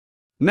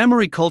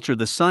Memory Culture: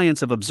 The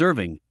Science of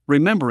Observing,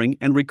 Remembering,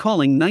 and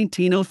Recalling,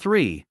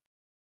 1903.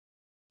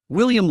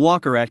 William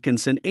Walker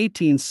Atkinson,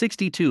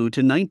 1862 to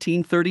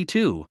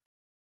 1932.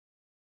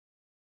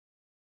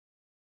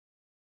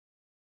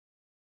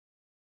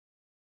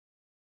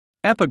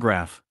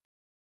 Epigraph: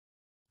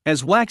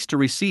 As wax to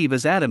receive,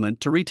 as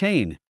adamant to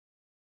retain.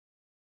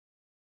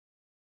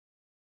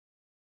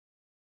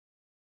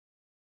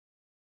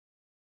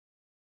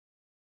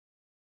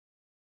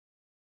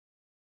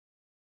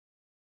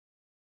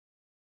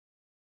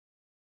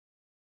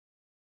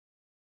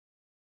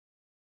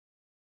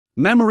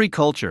 Memory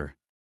Culture.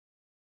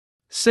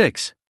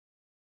 6.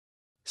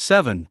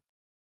 7.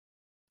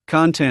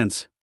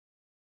 Contents.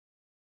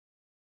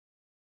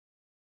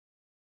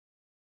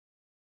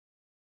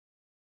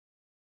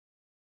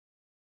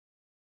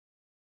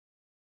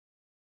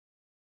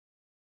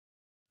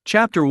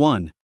 Chapter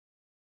 1.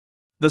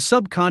 The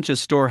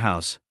Subconscious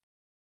Storehouse.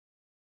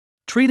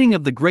 Treating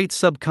of the great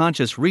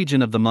subconscious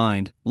region of the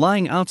mind,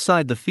 lying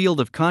outside the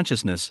field of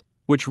consciousness,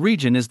 which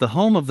region is the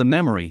home of the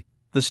memory,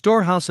 the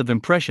storehouse of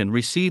impression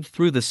received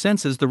through the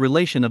senses. The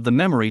relation of the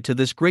memory to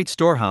this great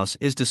storehouse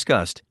is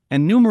discussed,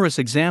 and numerous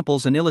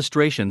examples and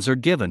illustrations are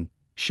given,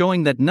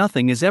 showing that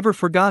nothing is ever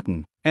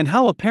forgotten, and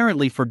how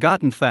apparently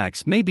forgotten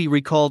facts may be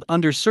recalled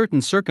under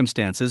certain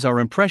circumstances. Our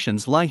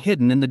impressions lie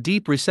hidden in the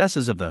deep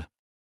recesses of the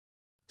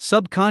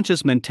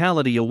subconscious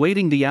mentality,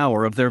 awaiting the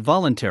hour of their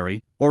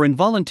voluntary or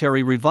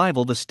involuntary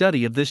revival. The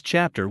study of this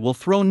chapter will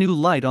throw new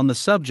light on the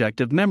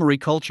subject of memory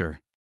culture.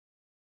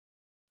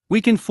 We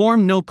can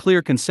form no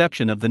clear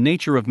conception of the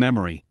nature of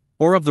memory,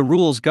 or of the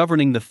rules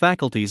governing the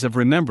faculties of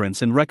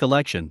remembrance and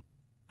recollection,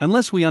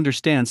 unless we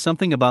understand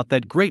something about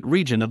that great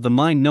region of the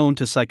mind known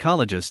to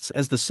psychologists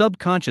as the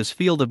subconscious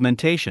field of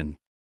mentation.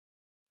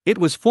 It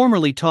was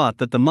formerly taught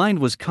that the mind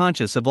was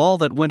conscious of all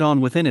that went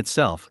on within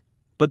itself,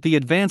 but the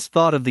advanced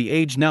thought of the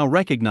age now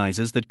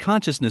recognizes that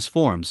consciousness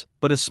forms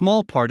but a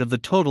small part of the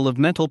total of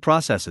mental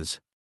processes.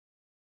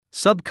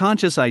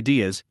 Subconscious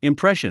ideas,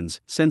 impressions,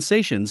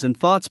 sensations, and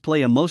thoughts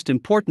play a most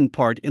important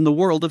part in the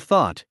world of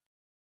thought.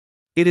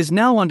 It is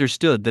now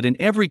understood that in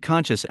every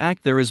conscious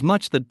act there is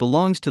much that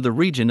belongs to the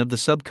region of the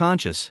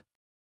subconscious.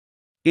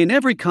 In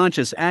every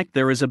conscious act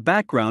there is a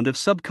background of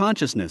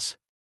subconsciousness.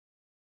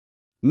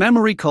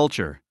 Memory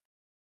culture.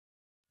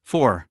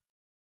 4.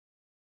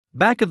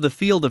 Back of the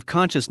field of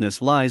consciousness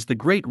lies the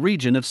great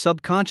region of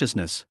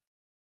subconsciousness.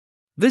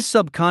 This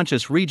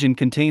subconscious region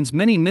contains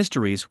many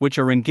mysteries which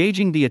are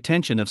engaging the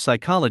attention of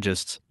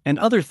psychologists and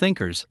other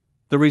thinkers,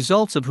 the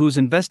results of whose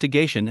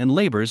investigation and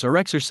labors are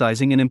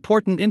exercising an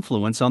important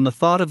influence on the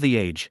thought of the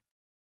age.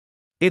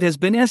 It has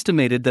been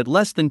estimated that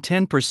less than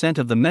 10%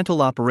 of the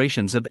mental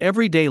operations of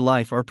everyday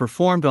life are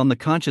performed on the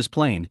conscious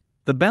plane,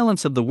 the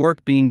balance of the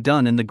work being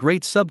done in the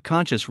great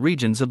subconscious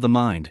regions of the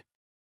mind.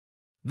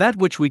 That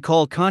which we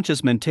call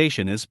conscious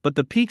mentation is but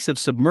the peaks of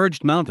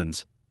submerged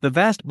mountains, the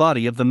vast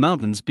body of the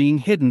mountains being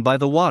hidden by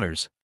the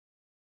waters.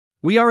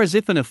 We are as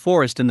if in a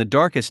forest in the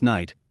darkest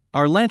night,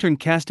 our lantern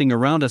casting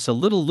around us a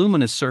little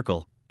luminous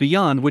circle,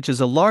 beyond which is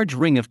a large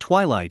ring of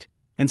twilight,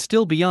 and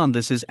still beyond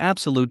this is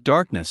absolute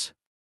darkness.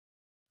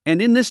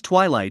 And in this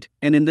twilight,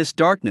 and in this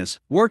darkness,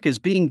 work is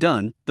being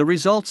done, the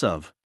results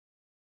of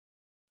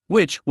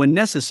which, when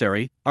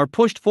necessary, are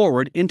pushed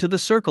forward into the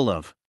circle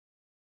of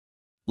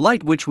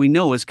light which we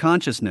know as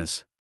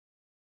consciousness.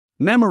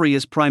 Memory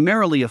is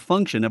primarily a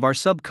function of our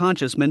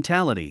subconscious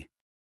mentality.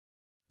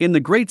 In the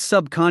great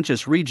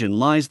subconscious region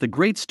lies the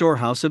great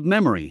storehouse of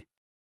memory.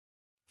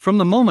 From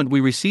the moment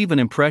we receive an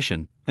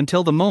impression,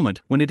 until the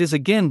moment when it is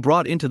again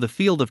brought into the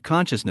field of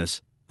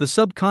consciousness, the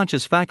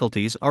subconscious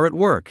faculties are at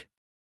work.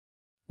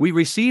 We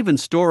receive and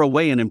store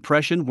away an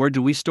impression. Where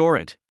do we store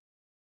it?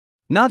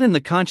 Not in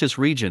the conscious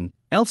region,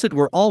 else it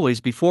were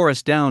always before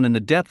us. Down in the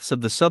depths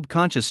of the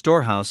subconscious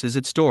storehouse is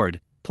it stored,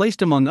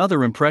 placed among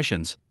other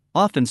impressions,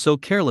 often so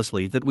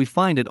carelessly that we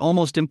find it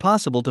almost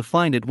impossible to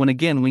find it when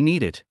again we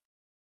need it.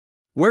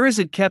 Where is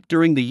it kept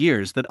during the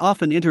years that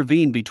often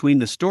intervene between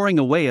the storing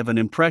away of an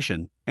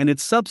impression and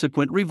its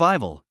subsequent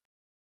revival?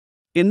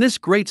 In this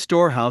great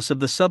storehouse of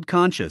the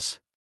subconscious.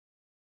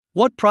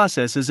 What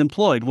process is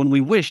employed when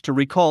we wish to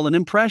recall an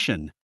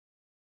impression?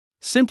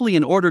 Simply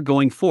an order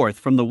going forth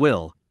from the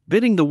will,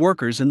 bidding the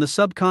workers in the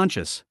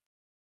subconscious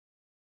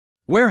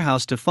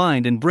warehouse to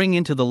find and bring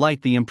into the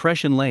light the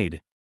impression laid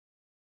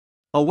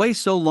away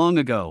so long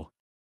ago.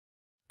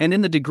 And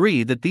in the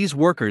degree that these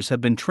workers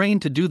have been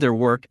trained to do their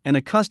work and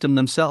accustom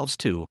themselves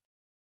to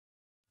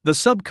the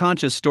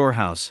subconscious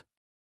storehouse.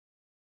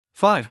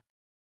 5.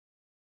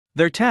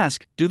 Their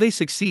task, do they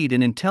succeed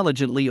in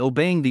intelligently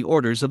obeying the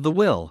orders of the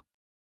will?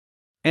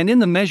 And in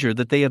the measure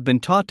that they have been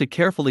taught to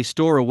carefully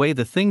store away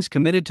the things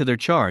committed to their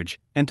charge,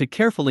 and to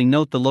carefully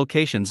note the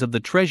locations of the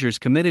treasures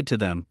committed to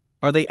them,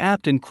 are they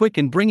apt and quick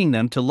in bringing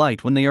them to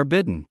light when they are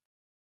bidden?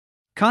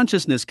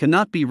 Consciousness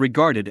cannot be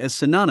regarded as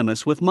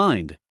synonymous with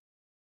mind.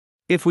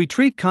 If we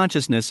treat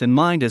consciousness and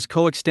mind as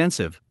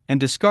coextensive, and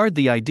discard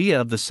the idea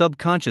of the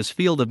subconscious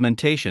field of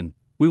mentation,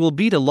 we will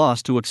be at a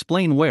loss to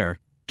explain where,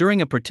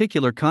 during a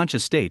particular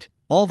conscious state,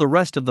 all the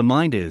rest of the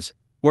mind is,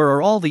 where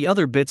are all the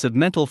other bits of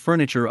mental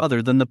furniture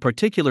other than the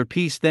particular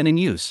piece then in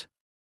use?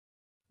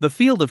 The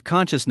field of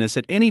consciousness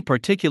at any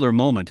particular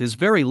moment is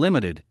very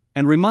limited,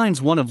 and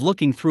reminds one of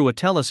looking through a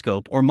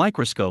telescope or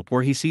microscope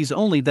where he sees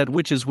only that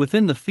which is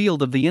within the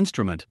field of the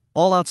instrument,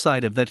 all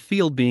outside of that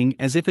field being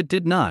as if it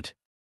did not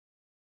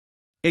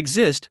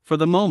exist for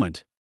the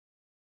moment.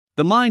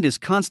 The mind is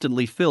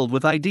constantly filled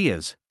with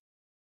ideas,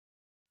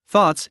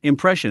 thoughts,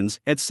 impressions,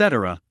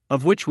 etc.,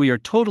 of which we are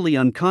totally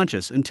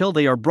unconscious until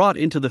they are brought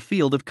into the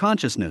field of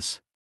consciousness.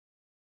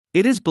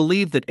 It is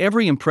believed that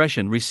every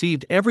impression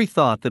received, every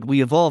thought that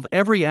we evolve,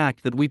 every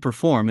act that we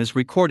perform is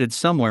recorded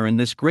somewhere in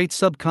this great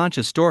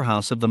subconscious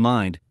storehouse of the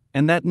mind,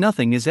 and that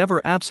nothing is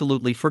ever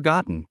absolutely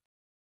forgotten.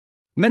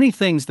 Many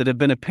things that have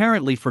been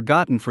apparently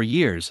forgotten for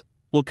years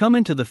will come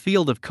into the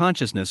field of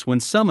consciousness when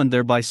summoned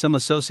there by some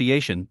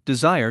association,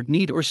 desire,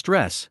 need, or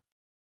stress.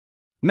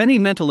 Many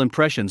mental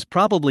impressions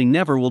probably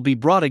never will be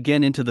brought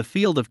again into the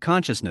field of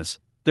consciousness,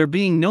 there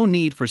being no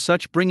need for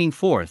such bringing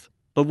forth,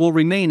 but will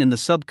remain in the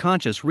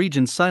subconscious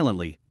region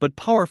silently but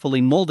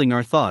powerfully molding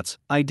our thoughts,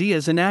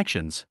 ideas, and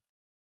actions.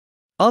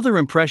 Other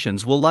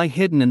impressions will lie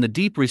hidden in the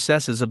deep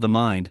recesses of the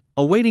mind,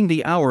 awaiting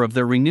the hour of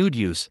their renewed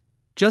use,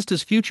 just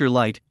as future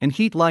light and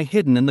heat lie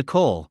hidden in the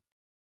coal,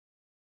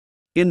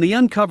 in the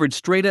uncovered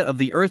strata of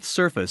the earth's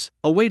surface,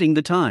 awaiting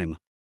the time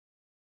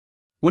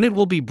when it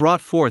will be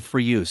brought forth for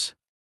use.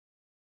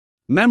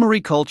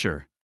 Memory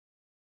culture.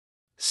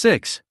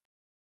 6.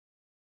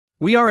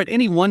 We are at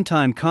any one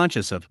time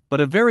conscious of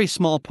but a very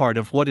small part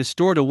of what is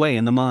stored away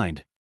in the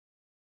mind.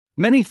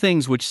 Many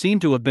things which seem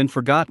to have been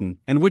forgotten,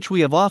 and which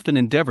we have often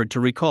endeavored to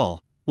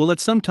recall, will at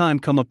some time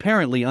come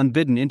apparently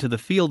unbidden into the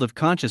field of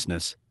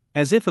consciousness,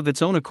 as if of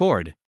its own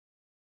accord.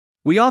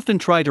 We often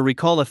try to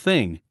recall a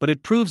thing, but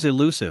it proves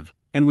elusive,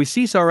 and we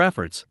cease our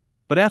efforts,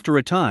 but after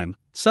a time,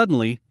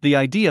 suddenly, the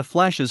idea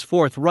flashes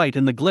forth right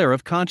in the glare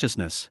of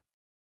consciousness.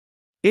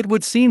 It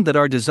would seem that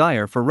our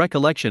desire for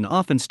recollection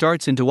often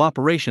starts into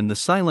operation the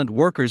silent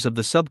workers of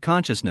the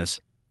subconsciousness,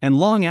 and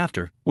long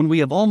after, when we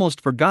have almost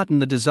forgotten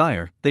the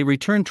desire, they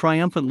return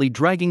triumphantly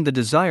dragging the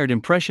desired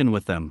impression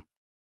with them.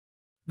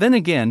 Then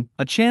again,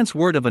 a chance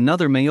word of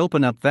another may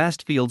open up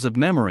vast fields of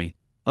memory,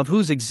 of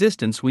whose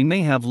existence we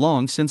may have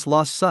long since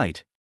lost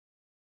sight.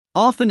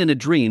 Often in a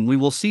dream we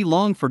will see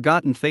long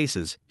forgotten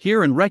faces,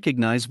 hear and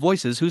recognize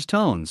voices whose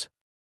tones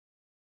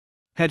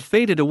had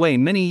faded away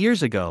many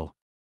years ago.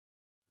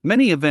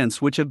 Many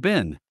events which have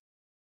been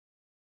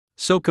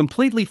so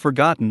completely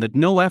forgotten that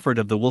no effort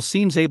of the will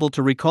seems able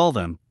to recall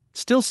them,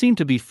 still seem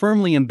to be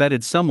firmly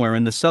embedded somewhere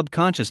in the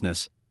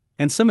subconsciousness,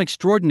 and some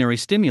extraordinary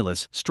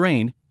stimulus,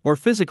 strain, or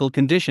physical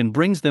condition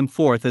brings them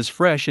forth as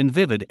fresh and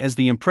vivid as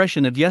the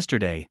impression of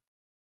yesterday.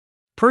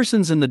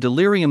 Persons in the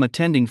delirium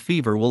attending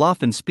fever will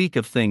often speak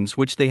of things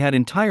which they had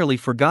entirely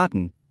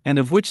forgotten, and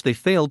of which they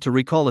failed to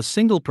recall a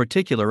single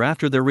particular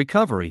after their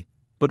recovery,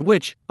 but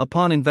which,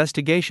 upon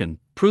investigation,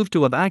 proved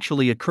to have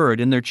actually occurred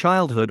in their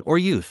childhood or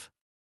youth.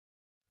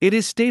 It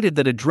is stated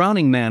that a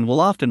drowning man will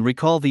often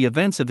recall the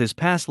events of his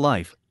past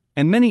life,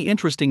 and many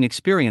interesting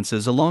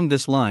experiences along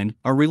this line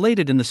are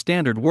related in the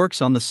standard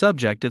works on the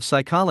subject of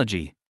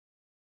psychology.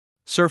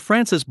 Sir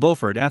Francis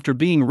Beaufort, after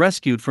being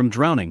rescued from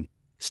drowning,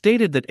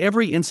 stated that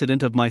every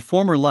incident of my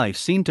former life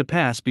seemed to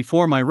pass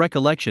before my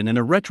recollection in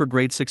a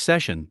retrograde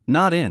succession,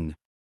 not in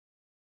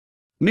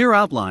mere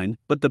outline,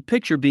 but the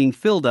picture being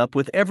filled up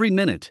with every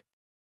minute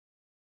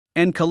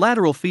and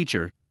collateral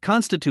feature,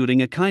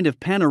 constituting a kind of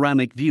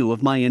panoramic view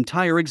of my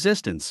entire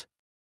existence.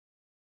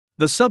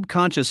 The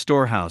subconscious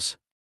storehouse.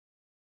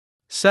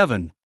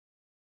 7.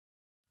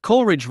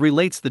 Coleridge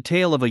relates the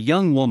tale of a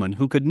young woman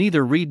who could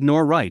neither read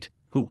nor write,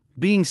 who,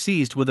 being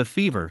seized with a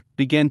fever,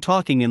 began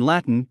talking in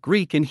Latin,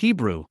 Greek, and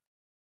Hebrew.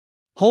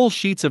 Whole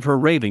sheets of her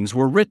ravings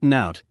were written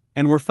out,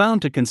 and were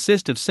found to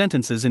consist of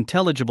sentences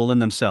intelligible in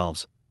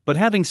themselves, but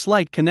having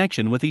slight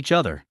connection with each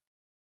other.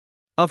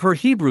 Of her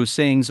Hebrew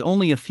sayings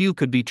only a few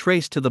could be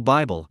traced to the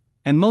Bible,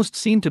 and most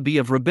seemed to be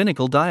of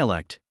rabbinical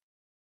dialect.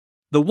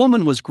 The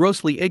woman was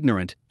grossly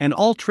ignorant, and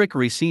all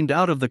trickery seemed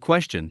out of the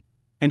question,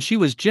 and she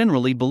was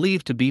generally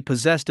believed to be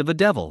possessed of a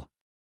devil.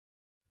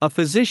 A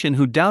physician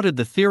who doubted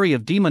the theory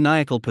of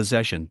demoniacal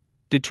possession,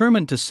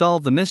 determined to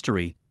solve the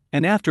mystery,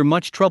 and after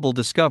much trouble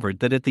discovered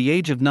that at the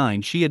age of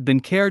 9 she had been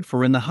cared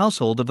for in the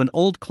household of an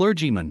old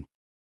clergyman.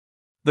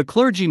 The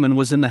clergyman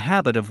was in the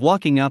habit of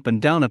walking up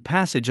and down a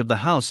passage of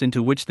the house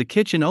into which the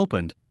kitchen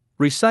opened,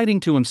 reciting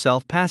to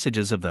himself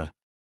passages of the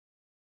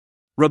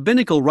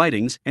rabbinical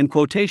writings and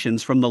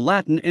quotations from the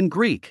Latin and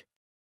Greek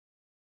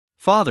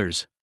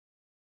fathers.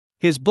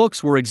 His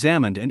books were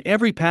examined, and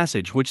every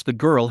passage which the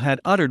girl had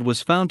uttered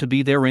was found to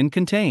be therein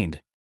contained.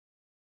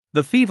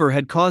 The fever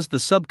had caused the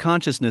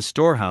subconsciousness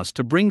storehouse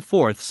to bring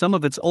forth some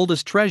of its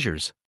oldest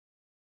treasures.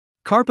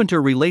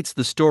 Carpenter relates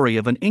the story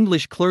of an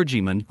English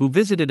clergyman who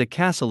visited a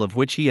castle of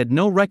which he had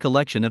no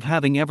recollection of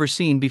having ever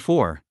seen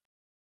before.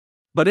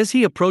 But as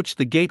he approached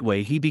the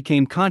gateway he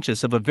became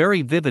conscious of a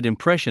very vivid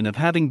impression of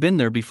having been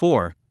there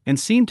before, and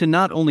seemed to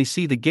not only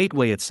see the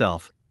gateway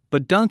itself,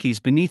 but donkeys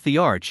beneath the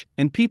arch,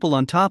 and people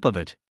on top of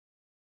it.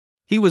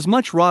 He was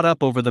much wrought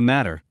up over the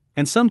matter,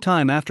 and some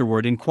time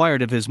afterward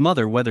inquired of his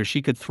mother whether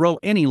she could throw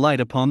any light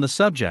upon the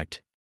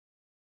subject.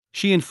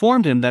 She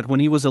informed him that when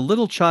he was a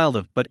little child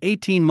of but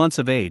 18 months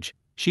of age,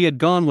 she had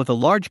gone with a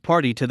large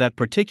party to that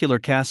particular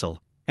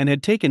castle, and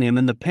had taken him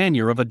in the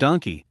pannier of a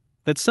donkey,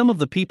 that some of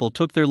the people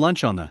took their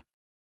lunch on the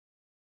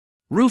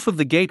roof of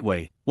the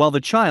gateway, while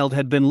the child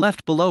had been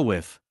left below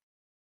with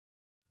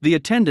the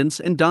attendants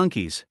and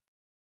donkeys.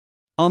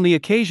 On the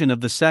occasion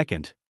of the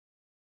second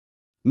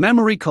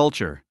memory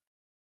culture.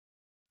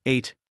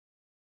 8.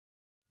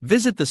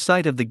 Visit the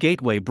site of the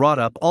gateway brought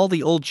up all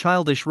the old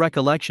childish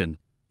recollection,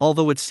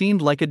 although it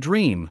seemed like a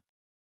dream.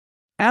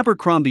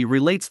 Abercrombie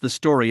relates the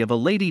story of a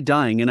lady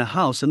dying in a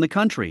house in the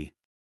country.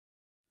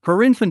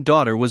 Her infant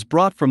daughter was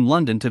brought from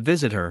London to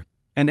visit her,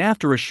 and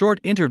after a short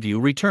interview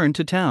returned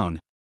to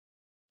town.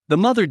 The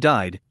mother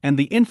died, and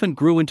the infant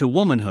grew into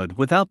womanhood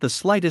without the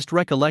slightest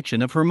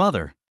recollection of her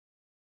mother.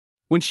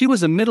 When she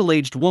was a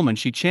middle-aged woman,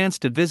 she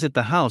chanced to visit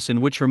the house in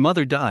which her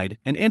mother died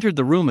and entered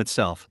the room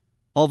itself,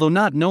 although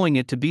not knowing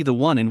it to be the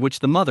one in which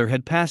the mother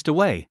had passed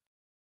away.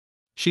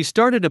 She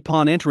started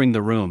upon entering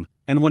the room,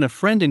 and when a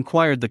friend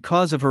inquired the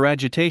cause of her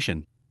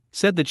agitation,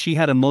 said that she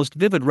had a most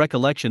vivid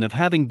recollection of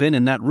having been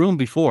in that room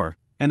before,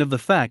 and of the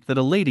fact that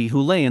a lady who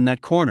lay in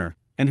that corner,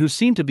 and who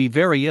seemed to be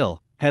very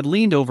ill, had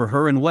leaned over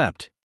her and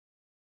wept.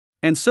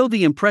 And so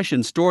the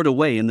impression stored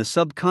away in the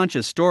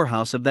subconscious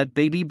storehouse of that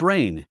baby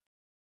brain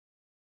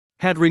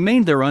had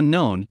remained there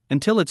unknown,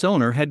 until its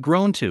owner had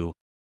grown to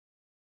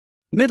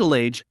middle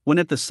age, when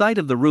at the sight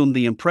of the room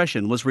the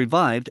impression was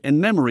revived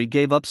and memory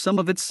gave up some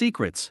of its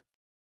secrets.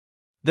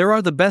 There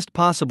are the best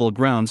possible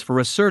grounds for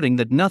asserting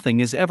that nothing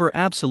is ever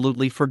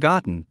absolutely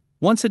forgotten,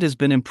 once it has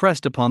been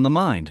impressed upon the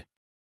mind.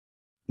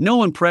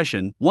 No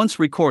impression, once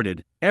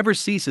recorded, ever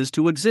ceases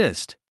to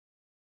exist.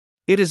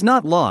 It is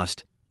not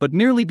lost, but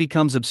merely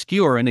becomes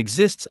obscure and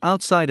exists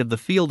outside of the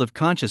field of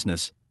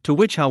consciousness, to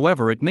which,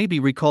 however, it may be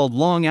recalled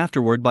long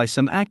afterward by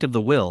some act of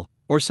the will,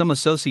 or some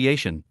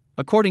association,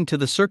 according to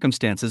the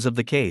circumstances of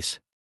the case.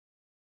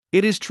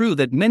 It is true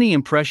that many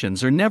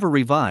impressions are never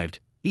revived,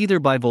 either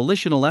by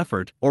volitional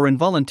effort or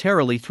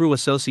involuntarily through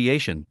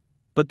association,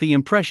 but the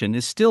impression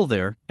is still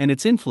there, and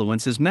its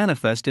influence is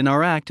manifest in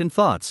our act and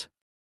thoughts.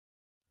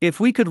 If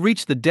we could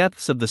reach the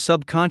depths of the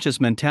subconscious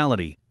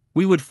mentality,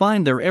 we would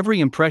find there every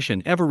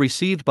impression ever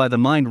received by the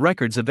mind,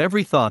 records of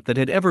every thought that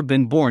had ever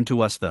been born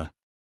to us, the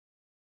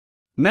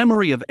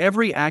memory of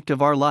every act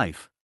of our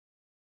life.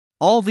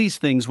 All these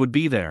things would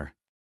be there,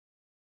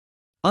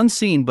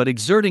 unseen but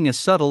exerting a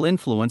subtle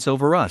influence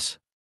over us.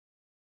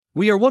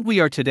 We are what we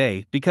are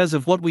today because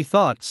of what we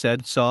thought,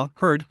 said, saw,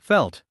 heard,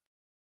 felt.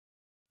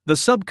 The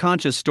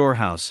subconscious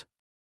storehouse.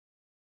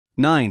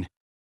 9.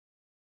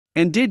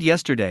 And did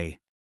yesterday.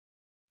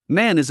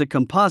 Man is a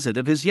composite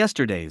of his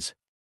yesterdays.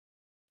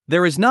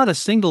 There is not a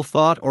single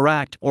thought or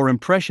act or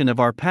impression of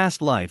our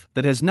past life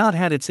that has not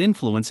had its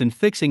influence in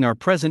fixing our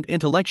present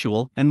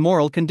intellectual and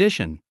moral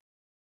condition.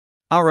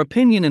 Our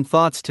opinion and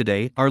thoughts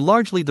today are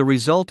largely the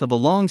result of a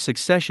long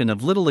succession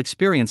of little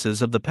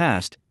experiences of the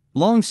past,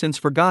 long since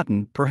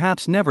forgotten,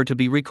 perhaps never to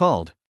be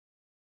recalled.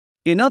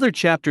 In other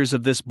chapters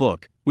of this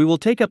book, we will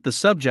take up the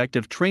subject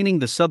of training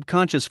the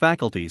subconscious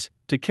faculties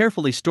to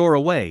carefully store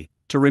away,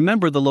 to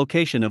remember the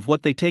location of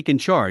what they take in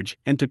charge,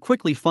 and to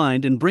quickly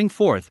find and bring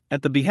forth,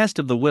 at the behest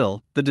of the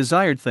will, the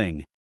desired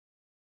thing.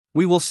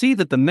 We will see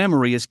that the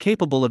memory is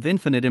capable of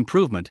infinite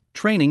improvement,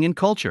 training, and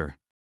culture.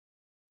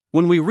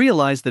 When we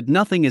realize that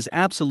nothing is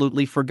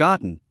absolutely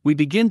forgotten, we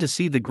begin to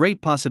see the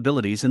great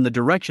possibilities in the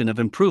direction of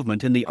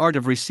improvement in the art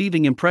of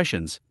receiving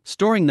impressions,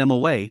 storing them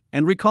away,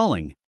 and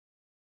recalling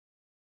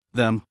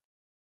them.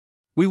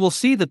 We will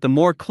see that the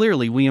more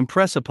clearly we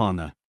impress upon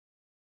the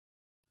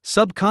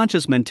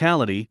subconscious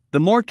mentality, the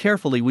more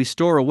carefully we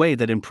store away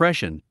that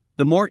impression,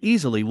 the more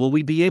easily will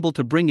we be able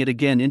to bring it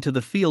again into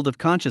the field of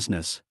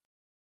consciousness.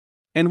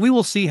 And we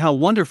will see how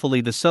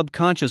wonderfully the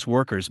subconscious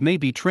workers may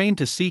be trained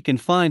to seek and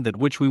find that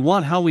which we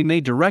want, how we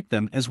may direct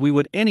them as we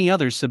would any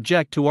others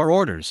subject to our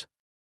orders.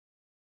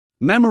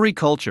 Memory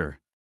culture.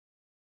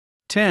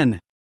 10.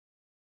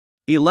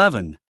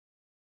 11.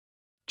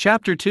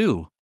 Chapter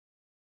 2.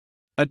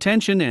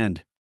 Attention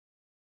and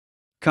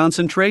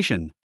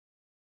concentration.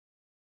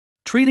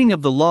 Treating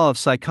of the law of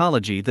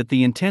psychology that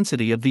the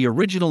intensity of the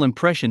original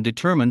impression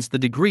determines the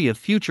degree of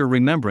future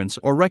remembrance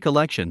or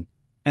recollection,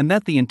 and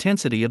that the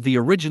intensity of the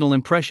original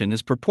impression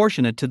is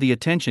proportionate to the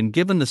attention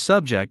given the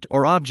subject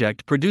or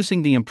object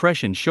producing the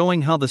impression,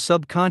 showing how the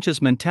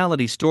subconscious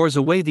mentality stores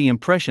away the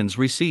impressions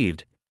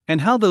received,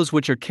 and how those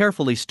which are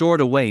carefully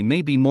stored away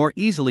may be more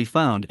easily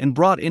found and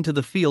brought into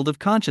the field of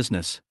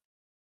consciousness.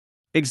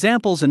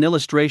 Examples and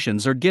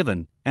illustrations are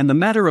given, and the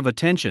matter of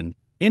attention,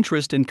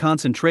 interest, and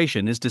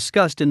concentration is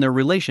discussed in their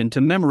relation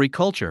to memory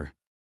culture.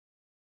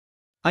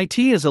 It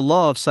is a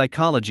law of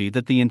psychology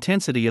that the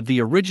intensity of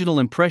the original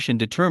impression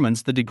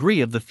determines the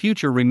degree of the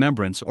future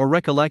remembrance or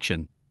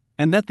recollection,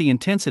 and that the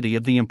intensity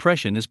of the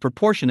impression is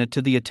proportionate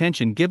to the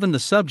attention given the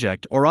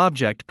subject or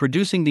object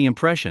producing the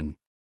impression.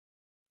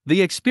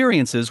 The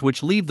experiences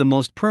which leave the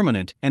most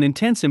permanent and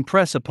intense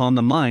impress upon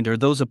the mind are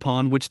those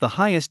upon which the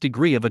highest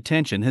degree of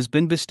attention has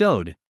been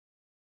bestowed.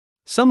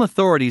 Some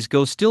authorities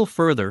go still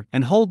further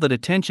and hold that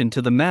attention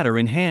to the matter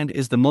in hand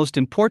is the most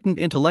important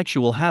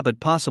intellectual habit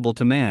possible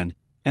to man,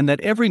 and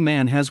that every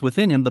man has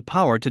within him the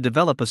power to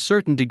develop a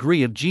certain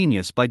degree of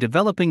genius by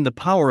developing the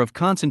power of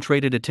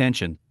concentrated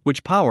attention,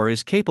 which power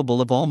is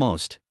capable of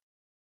almost.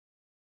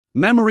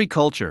 Memory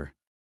culture.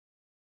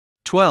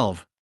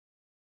 12.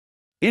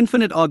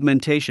 Infinite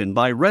augmentation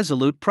by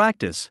resolute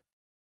practice.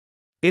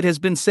 It has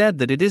been said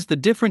that it is the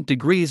different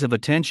degrees of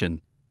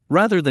attention,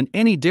 rather than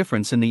any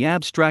difference in the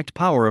abstract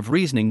power of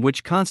reasoning,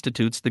 which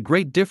constitutes the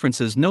great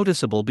differences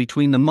noticeable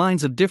between the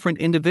minds of different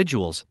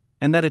individuals,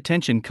 and that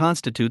attention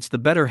constitutes the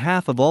better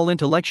half of all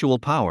intellectual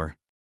power.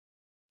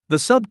 The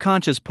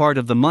subconscious part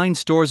of the mind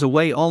stores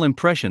away all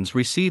impressions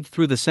received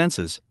through the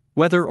senses,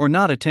 whether or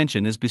not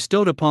attention is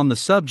bestowed upon the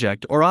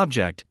subject or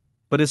object,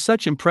 but as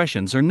such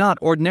impressions are not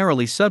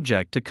ordinarily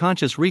subject to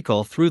conscious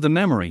recall through the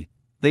memory,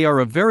 they are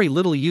of very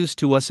little use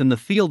to us in the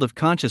field of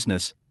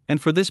consciousness,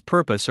 and for this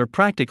purpose are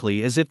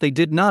practically as if they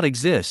did not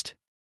exist.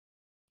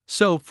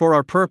 So, for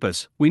our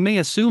purpose, we may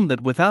assume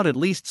that without at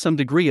least some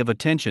degree of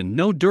attention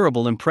no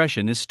durable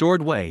impression is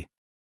stored away.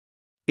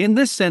 In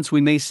this sense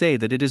we may say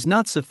that it is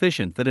not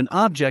sufficient that an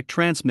object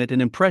transmit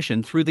an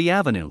impression through the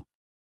avenue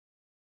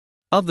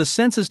of the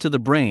senses to the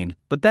brain,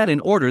 but that in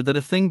order that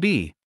a thing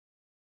be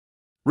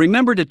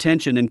remembered,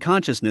 attention and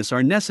consciousness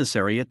are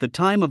necessary at the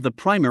time of the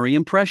primary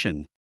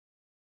impression.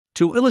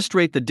 To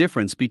illustrate the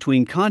difference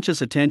between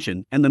conscious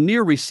attention and the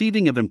mere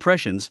receiving of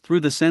impressions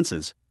through the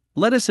senses,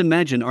 let us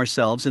imagine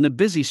ourselves in a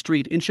busy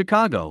street in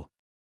Chicago.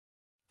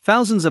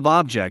 Thousands of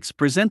objects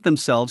present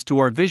themselves to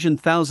our vision,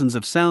 thousands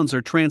of sounds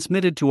are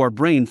transmitted to our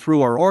brain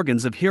through our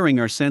organs of hearing,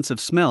 our sense of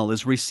smell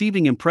is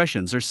receiving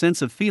impressions, our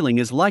sense of feeling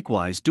is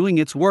likewise doing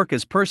its work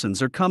as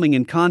persons are coming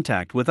in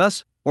contact with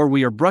us, or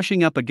we are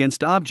brushing up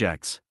against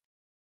objects.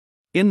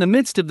 In the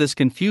midst of this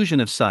confusion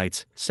of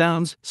sights,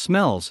 sounds,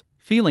 smells,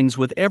 feelings,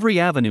 with every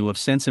avenue of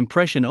sense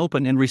impression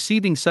open and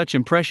receiving such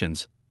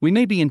impressions, we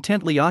may be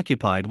intently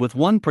occupied with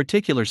one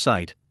particular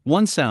sight,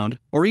 one sound,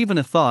 or even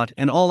a thought,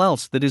 and all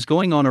else that is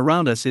going on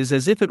around us is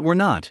as if it were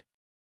not.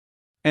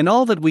 And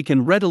all that we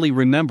can readily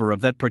remember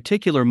of that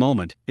particular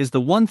moment is the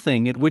one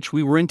thing at which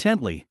we were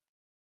intently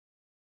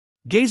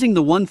gazing,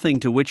 the one thing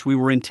to which we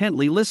were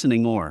intently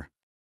listening, or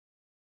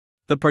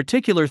the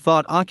particular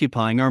thought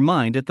occupying our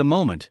mind at the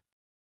moment.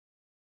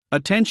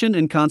 Attention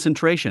and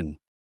concentration.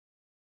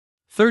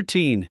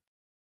 13.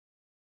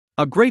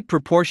 A great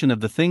proportion of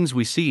the things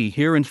we see,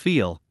 hear, and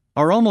feel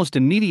are almost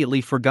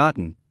immediately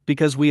forgotten,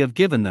 because we have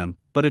given them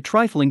but a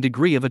trifling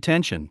degree of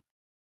attention.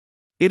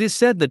 It is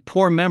said that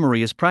poor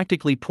memory is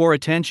practically poor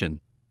attention,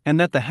 and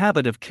that the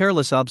habit of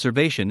careless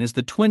observation is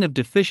the twin of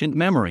deficient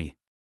memory.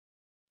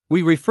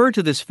 We refer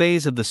to this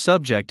phase of the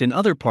subject in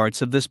other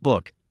parts of this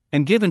book,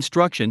 and give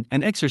instruction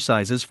and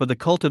exercises for the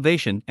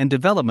cultivation and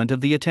development of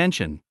the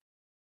attention.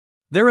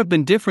 There have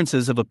been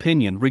differences of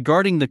opinion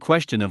regarding the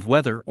question of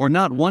whether or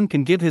not one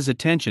can give his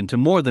attention to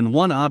more than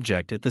one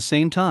object at the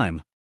same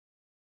time.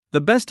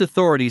 The best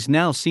authorities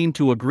now seem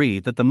to agree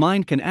that the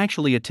mind can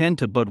actually attend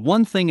to but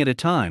one thing at a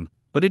time,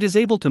 but it is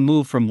able to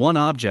move from one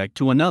object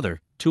to another,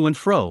 to and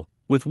fro,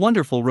 with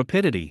wonderful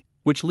rapidity,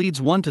 which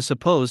leads one to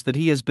suppose that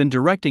he has been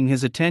directing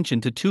his attention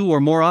to two or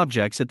more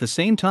objects at the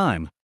same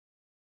time.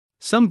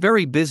 Some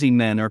very busy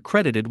men are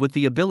credited with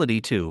the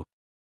ability to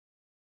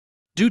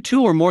do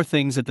two or more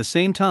things at the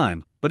same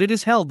time, but it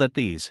is held that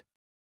these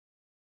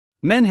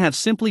men have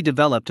simply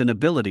developed an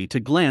ability to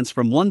glance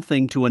from one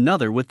thing to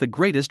another with the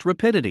greatest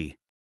rapidity.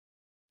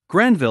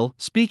 Granville,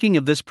 speaking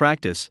of this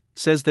practice,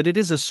 says that it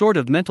is a sort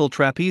of mental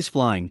trapeze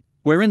flying,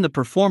 wherein the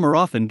performer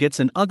often gets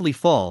an ugly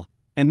fall,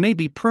 and may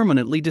be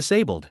permanently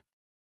disabled.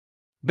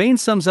 Bain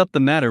sums up the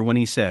matter when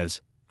he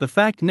says, "The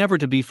fact never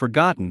to be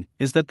forgotten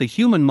is that the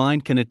human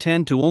mind can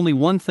attend to only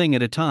one thing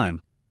at a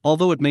time,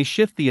 although it may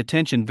shift the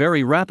attention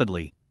very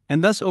rapidly,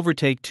 and thus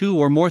overtake two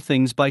or more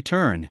things by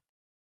turn.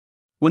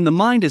 When the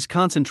mind is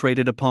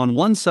concentrated upon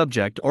one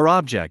subject or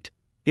object,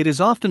 it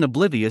is often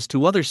oblivious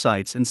to other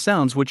sights and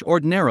sounds which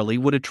ordinarily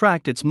would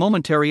attract its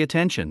momentary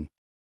attention.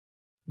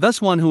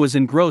 Thus one who is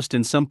engrossed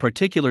in some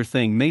particular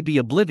thing may be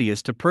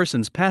oblivious to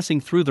persons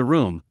passing through the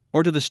room,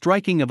 or to the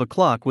striking of a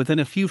clock within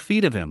a few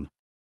feet of him."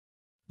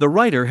 The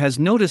writer has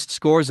noticed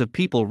scores of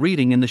people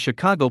reading in the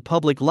Chicago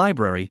Public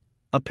Library,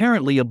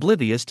 apparently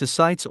oblivious to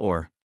sights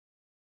or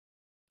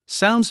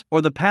sounds,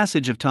 or the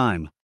passage of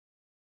time.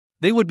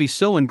 They would be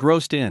so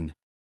engrossed in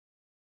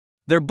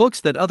their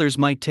books that others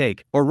might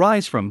take, or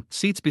rise from,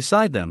 seats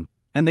beside them,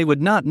 and they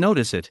would not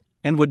notice it,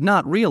 and would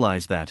not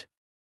realize that.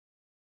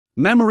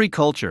 Memory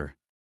culture.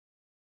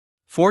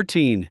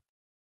 14.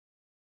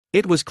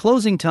 It was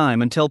closing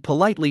time until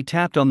politely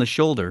tapped on the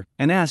shoulder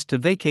and asked to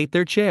vacate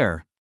their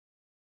chair.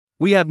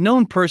 We have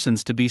known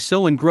persons to be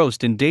so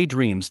engrossed in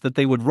daydreams that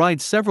they would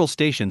ride several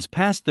stations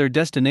past their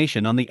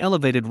destination on the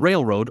elevated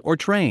railroad or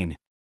train.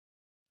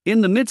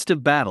 In the midst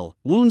of battle,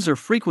 wounds are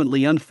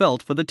frequently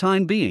unfelt for the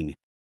time being.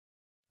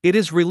 It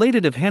is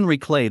related of Henry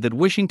Clay that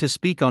wishing to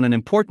speak on an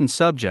important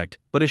subject,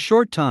 but a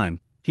short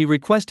time, he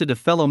requested a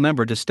fellow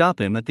member to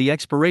stop him at the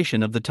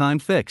expiration of the time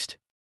fixed.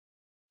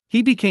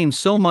 He became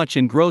so much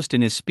engrossed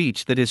in his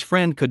speech that his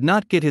friend could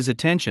not get his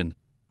attention,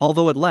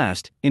 although at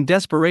last, in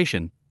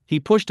desperation, he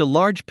pushed a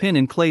large pin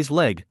in Clay's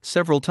leg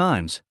several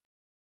times.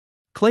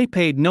 Clay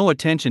paid no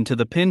attention to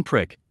the pin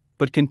prick,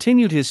 but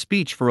continued his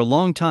speech for a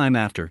long time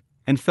after,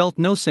 and felt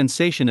no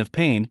sensation of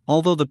pain,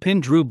 although the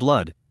pin drew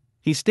blood.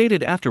 He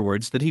stated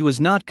afterwards that he was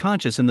not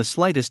conscious in the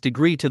slightest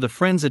degree to the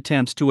friend's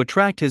attempts to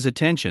attract his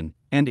attention,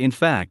 and in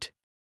fact,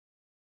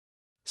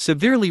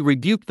 severely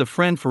rebuked the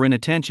friend for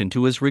inattention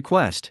to his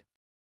request.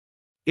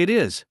 It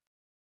is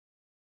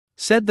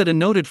said that a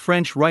noted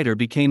French writer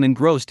became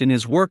engrossed in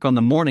his work on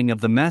the morning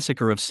of the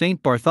massacre of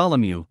Saint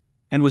Bartholomew,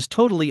 and was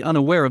totally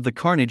unaware of the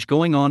carnage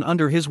going on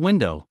under his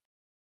window.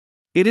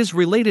 It is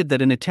related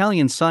that an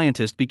Italian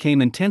scientist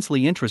became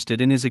intensely interested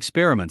in his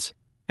experiments,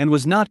 and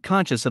was not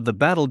conscious of the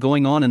battle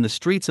going on in the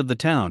streets of the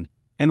town,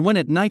 and when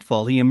at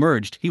nightfall he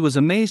emerged, he was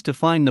amazed to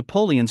find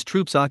Napoleon's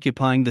troops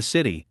occupying the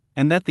city,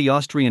 and that the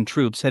Austrian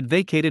troops had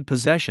vacated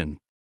possession.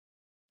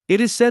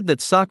 It is said that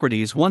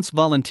Socrates once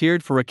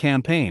volunteered for a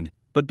campaign,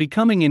 but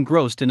becoming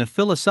engrossed in a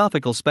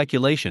philosophical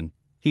speculation,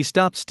 he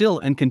stopped still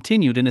and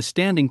continued in a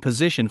standing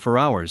position for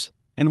hours,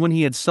 and when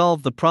he had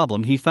solved the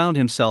problem he found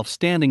himself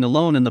standing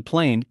alone in the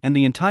plain and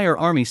the entire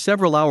army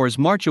several hours'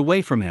 march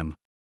away from him.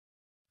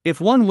 If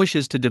one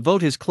wishes to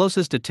devote his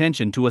closest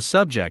attention to a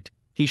subject,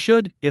 he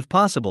should, if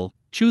possible,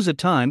 choose a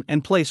time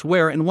and place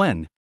where and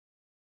when.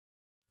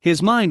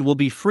 His mind will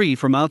be free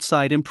from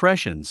outside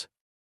impressions.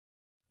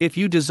 If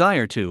you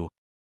desire to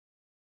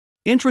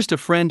interest a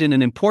friend in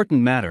an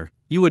important matter,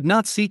 you would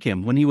not seek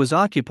him when he was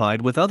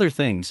occupied with other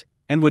things,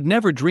 and would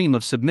never dream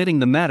of submitting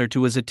the matter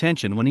to his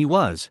attention when he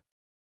was.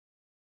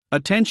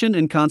 Attention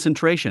and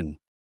concentration.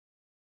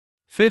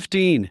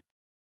 15.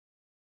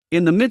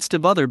 In the midst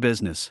of other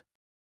business,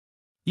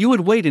 you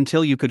would wait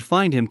until you could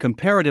find him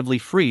comparatively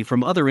free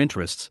from other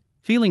interests,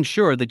 feeling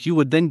sure that you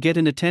would then get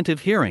an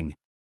attentive hearing.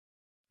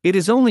 It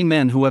is only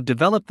men who have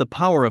developed the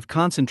power of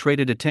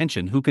concentrated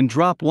attention who can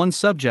drop one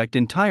subject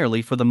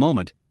entirely for the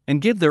moment, and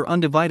give their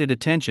undivided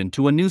attention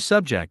to a new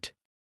subject.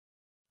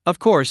 Of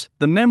course,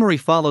 the memory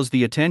follows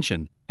the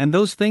attention, and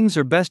those things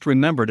are best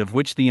remembered of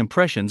which the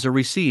impressions are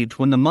received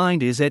when the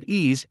mind is at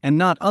ease and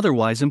not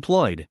otherwise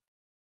employed.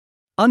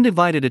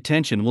 Undivided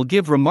attention will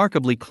give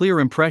remarkably clear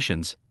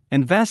impressions,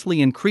 and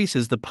vastly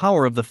increases the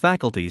power of the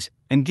faculties,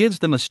 and gives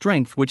them a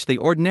strength which they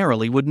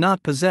ordinarily would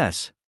not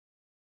possess.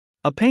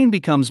 A pain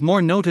becomes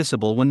more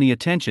noticeable when the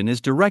attention is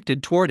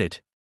directed toward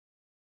it.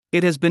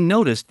 It has been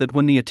noticed that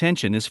when the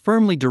attention is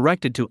firmly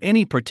directed to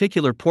any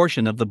particular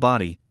portion of the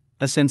body,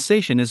 a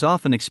sensation is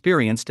often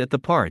experienced at the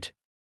part.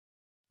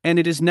 And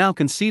it is now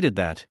conceded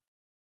that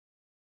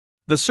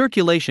the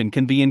circulation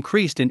can be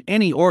increased in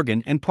any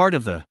organ and part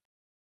of the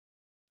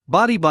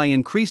body by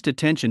increased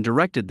attention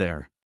directed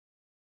there.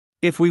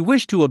 If we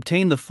wish to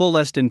obtain the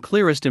fullest and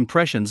clearest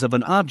impressions of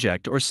an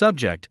object or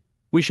subject,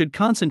 we should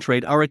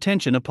concentrate our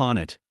attention upon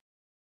it.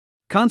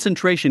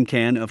 Concentration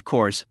can, of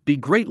course, be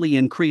greatly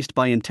increased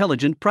by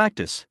intelligent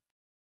practice.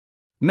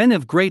 Men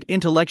of great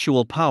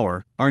intellectual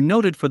power are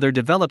noted for their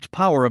developed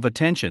power of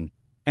attention,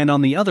 and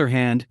on the other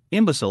hand,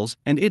 imbeciles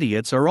and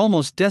idiots are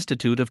almost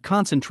destitute of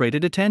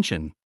concentrated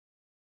attention.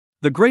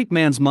 The great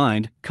man's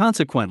mind,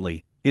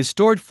 consequently, is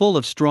stored full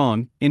of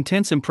strong,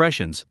 intense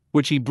impressions,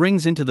 which he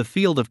brings into the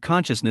field of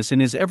consciousness in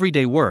his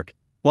everyday work,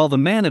 while the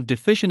man of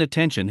deficient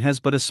attention has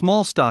but a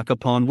small stock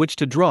upon which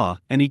to draw,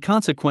 and he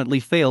consequently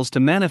fails to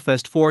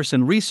manifest force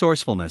and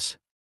resourcefulness.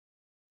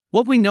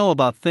 What we know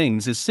about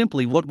things is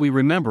simply what we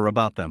remember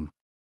about them.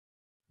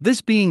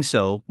 This being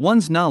so,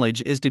 one's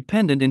knowledge is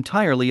dependent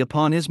entirely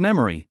upon his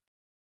memory.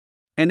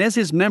 And as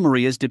his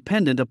memory is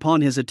dependent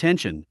upon his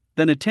attention,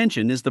 then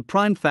attention is the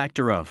prime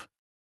factor of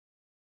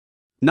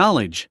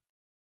knowledge.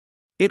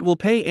 It will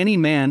pay any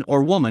man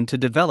or woman to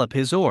develop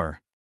his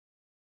or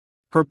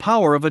her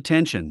power of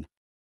attention.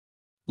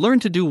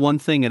 Learn to do one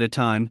thing at a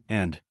time,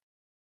 and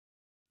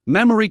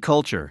memory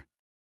culture.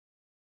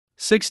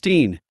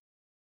 16.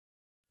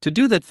 To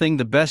do that thing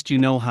the best you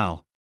know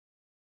how.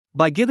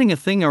 By giving a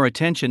thing our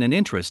attention and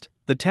interest,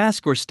 the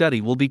task or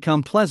study will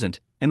become pleasant,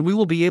 and we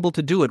will be able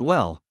to do it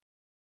well.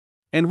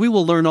 And we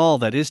will learn all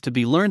that is to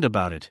be learned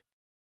about it.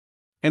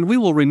 And we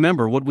will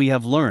remember what we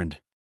have learned.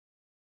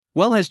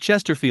 Well, as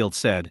Chesterfield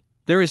said,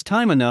 there is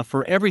time enough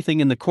for everything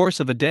in the course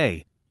of a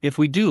day, if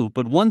we do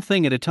but one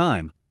thing at a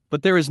time,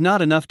 but there is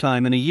not enough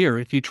time in a year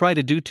if you try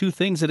to do two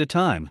things at a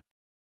time.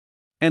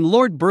 And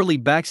Lord Burleigh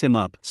backs him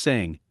up,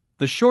 saying,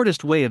 the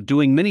shortest way of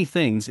doing many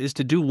things is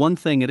to do one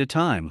thing at a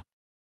time.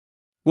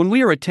 When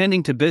we are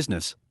attending to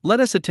business, let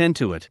us attend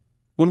to it.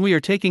 When we are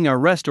taking our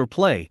rest or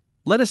play,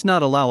 let us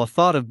not allow a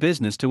thought of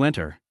business to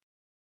enter.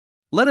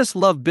 Let us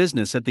love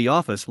business at the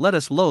office, let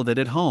us loathe it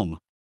at home.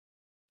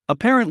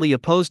 Apparently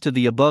opposed to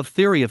the above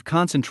theory of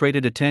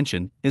concentrated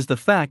attention is the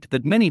fact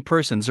that many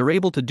persons are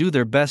able to do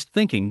their best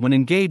thinking when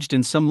engaged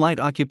in some light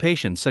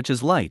occupation such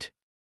as light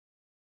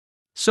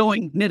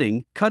sewing,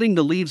 knitting, cutting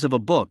the leaves of a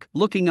book,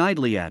 looking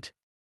idly at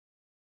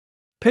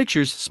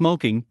pictures,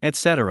 smoking,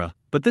 etc.,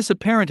 but this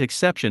apparent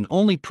exception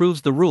only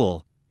proves the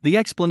rule, the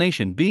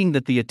explanation being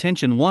that the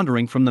attention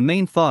wandering from the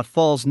main thought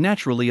falls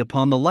naturally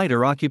upon the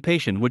lighter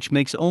occupation, which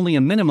makes only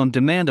a minimum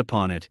demand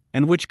upon it,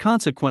 and which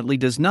consequently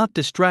does not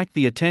distract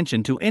the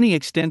attention to any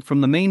extent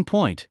from the main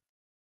point.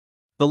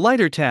 The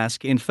lighter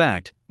task, in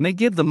fact, may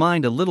give the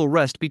mind a little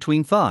rest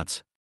between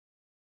thoughts.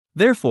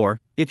 Therefore,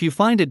 if you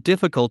find it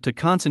difficult to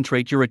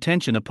concentrate your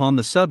attention upon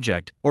the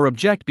subject or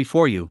object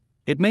before you,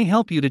 it may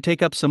help you to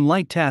take up some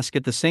light task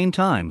at the same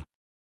time.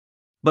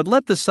 But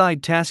let the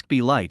side task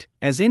be light,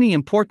 as any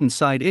important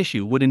side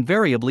issue would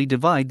invariably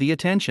divide the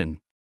attention.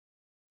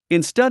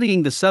 In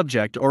studying the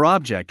subject or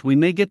object, we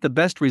may get the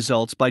best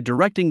results by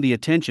directing the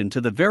attention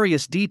to the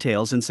various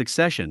details in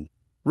succession,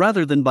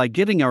 rather than by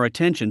giving our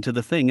attention to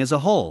the thing as a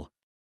whole.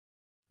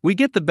 We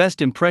get the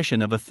best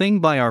impression of a thing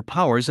by our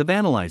powers of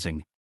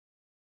analyzing.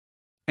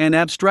 An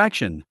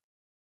abstraction.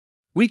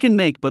 We can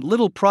make but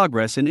little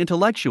progress in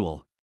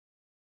intellectual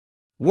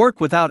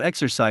work without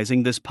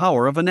exercising this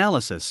power of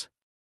analysis.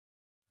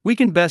 We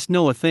can best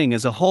know a thing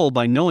as a whole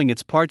by knowing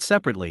its parts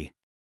separately.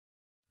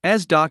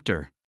 As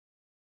Dr.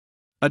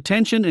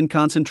 Attention and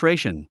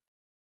concentration.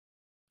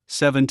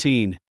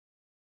 17.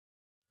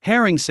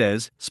 Herring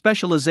says,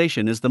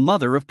 specialization is the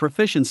mother of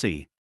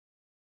proficiency.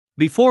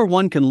 Before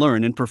one can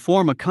learn and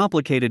perform a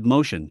complicated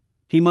motion,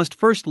 he must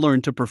first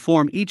learn to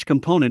perform each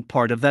component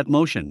part of that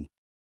motion.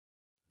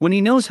 When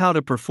he knows how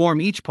to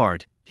perform each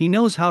part, he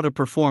knows how to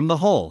perform the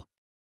whole.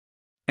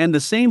 And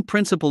the same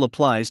principle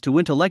applies to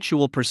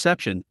intellectual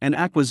perception and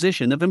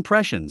acquisition of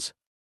impressions.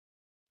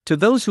 To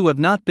those who have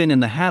not been in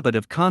the habit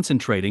of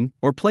concentrating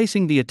or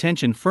placing the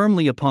attention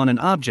firmly upon an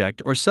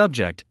object or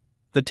subject,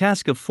 the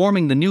task of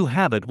forming the new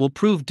habit will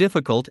prove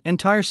difficult and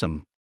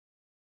tiresome.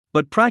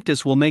 But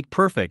practice will make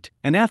perfect,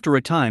 and after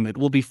a time it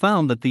will be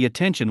found that the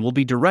attention will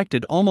be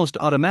directed almost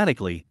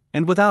automatically,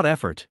 and without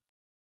effort.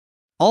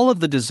 All of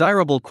the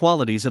desirable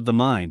qualities of the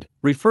mind,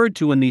 referred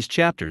to in these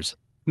chapters,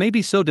 may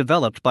be so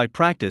developed by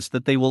practice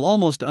that they will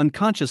almost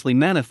unconsciously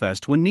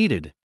manifest when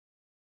needed.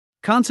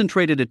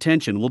 Concentrated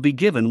attention will be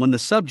given when the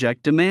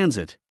subject demands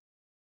it.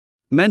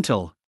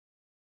 Mental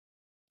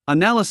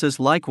analysis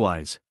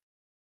likewise.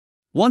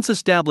 Once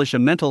establish a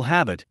mental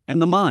habit,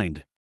 and the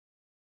mind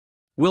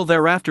will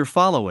thereafter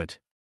follow it.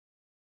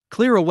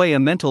 Clear away a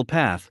mental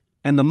path,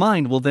 and the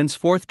mind will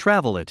thenceforth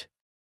travel it.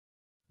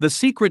 The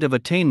secret of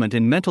attainment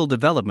in mental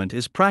development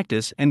is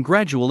practice and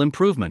gradual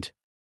improvement.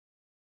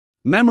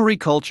 Memory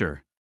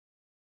culture.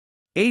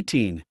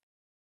 18.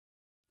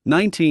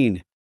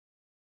 19.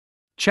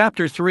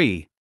 Chapter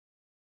 3.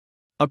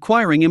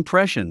 Acquiring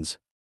impressions.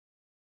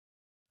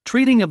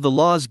 Treating of the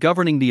laws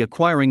governing the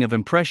acquiring of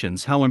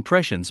impressions, how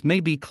impressions may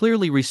be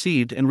clearly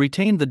received and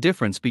retained, the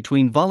difference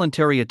between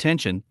voluntary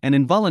attention and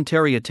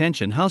involuntary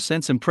attention, how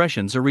sense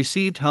impressions are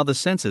received, how the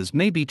senses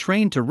may be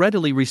trained to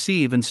readily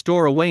receive and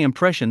store away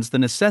impressions, the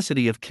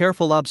necessity of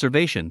careful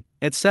observation,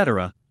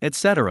 etc.,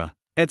 etc.,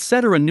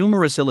 etc.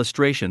 Numerous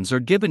illustrations are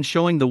given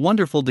showing the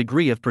wonderful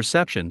degree of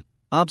perception,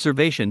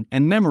 observation,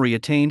 and memory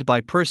attained by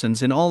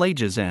persons in all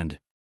ages and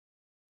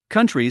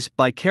countries.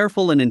 By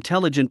careful and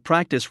intelligent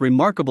practice,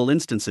 remarkable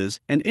instances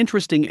and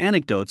interesting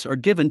anecdotes are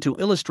given to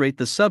illustrate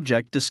the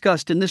subject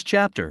discussed in this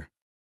chapter.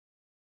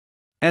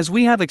 As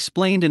we have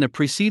explained in a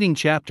preceding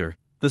chapter,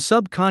 the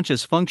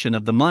subconscious function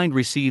of the mind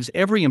receives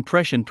every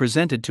impression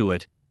presented to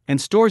it, and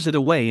stores it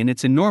away in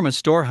its enormous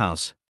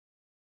storehouse.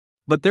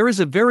 But there is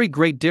a very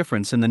great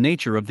difference in the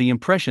nature of the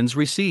impressions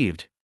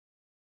received.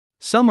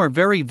 Some are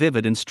very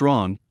vivid and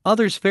strong,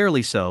 others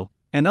fairly so,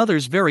 and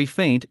others very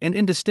faint and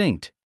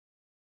indistinct.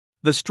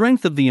 The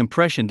strength of the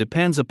impression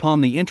depends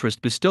upon the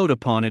interest bestowed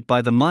upon it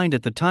by the mind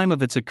at the time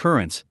of its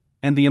occurrence,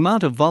 and the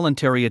amount of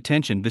voluntary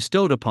attention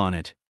bestowed upon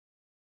it.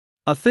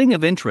 A thing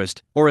of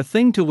interest, or a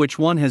thing to which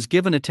one has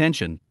given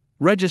attention,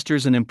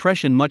 registers an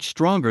impression much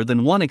stronger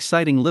than one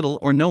exciting little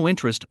or no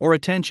interest or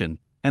attention,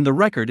 and the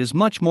record is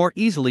much more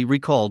easily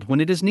recalled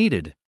when it is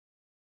needed.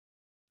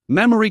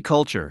 Memory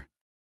culture.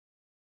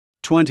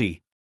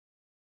 20.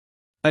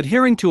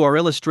 Adhering to our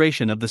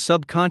illustration of the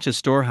subconscious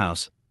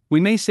storehouse, we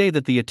may say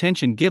that the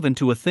attention given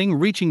to a thing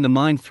reaching the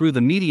mind through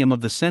the medium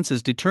of the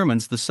senses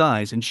determines the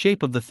size and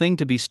shape of the thing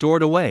to be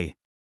stored away.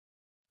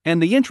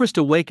 And the interest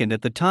awakened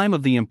at the time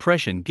of the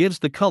impression gives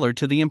the color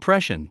to the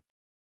impression.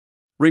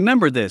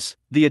 Remember this: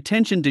 the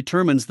attention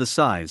determines the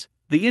size,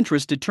 the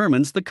interest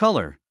determines the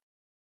color.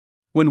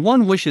 When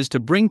one wishes to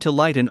bring to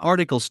light an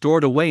article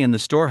stored away in the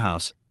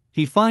storehouse,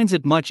 he finds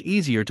it much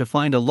easier to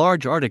find a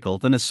large article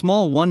than a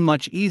small one,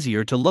 much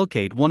easier to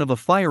locate one of a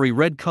fiery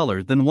red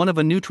color than one of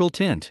a neutral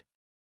tint.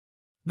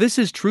 This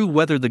is true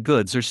whether the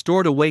goods are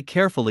stored away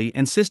carefully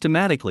and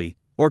systematically,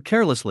 or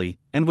carelessly,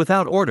 and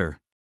without order.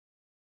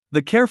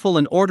 The careful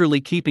and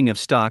orderly keeping of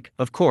stock,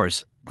 of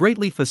course,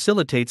 greatly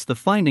facilitates the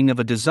finding of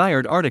a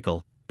desired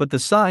article, but the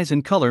size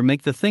and color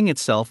make the thing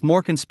itself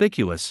more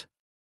conspicuous.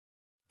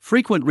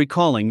 Frequent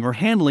recalling or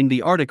handling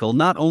the article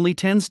not only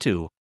tends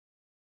to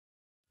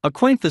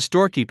acquaint the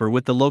storekeeper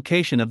with the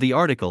location of the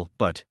article,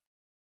 but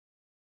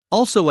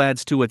also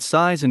adds to its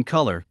size and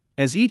color,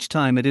 as each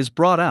time it is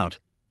brought out,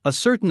 a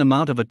certain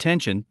amount of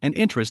attention and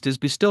interest is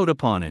bestowed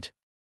upon it.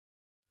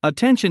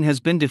 Attention has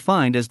been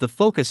defined as the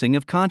focusing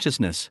of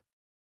consciousness.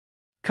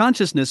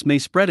 Consciousness may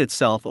spread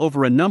itself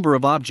over a number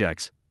of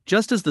objects,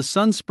 just as the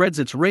sun spreads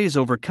its rays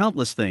over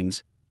countless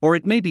things, or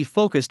it may be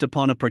focused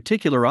upon a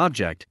particular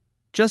object,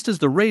 just as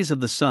the rays of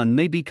the sun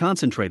may be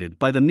concentrated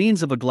by the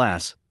means of a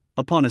glass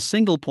upon a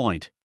single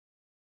point.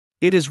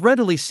 It is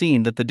readily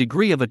seen that the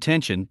degree of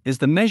attention is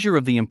the measure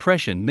of the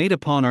impression made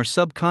upon our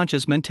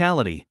subconscious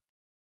mentality.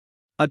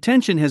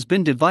 Attention has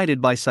been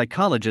divided by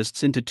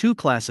psychologists into two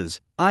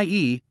classes,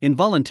 i.e.,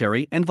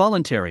 involuntary and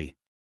voluntary.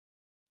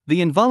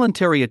 The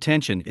involuntary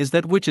attention is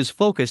that which is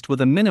focused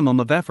with a minimum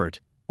of effort,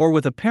 or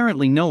with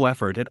apparently no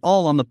effort at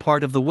all on the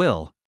part of the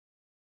will.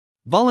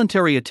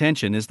 Voluntary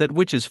attention is that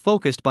which is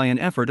focused by an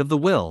effort of the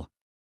will.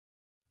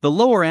 The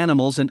lower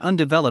animals and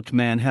undeveloped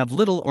man have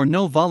little or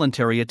no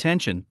voluntary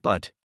attention,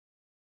 but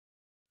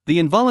the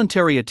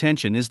involuntary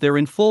attention is there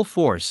in full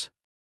force.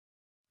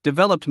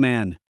 Developed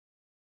man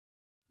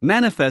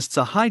manifests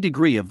a high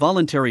degree of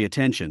voluntary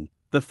attention,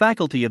 the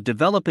faculty of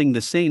developing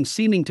the same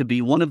seeming to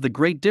be one of the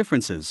great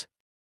differences.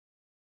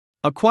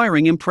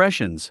 Acquiring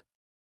impressions.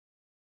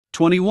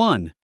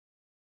 21.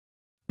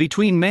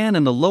 Between man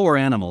and the lower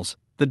animals,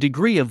 the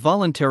degree of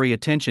voluntary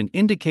attention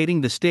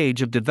indicating the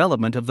stage of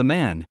development of the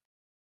man.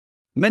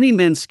 Many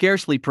men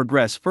scarcely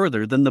progress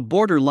further than the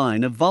border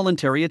line of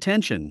voluntary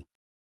attention.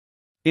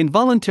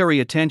 Involuntary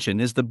attention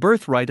is the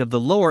birthright of the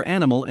lower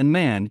animal and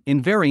man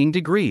in varying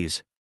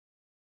degrees.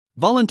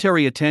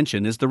 Voluntary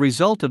attention is the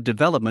result of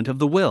development of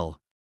the will.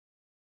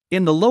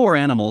 In the lower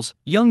animals,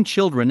 young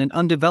children and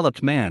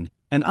undeveloped man,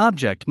 an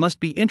object must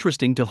be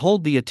interesting to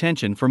hold the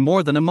attention for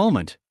more than a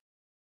moment.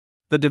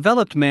 The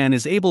developed man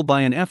is able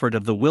by an effort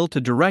of the will to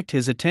direct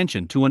his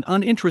attention to an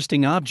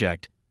uninteresting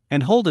object,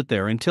 and hold it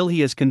there until he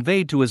has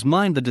conveyed to his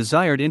mind the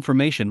desired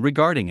information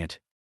regarding it.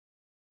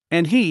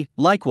 And he,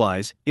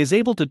 likewise, is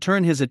able to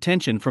turn his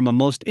attention from a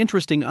most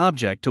interesting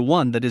object to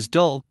one that is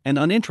dull and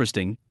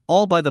uninteresting,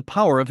 all by the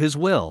power of his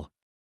will.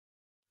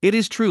 It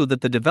is true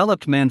that the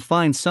developed man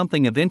finds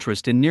something of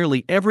interest in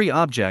nearly every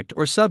object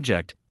or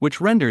subject,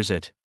 which renders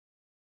it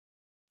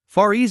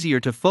far easier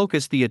to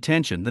focus the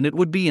attention than it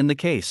would be in the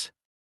case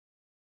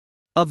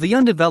of the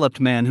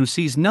undeveloped man who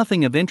sees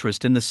nothing of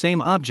interest in the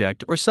same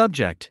object or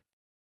subject.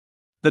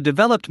 The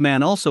developed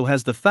man also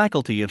has the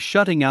faculty of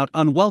shutting out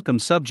unwelcome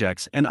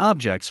subjects and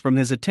objects from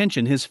his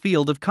attention, his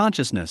field of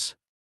consciousness.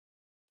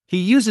 He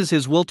uses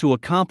his will to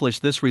accomplish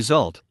this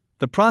result,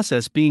 the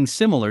process being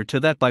similar to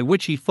that by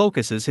which he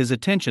focuses his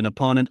attention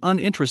upon an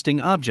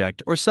uninteresting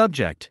object or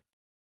subject.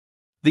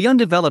 The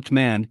undeveloped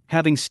man,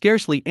 having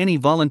scarcely any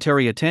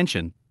voluntary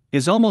attention,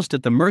 is almost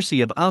at the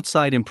mercy of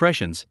outside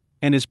impressions,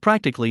 and is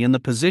practically in the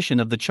position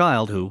of the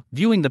child who,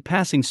 viewing the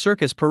passing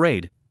circus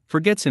parade,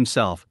 forgets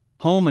himself,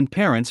 home and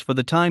parents for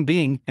the time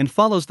being, and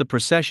follows the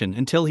procession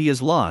until he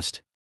is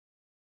lost.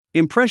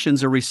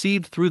 Impressions are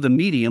received through the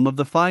medium of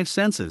the five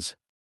senses.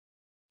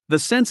 The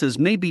senses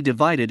may be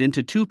divided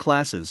into two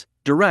classes,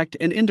 direct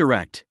and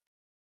indirect.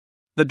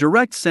 The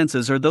direct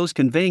senses are those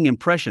conveying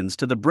impressions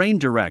to the brain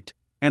direct,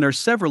 and are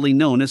severally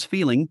known as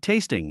feeling,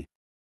 tasting,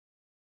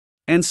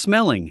 and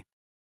smelling.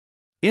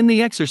 In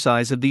the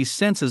exercise of these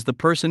senses, the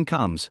person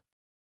comes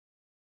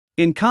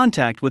in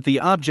contact with the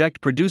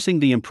object producing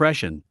the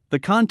impression, the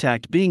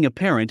contact being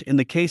apparent in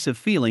the case of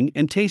feeling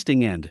and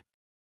tasting and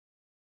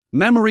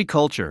memory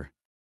culture.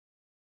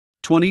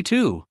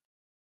 22.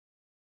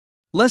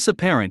 Less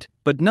apparent,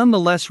 but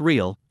nonetheless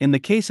real, in the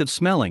case of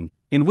smelling,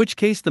 in which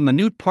case the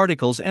minute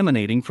particles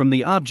emanating from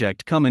the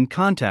object come in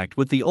contact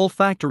with the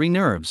olfactory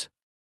nerves.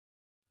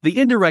 The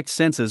indirect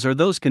senses are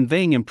those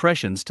conveying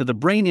impressions to the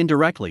brain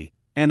indirectly,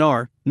 and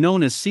are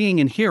known as seeing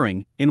and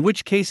hearing, in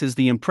which cases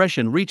the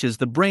impression reaches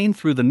the brain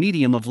through the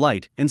medium of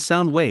light and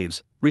sound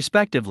waves,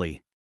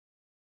 respectively.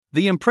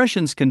 The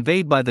impressions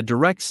conveyed by the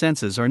direct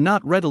senses are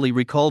not readily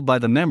recalled by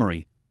the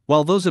memory,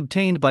 while those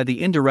obtained by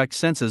the indirect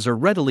senses are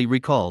readily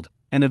recalled,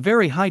 and a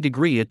very high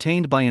degree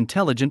attained by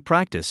intelligent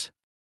practice.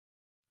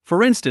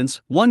 For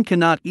instance, one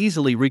cannot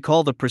easily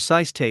recall the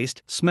precise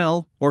taste,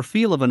 smell, or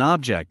feel of an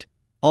object,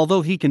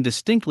 although he can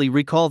distinctly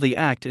recall the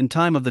act and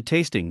time of the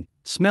tasting,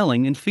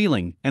 smelling and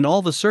feeling, and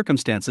all the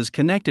circumstances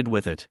connected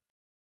with it.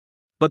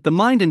 But the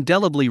mind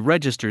indelibly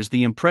registers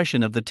the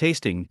impression of the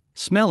tasting,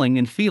 smelling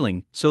and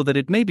feeling so that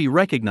it may be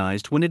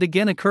recognized when it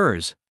again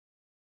occurs.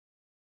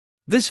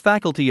 This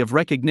faculty of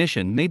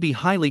recognition may be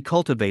highly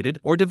cultivated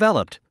or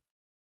developed.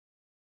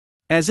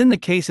 As in the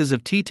cases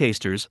of tea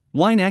tasters,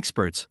 wine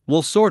experts,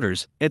 wool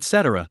sorters,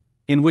 etc.,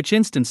 in which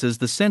instances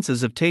the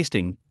senses of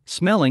tasting,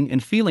 smelling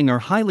and feeling are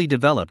highly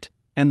developed,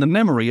 and the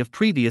memory of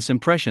previous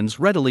impressions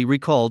readily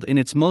recalled in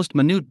its most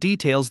minute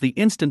details the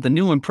instant the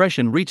new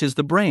impression reaches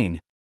the brain.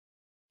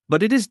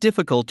 But it is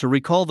difficult to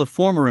recall the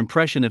former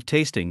impression of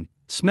tasting,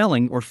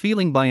 smelling or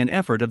feeling by an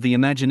effort of the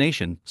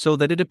imagination so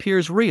that it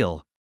appears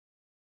real.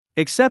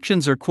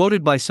 Exceptions are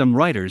quoted by some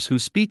writers who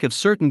speak of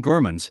certain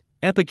gourmands,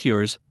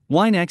 epicures,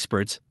 wine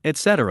experts,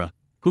 etc.,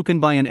 who can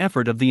by an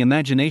effort of the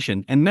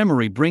imagination and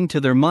memory bring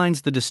to their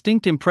minds the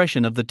distinct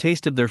impression of the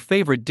taste of their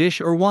favorite dish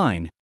or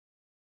wine.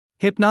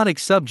 Hypnotic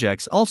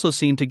subjects also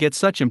seem to get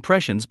such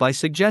impressions by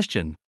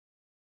suggestion.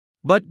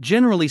 But,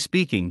 generally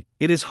speaking,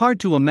 it is hard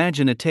to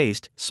imagine a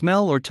taste,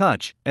 smell, or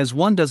touch, as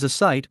one does a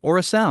sight or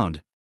a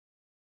sound.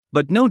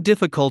 But no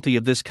difficulty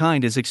of this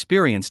kind is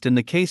experienced in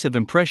the case of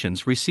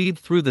impressions received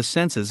through the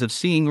senses of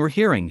seeing or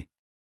hearing,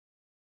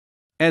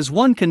 as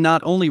one can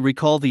not only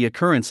recall the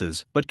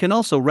occurrences but can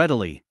also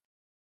readily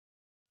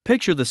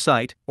picture the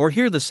sight or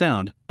hear the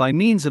sound by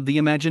means of the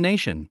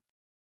imagination.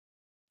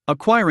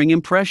 Acquiring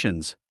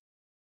impressions.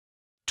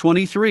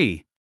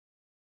 23.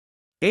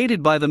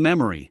 Aided by the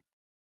memory.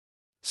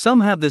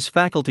 Some have this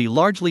faculty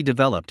largely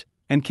developed,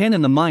 and can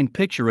in the mind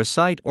picture a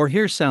sight or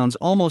hear sounds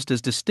almost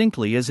as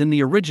distinctly as in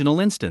the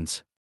original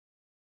instance.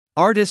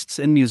 Artists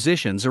and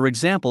musicians are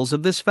examples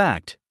of this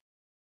fact.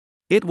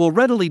 It will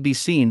readily be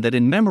seen that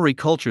in memory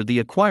culture the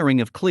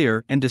acquiring of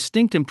clear and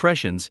distinct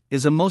impressions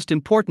is a most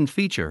important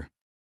feature.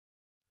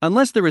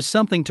 Unless there is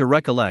something to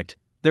recollect,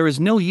 there is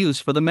no use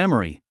for the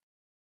memory.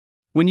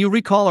 When you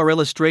recall our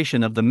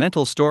illustration of the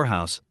mental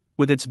storehouse,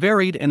 with its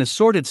varied and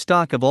assorted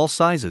stock of all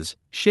sizes,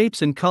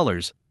 shapes and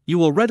colors, you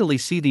will readily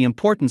see the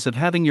importance of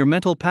having your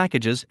mental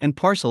packages and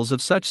parcels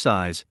of such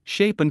size,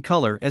 shape and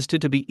color as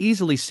to be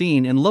easily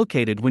seen and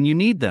located when you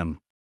need them.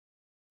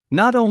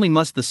 Not only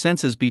must the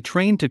senses be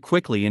trained to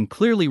quickly and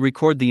clearly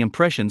record the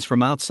impressions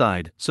from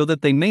outside so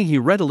that they may be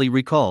readily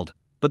recalled,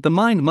 but the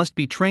mind must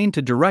be trained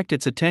to direct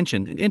its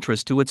attention and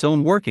interest to its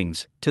own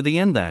workings, to the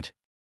end that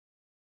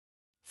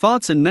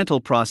thoughts and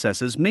mental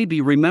processes may be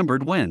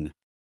remembered when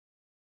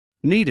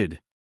needed.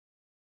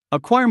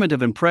 Acquirement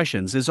of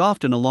impressions is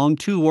often along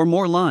two or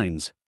more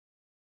lines.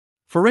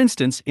 For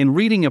instance, in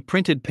reading a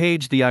printed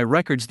page, the eye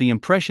records the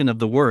impression of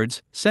the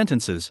words,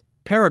 sentences,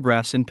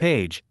 paragraphs and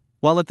page,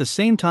 while at the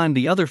same time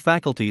the other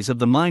faculties of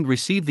the mind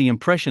receive the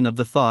impression of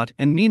the thought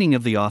and meaning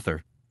of the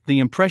author, the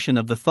impression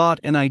of the thought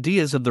and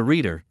ideas of the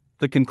reader,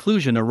 the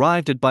conclusion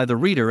arrived at by the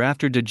reader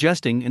after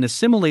digesting and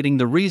assimilating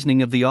the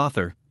reasoning of the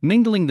author,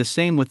 mingling the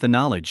same with the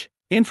knowledge,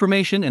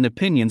 information and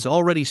opinions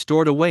already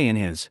stored away in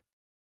his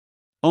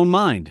own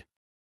mind.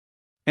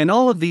 And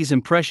all of these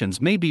impressions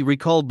may be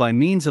recalled by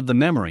means of the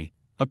memory,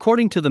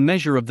 according to the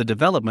measure of the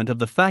development of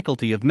the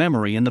faculty of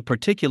memory in the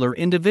particular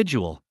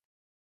individual.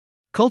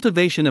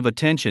 Cultivation of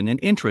attention and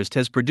interest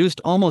has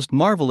produced almost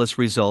marvelous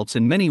results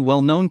in many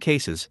well-known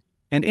cases,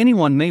 and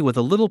anyone may with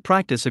a little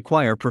practice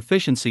acquire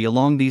proficiency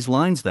along these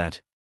lines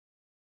that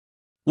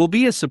will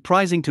be as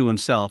surprising to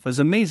himself as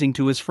amazing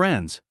to his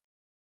friends.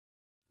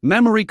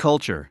 Memory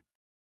culture.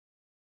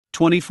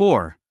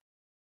 24.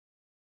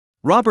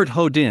 Robert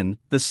Houdin,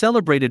 the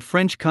celebrated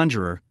French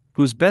conjurer,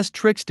 whose best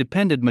tricks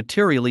depended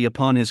materially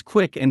upon his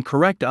quick and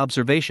correct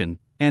observation,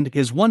 and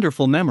his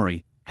wonderful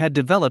memory, had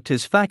developed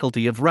his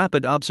faculty of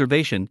rapid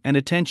observation and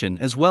attention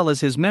as well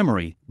as his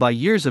memory, by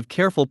years of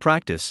careful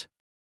practice.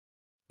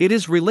 It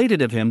is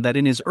related of him that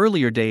in his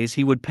earlier days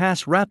he would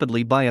pass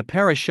rapidly by a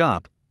Paris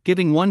shop,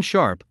 giving one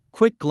sharp,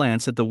 quick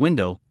glance at the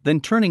window,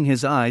 then turning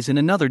his eyes in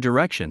another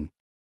direction.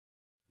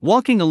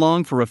 Walking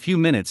along for a few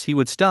minutes he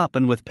would stop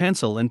and with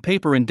pencil and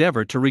paper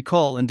endeavor to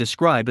recall and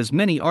describe as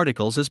many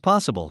articles as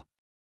possible.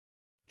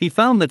 He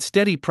found that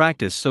steady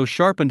practice so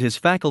sharpened his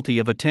faculty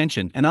of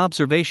attention and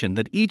observation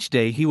that each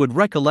day he would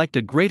recollect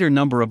a greater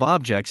number of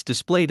objects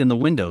displayed in the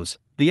windows,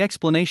 the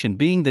explanation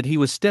being that he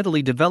was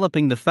steadily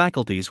developing the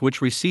faculties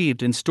which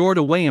received and stored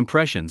away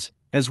impressions,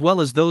 as well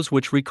as those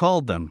which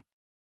recalled them.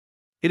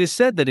 It is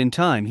said that in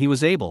time he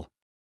was able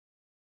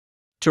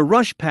to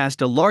rush past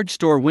a large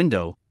store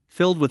window,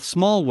 filled with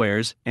small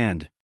wares,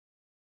 and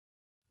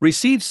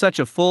received such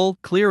a full,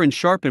 clear and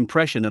sharp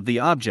impression of the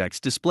objects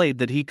displayed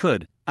that he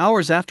could,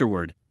 hours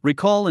afterward,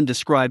 recall and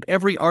describe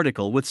every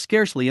article with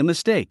scarcely a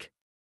mistake.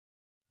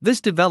 This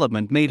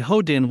development made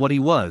Houdin what he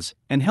was,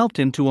 and helped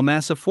him to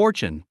amass a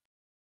fortune.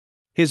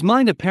 His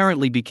mind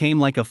apparently became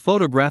like a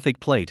photographic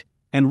plate,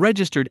 and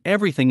registered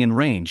everything in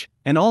range,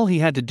 and all he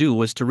had to do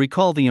was to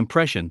recall the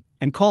impression,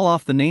 and call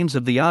off the names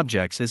of the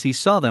objects as he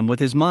saw them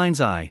with his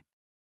mind's eye.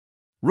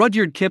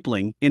 Rudyard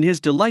Kipling, in his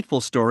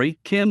delightful story,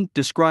 Kim,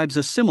 describes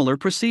a similar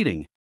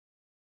proceeding.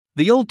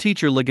 The old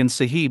teacher Lagan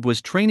Sahib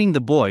was training the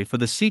boy for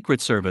the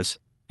Secret Service,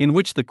 in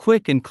which the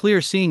quick and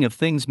clear seeing of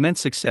things meant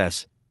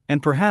success,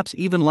 and perhaps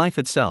even life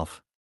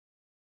itself.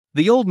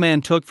 The old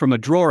man took from a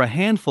drawer a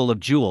handful of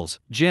jewels,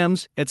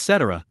 gems,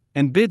 etc.,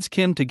 and bids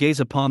Kim to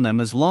gaze upon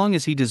them as long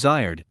as he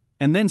desired,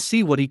 and then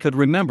see what he could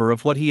remember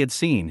of what he had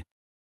seen.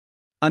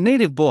 A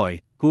native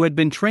boy, who had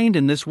been trained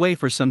in this way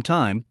for some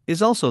time,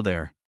 is also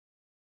there.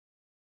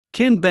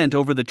 Kim bent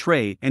over the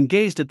tray and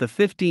gazed at the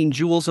 15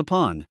 jewels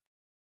upon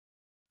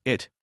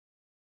it.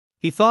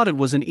 He thought it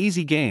was an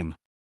easy game.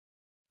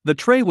 The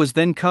tray was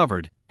then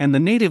covered, and the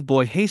native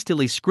boy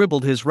hastily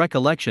scribbled his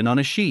recollection on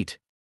a sheet.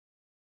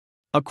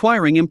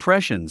 Acquiring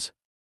impressions.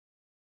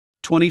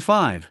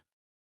 25.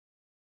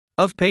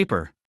 Of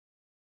paper.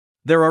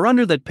 There are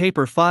under that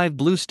paper 5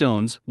 blue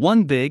stones,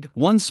 1 big,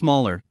 1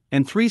 smaller,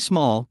 and 3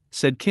 small,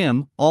 said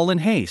Kim, all in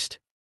haste.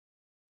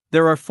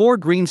 There are 4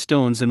 green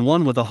stones and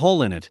 1 with a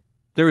hole in it.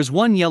 There is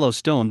 1 yellow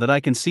stone that I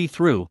can see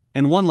through,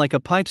 and 1 like a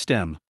pipe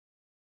stem.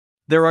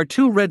 There are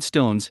 2 red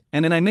stones,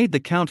 and I made the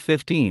count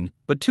 15,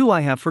 but 2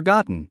 I have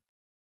forgotten.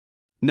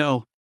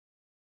 No.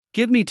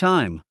 Give me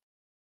time.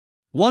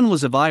 1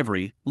 was of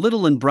ivory,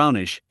 little and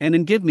brownish,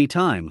 and give me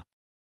time.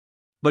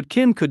 But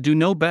Kim could do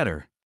no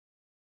better.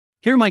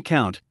 Hear my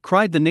count,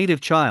 cried the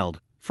native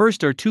child.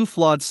 First are 2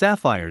 flawed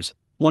sapphires,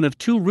 1 of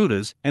 2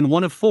 rutas, and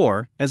 1 of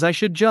 4, as I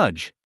should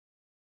judge.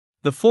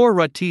 The 4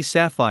 rutti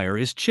sapphire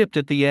is chipped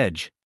at the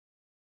edge.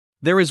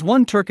 There is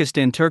 1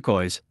 Turkestan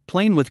turquoise,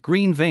 plain with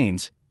green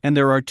veins, and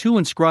there are 2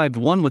 inscribed,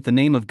 one with the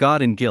name of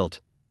God in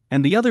gilt,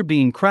 and the other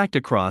being cracked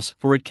across,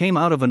 for it came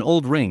out of an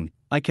old ring.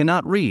 I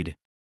cannot read.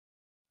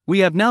 We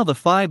have now the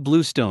 5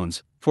 blue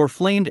stones, 4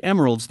 flamed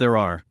emeralds there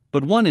are,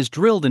 but 1 is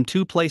drilled in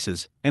 2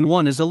 places, and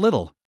 1 is a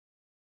little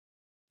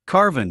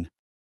carven.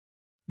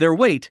 Their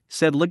weight,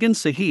 said Lagan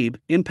Sahib,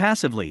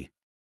 impassively.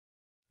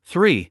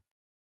 3.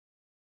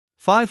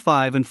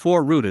 5 and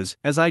 4 rutas,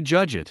 as I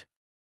judge it.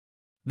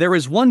 There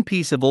is 1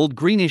 piece of old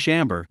greenish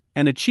amber,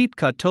 and a cheap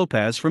cut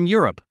topaz from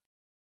Europe.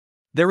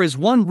 There is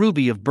 1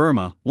 ruby of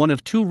Burma, 1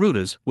 of 2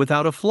 rutas,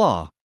 without a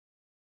flaw.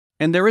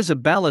 And there is a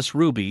balas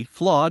ruby,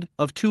 flawed,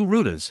 of 2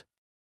 rutas.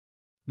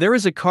 There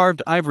is a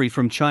carved ivory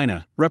from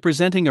China,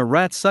 representing a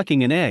rat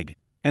sucking an egg,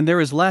 and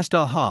there is last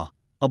aha,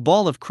 a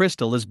ball of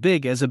crystal as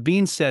big as a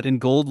bean set in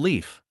gold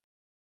leaf.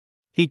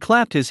 He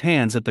clapped his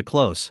hands at the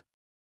close.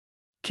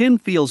 Kim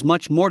feels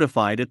much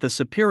mortified at the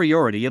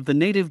superiority of the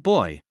native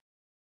boy.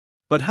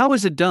 But how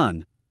is it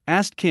done?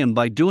 Asked Kim.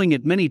 By doing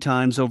it many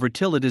times over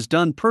till it is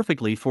done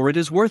perfectly, for it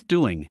is worth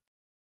doing.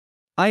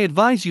 I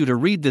advise you to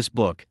read this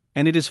book,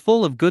 and it is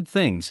full of good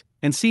things,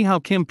 and see how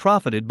Kim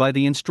profited by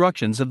the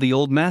instructions of the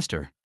old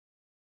master.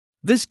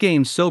 This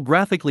game, so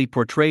graphically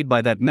portrayed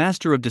by that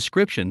master of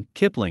description,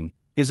 Kipling,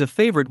 is a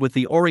favorite with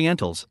the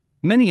Orientals,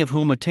 many of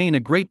whom attain a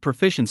great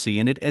proficiency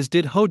in it, as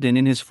did Hodin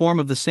in his form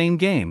of the same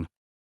game.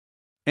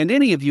 And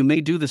any of you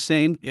may do the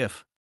same,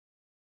 if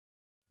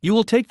you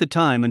will take the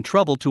time and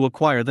trouble to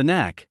acquire the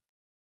knack.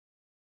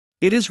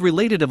 It is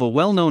related of a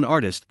well-known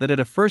artist that at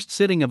a first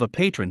sitting of a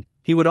patron,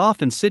 he would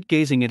often sit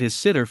gazing at his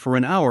sitter for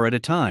an hour at a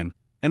time,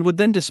 and would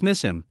then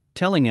dismiss him,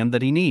 telling him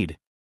that he need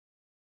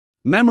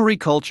memory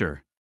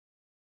culture.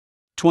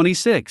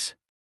 26.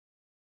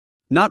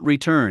 Not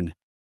return.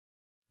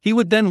 He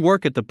would then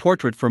work at the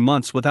portrait for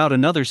months without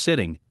another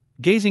sitting,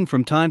 gazing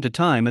from time to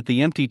time at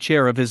the empty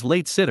chair of his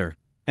late sitter,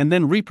 and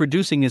then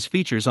reproducing his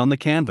features on the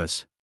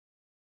canvas.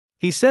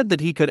 He said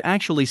that he could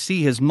actually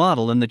see his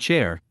model in the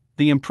chair,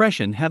 the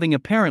impression having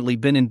apparently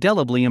been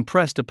indelibly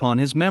impressed upon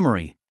his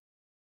memory.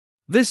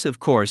 This, of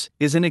course,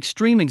 is an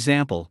extreme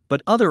example,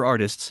 but other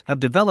artists have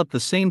developed the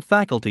same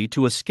faculty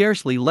to a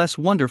scarcely less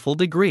wonderful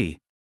degree.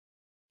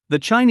 The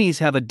Chinese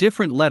have a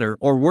different letter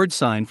or word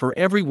sign for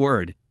every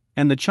word,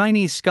 and the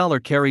Chinese scholar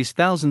carries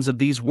thousands of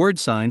these word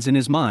signs in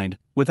his mind,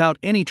 without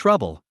any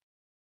trouble.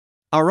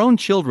 Our own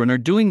children are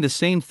doing the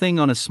same thing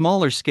on a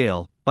smaller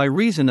scale, by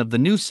reason of the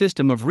new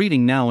system of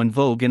reading now in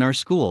vogue in our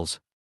schools.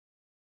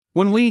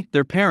 When we,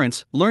 their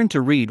parents, learned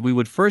to read, we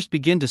would first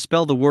begin to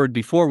spell the word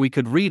before we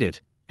could read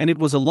it, and it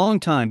was a long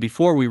time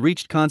before we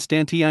reached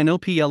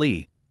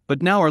Constantinople,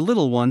 but now our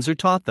little ones are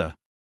taught the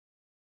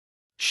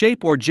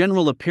shape or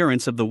general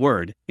appearance of the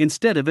word,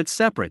 instead of its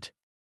separate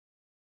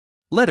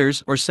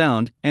letters or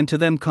sound, and to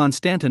them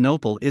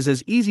Constantinople is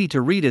as easy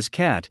to read as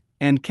cat,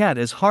 and cat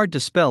as hard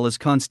to spell as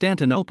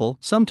Constantinople,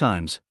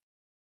 sometimes.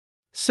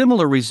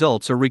 Similar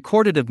results are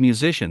recorded of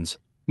musicians,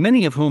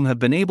 many of whom have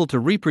been able to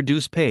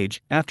reproduce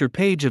page after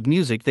page of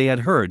music they had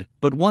heard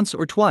but once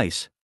or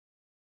twice.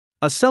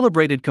 A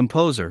celebrated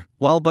composer,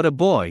 while but a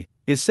boy,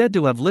 is said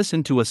to have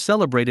listened to a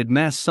celebrated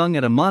mass sung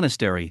at a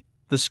monastery,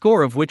 the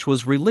score of which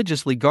was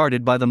religiously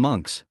guarded by the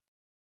monks.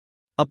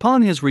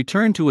 Upon his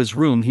return to his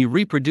room, he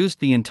reproduced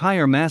the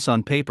entire mass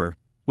on paper,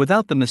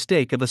 without the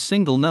mistake of a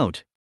single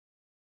note.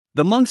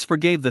 The monks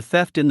forgave the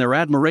theft in their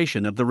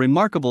admiration of the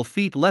remarkable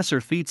feat.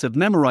 Lesser feats of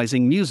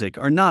memorizing music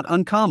are not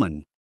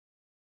uncommon.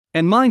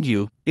 And mind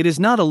you, it is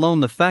not alone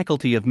the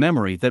faculty of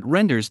memory that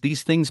renders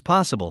these things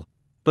possible,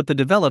 but the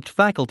developed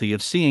faculty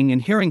of seeing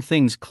and hearing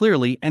things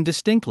clearly and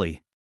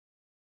distinctly.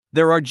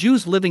 There are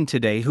Jews living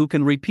today who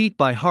can repeat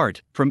by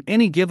heart, from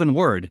any given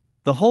word,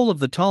 the whole of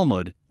the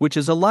Talmud, which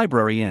is a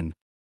library in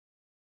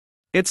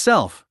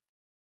itself.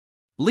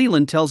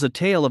 Leland tells a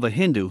tale of a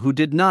Hindu who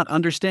did not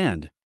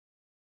understand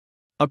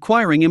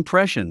acquiring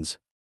impressions.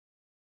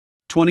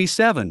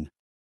 27.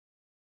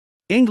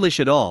 English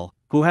at all,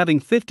 who having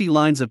 50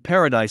 lines of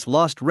Paradise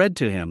Lost read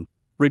to him,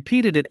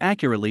 repeated it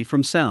accurately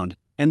from sound,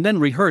 and then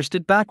rehearsed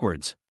it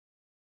backwards.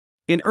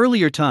 In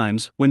earlier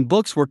times, when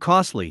books were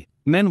costly,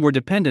 men were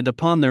dependent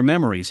upon their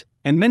memories,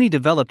 and many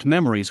developed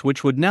memories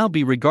which would now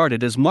be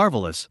regarded as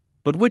marvelous,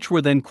 but which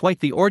were then quite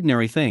the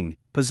ordinary thing,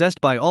 possessed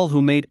by all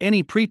who made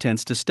any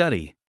pretense to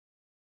study.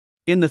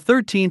 In the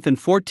 13th and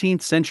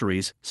 14th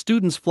centuries,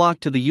 students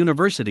flocked to the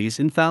universities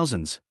in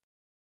thousands.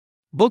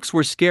 Books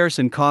were scarce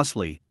and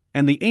costly,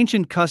 and the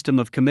ancient custom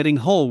of committing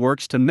whole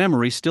works to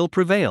memory still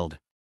prevailed.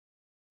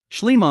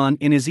 Schliemann,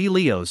 in his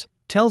Elios,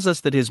 tells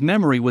us that his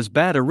memory was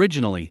bad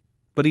originally,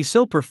 but he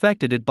so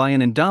perfected it by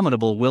an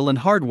indomitable will and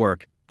hard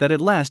work, that at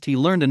last he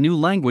learned a new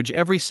language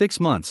every 6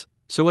 months,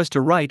 so as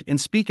to write and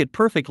speak it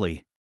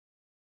perfectly.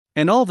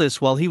 And all this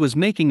while he was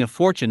making a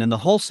fortune in the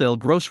wholesale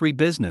grocery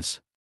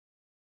business.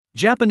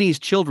 Japanese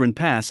children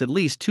pass at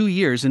least 2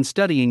 years in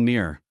studying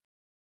mere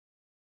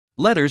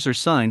letters or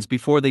signs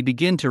before they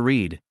begin to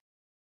read.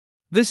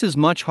 This is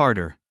much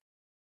harder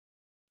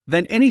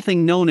than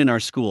anything known in our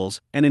schools,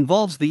 and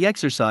involves the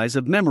exercise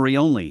of memory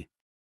only.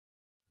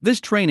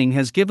 This training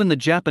has given the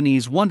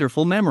Japanese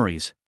wonderful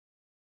memories.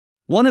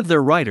 One of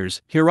their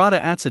writers, Hirata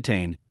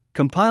Atsutain,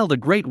 compiled a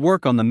great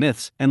work on the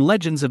myths and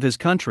legends of his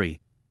country,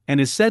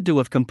 and is said to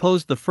have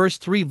composed the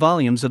first 3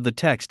 volumes of the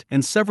text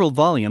and several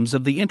volumes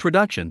of the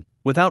introduction,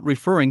 without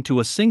referring to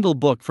a single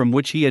book from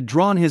which he had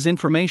drawn his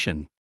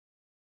information.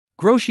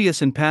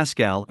 Grotius and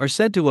Pascal are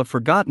said to have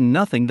forgotten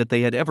nothing that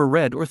they had ever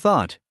read or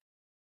thought.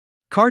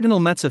 Cardinal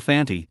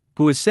Mezzofanti,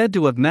 who is said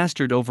to have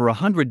mastered over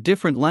 100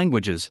 different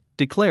languages,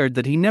 declared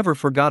that he never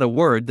forgot a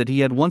word that he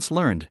had once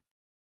learned.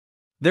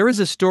 There is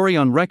a story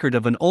on record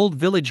of an old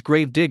village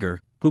grave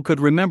digger, who could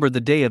remember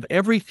the day of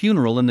every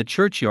funeral in the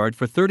churchyard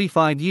for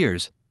 35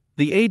 years,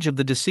 the age of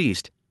the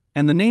deceased,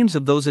 and the names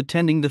of those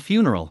attending the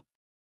funeral.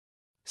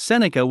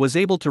 Seneca was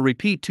able to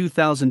repeat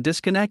 2,000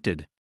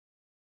 disconnected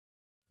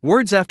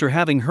words after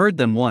having heard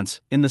them once,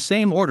 in the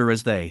same order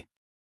as they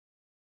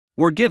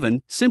were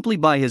given, simply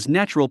by his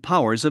natural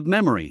powers of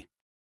memory.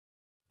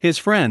 His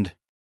friend.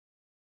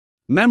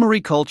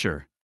 Memory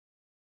culture.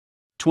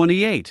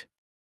 28.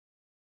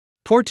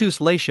 Portus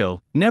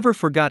Lacho never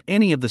forgot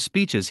any of the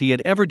speeches he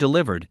had ever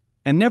delivered,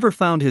 and never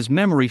found his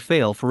memory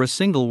fail for a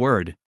single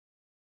word.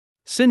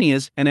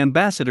 Cineas, an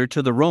ambassador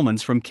to the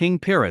Romans from King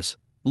Pyrrhus,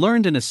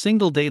 learned in a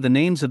single day the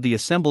names of the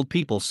assembled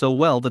people so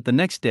well that the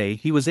next day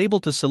he was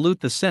able to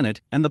salute the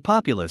Senate and the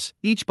populace,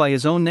 each by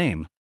his own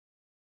name.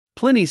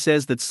 Pliny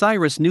says that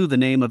Cyrus knew the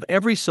name of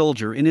every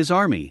soldier in his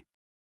army.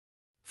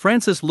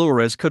 Francis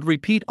Loures could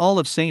repeat all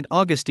of St.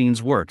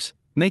 Augustine's works,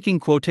 making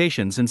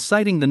quotations and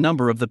citing the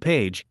number of the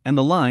page and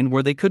the line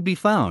where they could be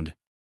found.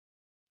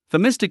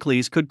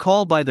 Themistocles could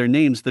call by their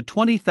names the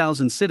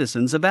 20,000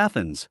 citizens of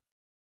Athens.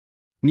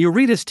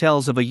 Muritus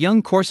tells of a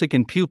young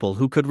Corsican pupil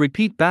who could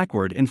repeat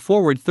backward and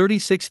forward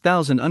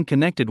 36,000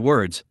 unconnected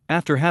words,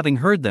 after having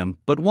heard them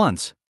but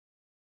once.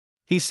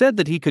 He said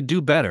that he could do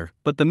better,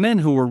 but the men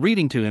who were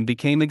reading to him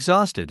became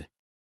exhausted.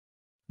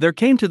 There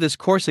came to this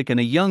Corsican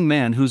a young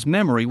man whose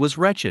memory was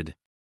wretched.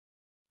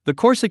 The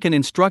Corsican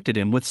instructed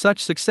him with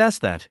such success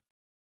that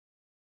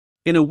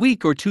in a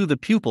week or 2 the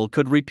pupil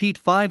could repeat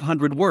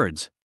 500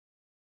 words,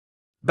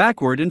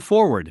 backward and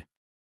forward.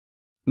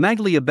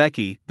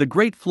 Magliabechi, the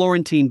great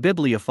Florentine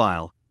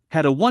bibliophile,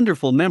 had a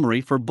wonderful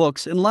memory for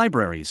books and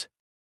libraries.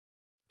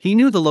 He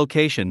knew the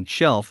location,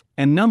 shelf,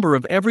 and number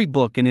of every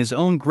book in his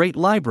own great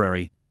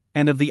library,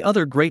 and of the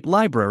other great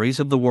libraries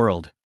of the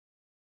world.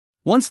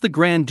 Once the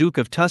Grand Duke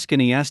of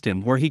Tuscany asked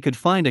him where he could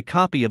find a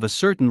copy of a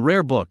certain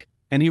rare book,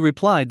 and he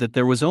replied that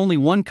there was only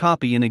one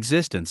copy in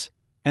existence,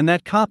 and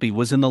that copy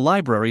was in the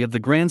library of the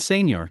Grand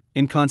Seignior,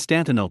 in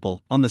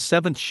Constantinople, on the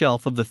 7th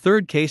shelf of the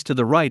 3rd case to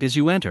the right as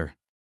you enter.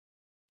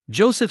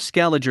 Joseph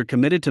Scaliger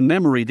committed to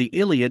memory the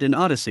Iliad and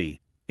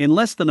Odyssey, in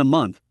less than a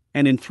month,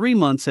 and in 3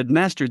 months had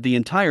mastered the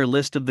entire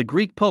list of the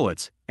Greek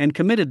poets, and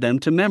committed them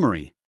to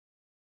memory.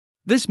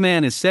 This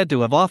man is said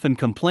to have often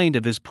complained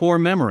of his poor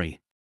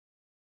memory.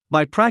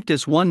 By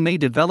practice one may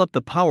develop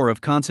the power of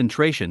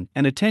concentration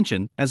and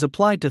attention as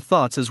applied to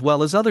thoughts as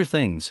well as other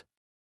things.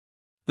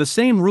 The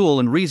same rule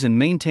and reason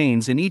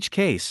maintains in each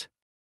case.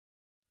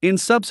 In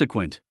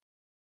subsequent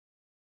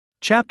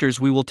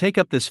chapters we will take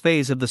up this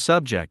phase of the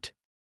subject.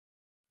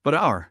 But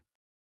our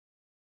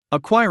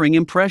acquiring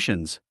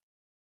impressions.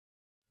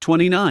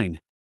 29.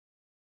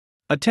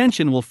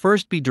 Attention will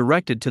first be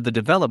directed to the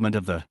development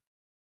of the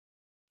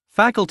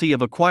faculty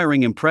of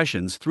acquiring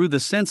impressions through the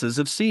senses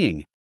of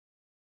seeing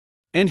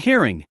and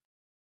hearing.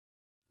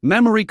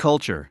 Memory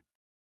culture.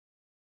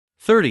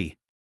 30.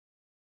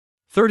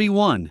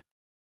 31.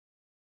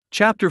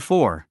 Chapter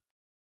 4.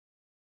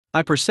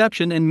 Eye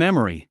perception and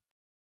memory.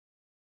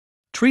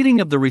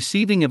 Treating of the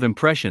receiving of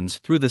impressions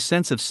through the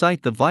sense of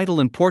sight, the vital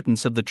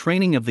importance of the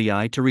training of the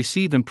eye to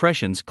receive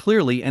impressions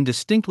clearly and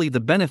distinctly, the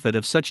benefit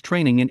of such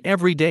training in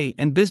everyday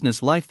and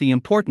business life, the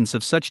importance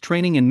of such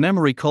training in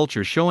memory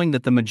culture, showing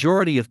that the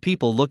majority of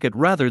people look at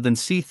rather than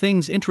see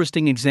things.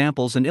 Interesting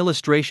examples and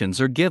illustrations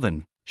are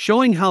given,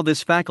 showing how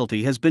this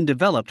faculty has been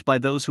developed by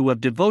those who have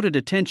devoted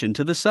attention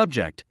to the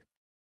subject.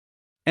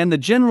 And the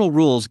general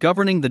rules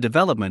governing the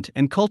development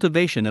and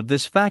cultivation of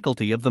this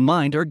faculty of the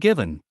mind are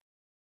given.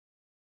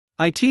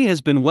 It has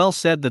been well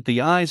said that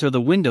the eyes are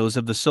the windows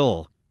of the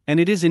soul,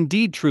 and it is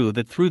indeed true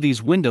that through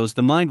these windows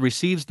the mind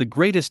receives the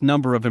greatest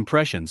number of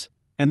impressions,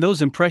 and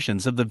those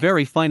impressions of the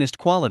very finest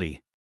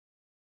quality.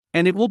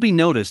 And it will be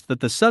noticed that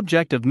the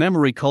subject of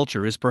memory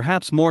culture is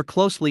perhaps more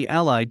closely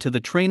allied to the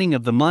training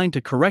of the mind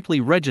to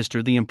correctly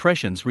register the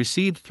impressions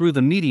received through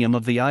the medium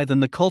of the eye than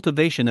the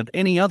cultivation of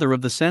any other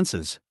of the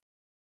senses.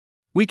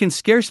 We can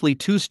scarcely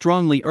too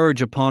strongly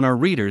urge upon our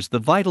readers the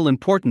vital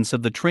importance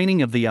of the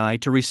training of the eye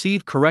to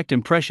receive correct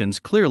impressions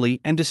clearly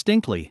and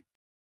distinctly.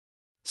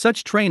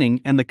 Such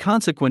training and the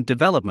consequent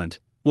development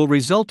will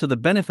result to the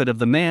benefit of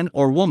the man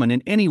or woman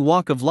in any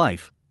walk of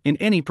life, in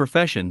any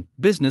profession,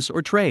 business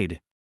or trade.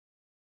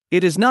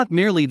 It is not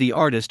merely the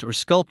artist or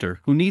sculptor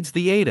who needs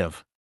the aid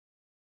of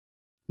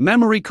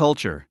memory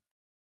culture.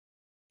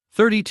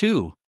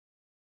 32.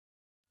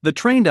 The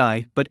trained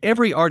eye, but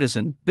every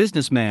artisan,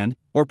 businessman,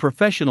 or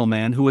professional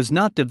man who is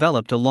not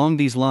developed along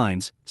these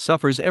lines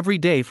suffers every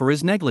day for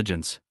his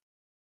negligence.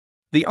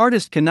 The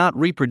artist cannot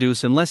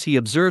reproduce unless he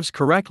observes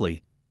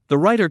correctly. The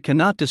writer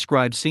cannot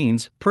describe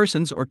scenes,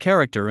 persons, or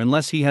character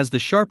unless he has the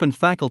sharpened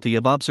faculty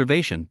of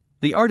observation.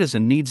 The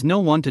artisan needs no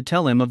one to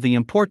tell him of the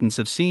importance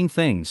of seeing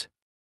things.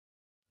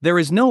 There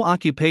is no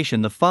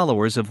occupation the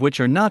followers of which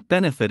are not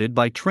benefited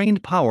by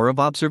trained power of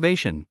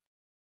observation.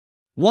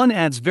 One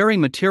adds very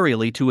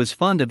materially to his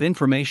fund of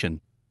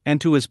information,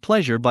 and to his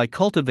pleasure by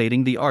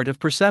cultivating the art of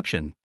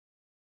perception.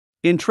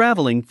 In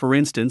traveling, for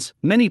instance,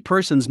 many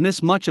persons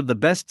miss much of the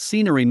best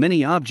scenery,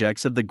 many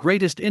objects of the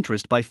greatest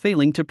interest, by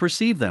failing to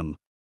perceive them.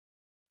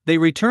 They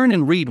return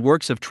and read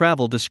works of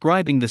travel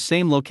describing the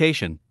same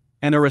location,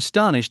 and are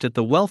astonished at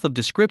the wealth of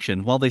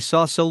description while they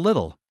saw so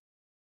little.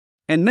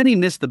 And many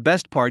miss the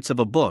best parts of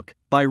a book,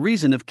 by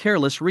reason of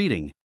careless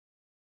reading.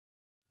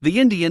 The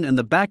Indian and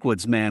the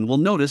backwoodsman will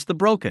notice the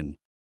broken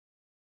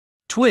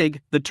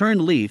twig, the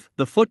turned leaf,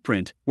 the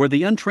footprint, where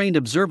the untrained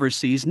observer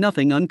sees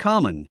nothing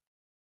uncommon.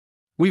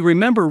 We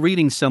remember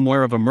reading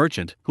somewhere of a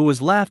merchant who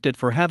was laughed at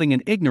for having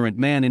an ignorant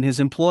man in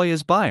his employ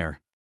as buyer.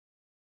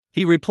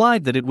 He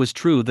replied that it was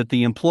true that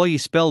the employee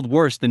spelled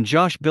worse than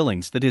Josh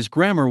Billings, that his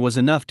grammar was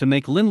enough to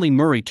make Lindley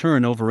Murray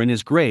turn over in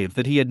his grave,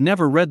 that he had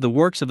never read the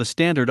works of a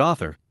standard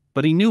author,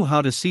 but he knew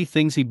how to see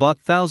things. He bought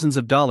thousands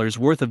of dollars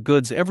worth of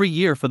goods every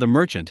year for the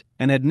merchant,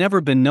 and had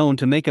never been known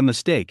to make a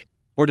mistake,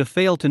 or to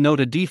fail to note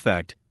a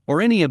defect,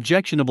 or any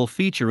objectionable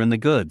feature in the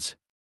goods.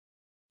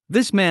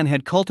 This man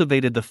had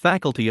cultivated the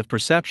faculty of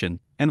perception,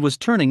 and was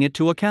turning it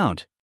to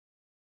account.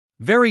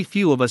 Very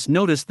few of us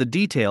notice the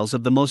details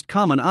of the most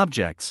common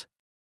objects.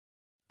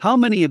 How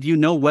many of you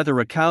know whether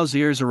a cow's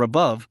ears are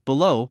above,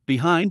 below,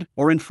 behind,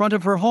 or in front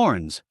of her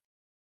horns?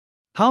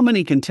 How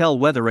many can tell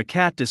whether a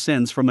cat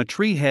descends from a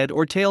tree head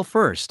or tail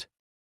first?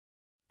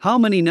 How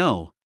many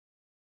know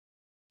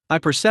eye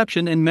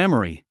perception and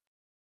memory?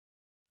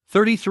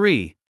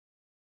 33.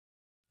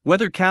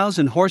 Whether cows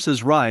and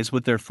horses rise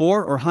with their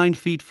fore or hind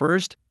feet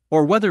first,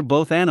 or whether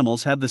both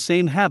animals have the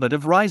same habit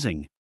of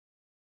rising.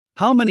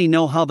 How many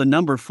know how the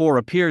number 4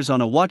 appears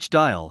on a watch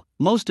dial?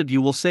 Most of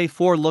you will say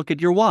 4. Look at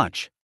your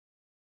watch.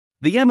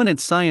 The eminent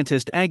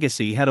scientist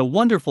Agassiz had a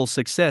wonderful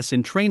success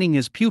in training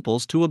his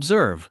pupils to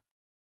observe.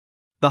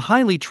 The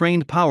highly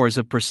trained powers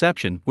of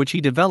perception which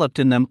he developed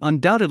in them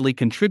undoubtedly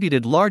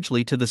contributed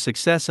largely to the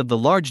success of the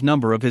large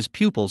number of his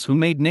pupils who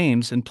made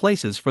names and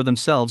places for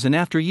themselves in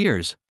after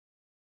years.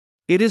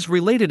 It is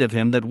related of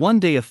him that one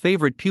day a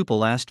favorite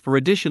pupil asked for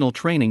additional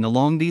training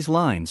along these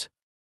lines.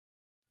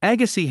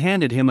 Agassiz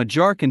handed him a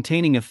jar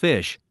containing a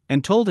fish,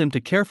 and told him to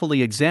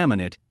carefully examine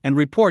it and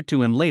report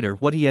to him later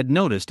what he had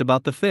noticed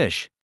about the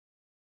fish.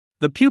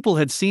 The pupil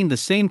had seen the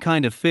same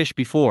kind of fish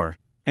before,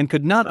 and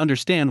could not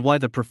understand why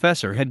the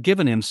professor had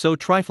given him so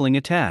trifling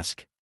a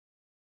task.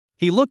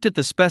 He looked at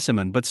the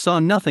specimen but saw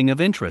nothing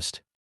of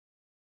interest.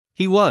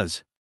 He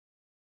was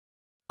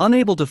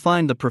unable to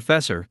find the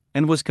professor,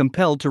 and was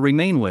compelled to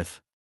remain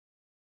with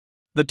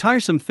the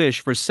tiresome fish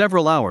for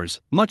several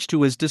hours, much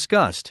to his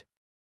disgust.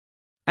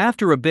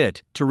 After a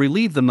bit, to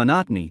relieve the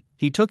monotony,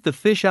 he took the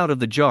fish out of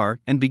the jar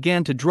and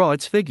began to draw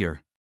its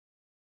figure.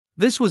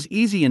 This was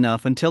easy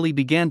enough until he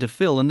began to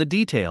fill in the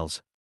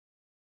details.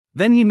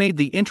 Then he made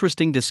the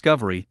interesting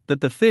discovery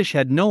that the fish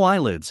had no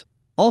eyelids,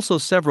 also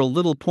several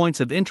little points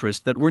of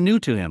interest that were new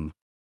to him.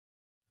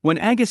 When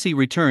Agassiz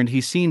returned,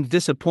 he seemed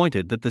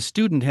disappointed that the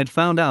student had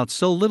found out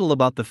so little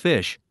about the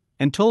fish,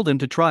 and told him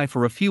to try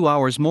for a few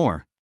hours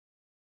more.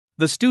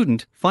 The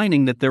student,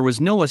 finding that there was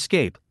no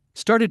escape,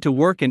 started to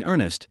work in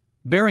earnest,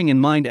 bearing in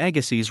mind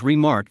Agassiz's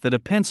remark that a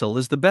pencil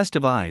is the best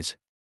of eyes.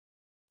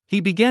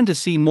 He began to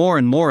see more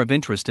and more of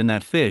interest in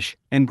that fish,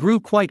 and grew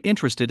quite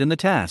interested in the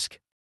task.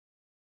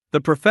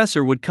 The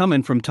professor would come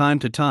in from time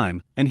to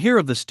time, and hear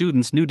of the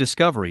student's new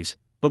discoveries,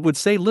 but would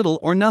say little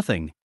or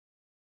nothing.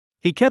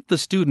 He kept the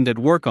student at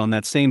work on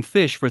that same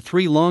fish for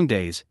 3 long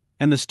days,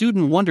 and the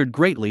student wondered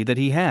greatly that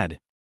he had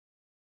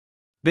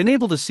been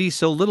able to see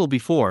so little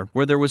before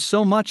where there was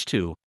so much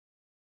to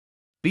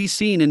be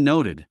seen and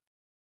noted.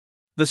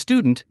 The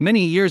student,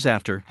 many years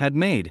after, had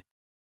made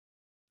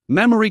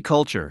memory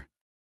culture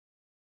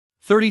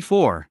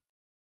 34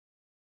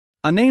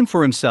 a name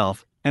for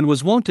himself, and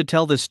was wont to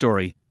tell this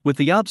story, with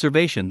the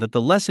observation that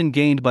the lesson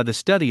gained by the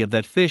study of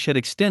that fish had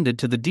extended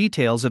to the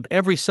details of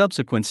every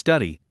subsequent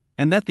study,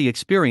 and that the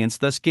experience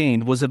thus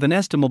gained was of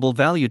inestimable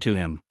value to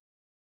him.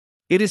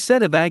 It is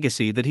said of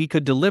Agassiz that he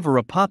could deliver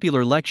a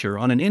popular lecture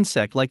on an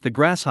insect like the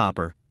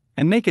grasshopper,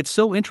 and make it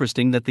so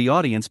interesting that the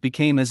audience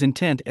became as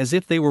intent as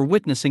if they were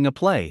witnessing a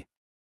play.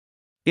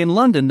 In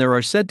London there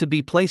are said to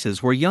be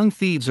places where young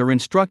thieves are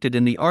instructed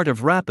in the art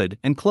of rapid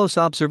and close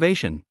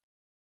observation.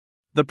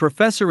 The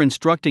professor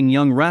instructing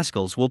young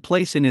rascals will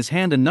place in his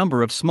hand a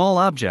number of small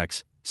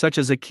objects, such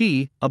as a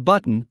key, a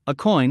button, a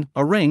coin,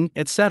 a ring,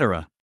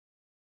 etc.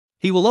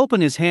 He will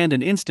open his hand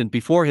an instant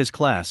before his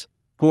class,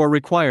 who are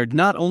required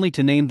not only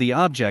to name the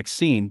objects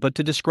seen but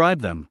to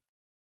describe them.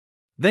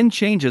 Then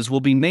changes will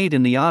be made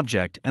in the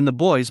object and the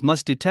boys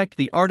must detect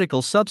the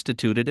article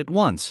substituted at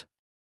once.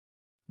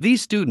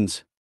 These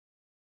students,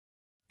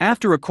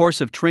 after a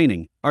course of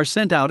training, are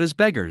sent out as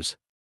beggars.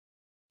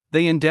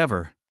 They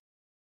endeavor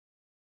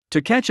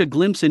to catch a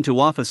glimpse into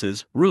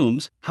offices,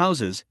 rooms,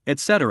 houses,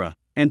 etc.,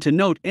 and to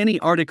note any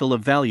article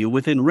of value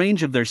within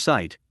range of their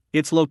sight,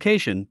 its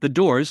location, the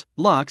doors,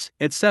 locks,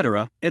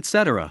 etc.,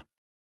 etc.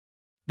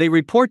 They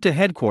report to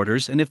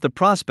headquarters, and if the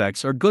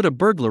prospects are good, a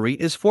burglary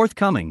is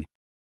forthcoming.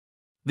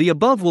 The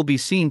above will be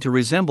seen to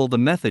resemble the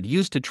method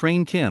used to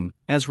train Kim,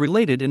 as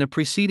related in a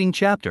preceding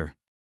chapter.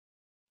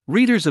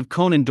 Readers of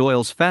Conan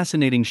Doyle's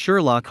fascinating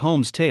Sherlock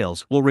Holmes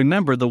tales will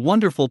remember the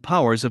wonderful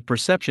powers of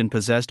perception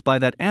possessed by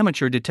that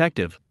amateur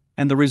detective,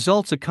 and the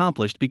results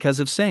accomplished because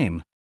of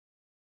same.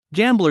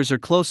 Gamblers are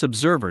close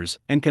observers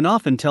and can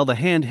often tell the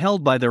hand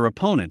held by their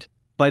opponent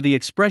by the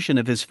expression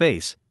of his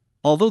face,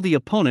 although the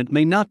opponent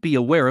may not be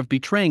aware of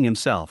betraying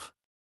himself.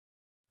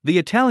 The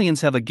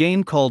Italians have a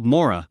game called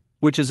Mora,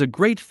 which is a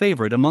great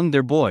favorite among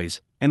their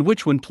boys, and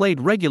which when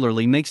played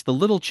regularly makes the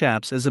little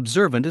chaps as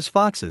observant as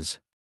foxes.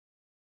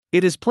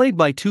 It is played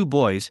by two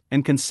boys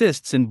and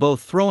consists in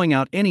both throwing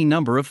out any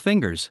number of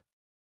fingers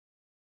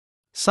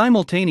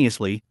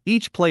simultaneously,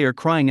 each player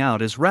crying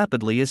out as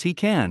rapidly as he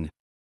can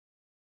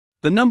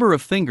the number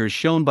of fingers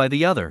shown by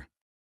the other.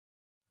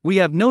 We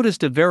have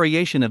noticed a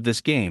variation of this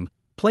game,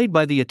 played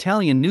by the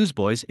Italian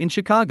newsboys in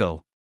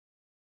Chicago.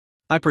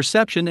 Eye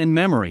perception and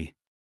memory.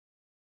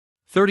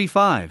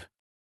 35.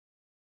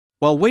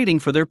 While waiting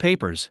for their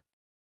papers.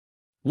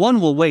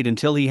 One will wait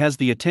until he has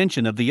the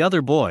attention of the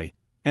other boy,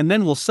 and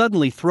then will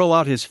suddenly throw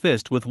out his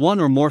fist with one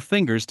or more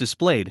fingers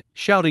displayed,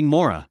 shouting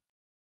Mora.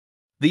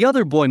 The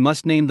other boy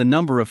must name the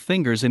number of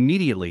fingers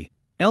immediately,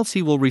 else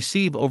he will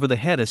receive over the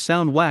head a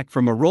sound whack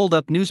from a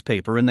rolled-up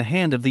newspaper in the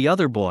hand of the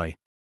other boy.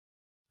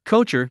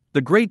 Kocher,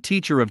 the great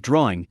teacher of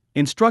drawing,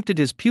 instructed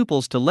his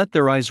pupils to let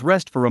their eyes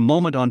rest for a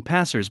moment on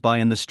passers-by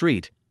in the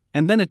street,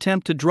 and then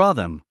attempt to draw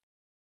them.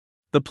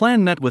 The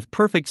plan met with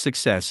perfect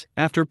success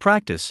after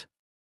practice.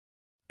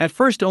 At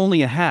first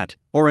only a hat,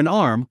 or an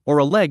arm, or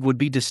a leg would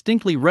be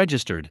distinctly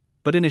registered,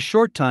 but in a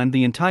short time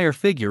the entire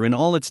figure in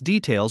all its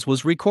details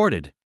was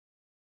recorded.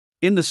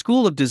 In the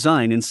School of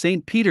Design in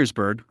St.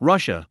 Petersburg,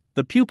 Russia,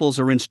 the pupils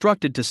are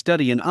instructed to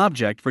study an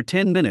object for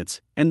 10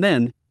 minutes, and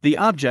then, the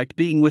object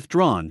being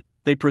withdrawn,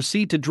 they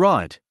proceed to draw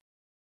it.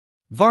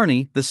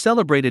 Varney, the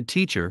celebrated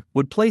teacher,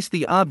 would place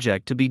the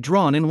object to be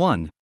drawn in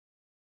one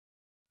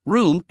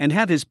room and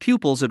have his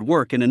pupils at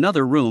work in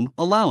another room,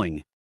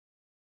 allowing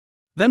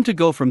them to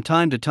go from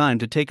time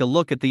to take a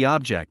look at the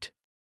object.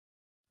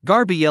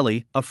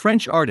 Garbielli, a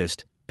French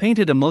artist,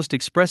 painted a most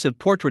expressive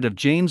portrait of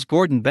James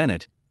Gordon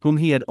Bennett, whom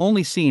he had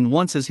only seen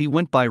once as he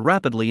went by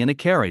rapidly in a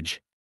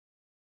carriage.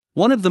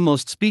 One of the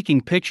most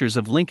speaking pictures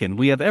of Lincoln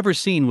we have ever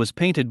seen was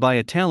painted by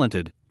a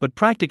talented, but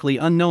practically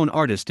unknown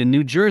artist in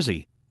New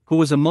Jersey, who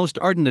was a most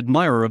ardent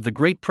admirer of the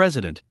great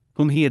president,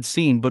 whom he had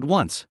seen but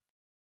once.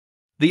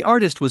 The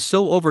artist was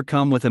so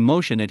overcome with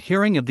emotion at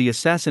hearing of the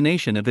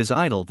assassination of his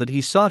idol that he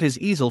sought his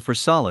easel for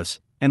solace,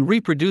 and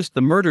reproduced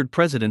the murdered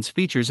president's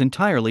features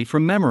entirely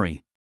from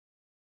memory.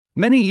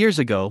 Many years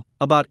ago,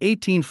 about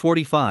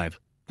 1845,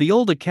 the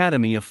old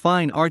Academy of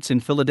Fine Arts in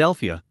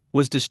Philadelphia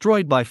was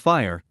destroyed by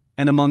fire,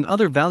 and among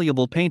other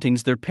valuable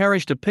paintings there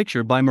perished a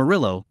picture by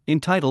Murillo,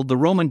 entitled The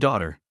Roman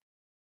Daughter.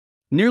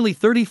 Nearly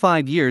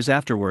 35 years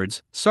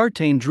afterwards,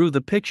 Sartain drew the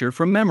picture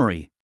from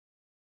memory.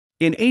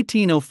 In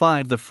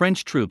 1805 the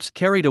French troops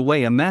carried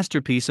away a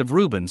masterpiece of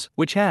Rubens,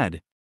 which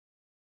had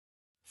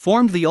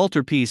formed the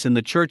altarpiece in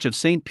the Church of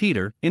St.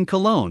 Peter, in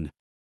Cologne.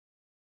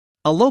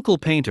 A local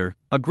painter,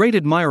 a great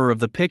admirer of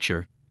the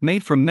picture,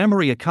 made from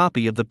memory a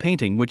copy of the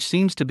painting which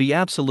seems to be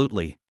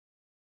absolutely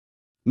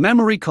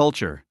memory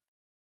culture.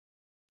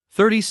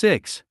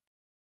 36.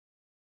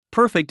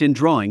 Perfect in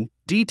drawing,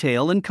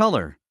 detail and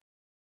color.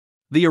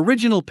 The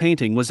original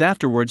painting was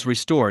afterwards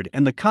restored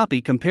and the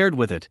copy compared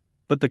with it,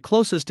 but the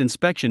closest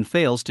inspection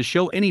fails to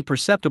show any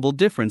perceptible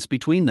difference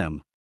between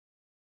them.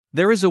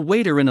 There is a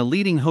waiter in a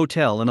leading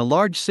hotel in a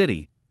large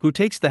city, who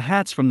takes the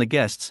hats from the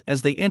guests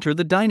as they enter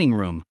the dining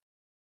room.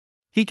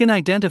 He can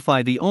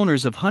identify the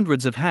owners of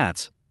hundreds of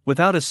hats,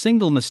 without a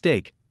single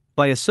mistake,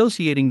 by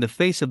associating the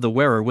face of the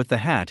wearer with the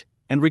hat,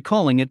 and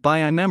recalling it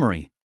by eye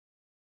memory.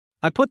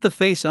 I put the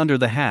face under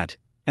the hat,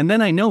 and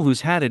then I know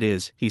whose hat it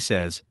is, he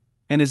says,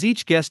 and as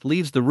each guest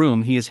leaves the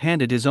room he is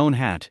handed his own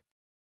hat.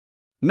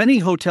 Many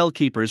hotel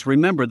keepers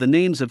remember the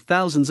names of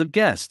thousands of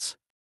guests.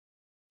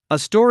 A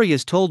story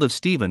is told of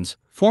Stevens,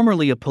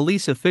 formerly a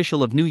police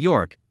official of New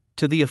York,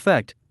 to the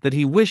effect that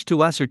he wished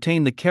to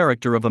ascertain the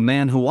character of a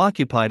man who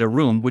occupied a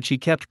room which he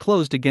kept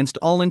closed against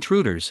all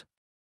intruders.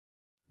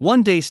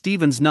 One day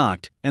Stevens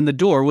knocked, and the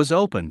door was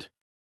opened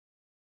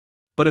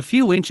but a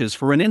few inches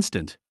for an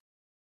instant.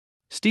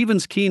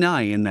 Stevens' keen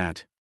eye in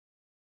that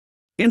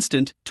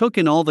Instant, took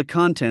in all the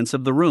contents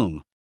of the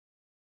room.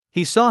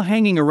 He saw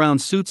hanging around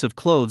suits of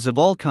clothes of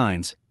all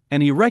kinds,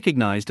 and he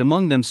recognized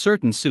among them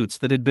certain suits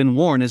that had been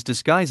worn as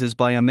disguises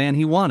by a man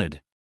he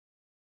wanted.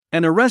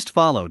 An arrest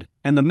followed,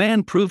 and the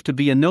man proved to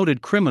be a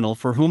noted criminal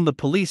for whom the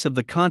police of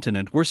the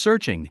continent were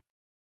searching.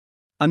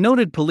 A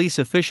noted police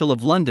official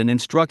of London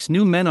instructs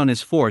new men on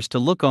his force to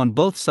look on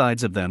both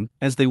sides of them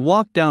as they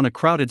walk down a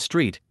crowded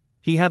street,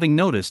 he having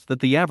noticed that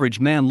the average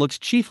man looks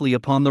chiefly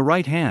upon the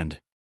right hand.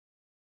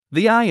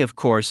 The eye, of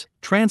course,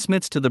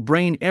 transmits to the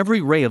brain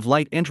every ray of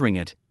light entering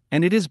it,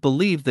 and it is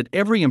believed that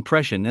every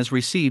impression as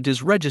received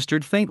is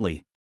registered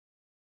faintly.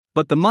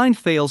 But the mind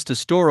fails to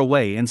store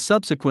away and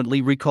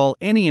subsequently recall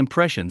any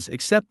impressions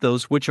except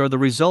those which are the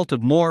result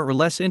of more or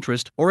less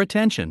interest or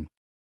attention.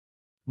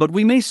 But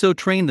we may so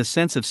train the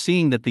sense of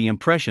seeing that the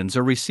impressions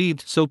are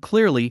received so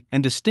clearly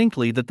and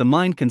distinctly that the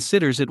mind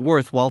considers it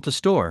worthwhile to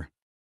store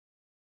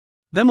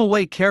them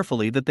away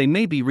carefully that they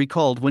may be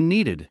recalled when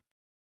needed,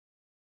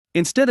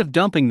 instead of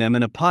dumping them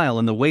in a pile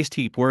in the waste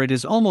heap where it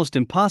is almost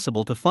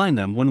impossible to find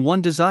them when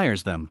one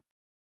desires them.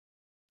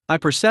 Eye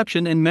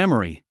perception and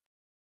memory.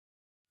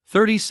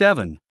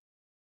 37.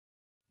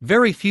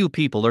 Very few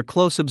people are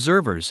close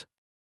observers.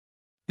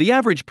 The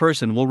average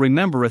person will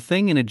remember a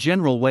thing in a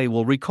general way,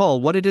 will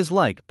recall what it is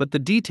like, but the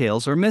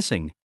details are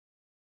missing.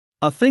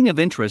 A thing of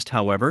interest,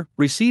 however,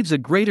 receives a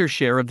greater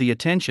share of the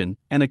attention,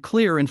 and a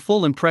clear and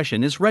full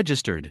impression is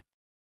registered.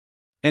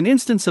 An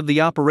instance of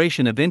the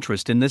operation of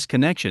interest in this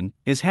connection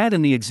is had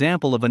in the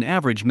example of an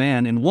average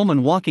man and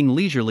woman walking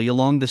leisurely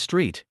along the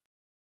street.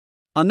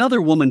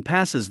 Another woman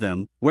passes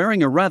them,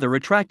 wearing a rather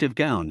attractive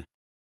gown.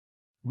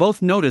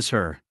 Both notice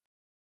her.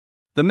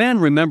 The man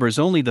remembers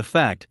only the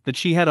fact that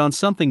she had on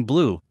something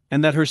blue,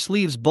 and that her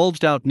sleeves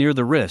bulged out near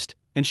the wrist,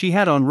 and she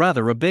had on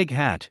rather a big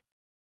hat.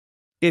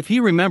 If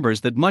he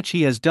remembers that much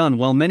he has done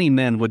well, many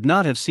men would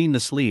not have seen the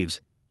sleeves,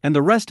 and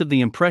the rest of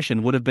the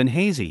impression would have been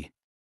hazy.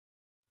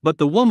 But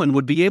the woman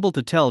would be able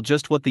to tell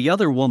just what the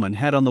other woman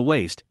had on the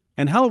waist,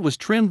 and how it was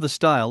trimmed, the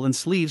style and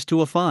sleeves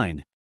to a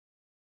fine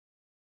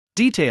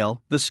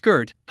detail, the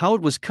skirt, how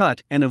it was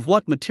cut and of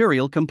what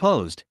material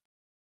composed,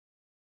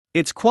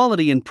 its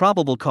quality and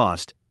probable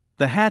cost,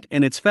 the hat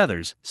and its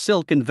feathers,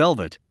 silk and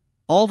velvet,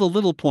 all the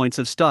little points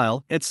of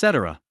style,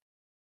 etc.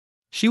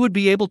 She would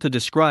be able to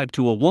describe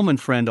to a woman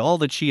friend all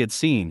that she had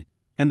seen,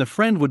 and the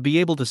friend would be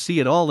able to see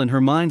it all in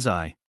her mind's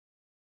eye.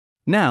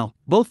 Now,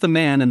 both the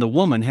man and the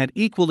woman had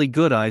equally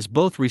good eyes,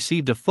 both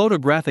received a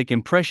photographic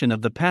impression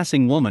of the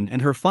passing woman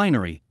and her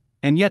finery,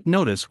 and yet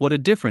notice what a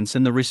difference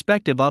in the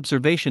respective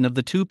observation of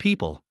the two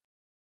people.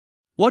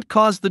 What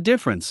caused the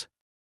difference?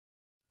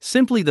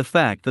 Simply the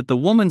fact that the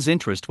woman's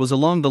interest was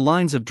along the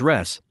lines of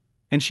dress,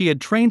 and she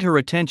had trained her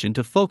attention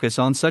to focus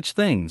on such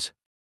things.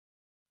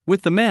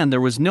 With the man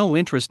there was no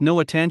interest, no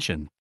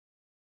attention.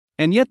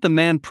 And yet the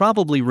man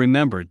probably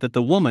remembered that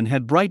the woman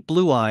had bright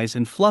blue eyes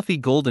and fluffy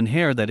golden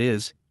hair, that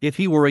is, if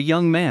he were a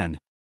young man.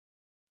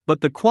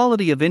 But the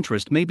quality of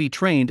interest may be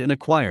trained and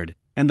acquired,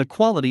 and the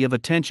quality of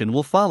attention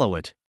will follow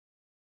it.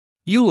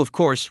 You, of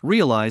course,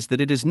 realize that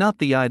it is not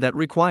the eye that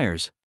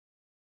requires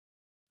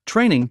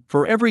training,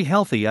 for every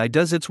healthy eye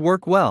does its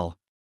work well.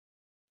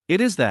 It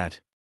is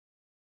that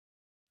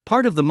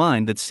part of the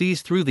mind that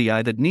sees through the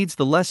eye that needs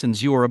the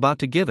lessons you are about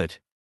to give it.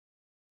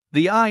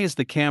 The eye is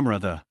the camera,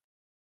 the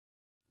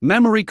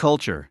memory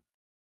culture.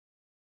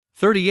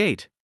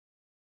 38.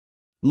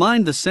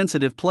 Mind the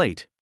sensitive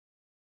plate.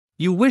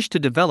 You wish to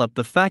develop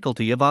the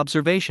faculty of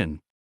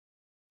observation.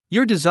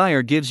 Your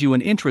desire gives you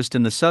an interest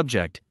in the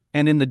subject,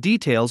 and in the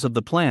details of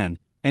the plan,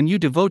 and you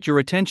devote your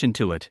attention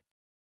to it.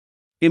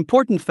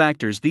 Important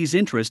factors, these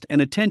interest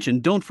and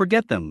attention, don't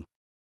forget them.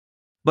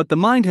 But the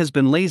mind has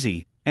been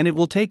lazy, and it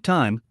will take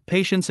time,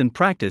 patience and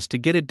practice to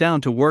get it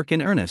down to work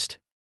in earnest.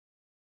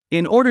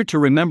 In order to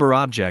remember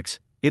objects,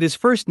 it is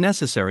first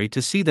necessary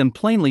to see them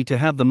plainly, to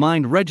have the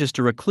mind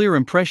register a clear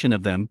impression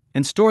of them,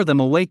 and store them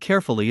away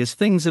carefully as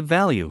things of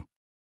value.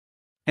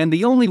 And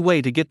the only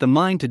way to get the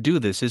mind to do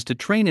this is to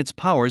train its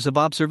powers of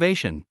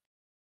observation.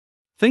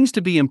 Things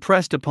to be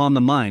impressed upon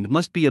the mind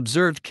must be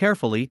observed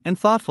carefully and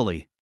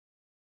thoughtfully.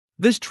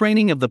 This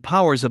training of the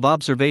powers of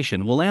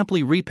observation will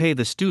amply repay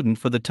the student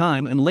for the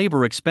time and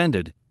labor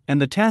expended,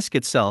 and the task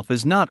itself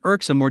is not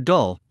irksome or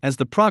dull, as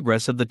the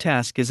progress of the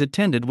task is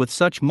attended with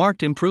such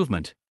marked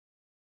improvement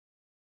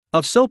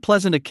of so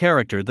pleasant a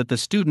character that the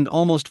student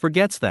almost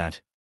forgets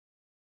that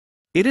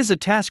it is a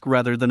task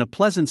rather than a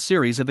pleasant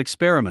series of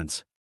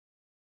experiments.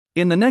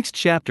 In the next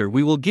chapter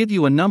we will give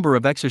you a number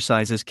of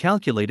exercises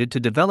calculated to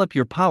develop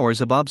your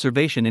powers of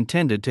observation,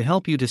 intended to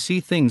help you to see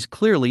things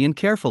clearly and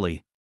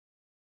carefully.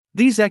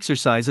 These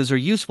exercises are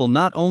useful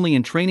not only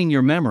in training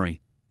your memory,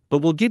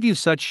 but will give you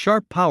such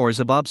sharp powers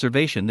of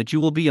observation that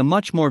you will be a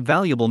much more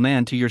valuable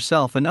man to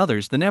yourself and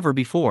others than ever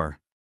before.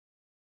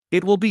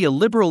 It will be a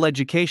liberal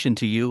education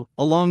to you,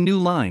 along new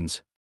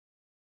lines.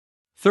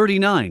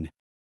 39.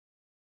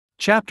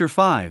 Chapter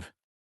 5.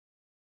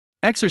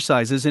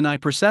 Exercises in Eye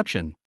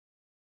Perception.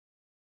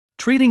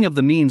 Treating of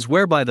the means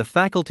whereby the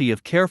faculty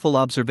of careful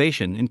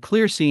observation and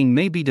clear seeing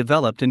may be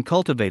developed and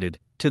cultivated,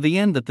 to the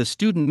end that the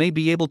student may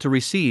be able to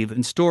receive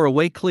and store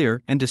away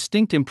clear and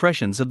distinct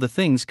impressions of the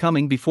things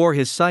coming before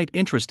his sight.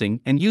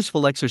 Interesting and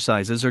useful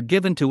exercises are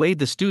given to aid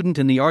the student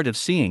in the art of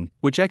seeing,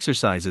 which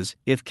exercises,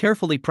 if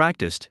carefully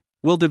practiced,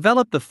 will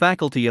develop the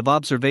faculty of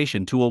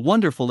observation to a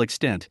wonderful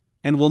extent,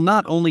 and will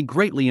not only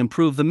greatly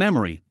improve the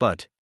memory,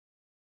 but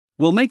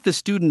will make the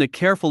student a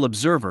careful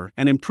observer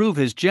and improve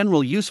his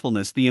general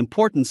usefulness. The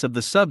importance of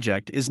the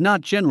subject is not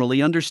generally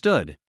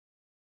understood.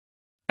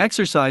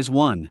 Exercise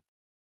 1.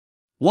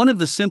 One of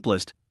the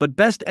simplest, but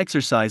best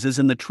exercises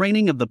in the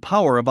training of the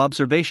power of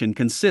observation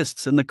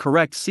consists in the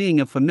correct seeing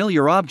of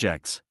familiar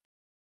objects.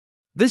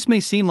 This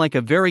may seem like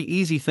a very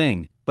easy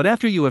thing, but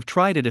after you have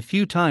tried it a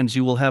few times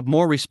you will have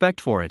more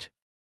respect for it.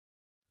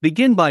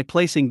 Begin by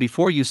placing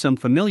before you some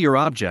familiar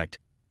object.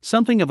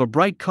 Something of a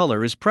bright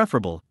color is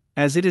preferable,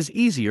 as it is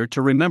easier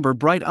to remember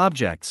bright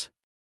objects.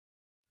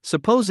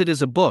 Suppose it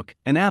is a book,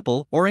 an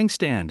apple, or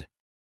inkstand.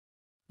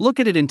 Look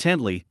at it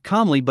intently,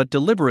 calmly but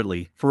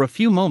deliberately, for a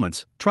few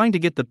moments, trying to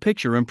get the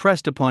picture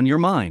impressed upon your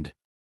mind.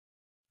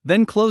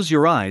 Then close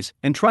your eyes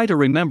and try to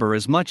remember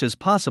as much as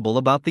possible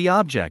about the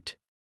object.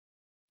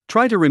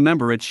 Try to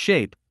remember its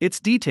shape, its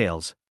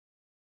details.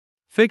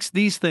 Fix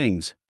these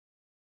things.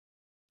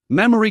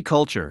 Memory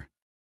culture.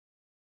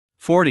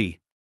 40.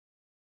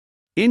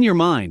 In your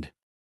mind.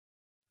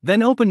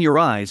 Then open your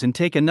eyes and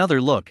take another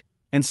look,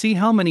 and see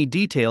how many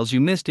details you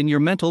missed in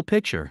your mental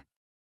picture.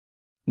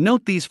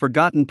 Note these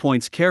forgotten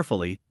points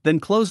carefully, then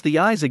close the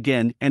eyes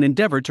again and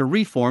endeavor to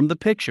reform the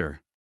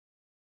picture.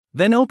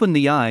 Then open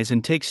the eyes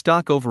and take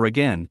stock over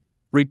again,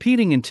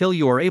 repeating until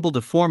you are able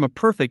to form a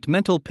perfect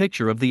mental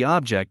picture of the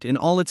object in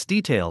all its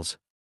details.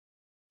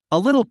 A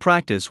little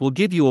practice will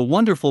give you a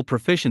wonderful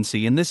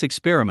proficiency in this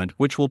experiment,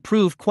 which will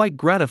prove quite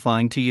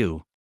gratifying to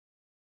you.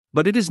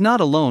 But it is not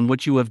alone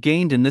what you have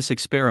gained in this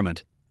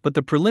experiment, but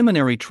the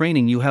preliminary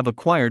training you have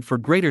acquired for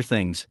greater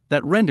things,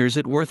 that renders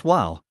it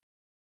worthwhile.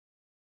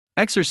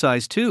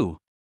 Exercise 2.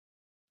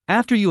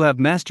 After you have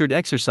mastered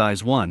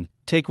exercise 1,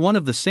 take one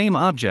of the same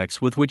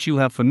objects with which you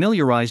have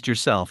familiarized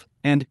yourself,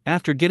 and,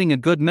 after getting a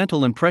good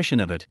mental impression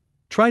of it,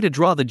 try to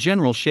draw the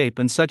general shape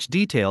and such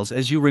details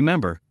as you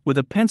remember, with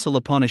a pencil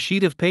upon a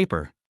sheet of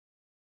paper.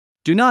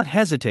 Do not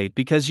hesitate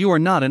because you are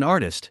not an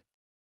artist.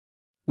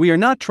 We are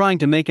not trying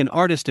to make an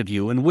artist of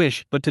you and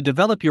wish, but to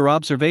develop your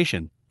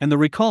observation, and the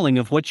recalling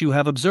of what you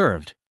have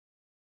observed.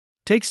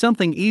 Take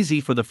something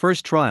easy for the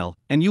first trial,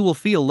 and you will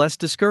feel less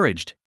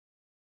discouraged.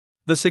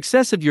 The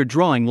success of your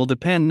drawing will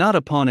depend not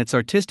upon its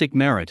artistic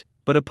merit,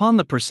 but upon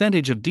the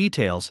percentage of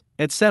details,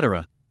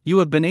 etc., you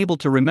have been able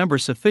to remember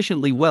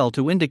sufficiently well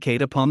to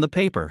indicate upon the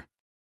paper.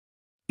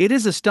 It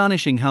is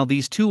astonishing how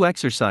these two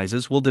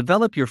exercises will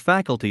develop your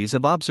faculties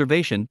of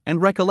observation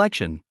and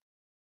recollection.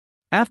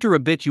 After a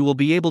bit you will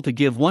be able to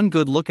give one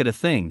good look at a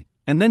thing,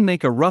 and then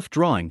make a rough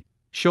drawing,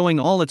 showing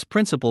all its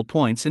principal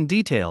points and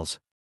details.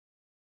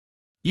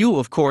 You,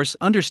 of course,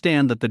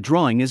 understand that the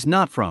drawing is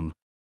not from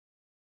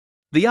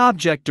the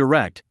object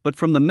direct, but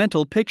from the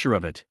mental picture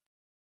of it.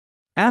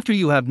 After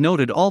you have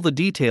noted all the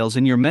details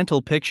in your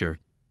mental picture,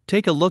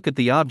 take a look at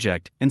the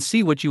object and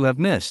see what you have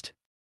missed.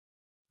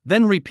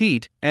 Then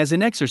repeat, as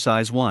in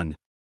exercise 1.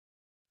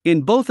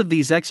 In both of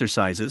these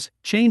exercises,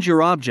 change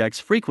your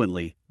objects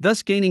frequently,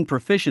 thus gaining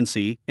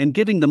proficiency and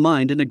giving the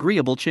mind an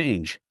agreeable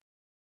change.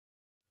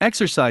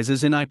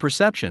 Exercises in eye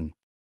perception.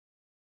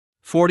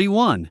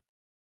 41.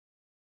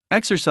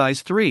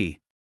 Exercise 3.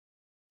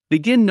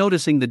 Begin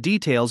noticing the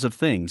details of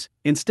things,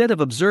 instead of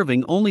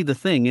observing only the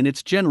thing in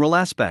its general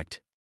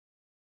aspect.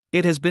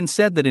 It has been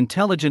said that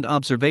intelligent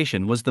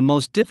observation was the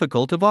most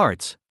difficult of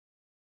arts.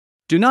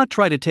 Do not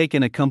try to take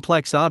in a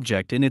complex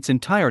object in its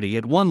entirety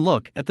at one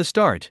look at the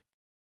start.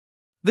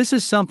 This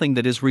is something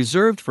that is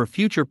reserved for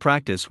future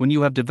practice when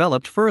you have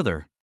developed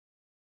further.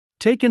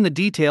 Take in the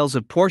details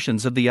of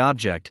portions of the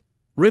object,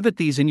 rivet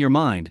these in your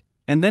mind,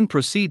 and then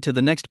proceed to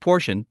the next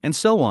portion, and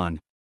so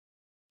on.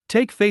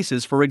 Take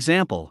faces for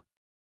example.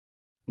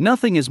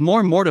 Nothing is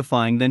more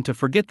mortifying than to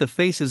forget the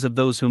faces of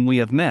those whom we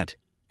have met,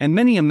 and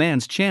many a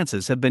man's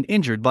chances have been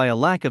injured by a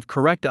lack of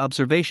correct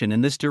observation in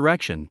this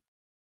direction.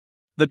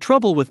 The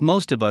trouble with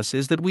most of us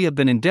is that we have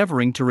been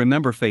endeavoring to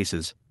remember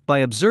faces, by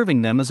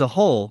observing them as a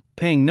whole,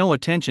 paying no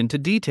attention to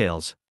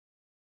details.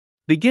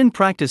 Begin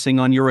practicing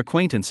on your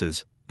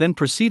acquaintances, then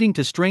proceeding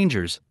to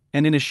strangers,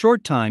 and in a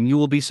short time you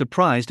will be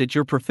surprised at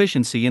your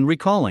proficiency in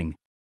recalling.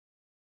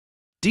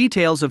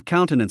 Details of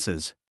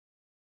countenances.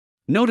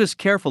 Notice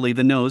carefully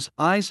the nose,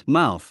 eyes,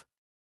 mouth,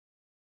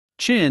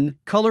 chin,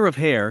 color of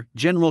hair,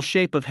 general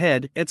shape of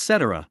head,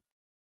 etc.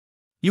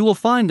 You will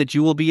find that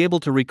you will be able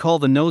to recall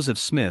the nose of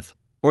Smith,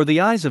 or the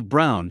eyes of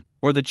Brown,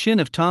 or the chin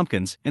of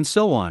Tompkins, and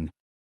so on.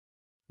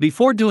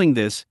 Before doing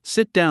this,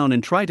 sit down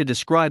and try to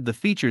describe the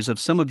features of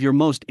some of your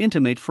most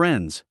intimate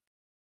friends.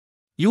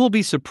 You will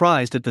be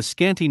surprised at the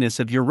scantiness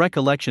of your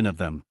recollection of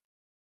them.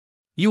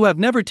 You have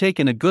never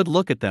taken a good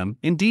look at them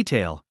in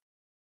detail.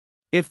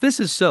 If this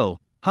is so,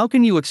 how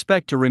can you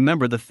expect to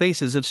remember the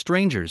faces of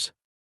strangers?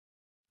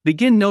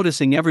 Begin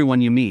noticing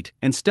everyone you meet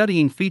and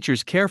studying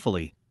features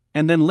carefully,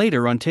 and then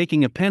later on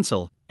taking a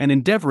pencil and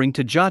endeavoring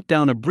to jot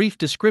down a brief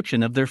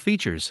description of their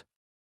features.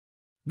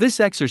 This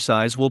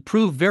exercise will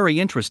prove very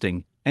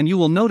interesting, and you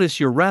will notice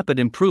your rapid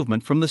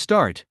improvement from the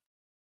start.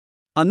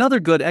 Another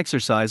good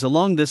exercise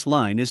along this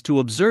line is to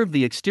observe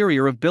the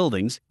exterior of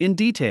buildings in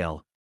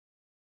detail.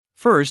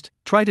 First,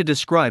 try to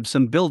describe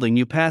some building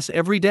you pass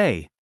every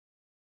day.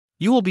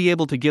 You will be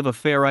able to give a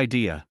fair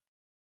idea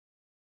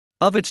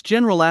of its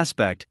general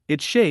aspect,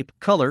 its shape,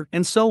 color,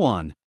 and so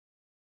on.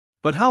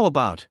 But how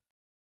about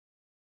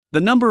the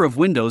number of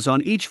windows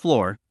on each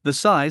floor, the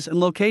size and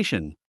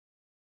location?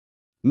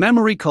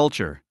 Memory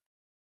culture.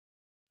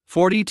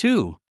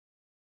 42.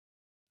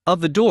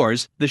 Of the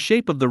doors, the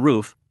shape of the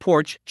roof,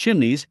 porch,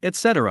 chimneys,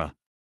 etc.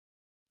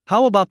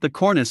 How about the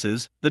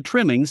cornices, the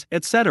trimmings,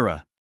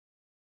 etc.?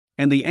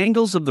 And the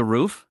angles of the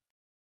roof?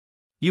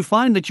 You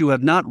find that you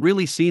have not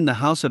really seen the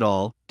house at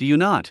all, do you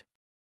not?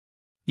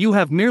 You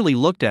have merely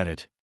looked at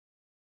it.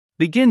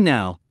 Begin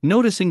now,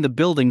 noticing the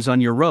buildings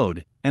on your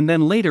road, and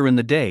then later in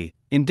the day,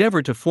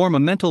 endeavor to form a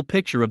mental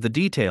picture of the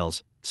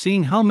details,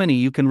 seeing how many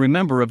you can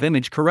remember of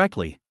image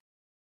correctly.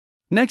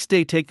 Next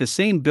day take the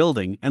same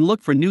building and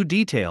look for new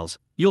details,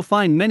 you'll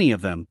find many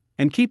of them,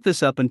 and keep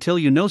this up until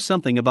you know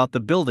something about the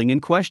building in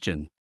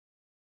question.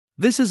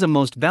 This is a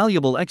most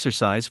valuable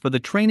exercise for the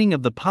training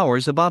of the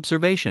powers of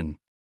observation.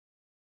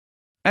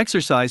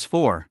 Exercise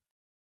 4.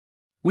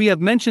 We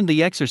have mentioned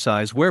the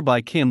exercise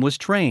whereby Kim was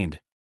trained.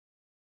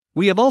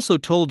 We have also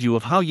told you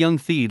of how young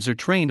thieves are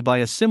trained by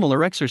a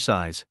similar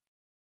exercise.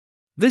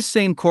 This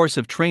same course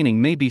of training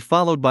may be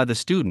followed by the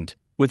student,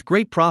 with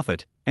great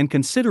profit and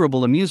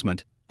considerable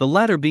amusement, the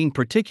latter being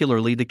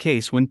particularly the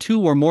case when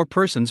 2 or more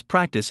persons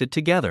practice it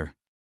together.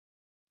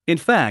 In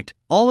fact,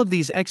 all of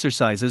these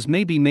exercises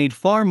may be made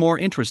far more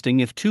interesting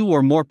if 2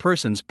 or more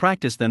persons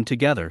practice them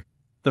together,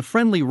 the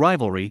friendly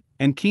rivalry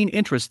and keen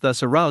interest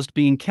thus aroused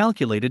being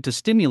calculated to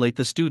stimulate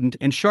the student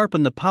and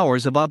sharpen the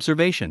powers of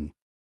observation.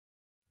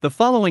 The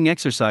following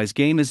exercise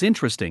game is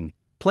interesting.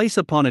 Place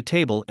upon a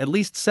table at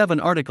least 7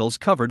 articles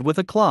covered with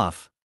a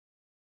cloth.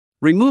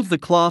 Remove the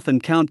cloth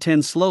and count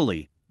 10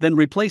 slowly, then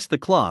replace the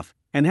cloth,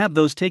 and have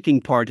those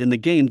taking part in the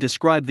game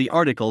describe the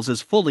articles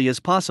as fully as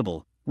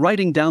possible,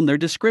 writing down their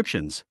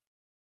descriptions.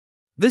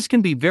 This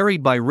can be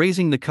varied by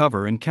raising the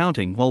cover and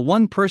counting while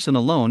one person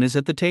alone is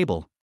at the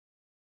table,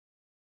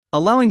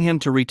 allowing him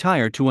to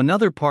retire to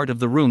another part of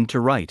the room to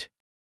write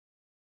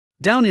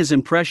down his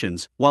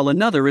impressions, while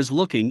another is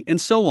looking,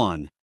 and so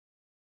on.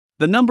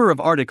 The number of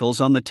articles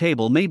on the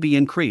table may be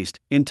increased,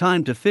 in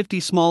time, to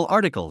 50 small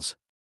articles.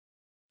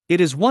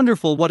 It is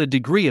wonderful what a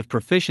degree of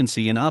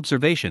proficiency in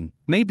observation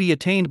may be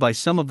attained by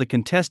some of the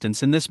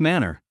contestants in this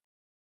manner.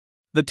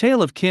 The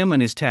tale of Kim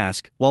and his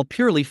task, while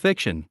purely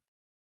fiction.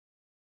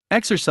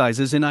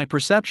 Exercises in eye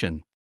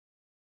perception.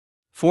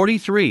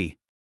 43.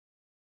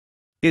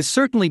 Is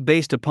certainly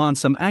based upon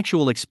some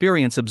actual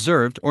experience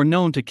observed or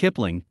known to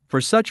Kipling, for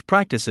such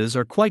practices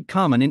are quite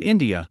common in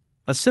India,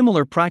 a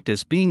similar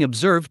practice being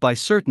observed by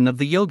certain of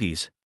the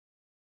yogis.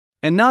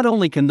 And not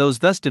only can those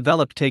thus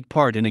developed take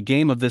part in a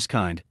game of this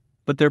kind,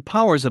 but their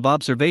powers of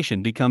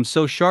observation become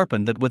so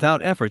sharpened that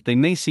without effort they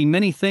may see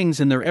many things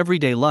in their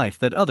everyday life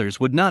that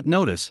others would not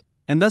notice,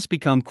 and thus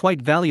become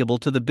quite valuable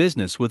to the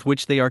business with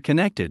which they are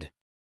connected.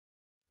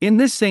 In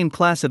this same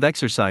class of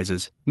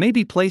exercises may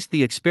be placed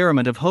the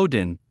experiment of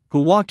Hodin,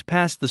 who walked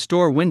past the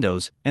store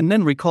windows and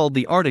then recalled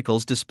the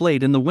articles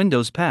displayed in the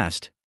windows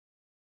past.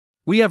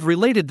 We have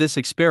related this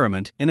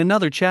experiment in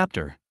another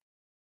chapter.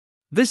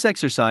 This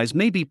exercise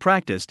may be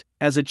practiced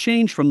as a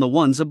change from the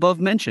ones above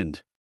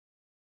mentioned.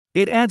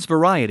 It adds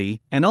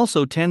variety and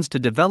also tends to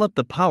develop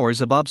the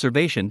powers of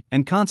observation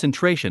and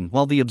concentration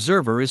while the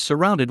observer is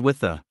surrounded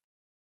with the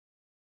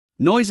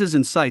noises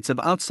and sights of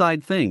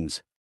outside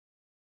things.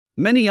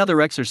 Many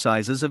other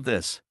exercises of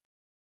this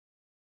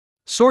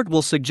sort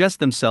will suggest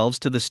themselves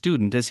to the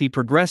student as he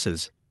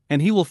progresses,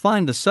 and he will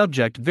find the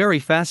subject very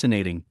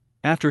fascinating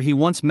after he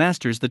once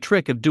masters the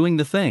trick of doing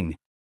the thing.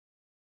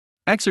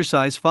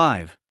 Exercise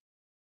 5.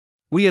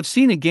 We have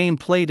seen a game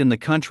played in the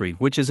country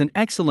which is an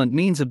excellent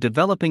means of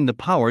developing the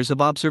powers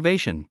of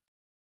observation.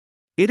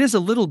 It is a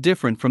little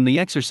different from the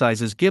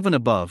exercises given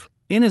above,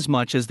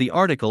 inasmuch as the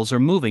articles are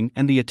moving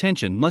and the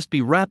attention must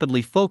be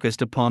rapidly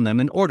focused upon them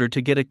in order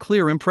to get a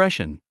clear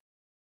impression.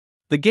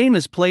 The game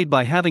is played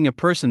by having a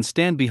person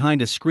stand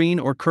behind a screen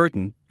or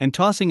curtain and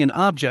tossing an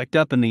object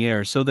up in the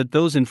air so that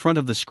those in front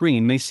of the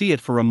screen may see it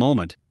for a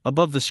moment,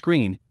 above the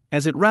screen,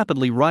 as it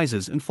rapidly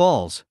rises and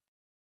falls.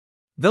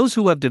 Those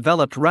who have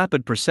developed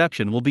rapid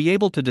perception will be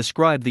able to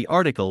describe the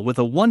article with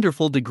a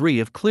wonderful degree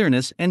of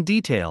clearness and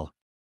detail.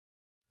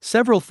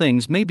 Several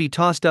things may be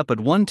tossed up at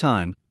one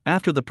time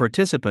after the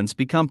participants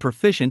become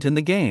proficient in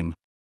the game.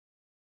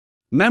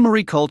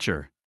 Memory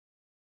culture.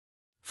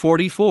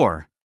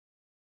 44.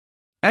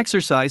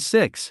 Exercise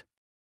 6.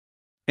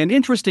 An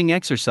interesting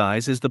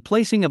exercise is the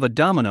placing of a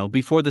domino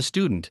before the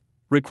student,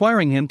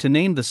 requiring him to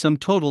name the sum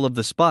total of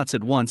the spots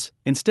at once,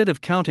 instead of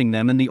counting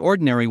them in the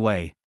ordinary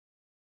way.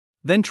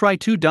 Then try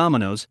 2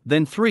 dominoes,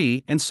 then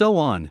 3, and so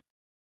on.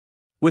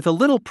 With a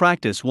little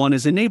practice, one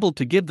is enabled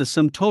to give the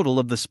sum total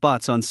of the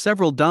spots on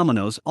several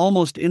dominoes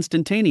almost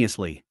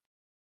instantaneously.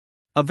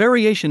 A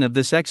variation of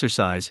this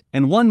exercise,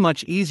 and one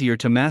much easier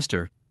to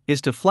master,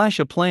 is to flash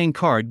a playing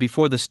card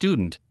before the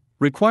student,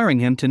 requiring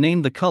him to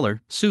name the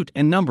color, suit,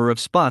 and number of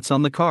spots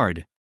on the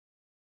card.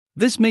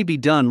 This may be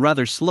done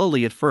rather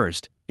slowly at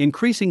first,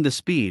 increasing the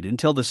speed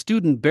until the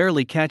student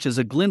barely catches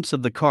a glimpse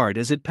of the card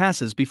as it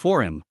passes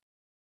before him.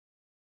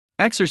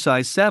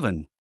 Exercise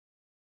 7.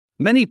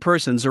 Many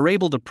persons are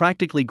able to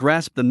practically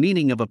grasp the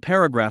meaning of a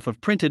paragraph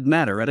of printed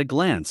matter at a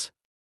glance.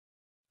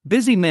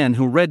 Busy men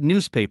who read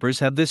newspapers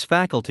have this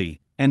faculty,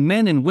 and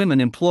men and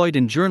women employed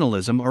in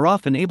journalism are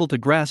often able to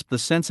grasp the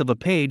sense of a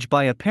page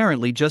by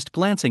apparently just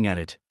glancing at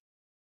it.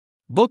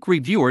 Book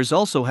reviewers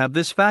also have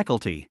this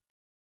faculty.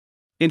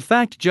 In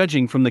fact,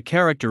 judging from the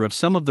character of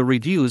some of the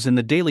reviews in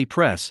the daily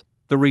press,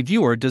 the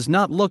reviewer does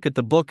not look at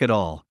the book at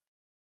all.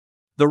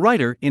 The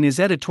writer, in his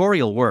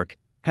editorial work,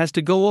 has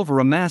to go over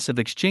a mass of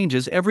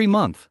exchanges every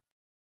month.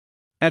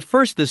 At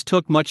first this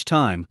took much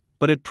time,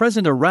 but at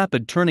present a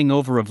rapid turning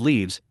over of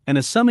leaves and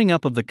a summing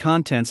up of the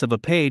contents of a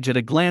page at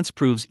a glance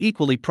proves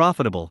equally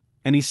profitable,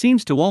 and he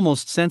seems to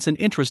almost sense an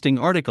interesting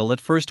article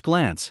at first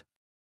glance.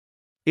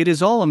 It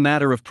is all a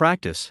matter of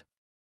practice.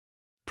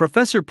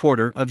 Professor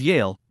Porter of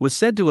Yale was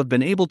said to have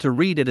been able to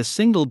read at a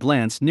single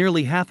glance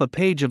nearly half a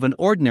page of an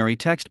ordinary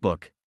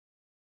textbook.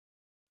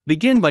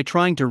 Begin by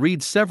trying to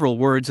read several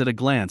words at a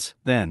glance,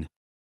 then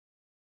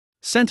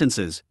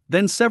sentences,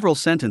 then several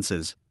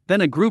sentences, then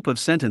a group of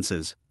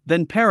sentences,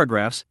 then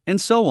paragraphs, and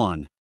so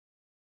on.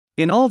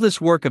 In all this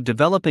work of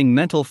developing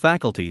mental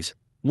faculties,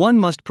 one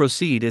must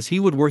proceed as he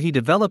would were he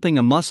developing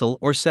a muscle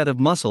or set of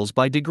muscles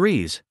by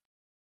degrees.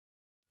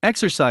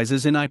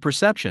 Exercises in eye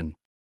perception.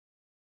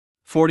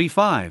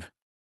 45.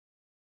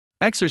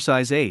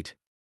 Exercise 8.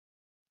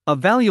 A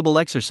valuable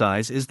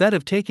exercise is that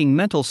of taking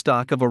mental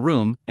stock of a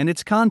room and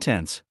its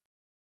contents.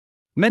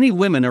 Many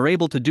women are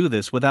able to do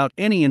this without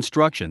any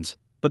instructions,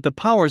 but the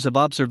powers of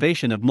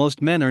observation of most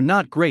men are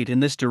not great in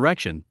this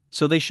direction,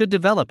 so they should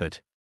develop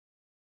it.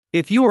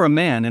 If you are a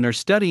man and are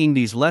studying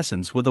these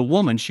lessons with a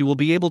woman, she will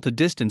be able to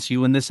distance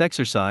you in this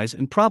exercise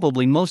and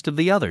probably most of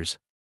the others.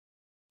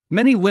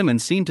 Many women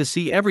seem to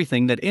see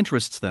everything that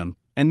interests them,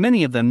 and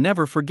many of them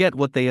never forget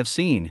what they have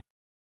seen.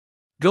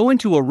 Go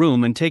into a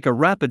room and take a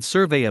rapid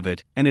survey of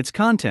it and its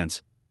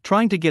contents,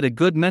 trying to get a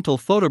good mental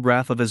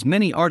photograph of as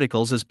many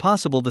articles as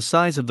possible: the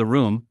size of the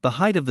room, the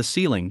height of the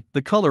ceiling,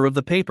 the color of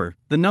the paper,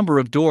 the number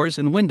of doors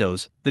and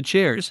windows, the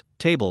chairs,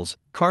 tables,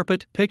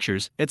 carpet,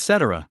 pictures,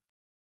 etc.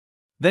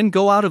 Then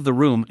go out of the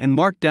room and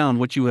mark down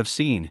what you have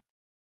seen.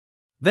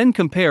 Then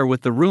compare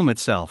with the room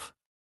itself.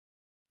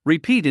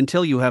 Repeat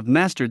until you have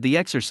mastered the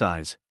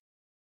exercise.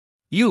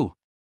 You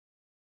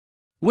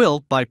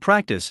will, by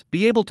practice,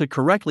 be able to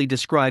correctly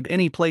describe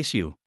any place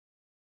you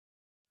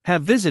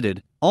have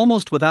visited,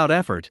 almost without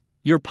effort,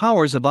 your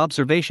powers of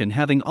observation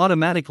having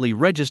automatically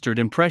registered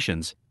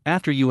impressions,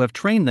 after you have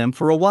trained them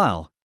for a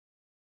while.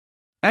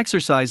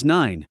 Exercise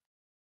 9.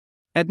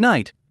 At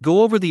night,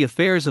 go over the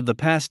affairs of the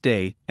past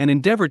day and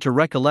endeavor to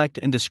recollect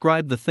and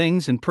describe the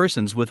things and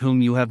persons with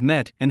whom you have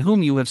met and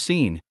whom you have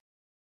seen.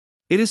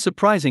 It is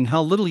surprising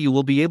how little you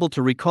will be able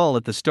to recall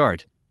at the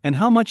start, and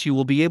how much you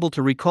will be able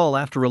to recall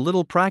after a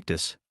little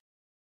practice.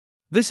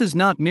 This is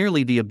not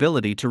merely the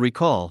ability to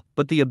recall,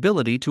 but the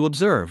ability to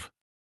observe.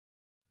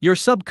 Your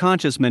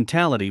subconscious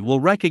mentality will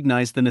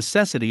recognize the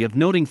necessity of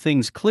noting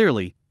things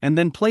clearly and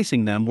then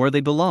placing them where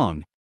they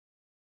belong.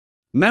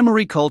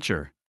 Memory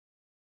culture.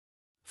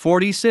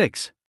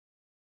 46.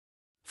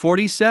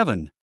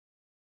 47.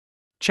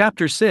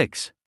 Chapter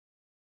 6.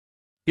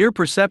 Ear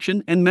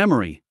perception and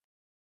memory.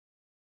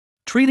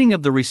 Treating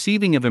of the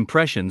receiving of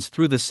impressions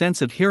through the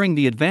sense of hearing,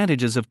 the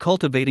advantages of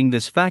cultivating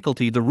this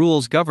faculty, the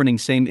rules governing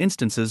same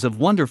instances of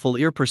wonderful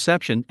ear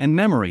perception and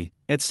memory,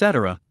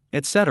 etc.,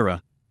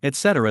 etc.,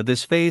 etc.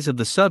 This phase of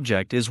the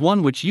subject is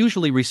one which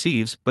usually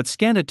receives but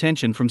scant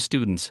attention from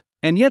students,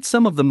 and yet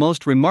some of the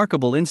most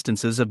remarkable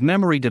instances of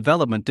memory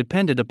development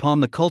depended upon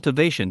the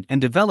cultivation and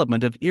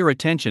development of ear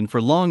attention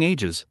for long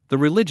ages: the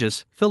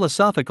religious,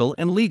 philosophical,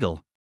 and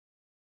legal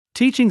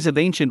teachings of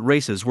ancient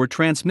races were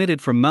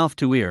transmitted from mouth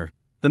to ear.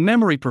 The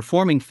memory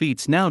performing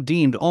feats now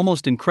deemed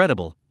almost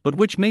incredible, but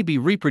which may be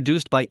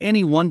reproduced by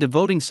any one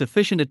devoting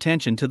sufficient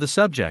attention to the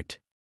subject.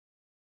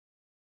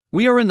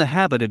 We are in the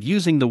habit of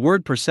using the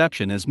word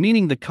perception as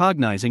meaning the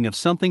cognizing of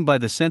something by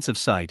the sense of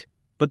sight,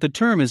 but the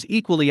term is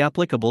equally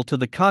applicable to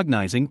the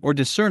cognizing or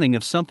discerning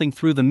of something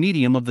through the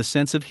medium of the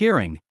sense of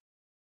hearing.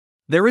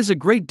 There is a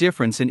great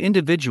difference in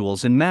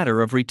individuals in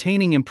matter of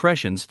retaining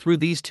impressions through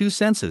these two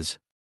senses.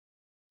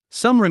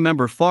 Some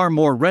remember far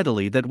more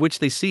readily that which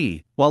they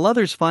see, while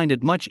others find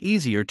it much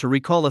easier to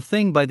recall a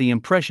thing by the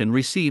impression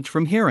received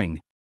from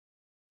hearing.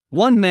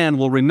 One man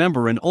will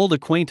remember an old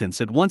acquaintance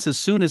at once as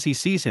soon as he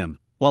sees him,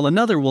 while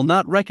another will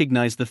not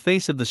recognize the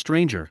face of the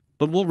stranger,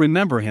 but will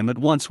remember him at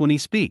once when he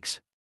speaks.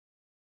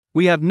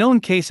 We have known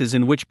cases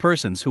in which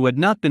persons who had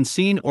not been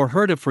seen or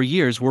heard of for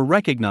years were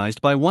recognized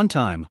by one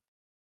time.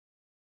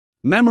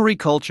 Memory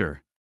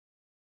culture.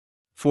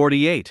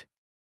 48.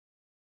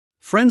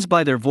 friends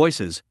by their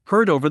voices,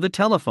 heard over the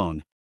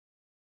telephone.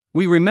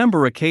 We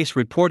remember a case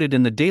reported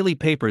in the daily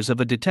papers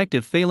of a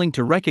detective failing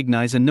to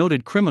recognize a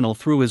noted criminal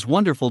through his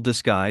wonderful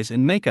disguise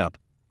and makeup,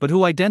 but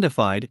who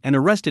identified and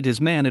arrested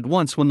his man at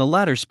once when the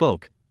latter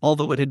spoke,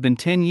 although it had been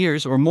 10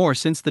 years or more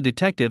since the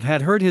detective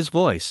had heard his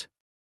voice.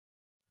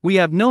 We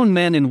have known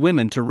men and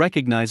women to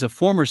recognize a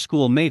former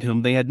schoolmate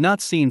whom they had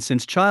not seen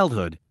since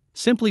childhood,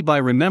 simply by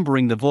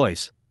remembering the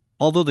voice,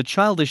 although the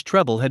childish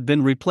treble had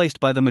been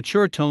replaced by the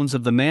mature tones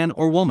of the man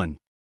or woman.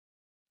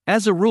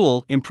 As a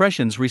rule,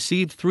 impressions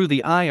received through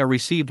the eye are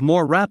received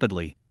more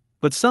rapidly,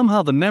 but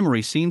somehow the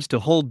memory seems to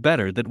hold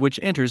better that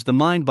which enters the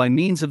mind by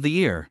means of the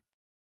ear.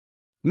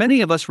 Many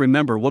of us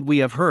remember what we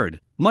have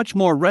heard, much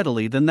more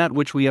readily than that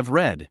which we have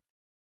read.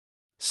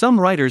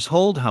 Some writers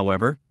hold,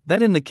 however,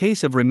 that in the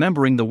case of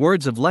remembering the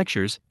words of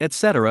lectures,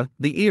 etc.,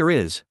 the ear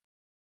is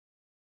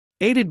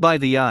aided by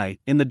the eye,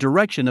 in the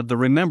direction of the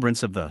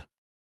remembrance of the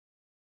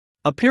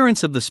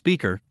appearance of the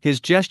speaker,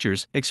 his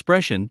gestures,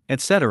 expression,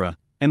 etc.,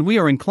 and we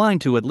are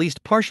inclined to at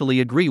least partially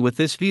agree with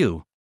this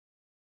view.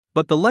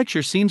 But the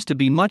lecture seems to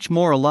be much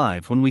more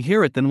alive when we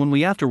hear it than when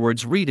we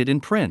afterwards read it in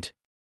print.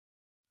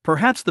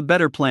 Perhaps the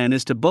better plan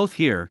is to both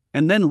hear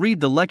and then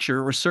read the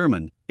lecture or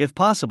sermon, if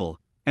possible,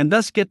 and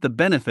thus get the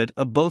benefit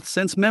of both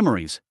sense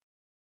memories.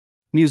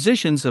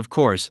 Musicians, of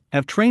course,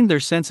 have trained their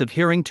sense of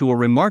hearing to a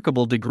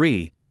remarkable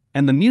degree,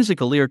 and the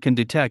musical ear can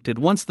detect at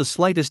once the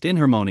slightest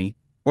inharmony,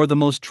 or the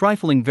most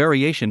trifling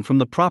variation from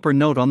the proper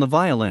note on the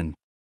violin.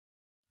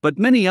 But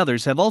many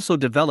others have also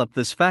developed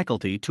this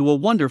faculty to a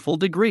wonderful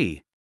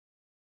degree.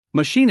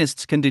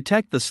 Machinists can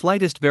detect the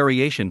slightest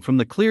variation from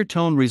the clear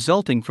tone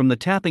resulting from the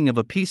tapping of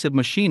a piece of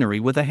machinery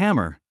with a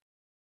hammer.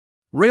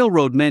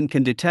 Railroad men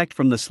can detect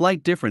from the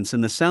slight difference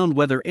in the sound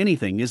whether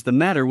anything is the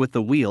matter with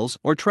the wheels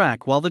or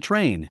track while the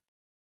train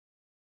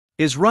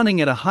is running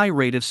at a high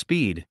rate of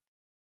speed.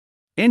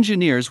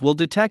 Engineers will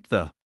detect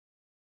the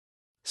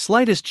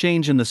slightest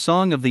change in the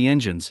song of the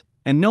engines,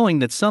 and knowing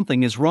that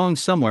something is wrong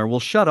somewhere will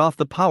shut off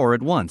the power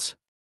at once.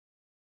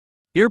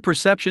 Ear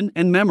perception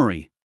and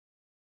memory.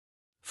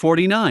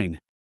 49.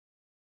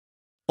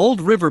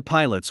 Old river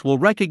pilots will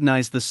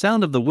recognize the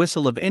sound of the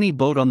whistle of any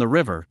boat on the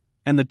river,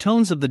 and the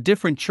tones of the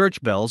different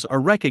church bells are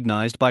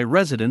recognized by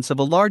residents of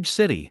a large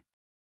city.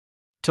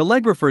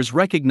 Telegraphers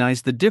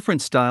recognize the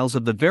different styles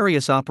of the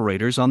various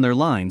operators on their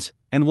lines,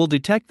 and will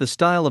detect the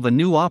style of a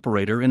new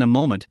operator in a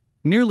moment,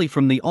 merely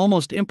from the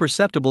almost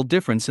imperceptible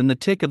difference in the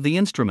tick of the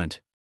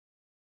instrument.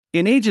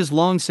 In ages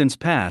long since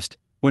past,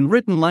 when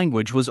written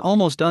language was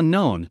almost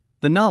unknown,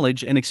 the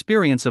knowledge and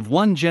experience of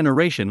one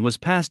generation was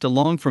passed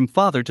along from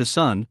father to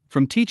son,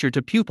 from teacher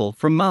to pupil,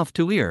 from mouth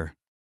to ear.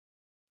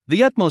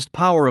 The utmost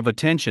power of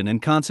attention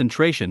and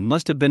concentration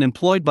must have been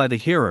employed by the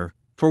hearer,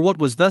 for what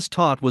was thus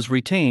taught was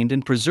retained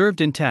and preserved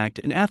intact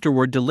and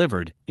afterward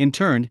delivered, in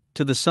turn,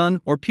 to the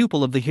son or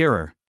pupil of the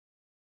hearer.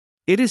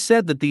 It is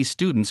said that these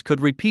students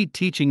could repeat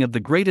teaching of the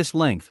greatest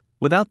length,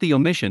 without the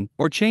omission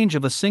or change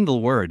of a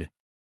single word.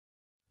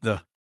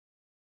 The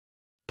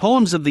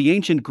poems of the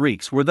ancient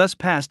Greeks were thus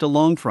passed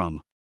along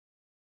from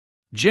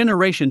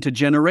generation to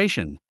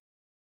generation.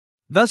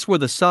 Thus were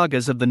the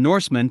sagas of the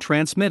Norsemen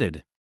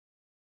transmitted.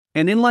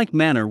 And in like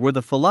manner were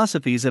the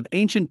philosophies of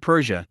ancient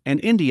Persia and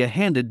India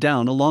handed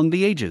down along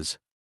the ages.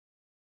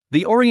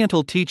 The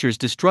Oriental teachers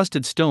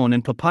distrusted stone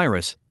and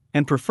papyrus,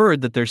 and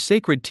preferred that their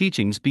sacred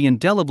teachings be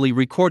indelibly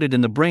recorded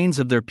in the brains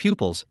of their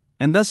pupils,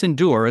 and thus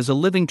endure as a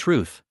living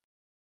truth.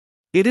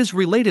 It is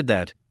related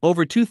that,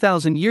 over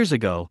 2,000 years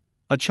ago,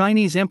 a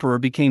Chinese emperor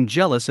became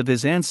jealous of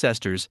his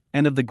ancestors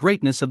and of the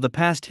greatness of the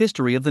past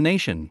history of the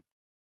nation.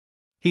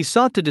 He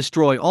sought to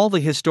destroy all the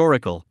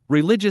historical,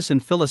 religious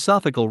and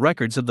philosophical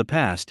records of the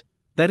past,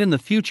 that in the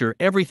future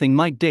everything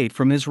might date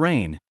from his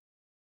reign.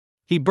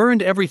 He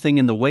burned everything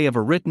in the way of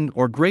a written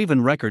or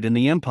graven record in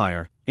the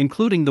empire,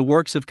 including the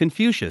works of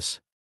Confucius.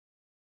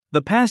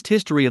 The past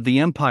history of the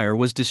empire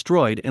was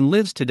destroyed and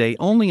lives today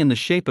only in the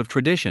shape of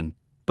tradition,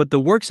 but the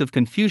works of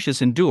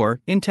Confucius endure,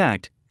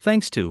 intact,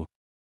 thanks to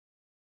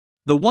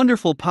the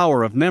wonderful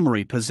power of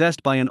memory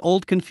possessed by an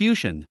old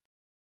Confucian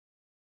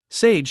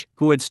sage,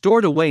 who had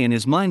stored away in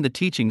his mind the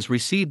teachings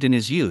received in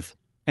his youth,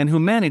 and who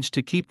managed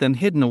to keep them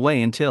hidden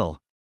away until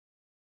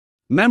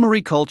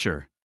memory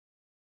culture.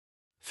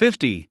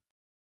 50.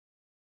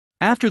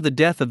 After the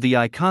death of the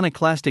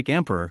iconoclastic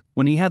emperor,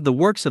 when he had the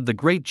works of the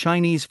great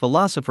Chinese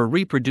philosopher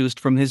reproduced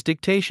from his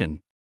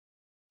dictation,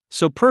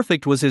 so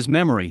perfect was his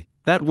memory,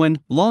 that when,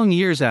 long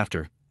years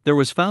after, there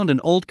was found an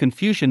old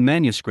Confucian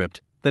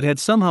manuscript that had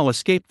somehow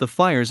escaped the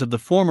fires of the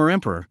former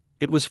emperor,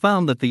 it was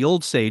found that the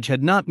old sage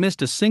had not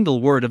missed a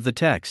single word of the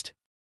text.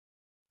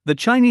 The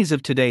Chinese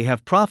of today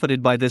have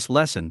profited by this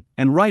lesson,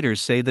 and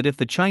writers say that if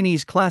the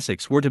Chinese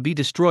classics were to be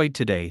destroyed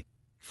today,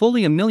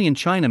 fully 1 million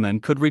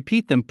Chinamen could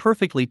repeat them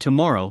perfectly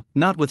tomorrow,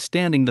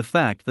 notwithstanding the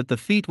fact that the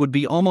feat would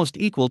be almost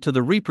equal to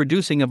the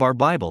reproducing of our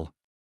Bible.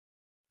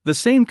 The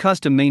same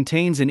custom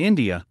maintains in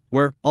India,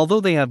 where,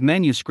 although they have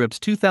manuscripts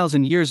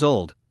 2,000 years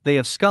old, they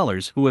have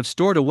scholars who have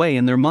stored away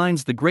in their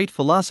minds the great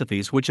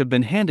philosophies which have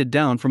been handed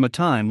down from a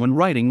time when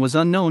writing was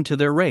unknown to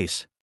their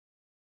race.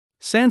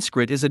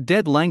 Sanskrit is a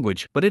dead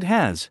language, but it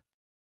has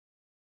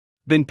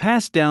been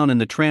passed down in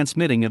the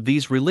transmitting of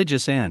these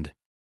religious and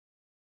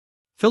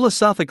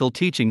philosophical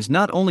teachings,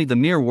 not only the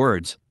mere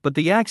words, but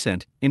the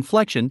accent,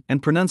 inflection,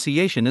 and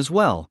pronunciation as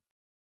well.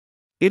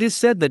 It is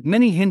said that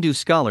many Hindu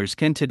scholars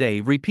can today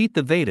repeat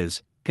the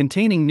Vedas,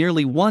 containing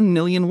nearly 1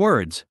 million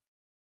words.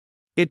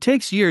 It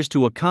takes years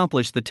to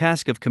accomplish the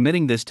task of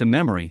committing this to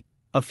memory,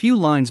 a few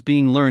lines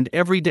being learned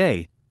every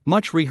day,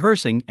 much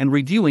rehearsing and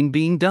reviewing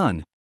being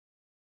done.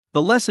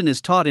 The lesson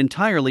is taught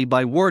entirely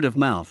by word of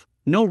mouth,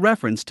 no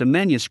reference to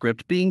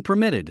manuscript being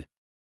permitted.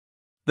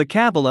 The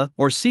Kabbalah,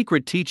 or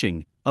secret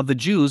teaching, of the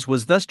Jews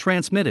was thus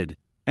transmitted,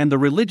 and the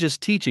religious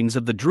teachings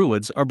of the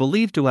Druids are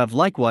believed to have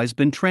likewise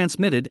been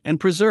transmitted and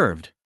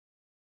preserved.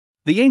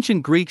 The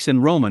ancient Greeks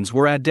and Romans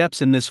were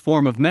adepts in this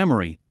form of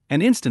memory,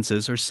 and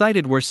instances are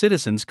cited where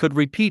citizens could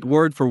repeat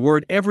word for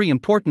word every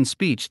important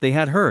speech they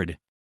had heard.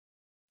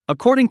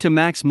 According to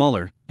Max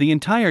Muller, the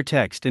entire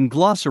text and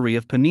glossary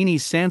of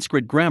Panini's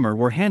Sanskrit grammar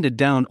were handed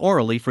down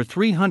orally for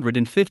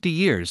 350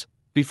 years,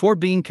 before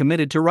being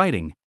committed to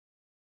writing.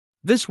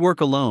 This work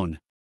alone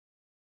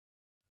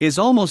is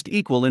almost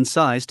equal in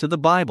size to the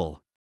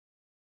Bible.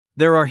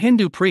 There are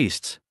Hindu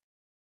priests.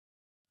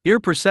 Ear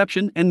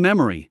perception and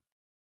memory.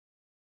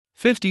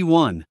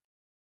 51.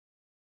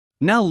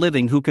 Now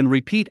living who can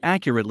repeat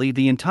accurately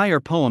the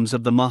entire poems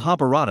of the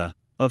Mahabharata,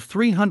 of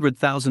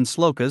 300,000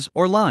 slokas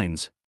or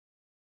lines.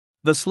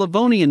 The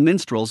Slavonian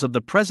minstrels of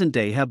the present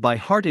day have by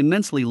heart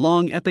immensely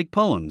long epic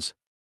poems.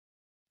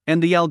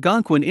 And the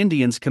Algonquin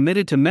Indians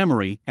committed to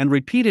memory and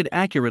repeated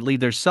accurately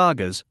their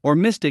sagas or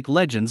mystic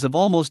legends of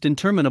almost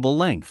interminable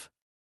length.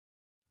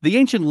 The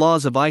ancient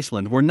laws of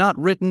Iceland were not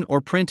written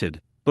or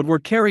printed, but were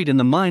carried in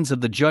the minds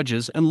of the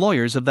judges and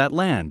lawyers of that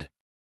land.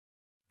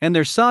 And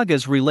their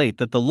sagas relate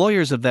that the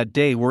lawyers of that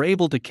day were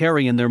able to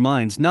carry in their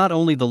minds not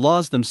only the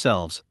laws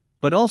themselves,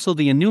 but also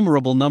the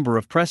innumerable number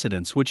of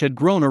precedents which had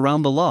grown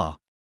around the law.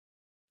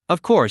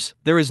 Of course,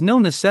 there is no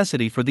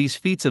necessity for these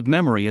feats of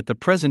memory at the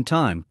present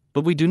time,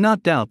 but we do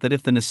not doubt that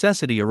if the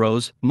necessity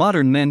arose,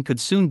 modern men could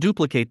soon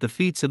duplicate the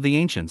feats of the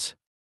ancients.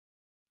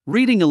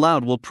 Reading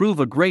aloud will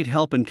prove a great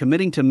help in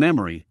committing to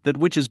memory that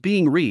which is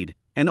being read,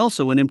 and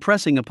also in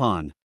impressing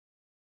upon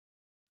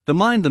the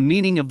mind the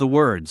meaning of the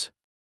words.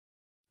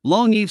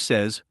 Longeve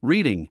says,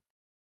 reading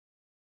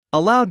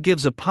aloud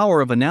gives a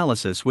power of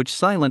analysis which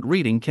silent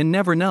reading can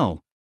never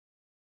know.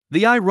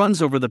 The eye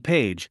runs over the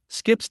page,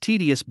 skips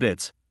tedious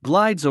bits,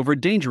 glides over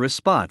dangerous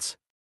spots.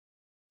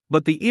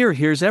 But the ear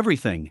hears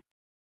everything.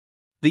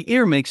 The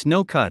ear makes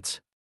no cuts.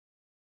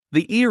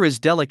 The ear is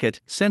delicate,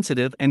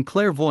 sensitive, and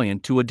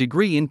clairvoyant to a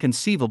degree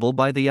inconceivable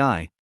by the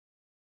eye.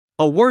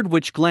 A word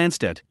which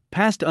glanced at,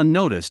 passed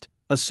unnoticed,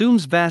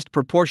 assumes vast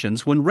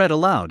proportions when read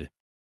aloud.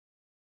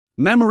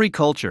 Memory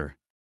culture.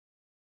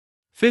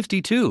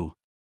 52.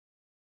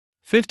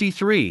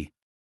 53.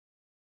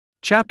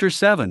 Chapter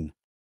 7.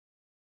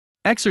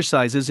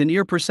 Exercises in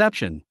ear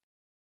perception.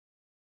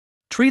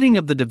 Treating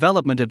of the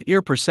development of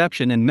ear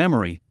perception and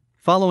memory,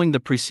 following the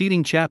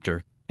preceding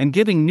chapter, and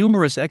giving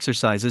numerous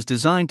exercises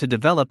designed to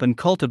develop and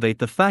cultivate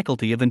the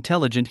faculty of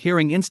intelligent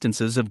hearing.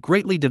 Instances of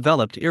greatly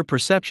developed ear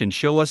perception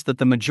show us that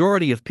the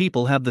majority of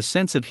people have the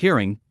sense of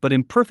hearing, but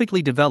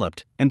imperfectly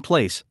developed, and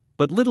place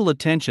but little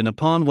attention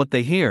upon what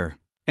they hear.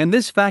 And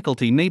this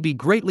faculty may be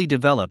greatly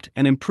developed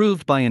and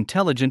improved by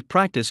intelligent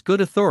practice.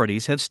 Good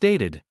authorities have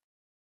stated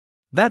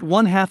that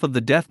 1/2 of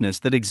the deafness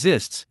that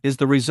exists is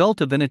the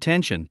result of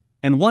inattention,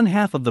 and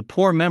 1/2 of the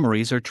poor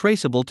memories are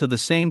traceable to the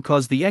same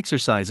cause. The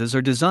exercises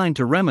are designed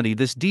to remedy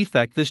this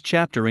defect. This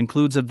chapter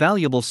includes a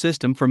valuable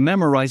system for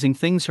memorizing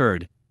things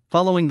heard,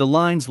 following the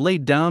lines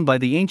laid down by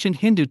the ancient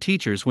Hindu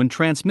teachers when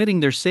transmitting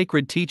their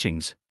sacred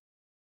teachings.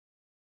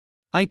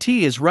 It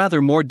is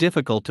rather more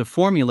difficult to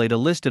formulate a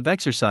list of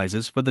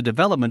exercises for the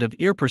development of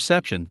ear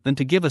perception than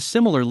to give a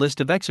similar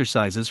list of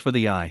exercises for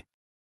the eye.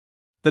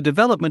 The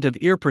development of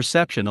ear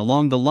perception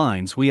along the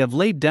lines we have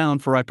laid down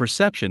for eye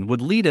perception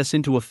would lead us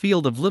into a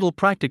field of little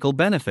practical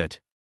benefit.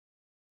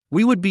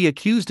 We would be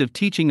accused of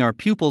teaching our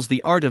pupils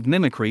the art of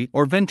mimicry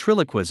or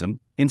ventriloquism,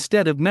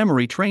 instead of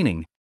memory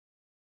training.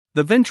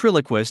 The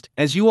ventriloquist,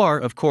 as you are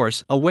of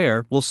course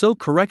aware, will so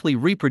correctly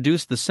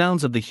reproduce the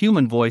sounds of the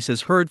human voice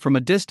as heard from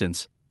a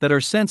distance, that our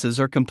senses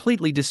are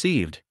completely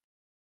deceived.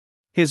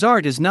 His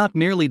art is not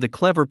merely the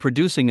clever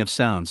producing of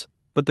sounds,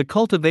 but the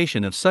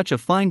cultivation of such a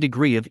fine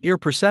degree of ear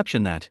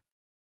perception that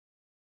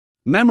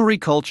memory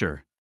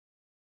culture.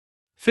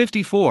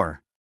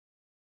 54.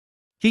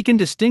 He can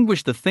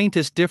distinguish the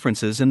faintest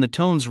differences in the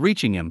tones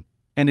reaching him,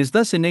 and is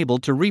thus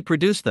enabled to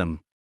reproduce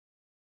them.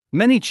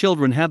 Many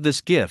children have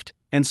this gift,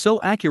 and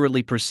so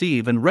accurately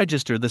perceive and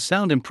register the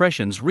sound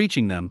impressions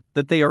reaching them,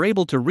 that they are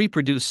able to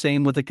reproduce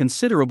same with a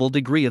considerable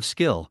degree of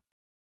skill.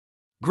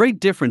 Great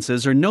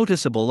differences are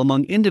noticeable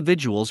among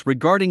individuals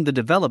regarding the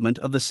development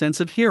of the sense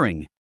of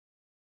hearing.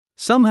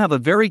 Some have a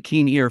very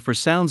keen ear for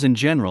sounds in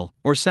general,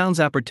 or sounds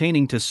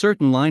appertaining to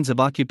certain lines of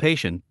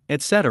occupation,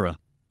 etc.,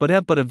 but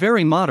have but a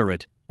very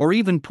moderate, or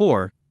even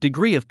poor,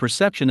 degree of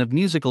perception of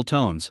musical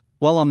tones,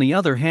 while on the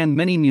other hand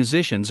many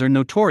musicians are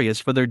notorious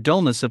for their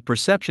dullness of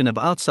perception of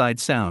outside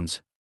sounds.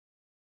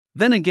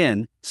 Then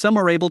again, some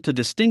are able to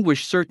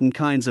distinguish certain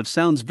kinds of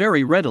sounds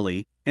very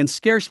readily, and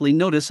scarcely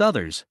notice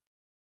others.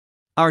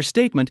 Our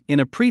statement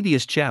in a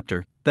previous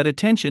chapter, that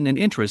attention and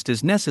interest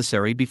is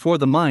necessary before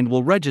the mind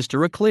will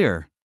register a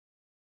clear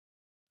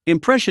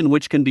impression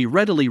which can be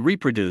readily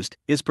reproduced,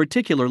 is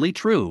particularly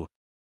true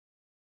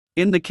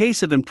in the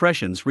case of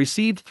impressions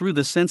received through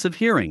the sense of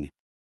hearing.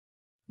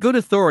 Good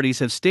authorities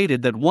have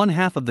stated that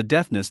 1/2 of the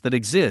deafness that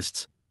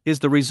exists is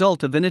the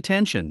result of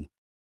inattention.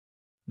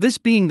 This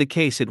being the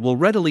case, it will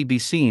readily be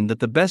seen that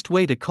the best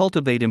way to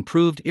cultivate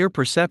improved ear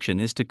perception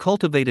is to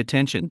cultivate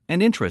attention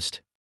and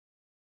interest.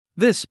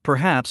 This,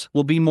 perhaps,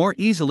 will be more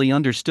easily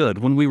understood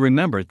when we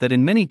remember that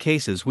in many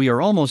cases we are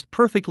almost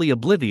perfectly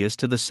oblivious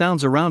to the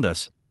sounds around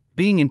us,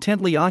 being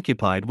intently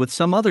occupied with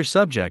some other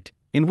subject,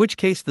 in which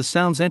case the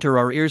sounds enter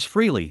our ears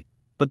freely,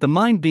 but the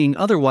mind being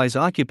otherwise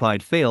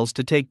occupied fails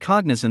to take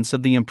cognizance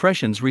of the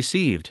impressions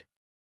received.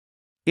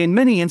 In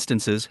many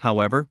instances,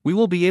 however, we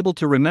will be able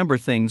to remember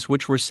things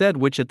which were said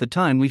which at the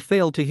time we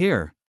failed to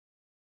hear.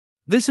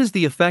 This is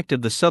the effect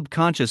of the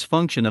subconscious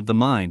function of the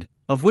mind,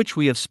 of which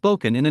we have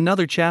spoken in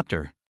another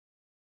chapter.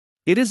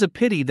 It is a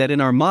pity that in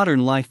our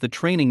modern life the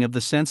training of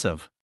the sense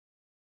of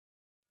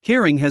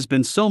hearing has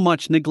been so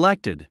much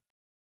neglected.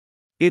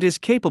 It is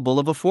capable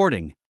of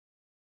affording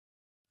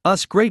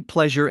us great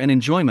pleasure and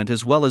enjoyment,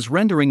 as well as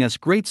rendering us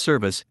great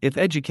service if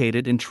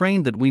educated and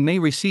trained, that we may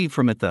receive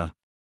from it the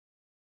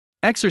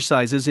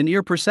exercises in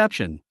ear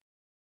perception.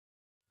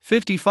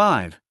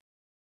 55.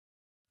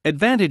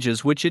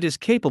 Advantages which it is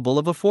capable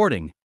of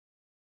affording.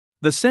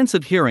 The sense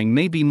of hearing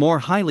may be more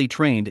highly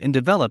trained and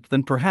developed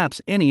than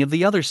perhaps any of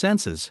the other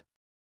senses.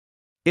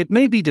 It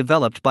may be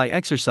developed by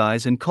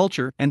exercise and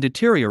culture and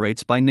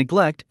deteriorates by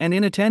neglect and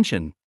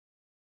inattention.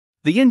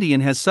 The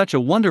Indian has such a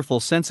wonderful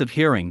sense of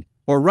hearing,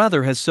 or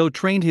rather has so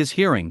trained his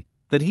hearing,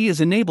 that he is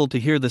enabled to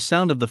hear the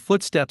sound of the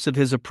footsteps of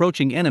his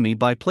approaching enemy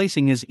by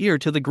placing his ear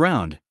to the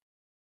ground.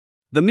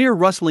 The mere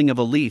rustling of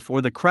a leaf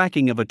or the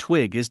cracking of a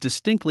twig is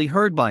distinctly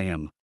heard by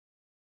him.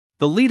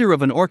 The leader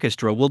of an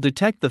orchestra will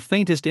detect the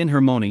faintest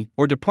inharmony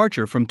or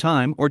departure from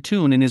time or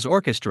tune in his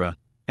orchestra,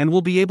 and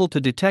will be able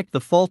to detect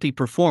the faulty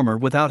performer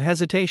without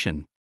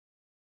hesitation.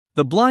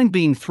 The blind,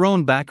 being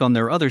thrown back on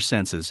their other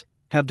senses,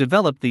 have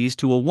developed these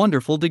to a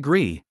wonderful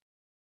degree.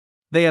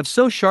 They have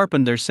so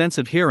sharpened their sense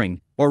of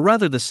hearing, or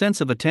rather the sense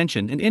of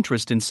attention and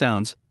interest in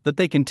sounds, that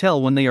they can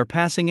tell when they are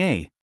passing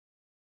a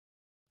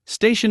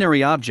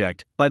stationary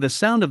object by the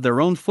sound of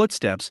their own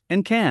footsteps,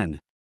 and can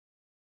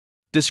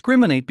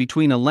discriminate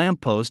between a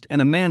lamppost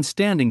and a man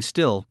standing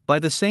still by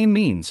the same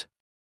means.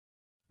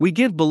 We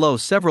give below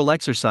several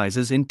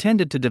exercises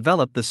intended to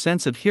develop the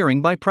sense of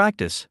hearing by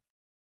practice.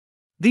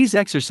 These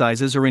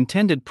exercises are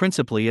intended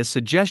principally as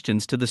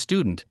suggestions to the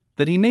student,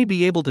 that he may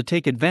be able to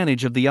take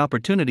advantage of the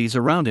opportunities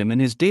around him in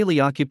his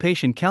daily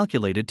occupation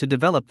calculated to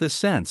develop this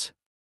sense.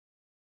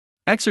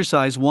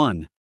 Exercise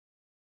 1.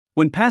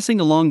 When passing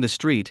along the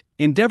street,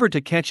 endeavor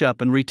to catch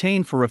up and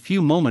retain for a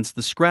few moments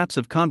the scraps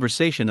of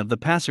conversation of the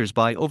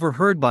passers-by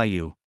overheard by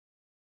you.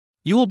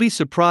 You will be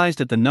surprised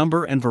at the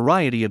number and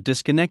variety of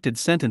disconnected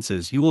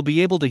sentences you will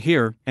be able to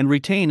hear and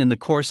retain in the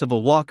course of a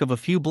walk of a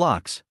few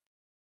blocks.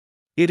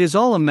 It is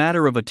all a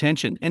matter of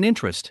attention and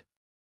interest.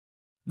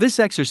 This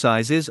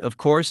exercise is, of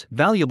course,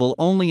 valuable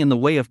only in the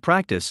way of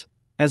practice,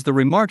 as the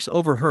remarks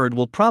overheard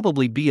will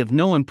probably be of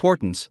no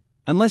importance,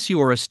 unless you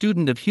are a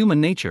student of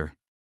human nature.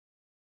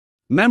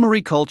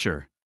 Memory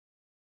culture.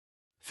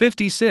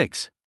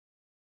 56.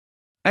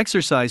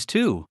 Exercise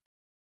 2.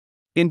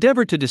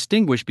 Endeavor to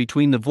distinguish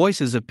between the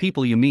voices of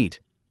people you meet,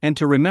 and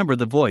to remember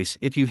the voice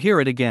if you hear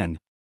it again.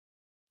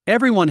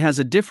 Everyone has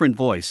a different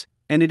voice,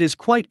 and it is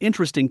quite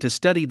interesting to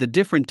study the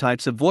different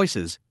types of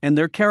voices and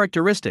their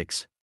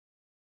characteristics.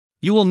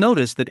 You will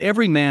notice that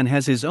every man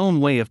has his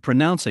own way of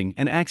pronouncing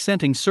and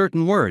accenting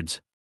certain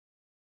words.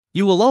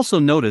 You will also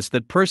notice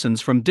that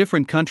persons from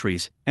different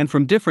countries, and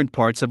from different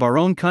parts of our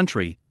own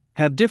country,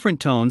 have different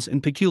tones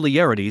and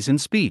peculiarities in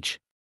speech.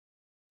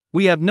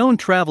 We have known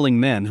traveling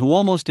men who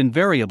almost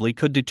invariably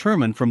could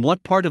determine from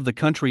what part of the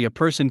country a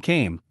person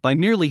came, by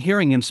merely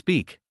hearing him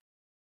speak.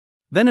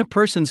 Then a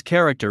person's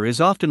character is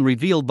often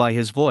revealed by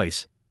his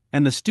voice,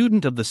 and the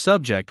student of the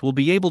subject will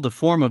be able to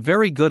form a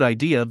very good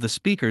idea of the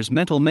speaker's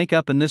mental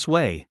makeup in this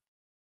way.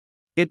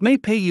 It may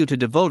pay you to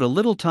devote a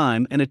little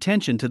time and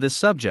attention to this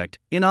subject,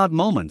 in odd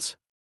moments.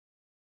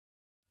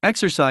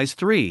 Exercise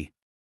 3.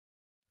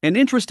 An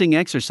interesting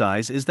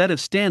exercise is that of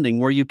standing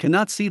where you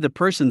cannot see the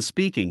person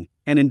speaking,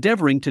 and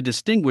endeavoring to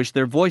distinguish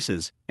their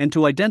voices, and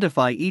to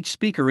identify each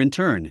speaker in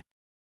turn.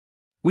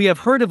 We have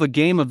heard of a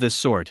game of this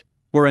sort,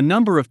 where a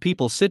number of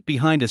people sit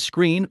behind a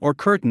screen or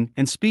curtain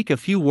and speak a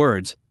few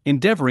words,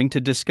 endeavoring to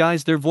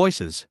disguise their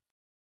voices.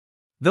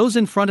 Those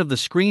in front of the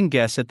screen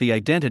guess at the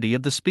identity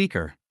of the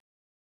speaker.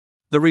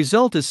 The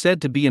result is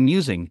said to be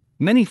amusing,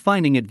 many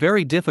finding it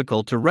very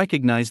difficult to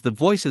recognize the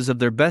voices of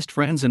their best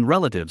friends and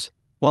relatives,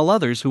 while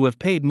others who have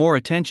paid more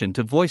attention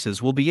to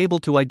voices will be able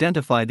to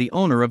identify the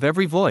owner of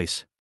every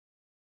voice.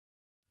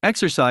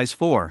 Exercise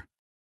 4.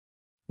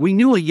 We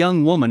knew a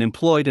young woman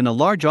employed in a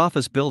large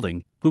office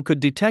building who could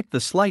detect the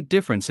slight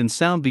difference in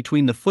sound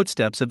between the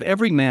footsteps of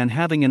every man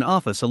having an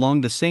office along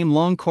the same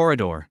long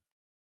corridor.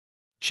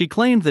 She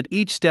claimed that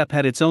each step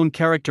had its own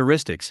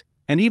characteristics,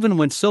 and even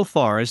went so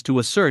far as to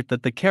assert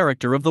that the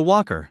character of the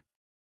walker.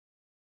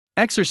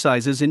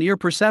 Exercises in ear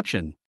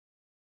perception.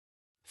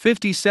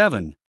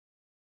 57.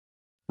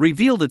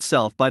 Revealed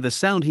itself by the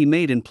sound he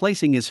made in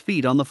placing his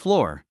feet on the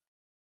floor.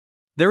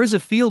 There is a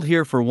field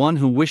here for one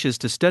who wishes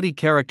to study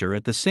character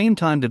at the same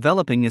time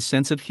developing his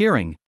sense of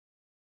hearing.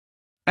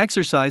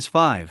 Exercise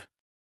 5.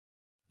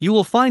 You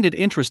will find it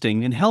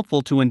interesting and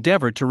helpful to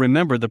endeavor to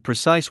remember the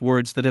precise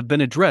words that have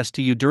been addressed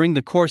to you during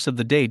the course of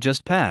the day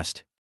just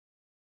past.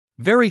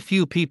 Very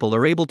few people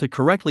are able to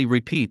correctly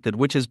repeat that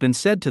which has been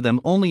said to them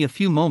only a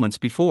few moments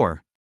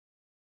before.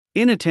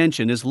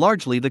 Inattention is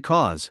largely the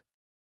cause.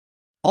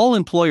 All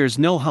employers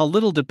know how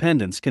little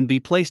dependence can be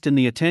placed in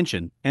the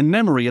attention and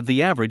memory of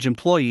the average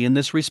employee in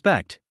this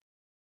respect.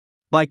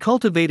 By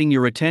cultivating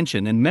your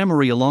attention and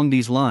memory along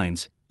these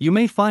lines, you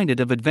may find it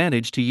of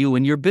advantage to you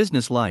in your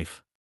business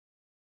life.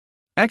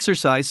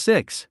 Exercise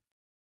 6.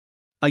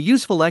 A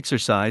useful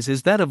exercise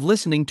is that of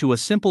listening to a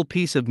simple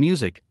piece of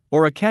music,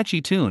 or a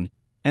catchy tune,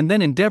 and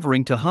then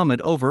endeavoring to hum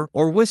it over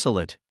or whistle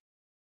it.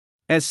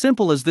 As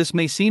simple as this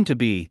may seem to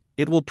be,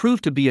 it will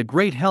prove to be a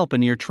great help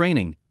in your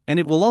training, and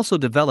it will also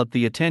develop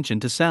the attention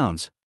to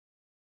sounds.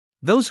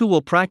 Those who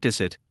will practice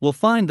it will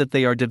find that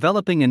they are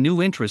developing a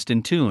new interest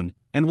in tune,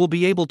 and will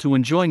be able to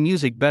enjoy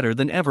music better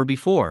than ever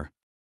before.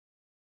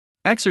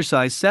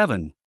 Exercise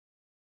 7.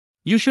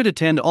 You should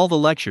attend all the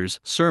lectures,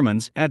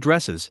 sermons,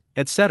 addresses,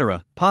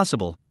 etc.,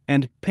 possible,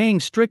 and, paying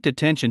strict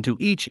attention to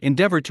each,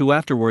 endeavor to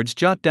afterwards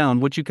jot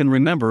down what you can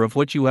remember of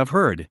what you have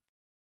heard.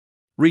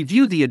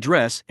 Review the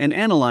address and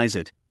analyze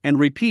it, and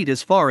repeat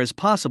as far as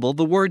possible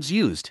the words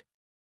used.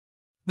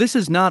 This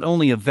is not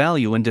only of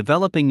value in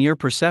developing ear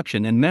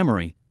perception and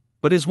memory,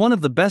 but is one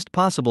of the best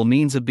possible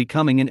means of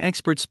becoming an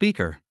expert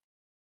speaker.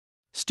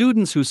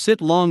 Students who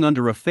sit long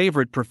under a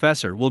favorite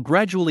professor will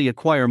gradually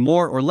acquire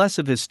more or less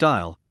of his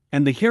style,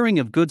 and the hearing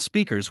of good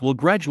speakers will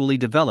gradually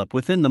develop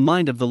within the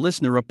mind of the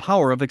listener a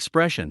power of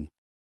expression.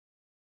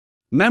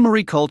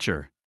 Memory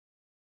culture.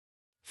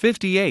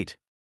 58.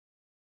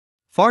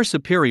 Far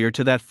superior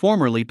to that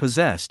formerly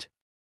possessed.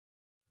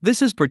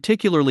 This is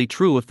particularly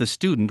true if the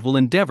student will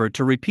endeavor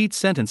to repeat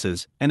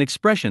sentences and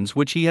expressions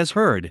which he has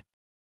heard.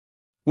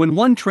 When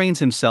one trains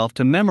himself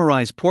to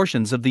memorize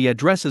portions of the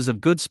addresses of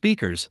good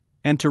speakers,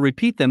 and to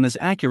repeat them as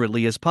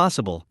accurately as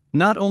possible,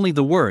 not only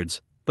the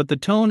words, but the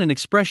tone and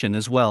expression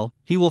as well,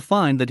 he will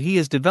find that he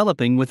is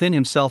developing within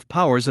himself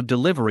powers of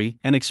delivery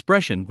and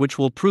expression which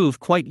will prove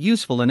quite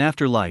useful in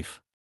after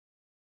life.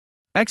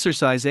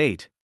 Exercise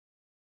 8.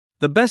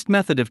 The best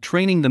method of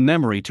training the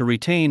memory to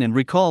retain and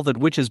recall that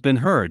which has been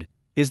heard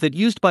is that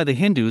used by the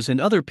Hindus and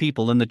other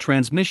people in the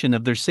transmission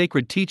of their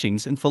sacred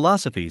teachings and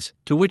philosophies,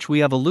 to which we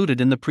have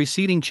alluded in the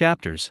preceding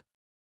chapters.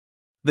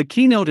 The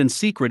keynote and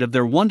secret of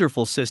their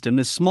wonderful system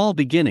is small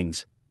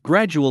beginnings,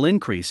 gradual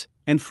increase,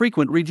 and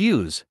frequent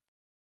reviews.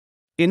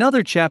 In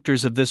other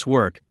chapters of this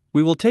work,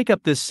 we will take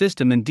up this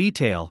system in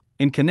detail,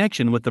 in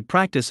connection with the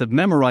practice of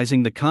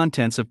memorizing the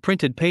contents of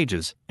printed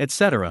pages,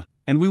 etc.,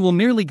 and we will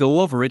merely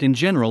go over it in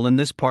general in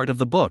this part of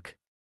the book.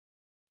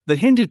 The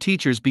Hindu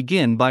teachers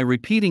begin by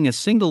repeating a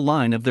single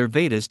line of their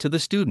Vedas to the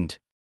student.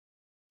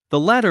 The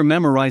latter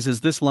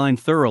memorizes this line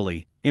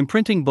thoroughly,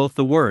 imprinting both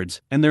the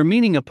words and their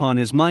meaning upon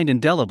his mind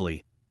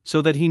indelibly,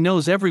 so that he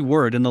knows every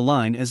word in the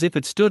line as if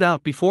it stood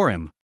out before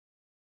him.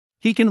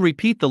 He can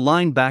repeat the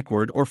line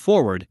backward or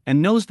forward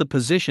and knows the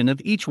position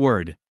of each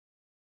word.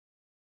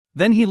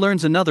 Then he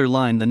learns another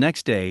line the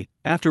next day,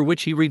 after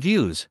which he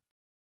reviews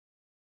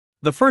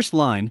the first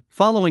line,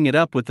 following it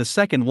up with the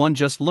second one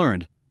just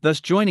learned, thus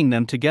joining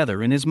them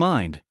together in his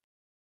mind.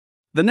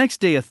 The next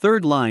day a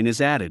third line is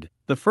added,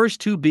 the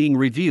first two being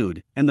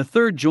reviewed, and the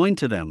third joined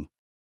to them.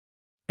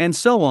 And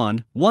so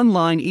on, one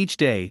line each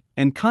day,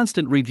 and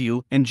constant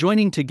review and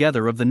joining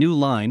together of the new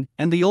line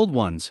and the old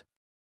ones.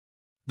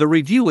 The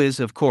review is,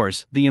 of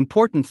course, the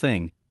important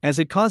thing, as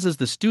it causes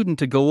the student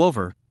to go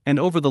over and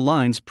over the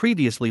lines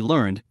previously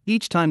learned,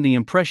 each time the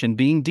impression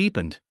being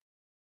deepened.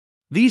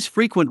 These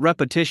frequent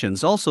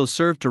repetitions also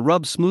serve to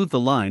rub smooth the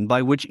line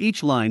by which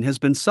each line has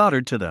been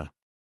soldered to the.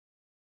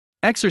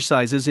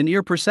 Exercises in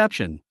ear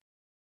perception.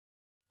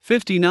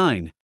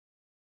 59.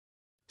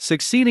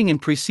 Succeeding in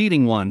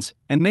preceding ones,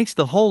 and makes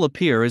the whole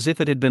appear as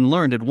if it had been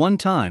learned at one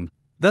time,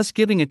 thus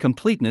giving a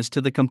completeness to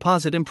the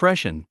composite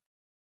impression.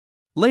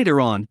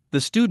 Later on,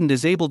 the student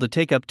is able to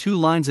take up 2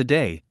 lines a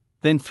day,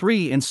 then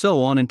 3 and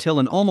so on until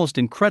an almost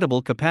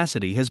incredible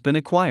capacity has been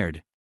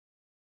acquired.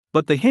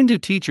 But the Hindu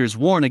teachers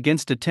warn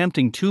against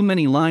attempting too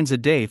many lines a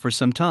day for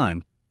some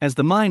time, as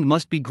the mind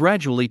must be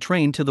gradually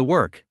trained to the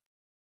work.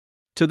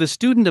 To the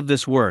student of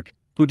this work,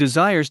 who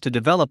desires to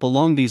develop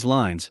along these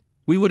lines,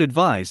 we would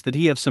advise that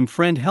he have some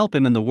friend help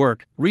him in the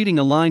work, reading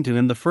a line to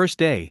him the first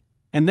day,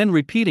 and then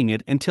repeating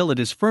it until it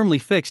is firmly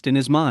fixed in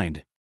his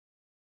mind.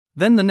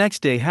 Then the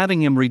next day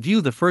having him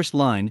review the first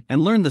line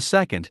and learn the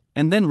second,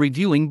 and then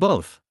reviewing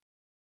both.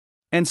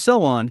 And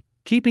so on,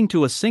 keeping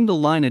to a single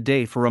line a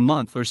day for a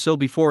month or so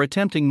before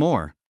attempting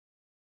more.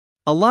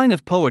 A line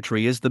of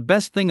poetry is the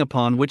best thing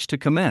upon which to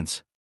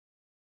commence.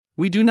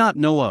 We do not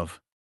know of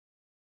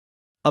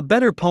a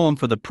better poem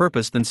for the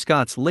purpose than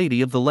Scott's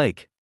Lady of the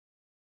Lake,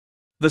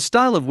 the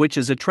style of which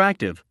is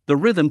attractive, the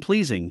rhythm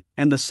pleasing,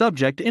 and the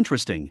subject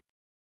interesting.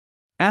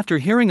 After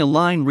hearing a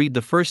line read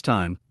the first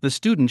time, the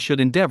student should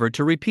endeavor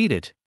to repeat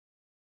it.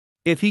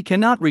 If he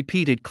cannot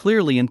repeat it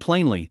clearly and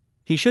plainly,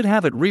 he should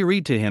have it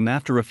reread to him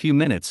after a few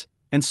minutes,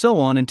 and so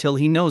on until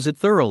he knows it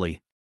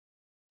thoroughly.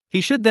 He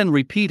should then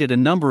repeat it a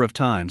number of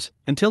times,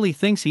 until he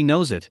thinks he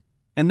knows it,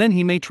 and then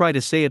he may try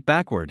to say it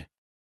backward.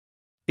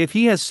 If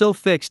he has so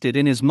fixed it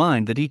in his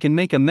mind that he can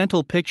make a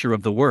mental picture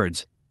of the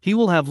words, he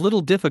will have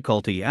little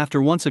difficulty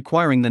after once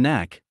acquiring the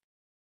knack.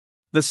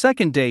 The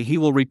second day he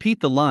will repeat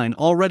the line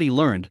already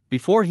learned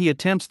before he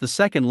attempts the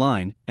second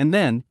line, and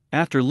then,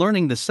 after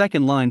learning the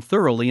second line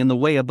thoroughly in the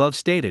way above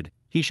stated,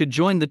 he should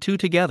join the two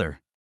together.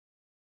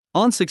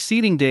 On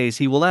succeeding days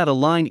he will add a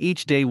line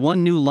each day,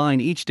 one new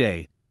line each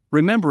day,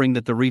 remembering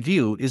that the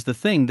review is the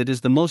thing that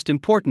is the most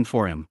important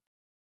for him.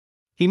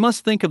 He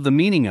must think of the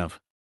meaning of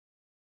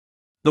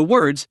the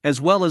words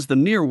as well as the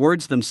mere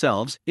words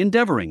themselves,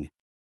 endeavoring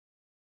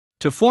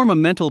to form a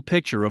mental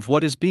picture of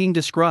what is being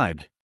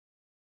described.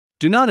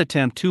 Do not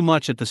attempt too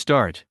much at the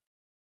start.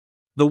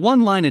 The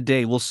one line a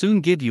day will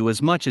soon give you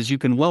as much as you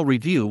can well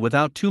review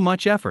without too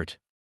much effort.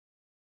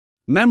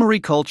 Memory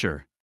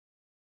culture.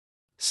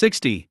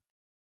 60.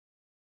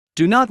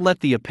 Do not let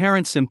the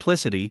apparent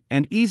simplicity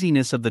and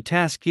easiness of the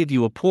task give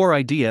you a poor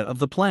idea of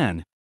the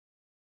plan.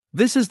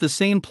 This is the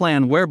same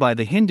plan whereby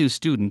the Hindu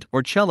student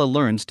or chela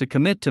learns to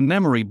commit to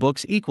memory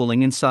books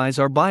equaling in size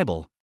our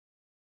Bible.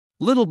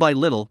 Little by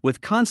little, with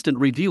constant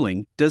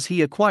reviewing, does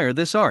he acquire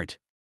this art.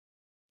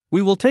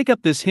 We will take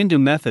up this Hindu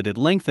method at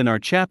length in our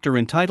chapter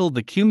entitled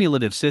The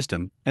Cumulative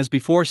System, as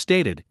before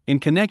stated, in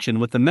connection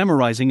with the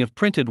memorizing of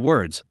printed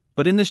words,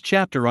 but in this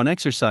chapter on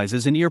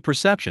exercises in ear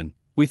perception,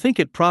 we think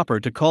it proper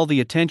to call the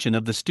attention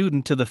of the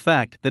student to the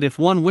fact that if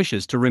one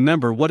wishes to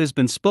remember what has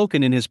been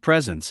spoken in his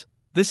presence,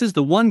 this is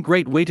the one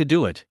great way to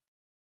do it.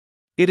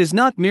 It is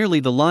not merely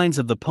the lines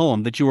of the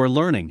poem that you are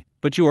learning,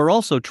 but you are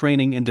also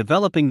training and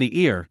developing the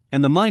ear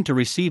and the mind to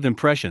receive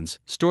impressions,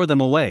 store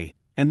them away,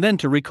 and then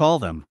to recall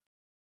them.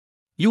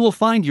 You will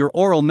find your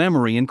oral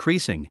memory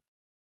increasing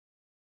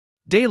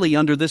daily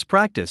under this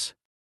practice.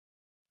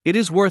 It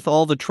is worth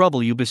all the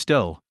trouble you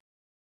bestow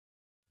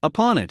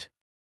upon it.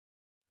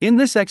 In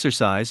this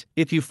exercise,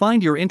 if you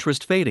find your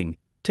interest fading,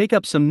 take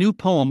up some new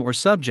poem or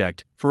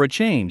subject, for a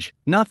change,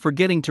 not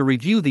forgetting to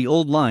review the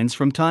old lines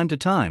from time to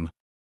time.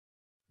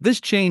 This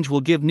change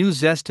will give new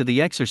zest to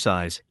the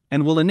exercise,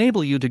 and will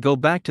enable you to go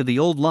back to the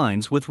old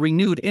lines with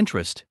renewed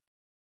interest.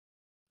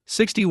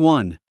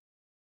 61.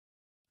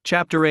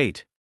 Chapter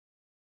 8.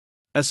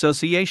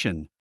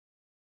 Association.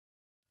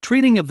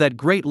 Treating of that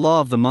great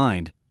law of the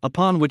mind,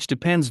 upon which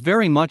depends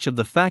very much of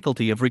the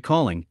faculty of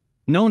recalling,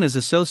 known as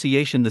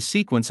association, the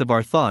sequence of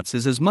our thoughts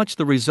is as much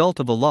the result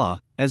of a law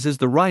as is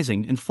the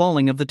rising and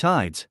falling of the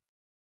tides.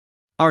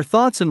 Our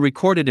thoughts and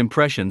recorded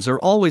impressions are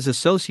always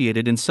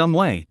associated in some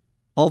way,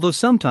 although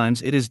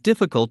sometimes it is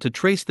difficult to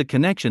trace the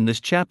connection. This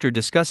chapter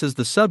discusses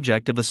the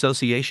subject of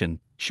association,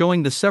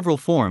 showing the several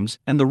forms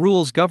and the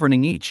rules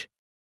governing each.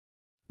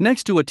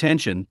 Next to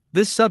attention,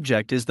 this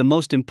subject is the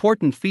most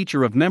important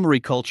feature of memory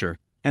culture,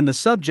 and the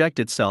subject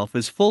itself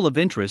is full of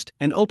interest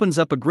and opens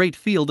up a great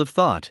field of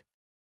thought.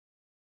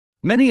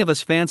 Many of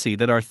us fancy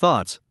that our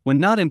thoughts, when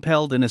not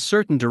impelled in a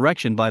certain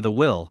direction by the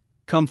will,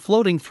 come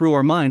floating through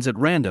our minds at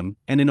random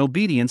and in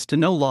obedience to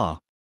no law.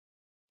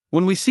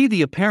 When we see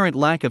the apparent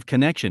lack of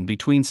connection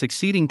between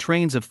succeeding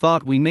trains of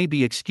thought, we may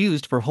be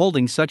excused for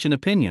holding such an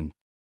opinion.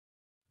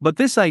 But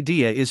this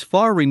idea is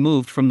far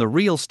removed from the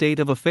real state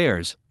of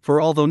affairs, for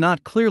although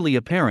not clearly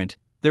apparent,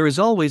 there is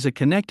always a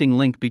connecting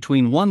link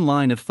between one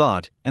line of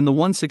thought and the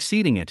one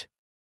succeeding it.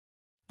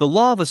 The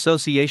law of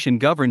association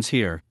governs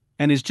here,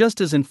 and is just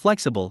as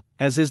inflexible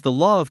as is the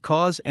law of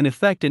cause and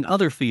effect in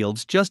other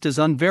fields, just as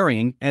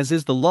unvarying as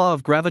is the law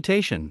of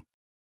gravitation.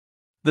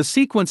 The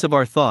sequence of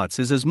our thoughts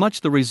is as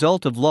much the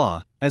result of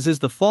law as is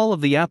the fall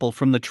of the apple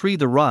from the tree,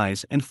 the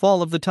rise and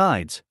fall of the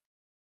tides.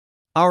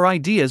 Our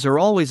ideas are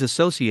always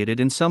associated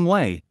in some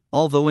way,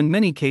 although in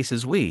many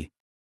cases we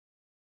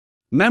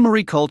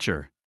memory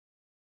culture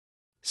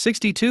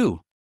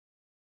 62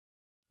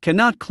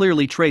 cannot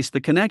clearly trace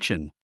the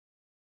connection.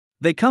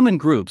 They come in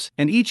groups,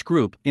 and each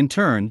group, in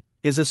turn,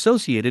 is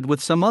associated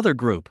with some other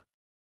group.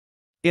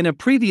 In a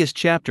previous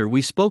chapter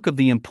we spoke of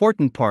the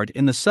important part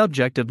in the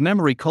subject of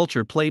memory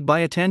culture played by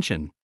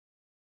attention.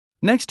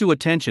 Next to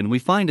attention we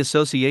find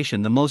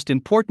association, the most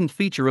important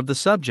feature of the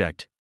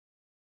subject.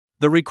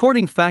 The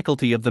recording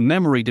faculty of the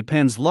memory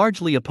depends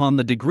largely upon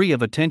the degree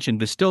of attention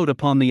bestowed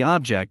upon the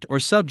object or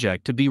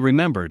subject to be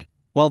remembered,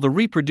 while the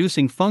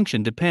reproducing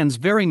function depends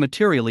very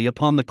materially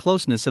upon the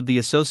closeness of the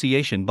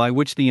association by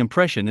which the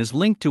impression is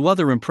linked to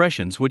other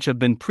impressions which have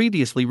been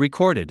previously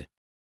recorded.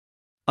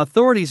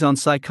 Authorities on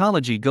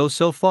psychology go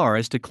so far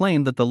as to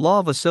claim that the law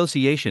of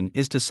association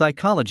is to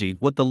psychology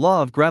what the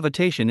law of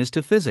gravitation is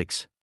to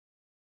physics.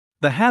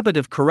 The habit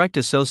of correct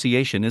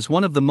association is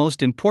one of the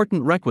most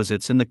important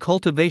requisites in the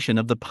cultivation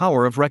of the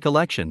power of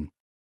recollection.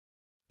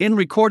 In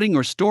recording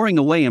or storing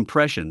away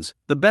impressions,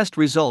 the best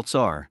results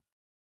are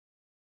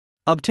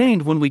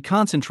obtained when we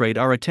concentrate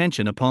our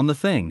attention upon the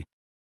thing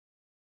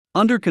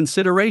under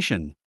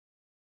consideration.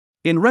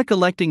 In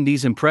recollecting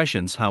these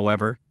impressions,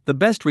 however, the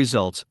best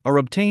results are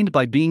obtained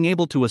by being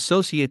able to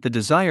associate the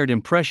desired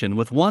impression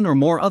with one or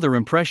more other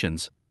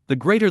impressions. The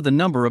greater the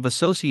number of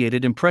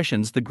associated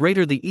impressions, the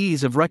greater the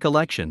ease of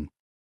recollection.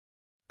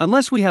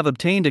 Unless we have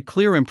obtained a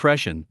clear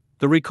impression,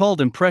 the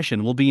recalled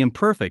impression will be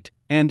imperfect,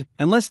 and,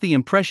 unless the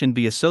impression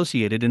be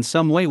associated in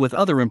some way with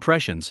other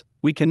impressions,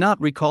 we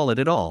cannot recall it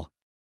at all.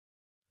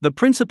 The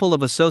principle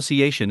of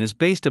association is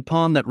based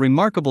upon that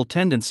remarkable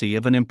tendency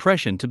of an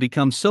impression to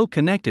become so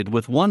connected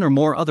with one or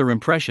more other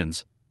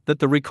impressions, that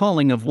the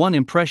recalling of one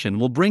impression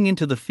will bring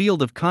into the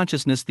field of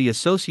consciousness the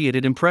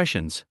associated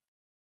impressions.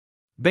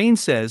 Bain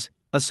says,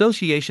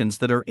 associations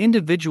that are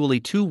individually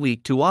too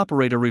weak to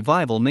operate a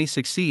revival may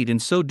succeed in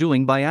so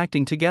doing by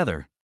acting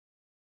together.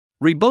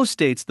 Ribot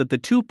states that the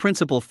two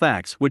principal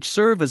facts which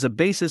serve as a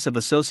basis of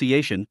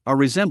association are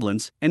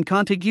resemblance and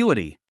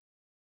contiguity.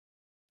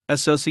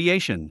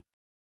 Association.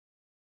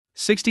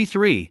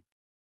 63.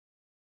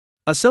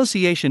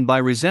 Association by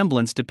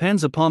resemblance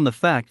depends upon the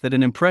fact that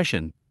an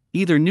impression,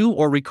 either new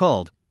or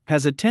recalled,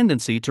 has a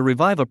tendency to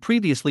revive a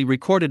previously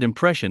recorded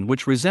impression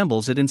which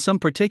resembles it in some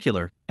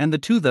particular, and the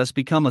two thus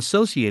become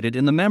associated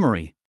in the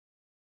memory.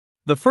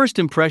 The first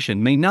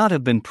impression may not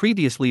have been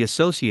previously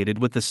associated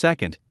with the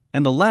second,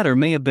 and the latter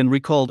may have been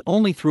recalled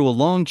only through a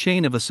long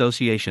chain of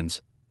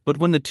associations, but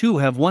when the two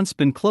have once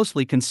been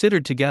closely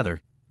considered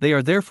together, they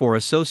are therefore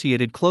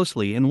associated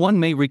closely, and one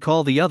may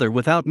recall the other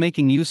without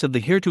making use of the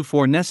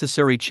heretofore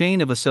necessary chain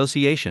of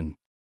association.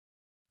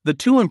 The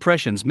two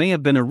impressions may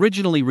have been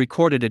originally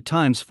recorded at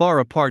times far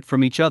apart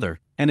from each other,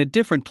 and at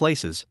different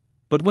places,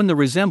 but when the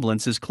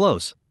resemblance is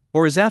close,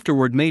 or is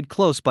afterward made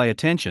close by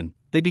attention,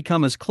 they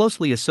become as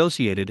closely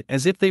associated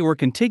as if they were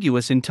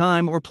contiguous in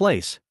time or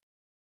place.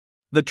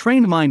 The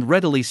trained mind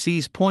readily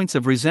sees points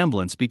of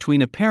resemblance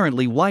between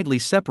apparently widely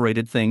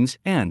separated things,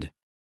 and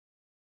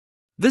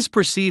this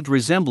perceived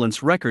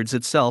resemblance records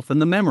itself in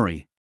the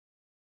memory.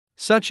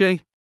 Such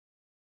a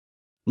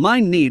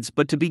mind needs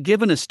but to be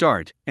given a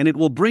start, and it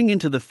will bring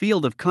into the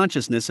field of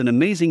consciousness an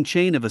amazing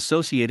chain of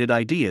associated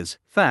ideas,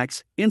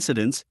 facts,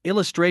 incidents,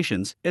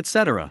 illustrations,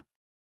 etc.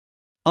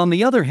 On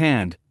the other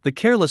hand, the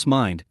careless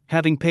mind,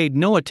 having paid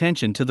no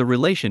attention to the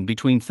relation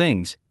between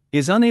things,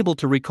 is unable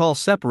to recall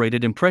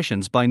separated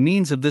impressions by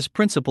means of this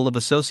principle of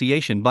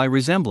association by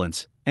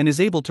resemblance, and is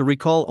able to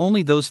recall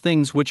only those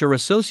things which are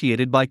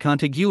associated by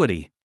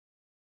contiguity.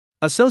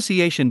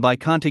 Association by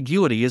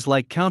contiguity is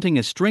like counting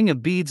a string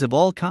of beads of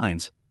all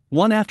kinds,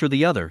 one after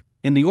the other,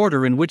 in the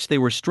order in which they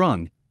were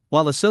strung,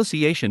 while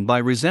association by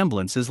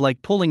resemblance is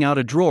like pulling out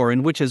a drawer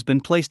in which has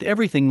been placed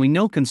everything we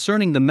know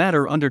concerning the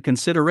matter under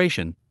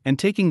consideration, and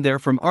taking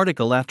therefrom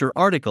article after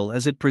article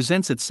as it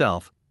presents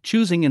itself,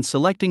 choosing and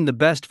selecting the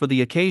best for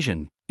the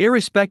occasion,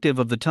 irrespective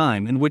of the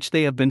time in which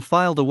they have been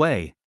filed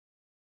away.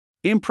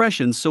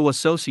 Impressions so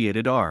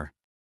associated are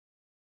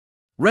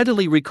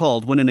readily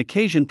recalled when an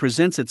occasion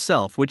presents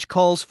itself which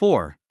calls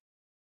for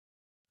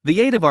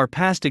the aid of our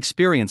past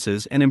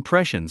experiences and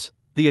impressions,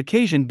 the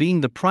occasion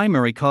being the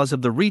primary cause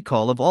of the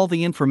recall of all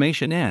the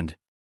information and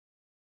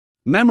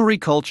memory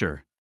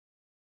culture.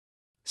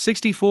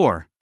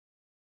 64.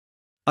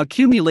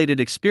 Accumulated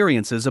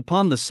experiences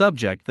upon the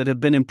subject that have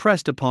been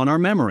impressed upon our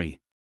memory.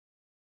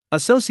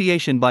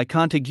 Association by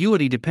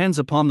contiguity depends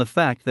upon the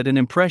fact that an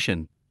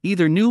impression,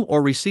 either new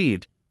or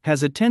received,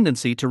 has a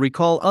tendency to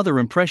recall other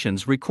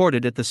impressions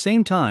recorded at the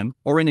same time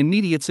or in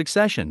immediate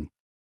succession.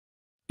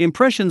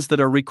 Impressions that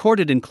are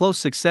recorded in close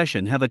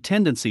succession have a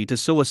tendency to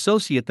so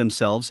associate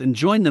themselves and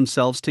join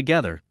themselves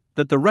together,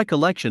 that the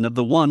recollection of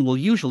the one will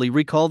usually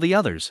recall the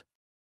others.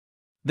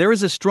 There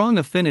is a strong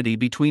affinity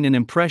between an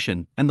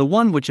impression and the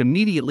one which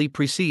immediately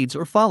precedes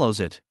or follows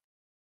it.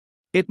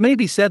 It may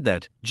be said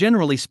that,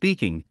 generally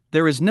speaking,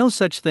 there is no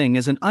such thing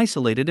as an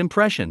isolated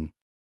impression.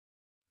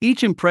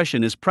 Each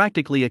impression is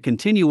practically a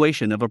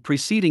continuation of a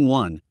preceding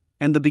one,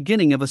 and the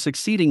beginning of a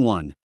succeeding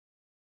one.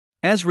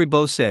 As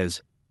Ribot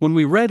says, when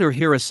we read or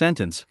hear a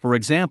sentence, for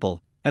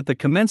example, at the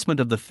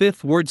commencement of the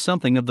fifth word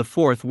something of the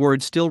fourth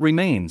word still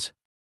remains.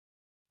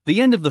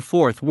 The end of the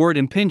fourth word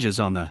impinges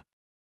on the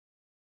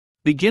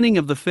beginning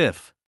of the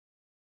fifth.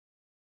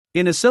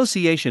 In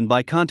association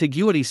by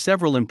contiguity,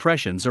 several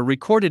impressions are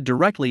recorded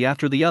directly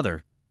after the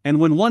other, and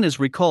when one is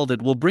recalled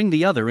it will bring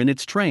the other in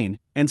its train,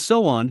 and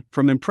so on,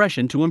 from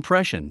impression to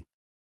impression.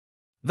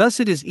 Thus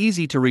it is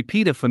easy to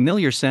repeat a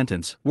familiar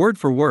sentence, word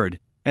for word,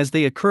 as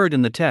they occurred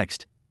in the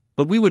text,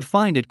 but we would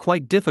find it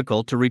quite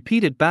difficult to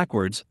repeat it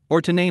backwards,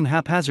 or to name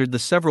haphazard the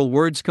several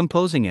words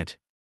composing it.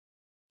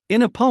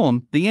 In a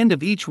poem, the end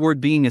of each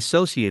word being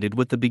associated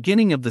with the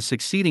beginning of the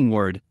succeeding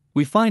word,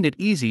 we find it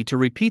easy to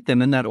repeat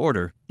them in that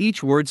order,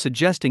 each word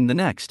suggesting the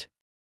next.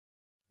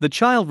 The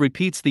child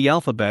repeats the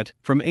alphabet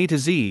from A to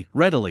Z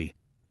readily,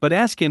 but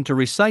ask him to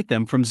recite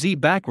them from Z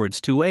backwards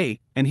to A,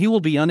 and he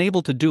will be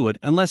unable to do it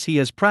unless he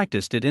has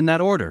practiced it in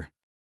that order.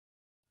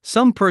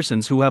 Some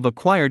persons who have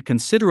acquired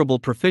considerable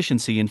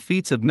proficiency in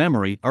feats of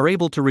memory are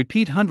able to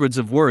repeat hundreds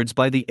of words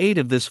by the aid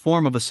of this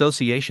form of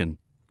association,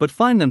 but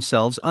find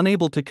themselves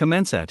unable to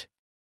commence at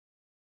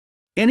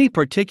any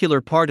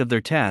particular part of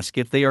their task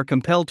if they are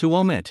compelled to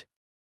omit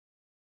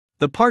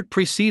the part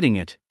preceding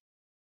it.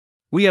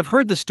 We have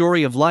heard the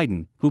story of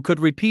Leiden, who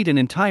could repeat an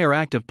entire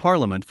Act of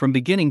Parliament from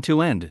beginning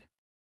to end.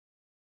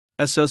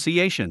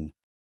 Association.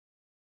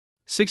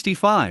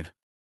 65.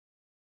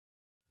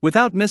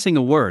 Without missing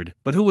a word,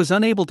 but who was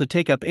unable to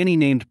take up any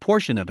named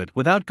portion of it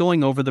without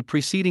going over the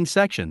preceding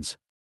sections.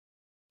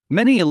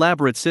 Many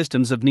elaborate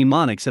systems of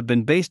mnemonics have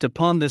been based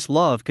upon this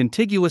law of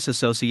contiguous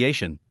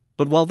association,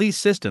 but while these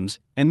systems,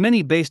 and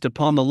many based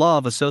upon the law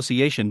of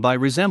association by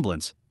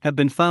resemblance, have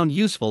been found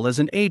useful as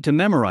an aid to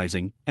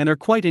memorizing, and are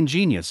quite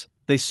ingenious,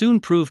 they soon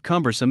prove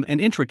cumbersome and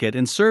intricate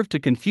and serve to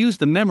confuse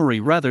the memory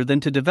rather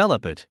than to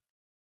develop it.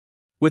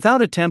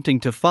 Without attempting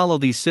to follow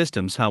these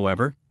systems,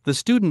 however, the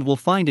student will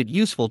find it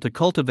useful to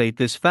cultivate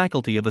this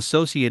faculty of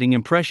associating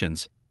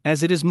impressions,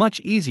 as it is much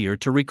easier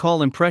to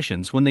recall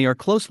impressions when they are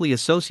closely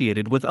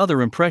associated with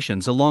other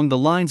impressions along the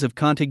lines of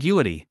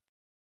contiguity.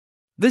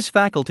 This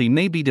faculty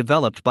may be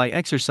developed by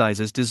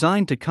exercises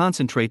designed to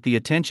concentrate the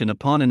attention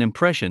upon an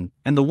impression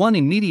and the one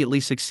immediately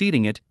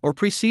succeeding it or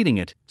preceding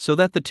it, so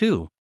that the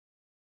two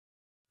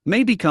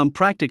may become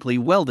practically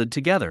welded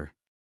together.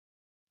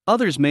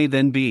 Others may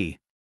then be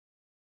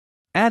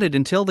added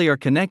until they are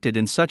connected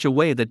in such a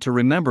way that to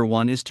remember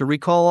one is to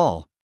recall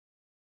all.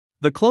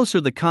 The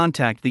closer the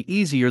contact, the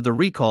easier the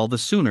recall. The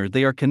sooner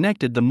they are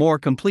connected, the more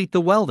complete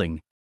the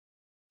welding.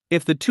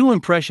 If the two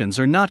impressions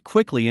are not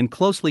quickly and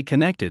closely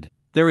connected,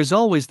 there is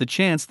always the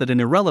chance that an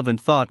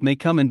irrelevant thought may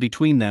come in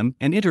between them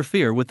and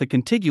interfere with the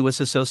contiguous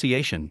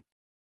association.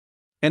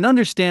 An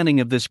understanding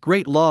of this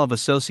great law of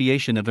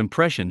association of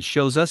impressions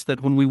shows us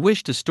that when we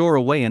wish to store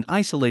away an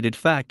isolated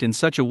fact in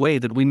such a way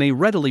that we may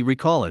readily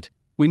recall it,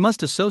 we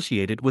must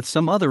associate it with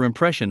some other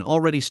impression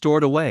already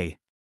stored away.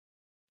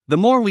 The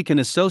more we can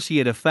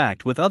associate a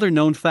fact with other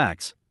known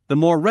facts, the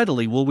more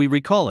readily will we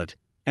recall it,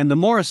 and the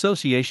more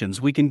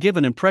associations we can give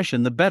an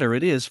impression, the better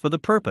it is for the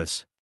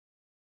purpose.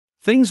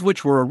 Things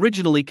which were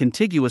originally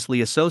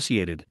contiguously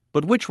associated,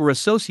 but which were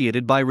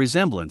associated by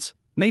resemblance,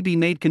 may be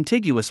made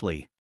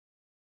contiguously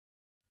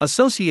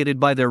associated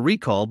by their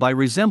recall by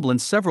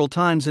resemblance several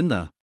times in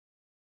the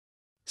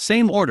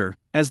same order,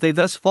 as they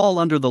thus fall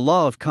under the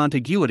law of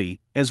contiguity,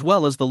 as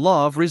well as the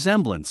law of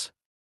resemblance.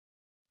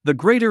 The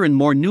greater and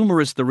more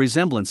numerous the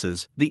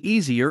resemblances, the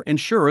easier and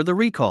surer the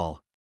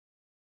recall.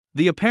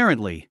 The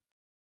apparently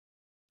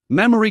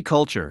memory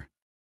culture.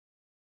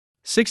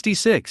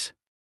 66.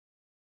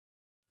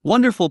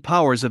 Wonderful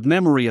powers of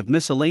memory of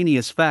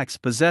miscellaneous facts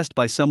possessed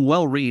by some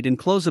well-read and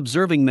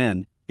close-observing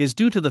men is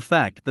due to the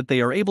fact that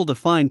they are able to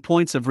find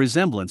points of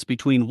resemblance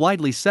between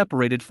widely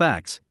separated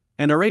facts,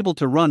 and are able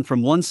to run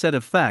from one set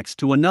of facts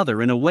to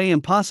another in a way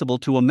impossible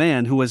to a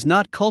man who has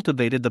not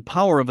cultivated the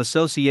power of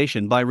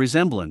association by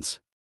resemblance.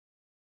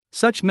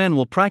 Such men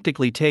will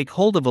practically take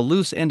hold of a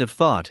loose end of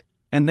thought,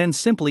 and then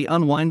simply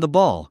unwind the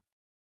ball.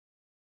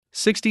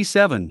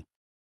 67.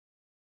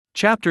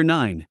 Chapter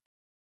 9.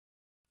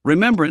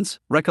 Remembrance,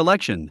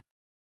 Recollection,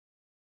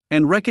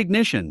 and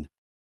Recognition.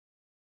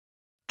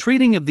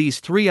 Treating of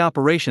these three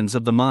operations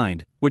of the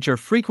mind, which are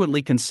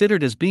frequently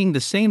considered as being the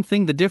same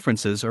thing, the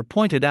differences are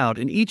pointed out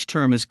in each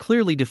term is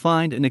clearly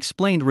defined and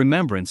explained.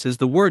 Remembrance is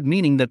the word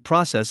meaning that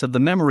process of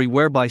the memory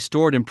whereby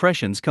stored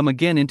impressions come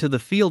again into the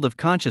field of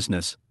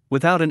consciousness,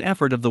 without an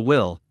effort of the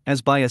will,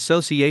 as by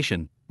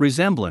association,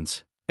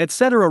 resemblance,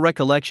 etc.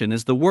 Recollection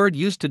is the word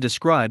used to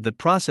describe the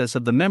process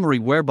of the memory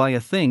whereby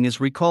a thing is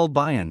recalled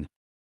by an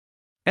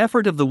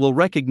effort of the will.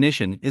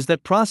 Recognition is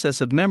that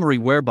process of memory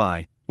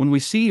whereby, when we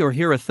see or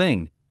hear a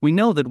thing, we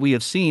know that we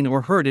have seen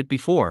or heard it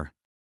before.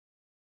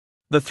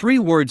 The three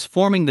words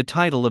forming the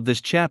title of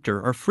this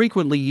chapter are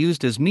frequently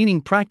used as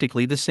meaning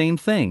practically the same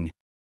thing.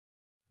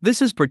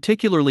 This is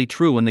particularly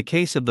true in the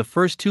case of the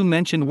first two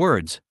mentioned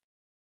words.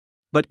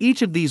 But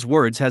each of these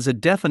words has a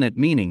definite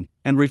meaning,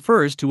 and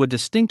refers to a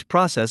distinct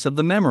process of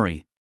the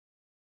memory.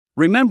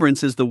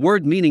 Remembrance is the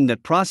word meaning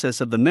that process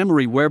of the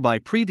memory whereby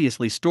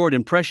previously stored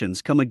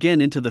impressions come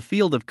again into the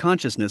field of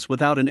consciousness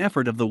without an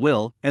effort of the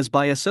will, as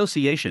by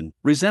association,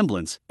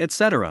 resemblance,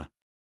 etc.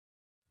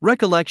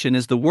 Recollection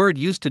is the word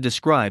used to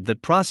describe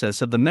that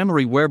process of the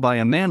memory whereby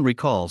a man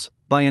recalls,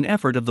 by an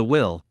effort of the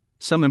will,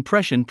 some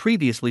impression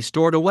previously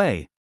stored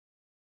away.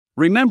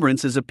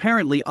 Remembrance is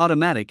apparently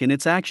automatic in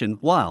its action,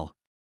 while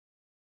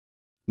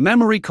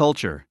memory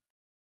culture.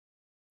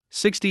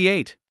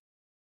 68.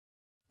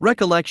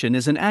 Recollection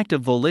is an act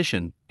of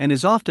volition, and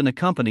is often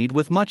accompanied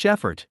with much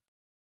effort.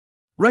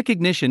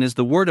 Recognition is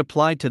the word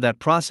applied to that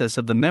process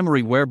of the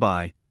memory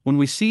whereby, when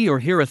we see or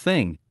hear a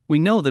thing, we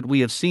know that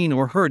we have seen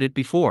or heard it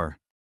before.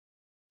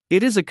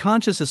 It is a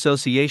conscious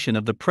association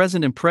of the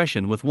present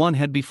impression with one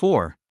had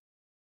before.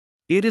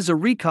 It is a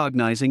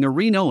recognizing or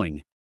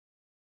re-knowing.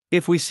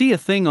 If we see a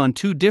thing on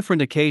two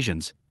different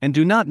occasions, and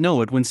do not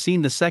know it when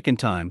seen the second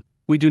time,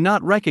 we do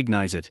not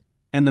recognize it,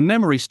 and the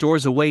memory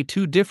stores away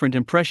two different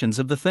impressions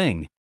of the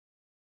thing.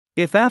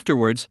 If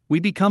afterwards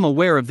we become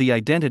aware of the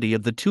identity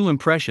of the two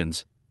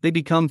impressions, they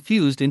become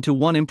fused into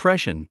one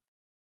impression.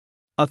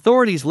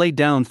 Authorities lay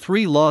down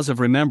 3 laws of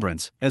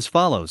remembrance, as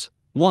follows.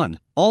 1.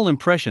 All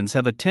impressions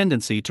have a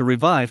tendency to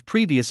revive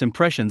previous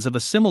impressions of a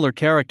similar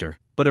character,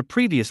 but a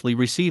previously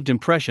received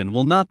impression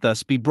will not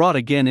thus be brought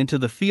again into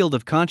the field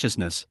of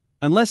consciousness,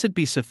 unless it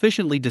be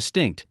sufficiently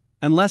distinct,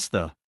 unless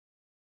the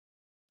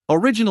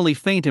originally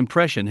faint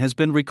impression has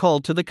been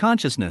recalled to the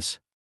consciousness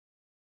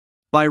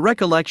by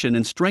recollection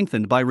and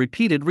strengthened by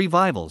repeated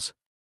revivals.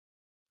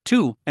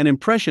 2. An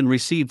impression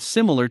received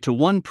similar to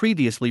one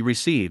previously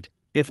received,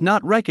 if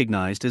not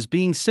recognized as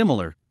being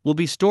similar, will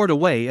be stored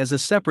away as a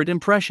separate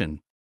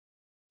impression.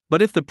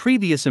 But if the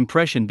previous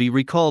impression be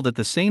recalled at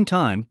the same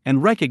time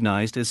and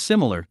recognized as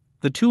similar,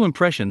 the two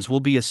impressions will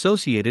be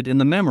associated in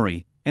the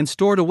memory and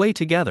stored away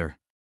together.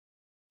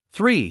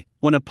 3.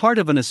 When a part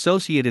of an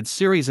associated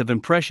series of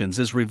impressions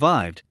is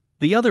revived,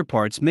 the other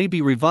parts may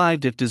be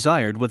revived if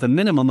desired with a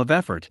minimum of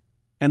effort,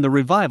 and the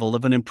revival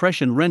of an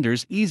impression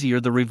renders easier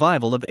the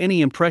revival of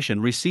any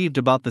impression received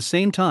about the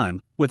same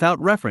time, without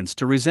reference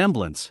to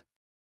resemblance.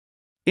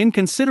 In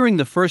considering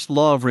the first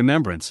law of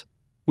remembrance,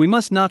 we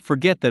must not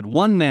forget that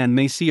one man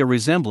may see a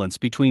resemblance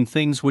between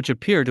things which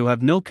appear to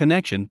have no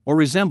connection or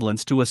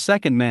resemblance to a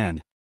second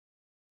man.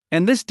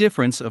 And this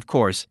difference, of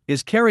course,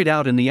 is carried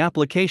out in the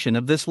application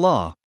of this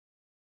law.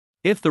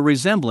 If the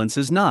resemblance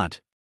is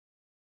not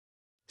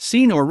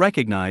seen or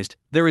recognized,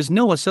 there is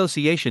no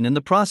association in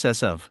the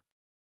process of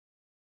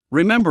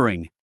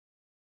remembering.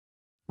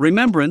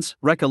 Remembrance,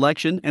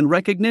 recollection, and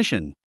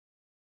recognition.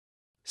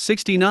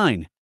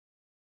 69.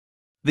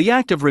 The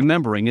act of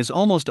remembering is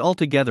almost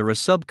altogether a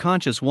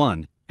subconscious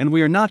one, and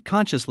we are not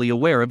consciously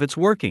aware of its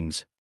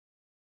workings.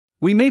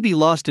 We may be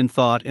lost in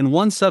thought in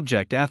one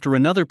subject after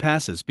another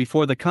passes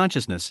before the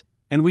consciousness,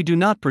 and we do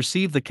not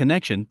perceive the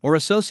connection or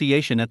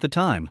association at the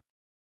time.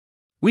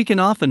 We can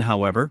often,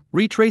 however,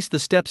 retrace the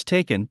steps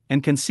taken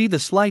and can see the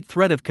slight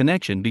thread of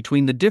connection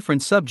between the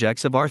different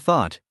subjects of our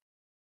thought.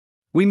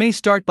 We may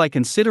start by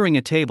considering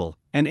a table,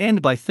 and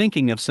end by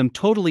thinking of some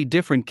totally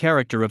different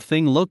character of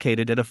thing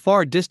located at a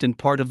far distant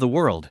part of the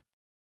world.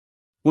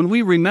 When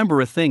we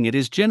remember a thing, it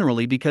is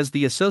generally because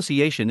the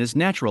association is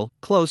natural,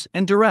 close,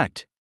 and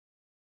direct.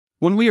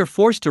 When we are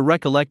forced to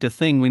recollect a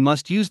thing, we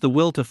must use the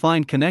will to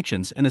find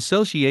connections and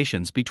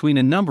associations between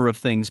a number of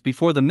things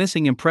before the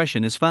missing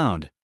impression is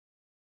found.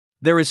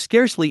 There is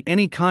scarcely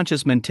any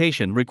conscious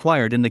mentation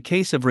required in the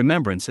case of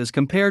remembrance as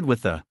compared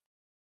with the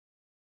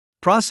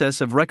process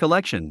of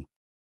recollection.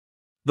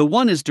 The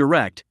one is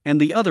direct, and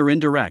the other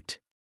indirect.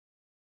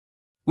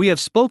 We have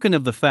spoken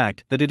of the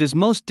fact that it is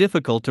most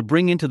difficult to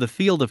bring into the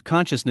field of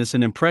consciousness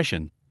an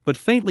impression, but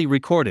faintly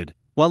recorded,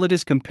 while it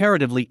is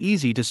comparatively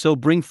easy to so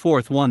bring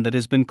forth one that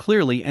has been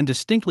clearly and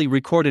distinctly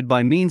recorded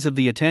by means of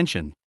the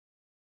attention.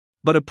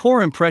 But a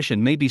poor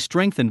impression may be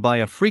strengthened by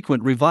a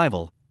frequent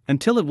revival,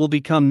 until it will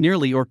become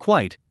nearly or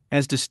quite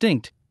as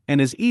distinct and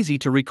as easy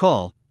to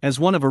recall as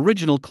one of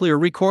original clear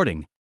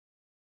recording.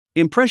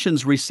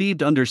 Impressions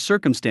received under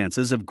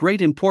circumstances of great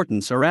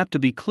importance are apt to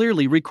be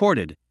clearly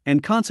recorded,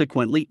 and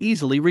consequently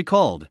easily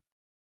recalled.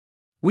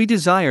 We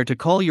desire to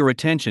call your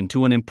attention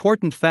to an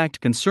important fact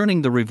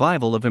concerning the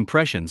revival of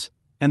impressions,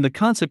 and the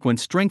consequent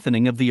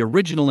strengthening of the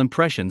original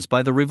impressions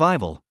by the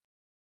revival.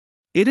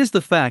 It is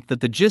the fact that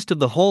the gist of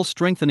the whole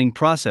strengthening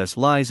process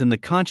lies in the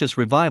conscious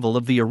revival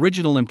of the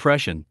original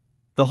impression,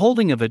 the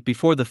holding of it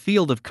before the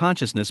field of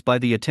consciousness by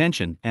the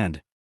attention,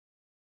 and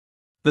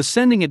the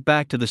sending it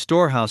back to the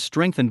storehouse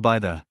strengthened by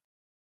the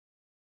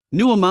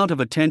new amount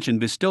of attention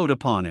bestowed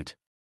upon it.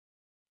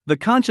 The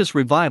conscious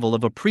revival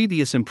of a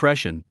previous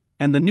impression,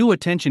 and the new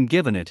attention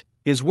given it,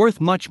 is worth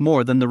much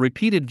more than the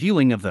repeated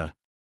viewing of the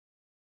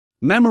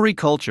memory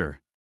culture.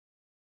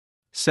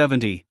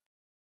 70.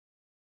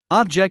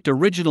 Object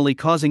originally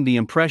causing the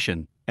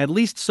impression, at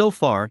least so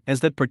far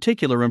as that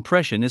particular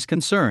impression is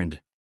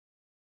concerned.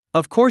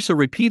 Of course, a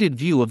repeated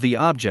view of the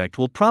object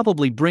will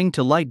probably bring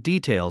to light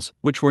details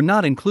which were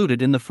not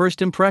included in the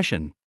first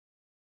impression.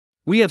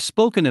 We have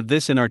spoken of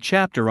this in our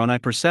chapter on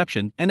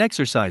eye-perception and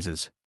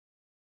exercises.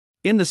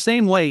 In the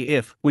same way,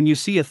 if, when you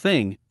see a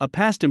thing, a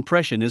past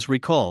impression is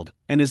recalled,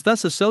 and is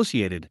thus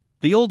associated,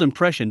 the old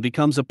impression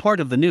becomes a part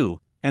of the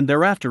new, and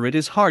thereafter it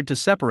is hard to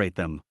separate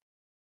them.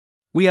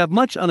 We have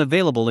much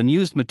unavailable and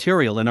used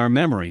material in our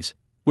memories,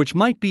 which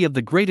might be of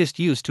the greatest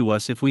use to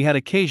us if we had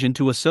occasion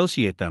to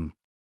associate them.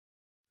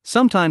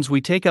 Sometimes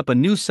we take up a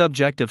new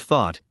subject of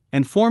thought,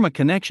 and form a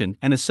connection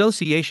and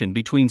association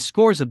between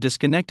scores of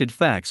disconnected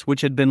facts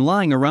which had been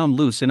lying around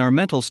loose in our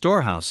mental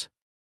storehouse.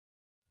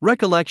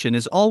 Recollection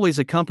is always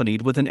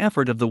accompanied with an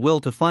effort of the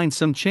will to find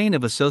some chain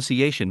of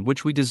association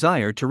which we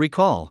desire to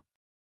recall.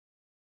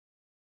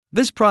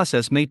 This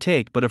process may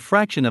take but a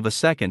fraction of a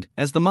second,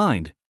 as the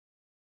mind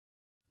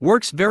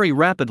works very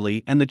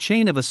rapidly and the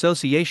chain of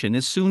association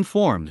is soon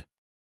formed.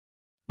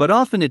 But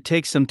often it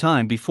takes some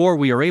time before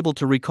we are able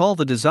to recall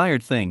the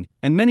desired thing,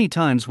 and many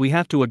times we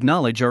have to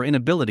acknowledge our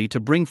inability to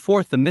bring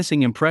forth the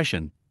missing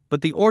impression,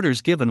 but the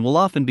orders given will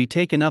often be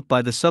taken up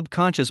by the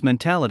subconscious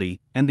mentality,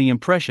 and the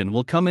impression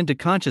will come into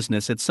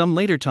consciousness at some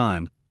later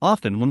time,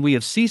 often when we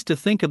have ceased to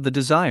think of the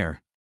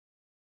desire.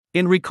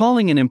 In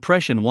recalling an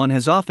impression, one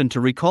has often to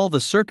recall the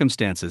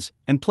circumstances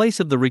and place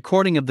of the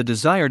recording of the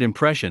desired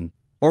impression,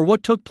 or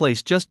what took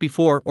place just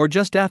before or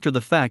just after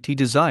the fact he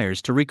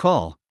desires to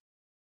recall.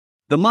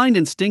 The mind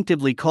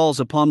instinctively calls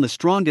upon the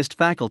strongest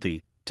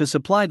faculty to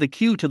supply the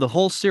cue to the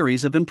whole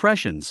series of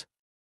impressions.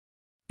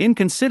 In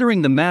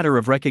considering the matter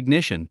of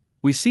recognition,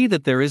 we see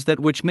that there is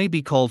that which may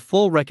be called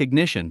full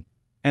recognition,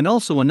 and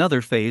also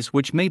another phase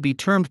which may be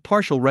termed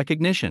partial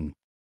recognition.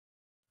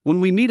 When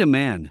we meet a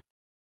man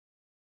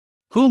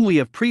whom we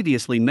have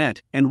previously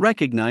met and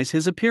recognize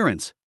his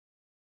appearance,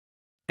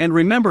 and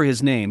remember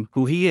his name,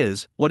 who he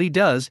is, what he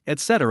does,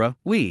 etc.,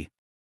 we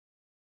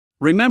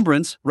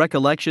remembrance,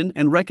 recollection,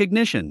 and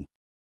recognition.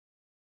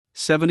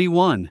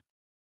 71.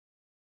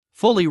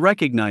 Fully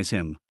recognize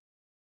him.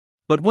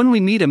 But when we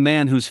meet a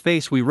man whose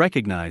face we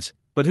recognize,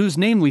 but whose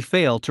name we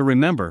fail to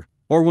remember,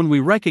 or when we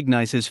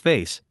recognize his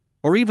face,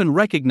 or even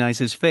recognize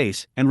his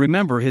face and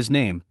remember his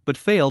name, but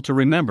fail to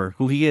remember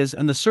who he is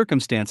and the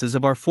circumstances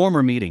of our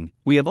former meeting,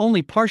 we have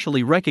only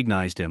partially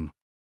recognized him.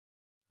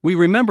 We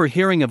remember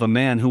hearing of a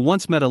man who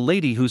once met a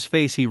lady whose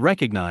face he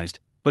recognized,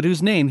 but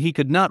whose name he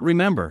could not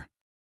remember.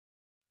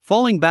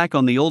 Falling back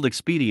on the old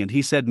expedient,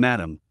 he said,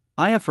 "Madam,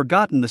 I have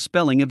forgotten the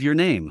spelling of your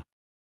name.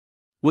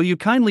 Will you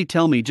kindly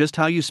tell me just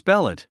how you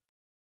spell it?"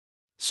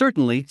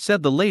 "Certainly,"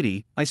 said the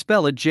lady, "I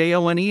spell it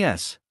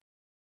Jones."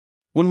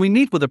 When we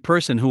meet with a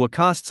person who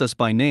accosts us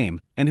by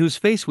name, and whose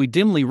face we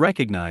dimly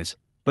recognize,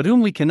 but whom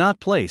we cannot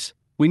place,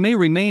 we may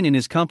remain in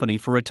his company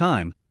for a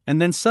time,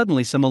 and then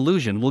suddenly some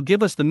illusion will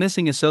give us the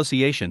missing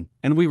association,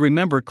 and we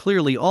remember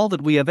clearly all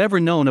that we have ever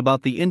known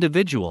about the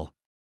individual.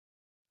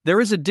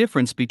 There is a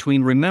difference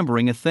between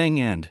remembering a thing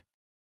and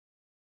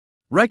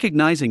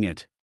recognizing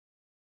it.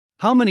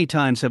 How many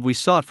times have we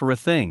sought for a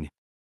thing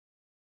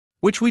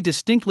which we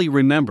distinctly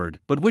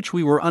remembered but which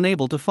we were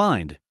unable to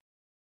find?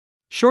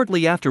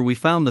 Shortly after we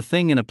found the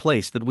thing in a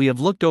place that we have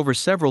looked over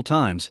several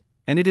times,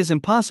 and it is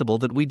impossible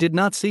that we did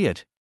not see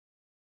it.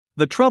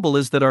 The trouble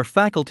is that our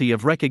faculty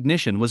of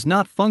recognition was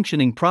not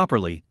functioning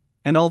properly,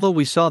 and although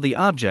we saw the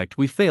object,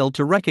 we failed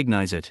to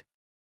recognize it.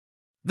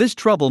 This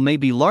trouble may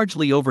be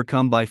largely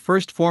overcome by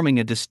first forming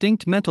a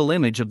distinct mental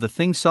image of the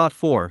thing sought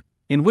for,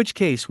 in which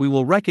case we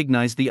will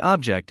recognize the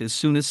object as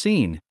soon as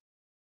seen.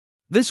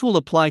 This will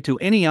apply to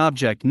any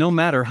object no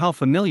matter how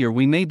familiar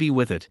we may be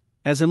with it,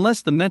 as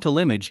unless the mental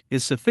image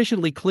is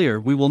sufficiently clear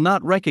we will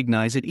not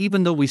recognize it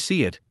even though we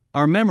see it,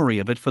 our memory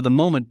of it for the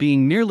moment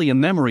being merely a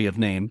memory of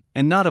name,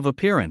 and not of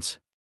appearance.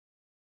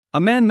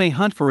 A man may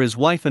hunt for his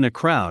wife in a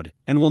crowd,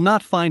 and will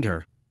not find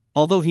her,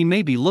 although he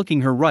may be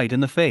looking her right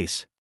in the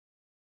face.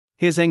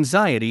 His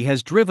anxiety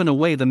has driven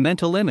away the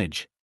mental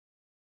image.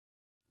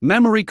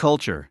 Memory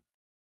culture.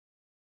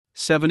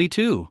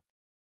 72.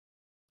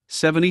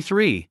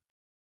 73.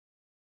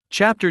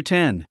 Chapter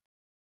 10.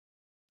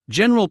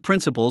 General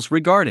principles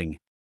regarding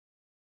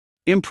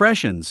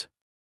impressions.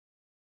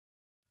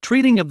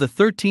 Treating of the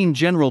 13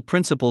 general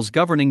principles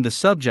governing the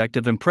subject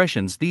of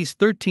impressions, these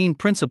 13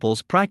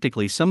 principles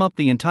practically sum up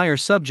the entire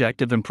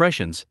subject of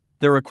impressions,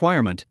 their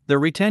acquirement, their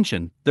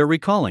retention, their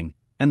recalling,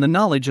 and the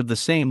knowledge of the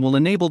same will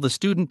enable the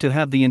student to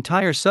have the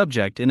entire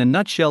subject in a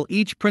nutshell.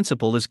 Each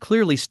principle is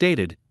clearly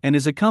stated, and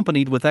is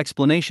accompanied with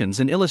explanations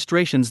and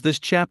illustrations. This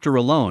chapter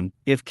alone,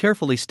 if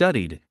carefully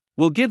studied,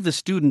 will give the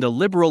student a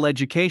liberal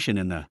education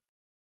in the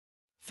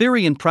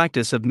theory and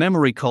practice of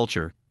memory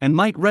culture, and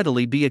might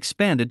readily be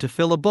expanded to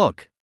fill a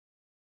book.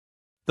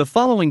 The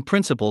following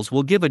principles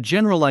will give a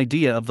general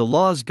idea of the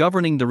laws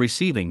governing the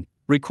receiving,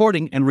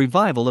 recording, and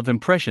revival of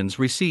impressions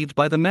received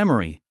by the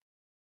memory.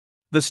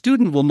 The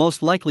student will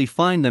most likely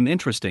find them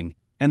interesting,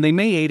 and they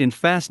may aid in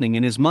fastening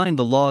in his mind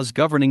the laws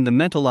governing the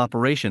mental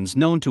operations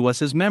known to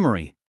us as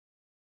memory.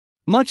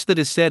 Much that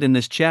is said in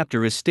this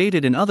chapter is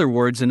stated in other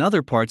words in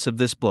other parts of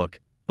this book,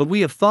 but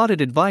we have thought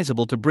it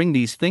advisable to bring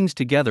these things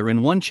together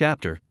in one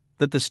chapter,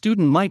 that the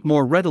student might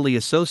more readily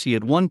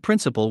associate one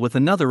principle with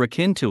another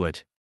akin to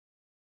it.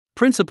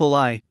 Principle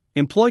I.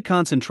 Employ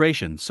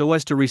concentration so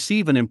as to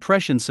receive an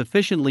impression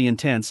sufficiently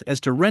intense as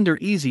to render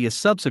easy a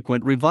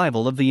subsequent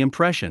revival of the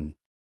impression.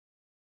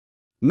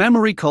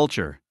 Memory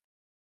culture.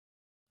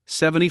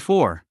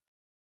 74.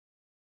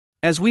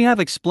 As we have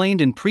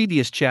explained in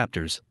previous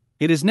chapters,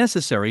 it is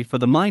necessary for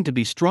the mind to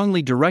be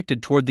strongly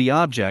directed toward the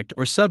object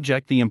or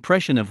subject the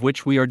impression of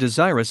which we are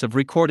desirous of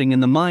recording in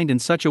the mind in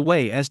such a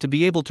way as to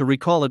be able to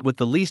recall it with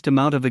the least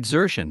amount of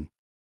exertion.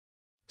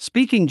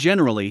 Speaking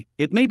generally,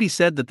 it may be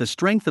said that the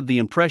strength of the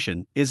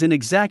impression is in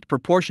exact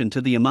proportion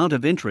to the amount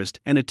of interest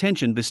and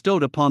attention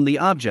bestowed upon the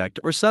object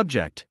or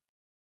subject.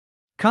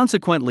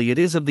 Consequently, it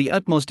is of the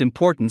utmost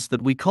importance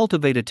that we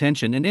cultivate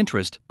attention and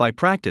interest by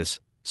practice,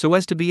 so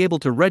as to be able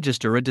to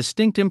register a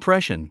distinct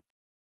impression.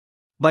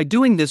 By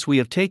doing this, we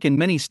have taken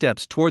many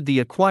steps toward the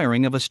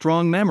acquiring of a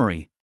strong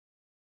memory.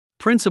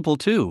 Principle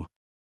 2.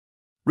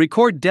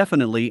 Record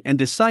definitely and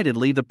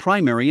decidedly the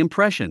primary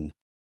impression.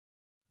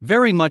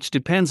 Very much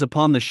depends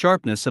upon the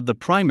sharpness of the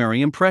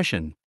primary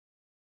impression.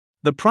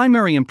 The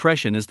primary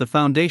impression is the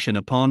foundation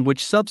upon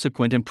which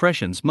subsequent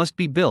impressions must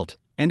be built,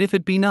 and if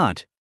it be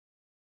not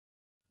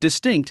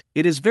distinct,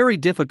 it is very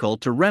difficult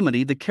to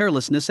remedy the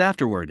carelessness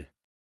afterward.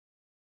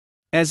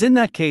 As in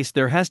that case,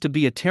 there has to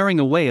be a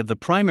tearing away of the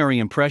primary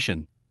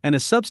impression, and a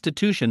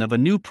substitution of a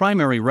new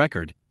primary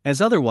record,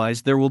 as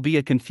otherwise there will be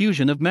a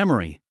confusion of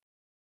memory.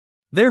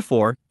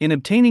 Therefore, in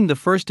obtaining the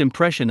first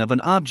impression of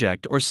an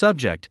object or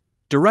subject,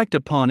 direct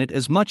upon it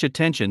as much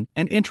attention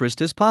and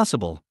interest as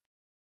possible.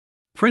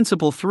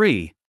 Principle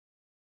 3.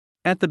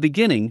 At the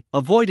beginning,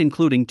 avoid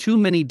including too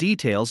many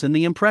details in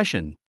the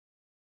impression.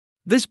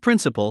 This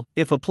principle,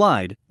 if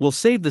applied, will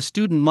save the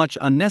student much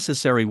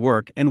unnecessary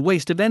work and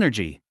waste of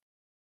energy.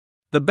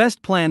 The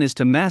best plan is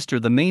to master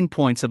the main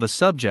points of a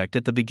subject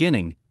at the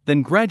beginning,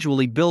 then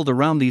gradually build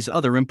around these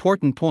other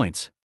important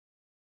points.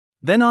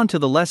 Then on to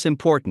the less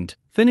important,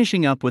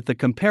 finishing up with the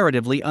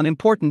comparatively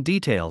unimportant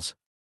details.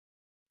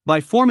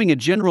 By forming a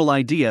general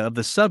idea of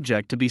the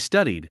subject to be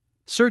studied,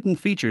 certain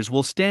features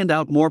will stand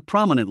out more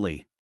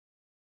prominently.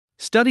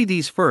 Study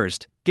these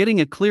first,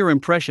 getting a clear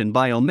impression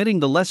by omitting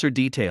the lesser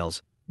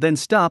details, then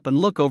stop and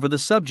look over the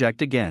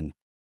subject again.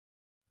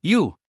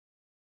 You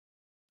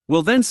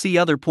will then see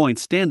other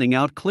points standing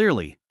out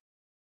clearly.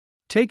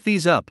 Take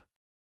these up,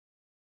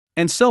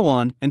 and so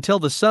on until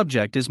the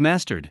subject is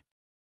mastered.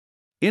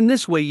 In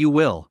this way you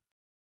will.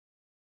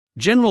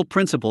 General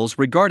principles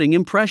regarding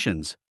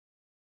impressions.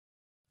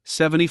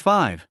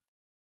 75.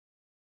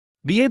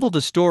 Be able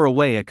to store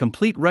away a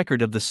complete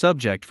record of the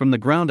subject from the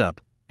ground up,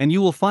 and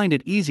you will find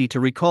it easy to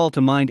recall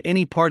to mind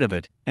any part of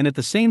it, and at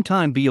the same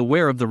time be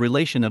aware of the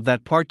relation of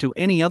that part to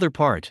any other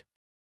part.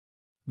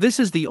 This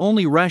is the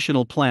only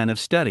rational plan of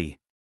study.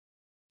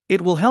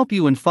 It will help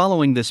you in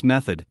following this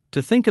method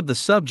to think of the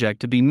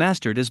subject to be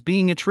mastered as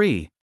being a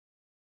tree.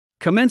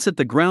 Commence at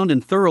the ground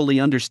and thoroughly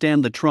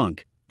understand the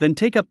trunk, then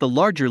take up the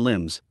larger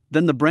limbs,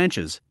 then the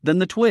branches, then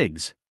the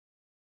twigs.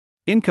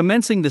 In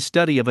commencing the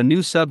study of a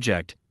new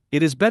subject,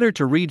 it is better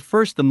to read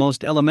first the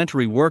most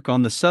elementary work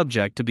on the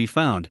subject to be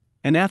found,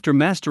 and after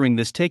mastering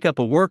this take up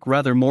a work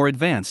rather more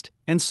advanced,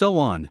 and so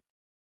on.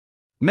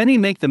 Many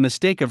make the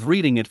mistake of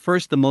reading at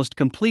first the most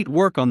complete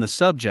work on the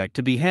subject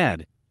to be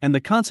had, and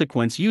the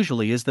consequence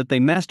usually is that they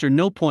master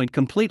no point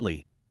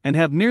completely, and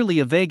have merely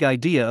a vague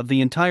idea of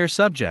the entire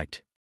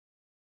subject.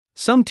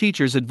 Some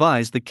teachers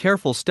advise the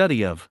careful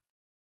study of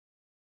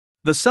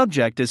the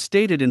subject as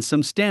stated in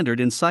some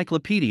standard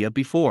encyclopedia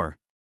before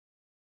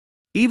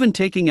even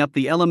taking up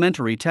the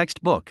elementary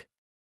textbook.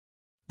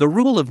 The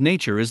rule of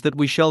nature is that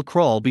we shall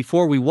crawl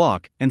before we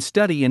walk, and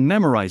study and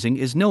memorizing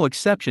is no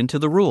exception to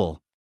the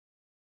rule.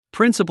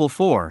 Principle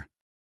 4.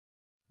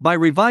 By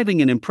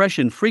reviving an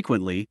impression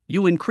frequently,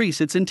 you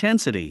increase its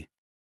intensity.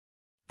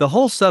 The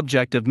whole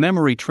subject of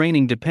memory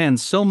training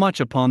depends so much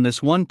upon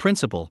this one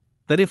principle,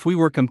 that if we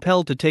were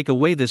compelled to take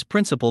away this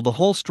principle, the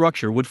whole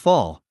structure would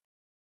fall.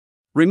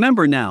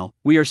 Remember now,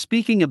 we are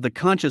speaking of the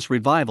conscious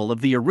revival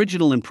of the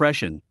original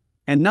impression,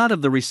 and not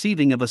of the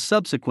receiving of a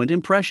subsequent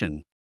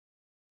impression.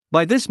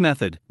 By this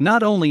method,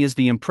 not only is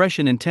the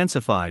impression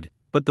intensified,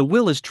 but the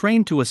will is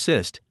trained to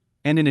assist,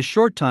 and in a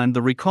short time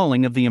the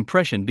recalling of the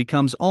impression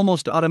becomes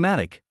almost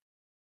automatic.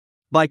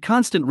 By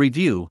constant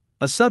review,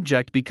 a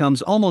subject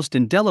becomes almost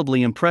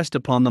indelibly impressed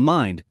upon the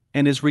mind,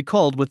 and is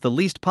recalled with the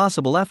least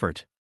possible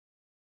effort.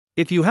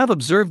 If you have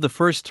observed the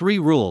first 3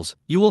 rules,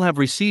 you will have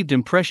received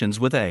impressions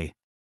with a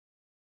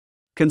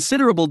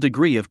considerable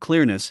degree of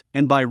clearness,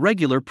 and by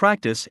regular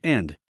practice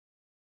and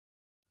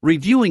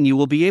reviewing you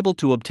will be able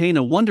to obtain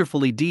a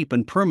wonderfully deep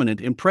and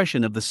permanent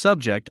impression of the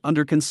subject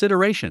under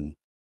consideration.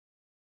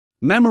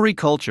 Memory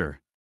culture.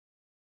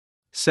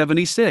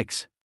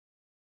 76.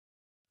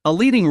 A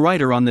leading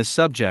writer on this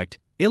subject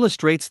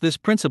illustrates this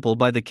principle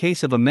by the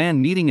case of a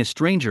man meeting a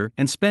stranger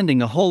and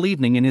spending a whole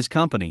evening in his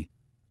company,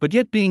 but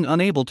yet being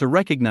unable to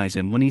recognize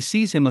him when he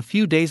sees him a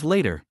few days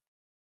later.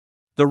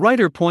 The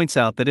writer points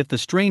out that if the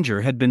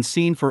stranger had been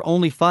seen for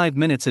only 5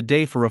 minutes a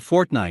day for a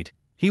fortnight,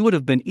 he would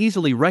have been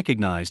easily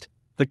recognized,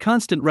 the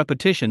constant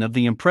repetition of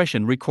the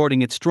impression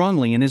recording it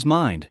strongly in his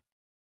mind.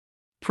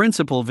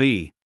 Principle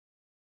V.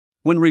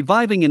 When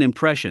reviving an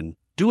impression,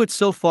 do it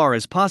so far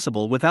as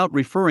possible without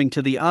referring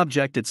to the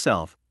object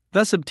itself,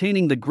 thus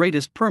obtaining the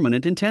greatest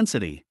permanent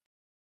intensity.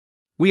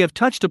 We have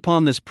touched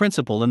upon this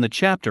principle in the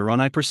chapter on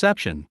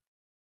eye-perception.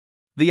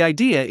 The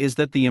idea is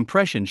that the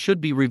impression should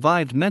be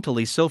revived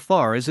mentally so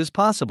far as is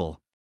possible.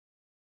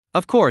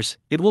 Of course,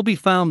 it will be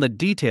found that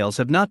details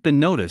have not been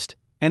noticed,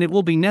 and it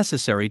will be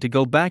necessary to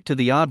go back to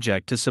the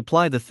object to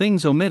supply the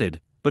things omitted,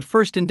 but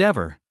first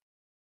endeavor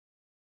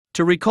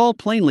to recall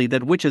plainly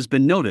that which has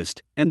been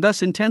noticed, and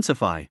thus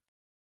intensify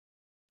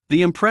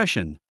the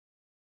impression.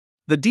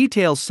 The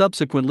details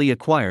subsequently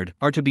acquired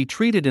are to be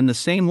treated in the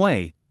same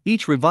way,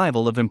 each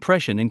revival of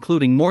impression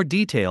including more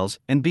details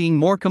and being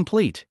more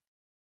complete.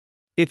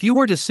 If you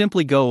were to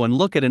simply go and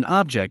look at an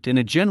object in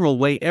a general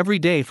way every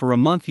day for a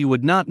month, you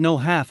would not know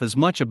half as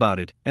much about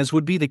it as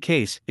would be the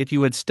case if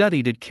you had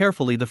studied it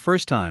carefully the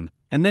first time,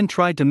 and then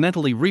tried to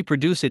mentally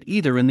reproduce it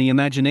either in the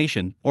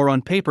imagination or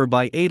on paper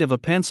by aid of a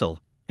pencil,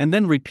 and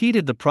then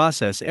repeated the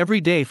process every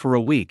day for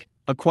a week,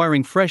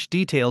 acquiring fresh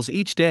details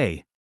each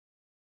day.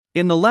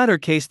 In the latter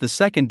case, the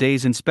second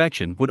day's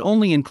inspection would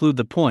only include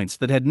the points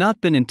that had not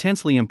been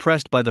intensely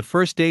impressed by the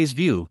first day's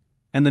view,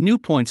 and the new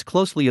points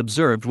closely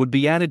observed would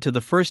be added to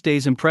the first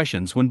day's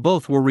impressions when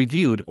both were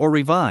reviewed or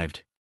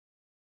revived.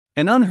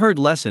 An unheard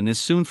lesson is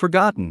soon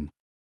forgotten.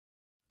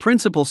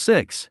 Principle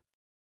 6.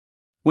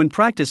 When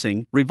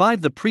practicing, revive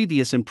the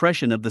previous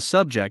impression of the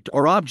subject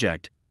or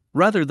object,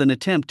 rather than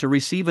attempt to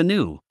receive a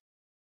new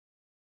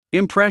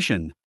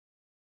impression.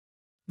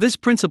 This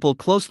principle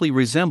closely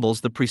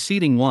resembles the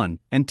preceding one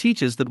and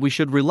teaches that we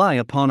should rely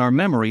upon our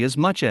memory as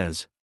much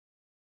as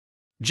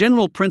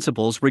general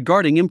principles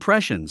regarding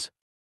impressions.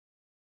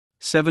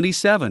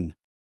 77.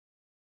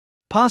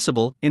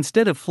 Possible,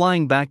 instead of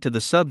flying back to the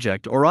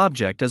subject or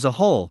object as a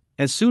whole,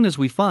 as soon as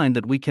we find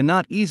that we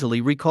cannot easily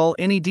recall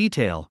any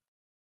detail.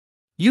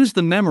 Use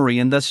the memory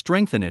and thus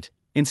strengthen it,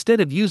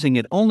 instead of using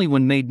it only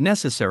when made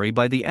necessary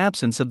by the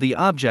absence of the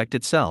object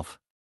itself.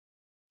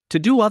 To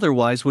do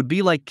otherwise would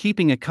be like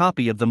keeping a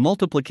copy of the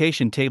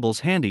multiplication tables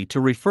handy to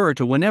refer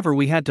to whenever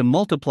we had to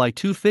multiply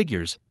two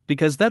figures,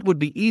 because that would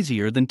be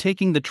easier than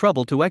taking the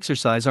trouble to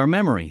exercise our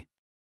memory.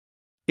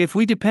 If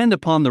we depend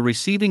upon the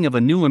receiving of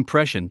a new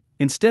impression,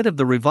 instead of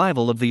the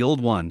revival of the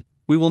old one,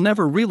 we will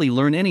never really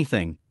learn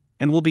anything,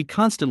 and will be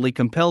constantly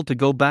compelled to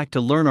go back to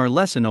learn our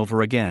lesson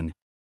over again.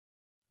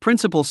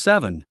 Principle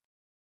 7.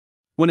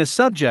 When a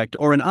subject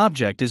or an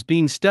object is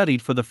being studied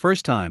for the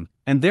first time,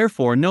 and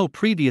therefore no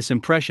previous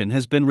impression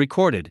has been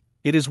recorded,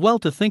 it is well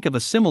to think of a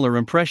similar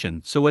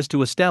impression so as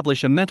to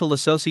establish a mental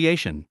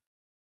association.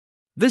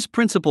 This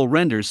principle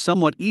renders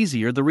somewhat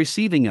easier the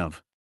receiving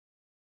of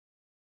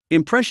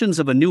impressions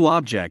of a new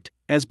object,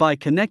 as by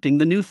connecting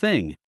the new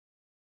thing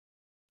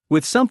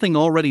with something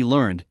already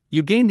learned,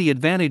 you gain the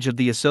advantage of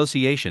the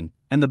association,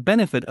 and the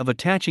benefit of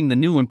attaching the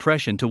new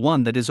impression to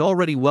one that is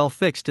already well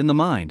fixed in the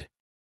mind.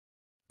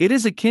 It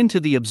is akin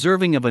to the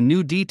observing of a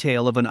new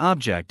detail of an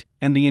object,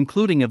 and the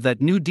including of that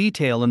new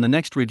detail in the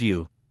next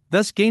review,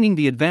 thus gaining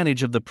the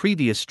advantage of the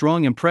previous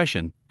strong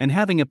impression, and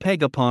having a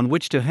peg upon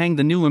which to hang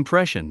the new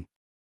impression.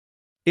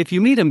 If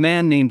you meet a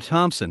man named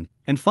Thompson,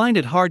 and find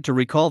it hard to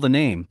recall the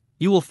name,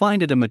 you will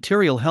find it a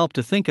material help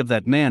to think of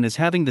that man as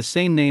having the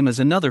same name as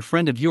another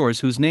friend of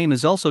yours whose name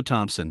is also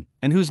Thompson,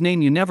 and whose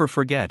name you never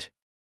forget.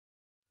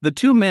 The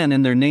two men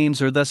and their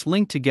names are thus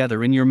linked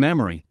together in your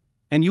memory,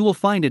 and you will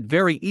find it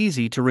very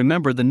easy to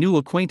remember the new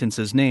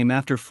acquaintance's name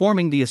after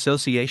forming the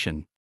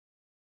association.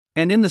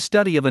 And in the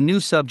study of a new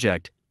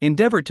subject,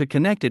 endeavor to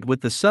connect it with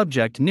the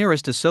subject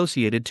nearest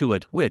associated to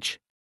it, which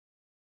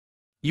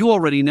you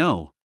already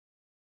know.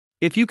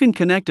 If you can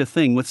connect a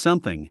thing with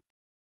something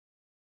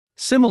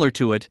similar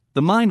to it,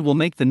 the mind will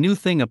make the new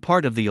thing a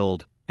part of the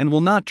old, and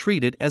will not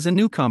treat it as a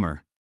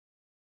newcomer.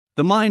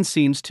 The mind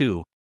seems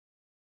to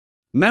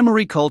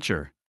memory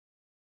culture.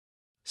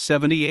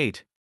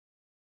 78.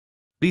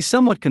 Be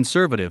somewhat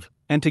conservative,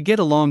 and to get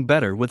along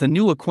better with a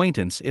new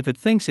acquaintance if it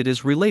thinks it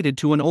is related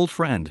to an old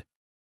friend.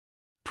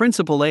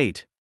 Principle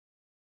 8.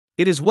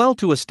 It is well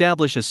to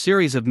establish a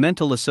series of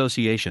mental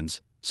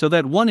associations, so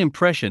that one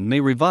impression may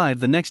revive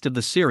the next of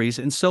the series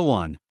and so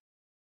on.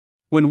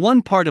 When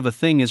one part of a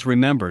thing is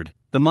remembered,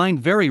 the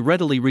mind very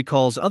readily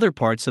recalls other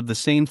parts of the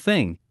same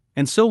thing,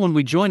 and so when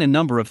we join a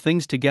number of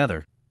things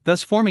together,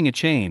 thus forming a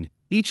chain,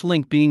 each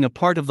link being a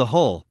part of the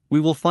whole, we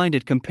will find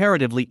it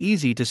comparatively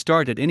easy to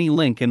start at any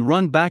link and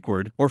run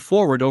backward or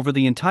forward over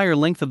the entire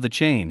length of the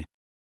chain.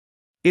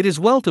 It is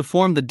well to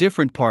form the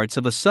different parts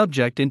of a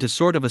subject into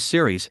sort of a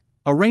series,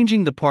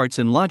 arranging the parts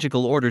in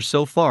logical order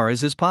so far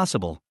as is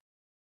possible.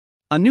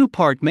 A new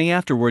part may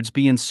afterwards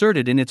be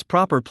inserted in its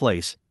proper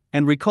place,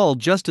 and recalled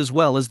just as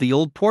well as the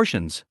old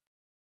portions.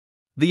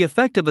 The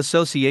effect of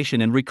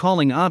association in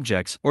recalling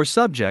objects or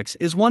subjects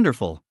is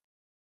wonderful.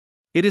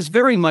 It is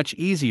very much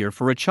easier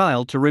for a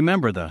child to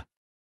remember the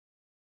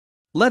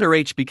letter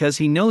H because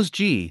he knows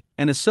G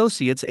and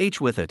associates H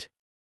with it.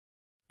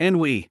 And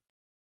we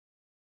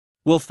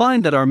will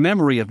find that our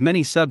memory of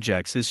many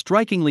subjects is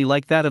strikingly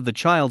like that of the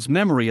child's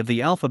memory of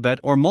the alphabet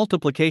or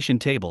multiplication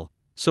table,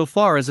 so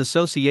far as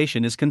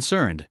association is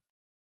concerned.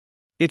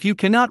 If you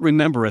cannot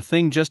remember a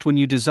thing just when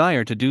you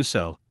desire to do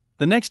so,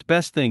 the next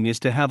best thing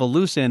is to have a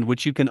loose end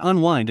which you can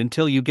unwind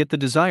until you get the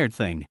desired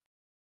thing.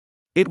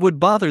 It would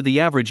bother the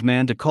average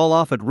man to call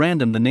off at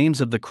random the names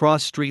of the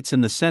cross streets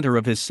in the center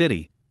of his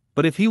city,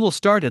 but if he will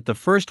start at the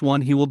first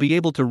one, he will be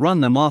able to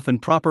run them off in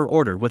proper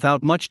order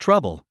without much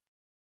trouble.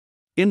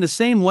 In the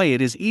same way,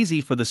 it is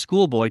easy for the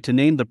schoolboy to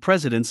name the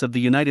presidents of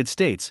the United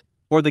States,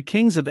 or the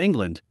kings of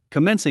England,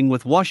 commencing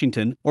with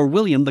Washington or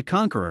William the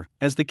Conqueror,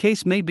 as the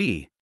case may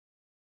be.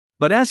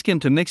 But ask him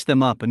to mix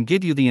them up and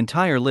give you the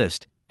entire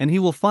list, and he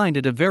will find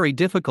it a very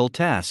difficult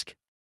task.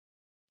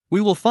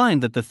 We will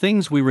find that the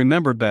things we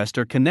remember best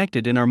are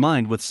connected in our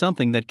mind with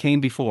something that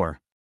came before,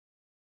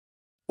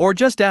 or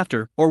just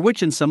after, or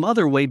which in some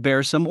other way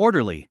bear some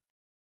orderly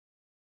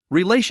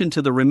relation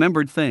to the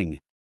remembered thing.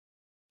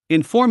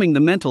 In forming the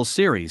mental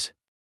series.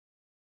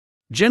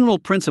 General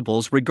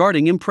principles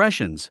regarding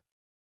impressions.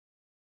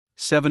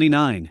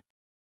 79.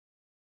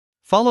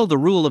 Follow the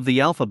rule of the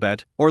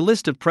alphabet, or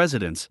list of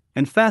precedents,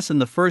 and fasten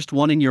the first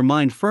one in your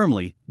mind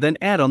firmly, then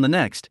add on the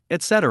next,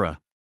 etc.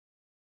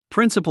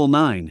 Principle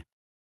 9.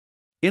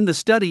 In the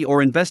study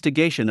or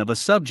investigation of a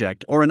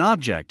subject or an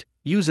object,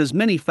 use as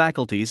many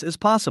faculties as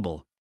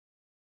possible.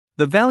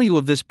 The value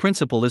of this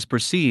principle is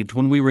perceived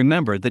when we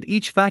remember that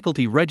each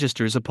faculty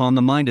registers upon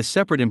the mind a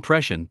separate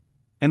impression,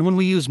 and when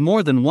we use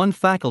more than one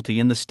faculty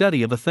in the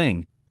study of a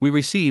thing, we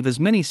receive as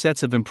many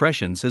sets of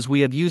impressions as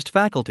we have used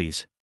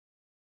faculties.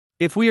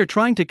 If we are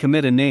trying to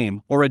commit a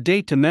name or a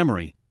date to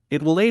memory,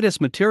 it will aid us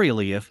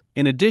materially if,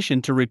 in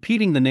addition to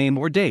repeating the name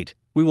or date,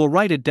 we will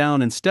write it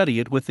down and study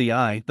it with the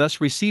eye, thus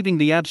receiving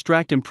the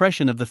abstract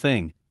impression of the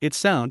thing, its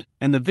sound,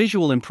 and the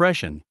visual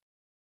impression.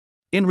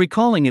 In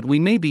recalling it, we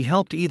may be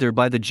helped either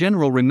by the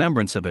general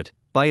remembrance of it,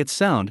 by its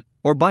sound,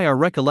 or by our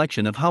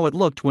recollection of how it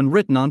looked when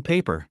written on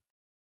paper.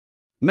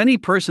 Many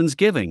persons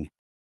giving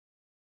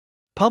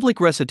public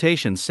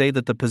recitations say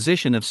that the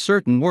position of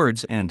certain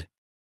words and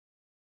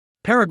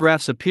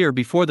paragraphs appear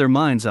before their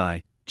mind's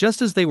eye, just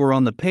as they were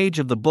on the page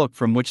of the book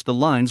from which the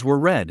lines were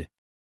read.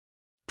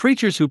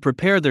 Preachers who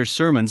prepare their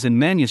sermons in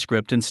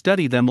manuscript and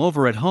study them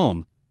over at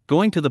home,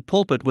 going to the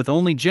pulpit with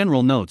only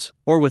general notes,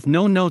 or with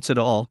no notes at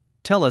all,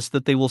 tell us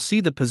that they will see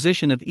the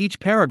position of each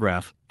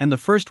paragraph, and the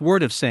first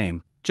word of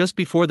same, just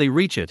before they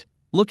reach it,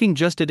 looking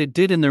just as it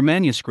did in their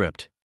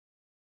manuscript.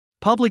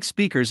 Public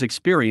speakers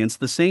experience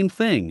the same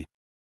thing.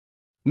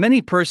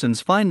 Many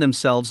persons find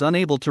themselves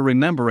unable to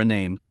remember a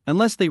name,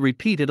 unless they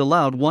repeat it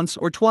aloud once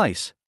or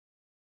twice.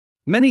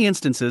 Many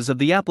instances of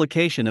the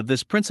application of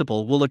this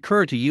principle will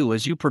occur to you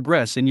as you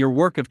progress in your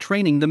work of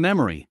training the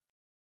memory.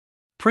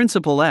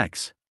 Principle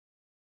X.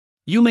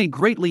 You may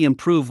greatly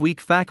improve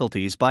weak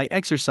faculties by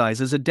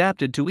exercises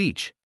adapted to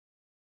each.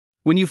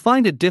 When you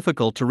find it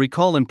difficult to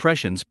recall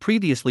impressions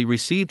previously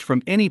received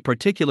from any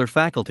particular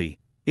faculty,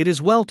 it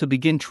is well to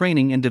begin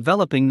training and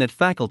developing that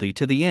faculty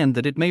to the end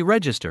that it may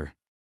register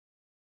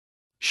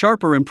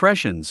sharper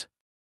impressions.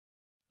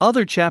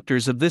 Other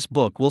chapters of this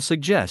book will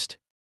suggest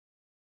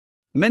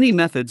many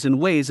methods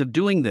and ways of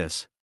doing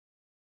this.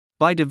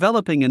 By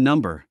developing a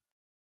number.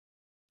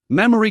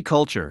 Memory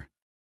culture.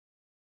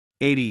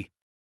 80.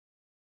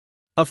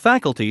 Of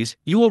faculties,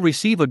 you will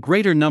receive a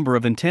greater number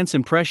of intense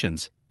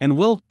impressions, and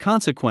will,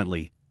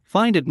 consequently,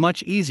 find it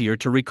much easier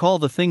to recall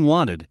the thing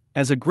wanted,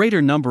 as a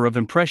greater number of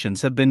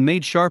impressions have been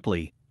made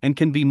sharply, and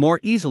can be more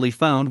easily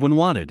found when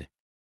wanted.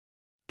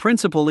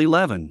 Principle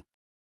 11.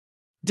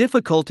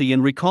 Difficulty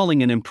in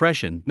recalling an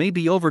impression may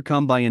be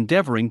overcome by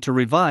endeavoring to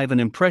revive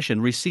an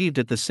impression received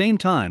at the same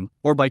time,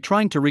 or by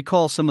trying to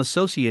recall some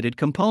associated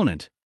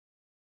component.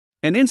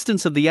 An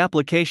instance of the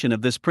application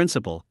of this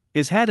principle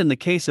is had in the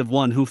case of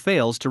one who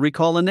fails to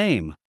recall a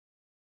name.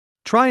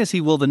 Try as he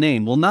will, the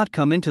name will not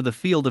come into the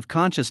field of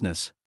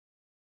consciousness.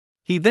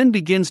 He then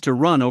begins to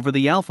run over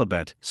the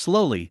alphabet,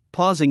 slowly,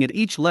 pausing at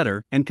each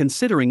letter and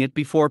considering it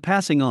before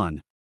passing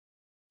on.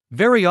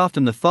 Very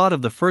often the thought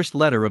of the first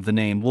letter of the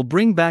name will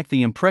bring back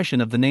the impression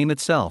of the name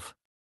itself.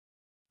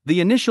 The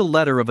initial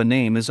letter of a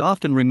name is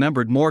often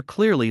remembered more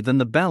clearly than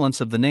the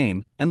balance of the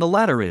name, and the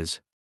latter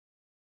is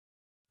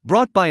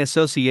brought by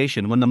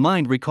association when the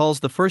mind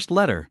recalls the first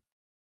letter.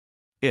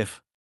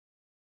 If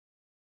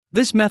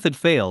this method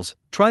fails,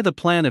 try the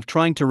plan of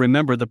trying to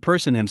remember the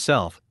person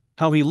himself,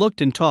 how he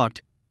looked and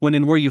talked, when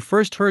and where you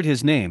first heard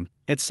his name,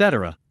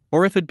 etc.,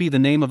 or if it be the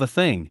name of a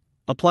thing,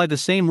 apply the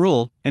same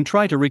rule, and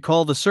try to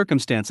recall the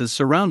circumstances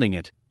surrounding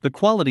it, the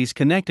qualities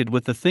connected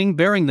with the thing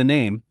bearing the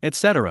name,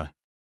 etc.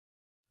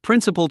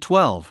 Principle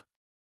 12.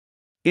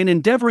 In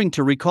endeavoring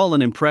to recall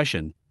an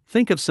impression,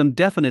 think of some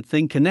definite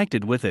thing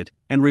connected with it,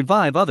 and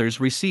revive others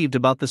received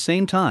about the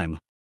same time.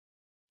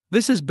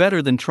 This is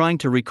better than trying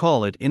to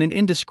recall it in an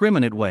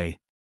indiscriminate way.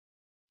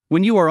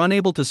 When you are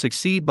unable to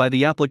succeed by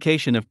the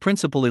application of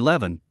Principle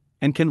 11,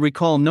 and can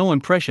recall no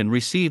impression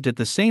received at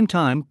the same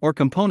time or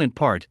component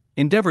part,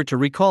 endeavor to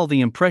recall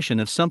the impression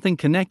of something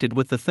connected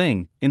with the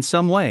thing, in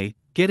some way,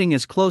 getting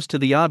as close to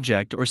the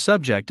object or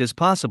subject as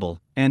possible,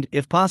 and,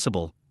 if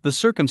possible, the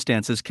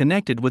circumstances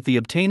connected with the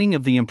obtaining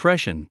of the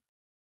impression.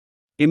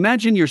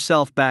 Imagine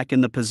yourself back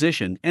in the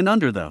position and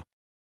under the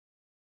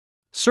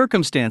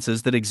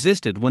circumstances that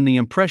existed when the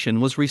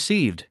impression was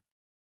received.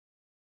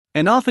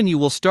 And often you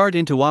will start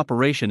into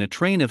operation a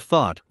train of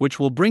thought which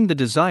will bring the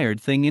desired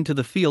thing into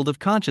the field of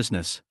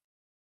consciousness.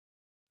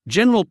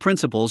 General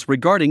principles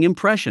regarding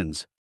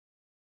impressions.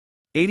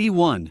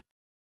 81.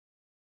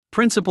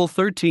 Principle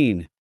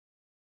 13.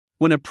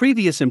 When a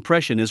previous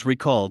impression is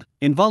recalled,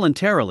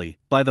 involuntarily,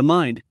 by the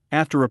mind,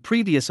 after a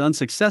previous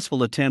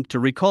unsuccessful attempt to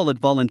recall it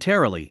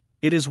voluntarily,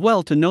 it is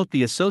well to note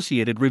the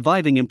associated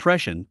reviving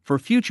impression for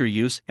future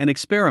use and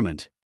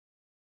experiment.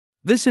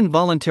 This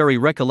involuntary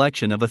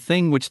recollection of a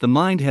thing which the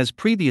mind has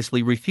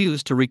previously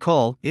refused to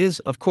recall is,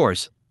 of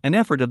course, an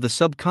effort of the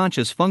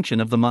subconscious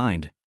function of the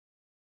mind.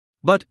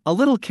 But a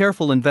little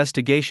careful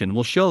investigation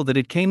will show that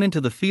it came into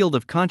the field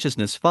of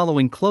consciousness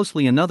following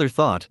closely another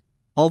thought,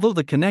 although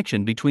the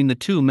connection between the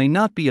two may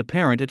not be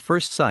apparent at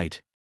first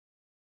sight.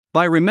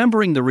 By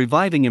remembering the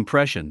reviving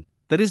impression,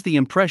 that is the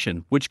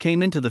impression which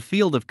came into the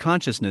field of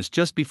consciousness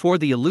just before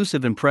the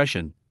elusive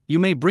impression, you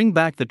may bring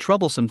back the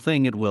troublesome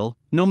thing it will,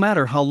 no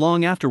matter how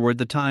long afterward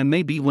the time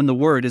may be when the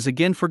word is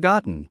again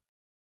forgotten.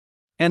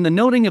 And the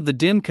noting of the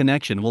dim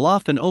connection will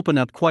often open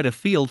up quite a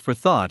field for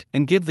thought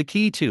and give the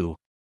key to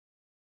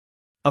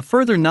a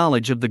further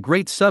knowledge of the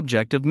great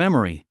subject of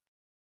memory.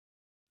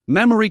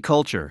 Memory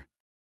culture.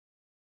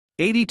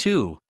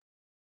 82.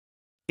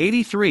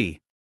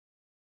 83.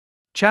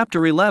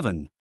 Chapter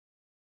 11.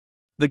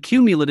 The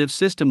cumulative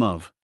system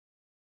of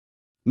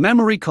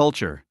memory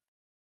culture.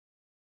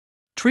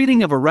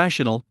 Treating of a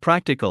rational,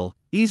 practical,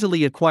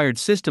 easily acquired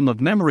system of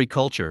memory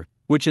culture,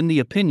 which in the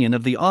opinion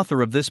of the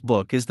author of this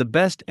book is the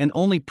best and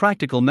only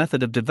practical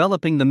method of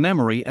developing the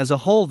memory as a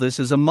whole.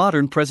 This is a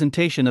modern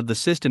presentation of the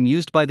system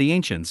used by the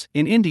ancients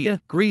in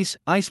India, Greece,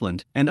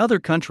 Iceland, and other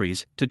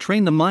countries to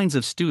train the minds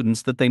of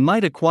students that they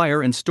might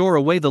acquire and store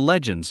away the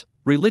legends,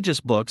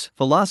 religious books,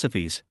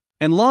 philosophies,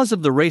 and laws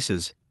of the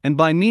races, and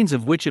by means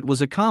of which it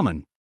was a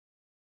common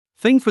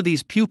thing for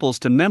these pupils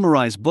to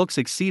memorize books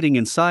exceeding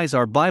in size.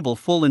 Our Bible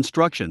full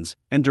instructions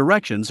and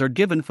directions are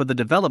given for the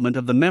development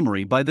of the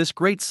memory by this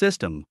great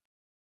system.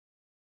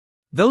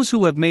 Those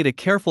who have made a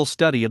careful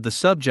study of the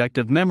subject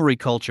of memory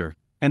culture,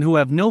 and who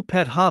have no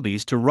pet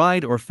hobbies to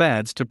ride or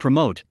fads to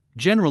promote,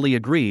 generally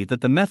agree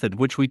that the method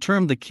which we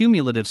term the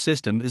cumulative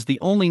system is the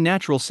only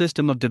natural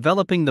system of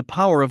developing the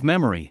power of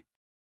memory.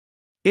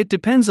 It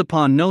depends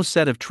upon no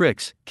set of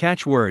tricks,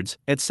 catchwords,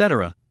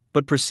 etc.,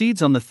 but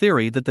proceeds on the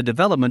theory that the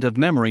development of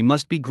memory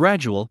must be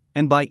gradual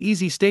and by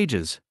easy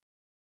stages.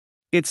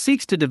 It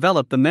seeks to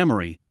develop the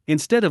memory,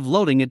 instead of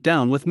loading it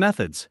down with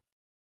methods.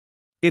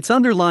 Its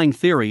underlying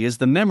theory is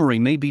the memory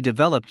may be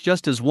developed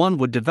just as one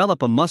would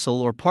develop a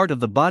muscle or part of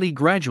the body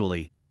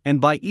gradually,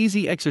 and by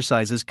easy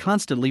exercises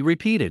constantly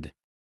repeated.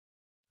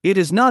 It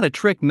is not a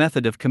trick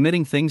method of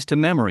committing things to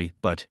memory,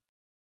 but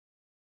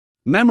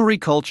memory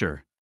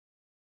culture.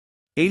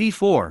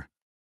 84.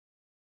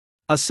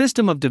 A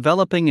system of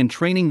developing and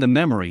training the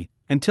memory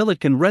until it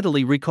can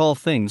readily recall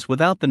things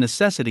without the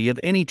necessity of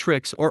any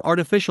tricks or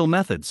artificial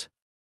methods.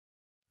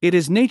 It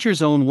is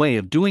nature's own way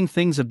of doing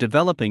things, of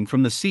developing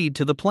from the seed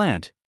to the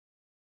plant.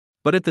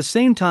 But at the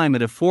same time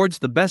it affords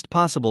the best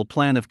possible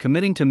plan of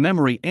committing to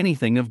memory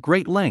anything of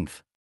great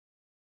length.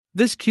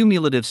 This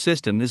cumulative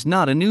system is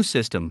not a new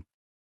system.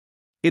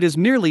 It is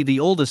merely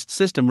the oldest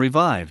system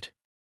revived.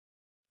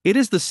 It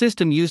is the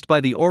system used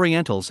by the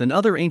Orientals and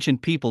other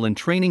ancient people in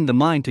training the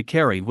mind to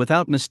carry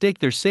without mistake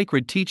their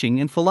sacred teaching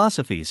and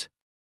philosophies.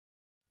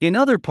 In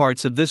other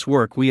parts of this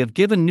work we have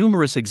given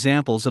numerous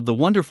examples of the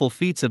wonderful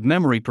feats of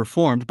memory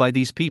performed by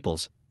these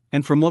peoples,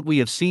 and from what we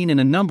have seen in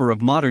a number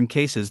of modern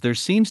cases there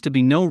seems to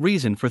be no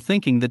reason for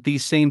thinking that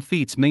these same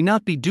feats may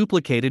not be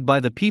duplicated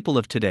by the people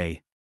of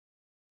today.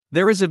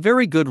 There is a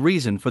very good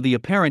reason for the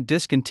apparent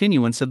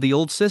discontinuance of the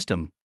old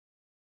system.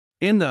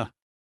 In the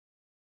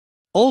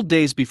old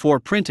days before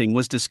printing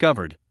was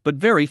discovered, but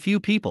very few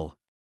people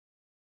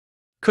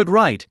could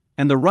write,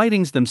 and the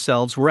writings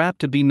themselves were apt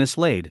to be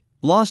mislaid,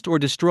 lost or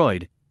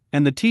destroyed,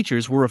 and the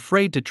teachers were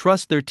afraid to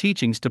trust their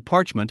teachings to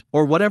parchment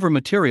or whatever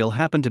material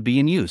happened to be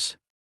in use.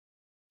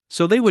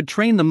 So they would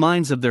train the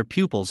minds of their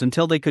pupils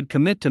until they could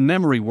commit to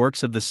memory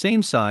works of the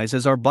same size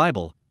as our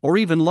Bible, or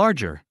even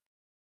larger.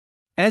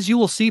 As you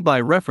will see by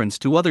reference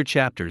to other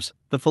chapters,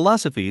 the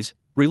philosophies,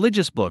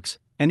 religious books,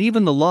 and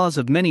even the laws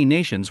of many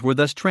nations were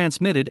thus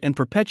transmitted and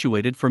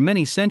perpetuated for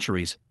many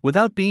centuries,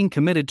 without being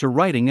committed to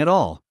writing at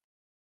all.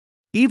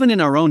 Even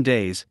in our own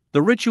days,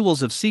 the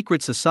rituals of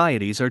secret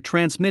societies are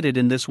transmitted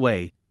in this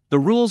way, the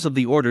rules of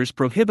the orders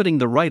prohibiting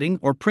the writing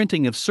or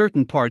printing of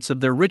certain parts of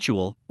their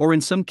ritual, or in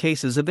some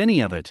cases of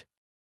any of it.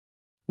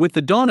 With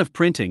the dawn of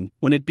printing,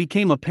 when it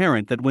became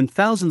apparent that when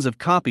thousands of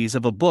copies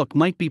of a book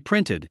might be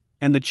printed,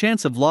 and the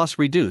chance of loss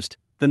reduced,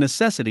 the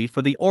necessity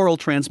for the oral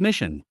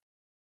transmission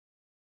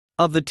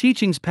of the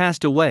teachings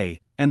passed away,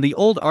 and the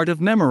old art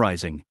of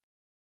memorizing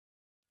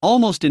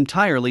almost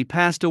entirely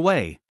passed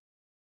away.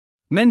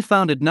 Men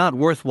found it not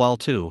worthwhile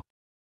to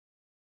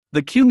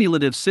the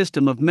cumulative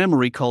system of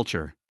memory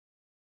culture.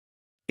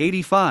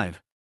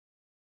 85.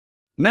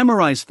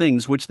 Memorize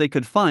things which they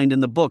could find in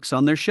the books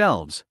on their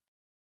shelves.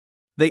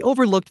 They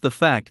overlooked the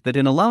fact that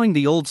in allowing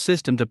the old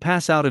system to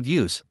pass out of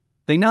use,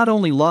 they not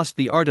only lost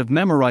the art of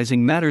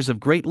memorizing matters of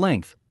great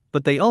length,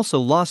 but they also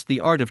lost the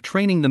art of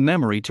training the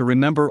memory to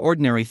remember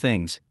ordinary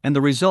things, and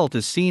the result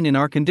is seen in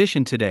our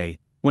condition today,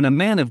 when a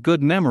man of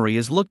good memory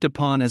is looked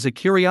upon as a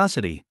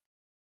curiosity.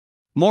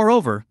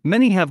 Moreover,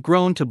 many have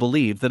grown to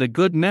believe that a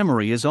good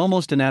memory is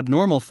almost an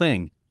abnormal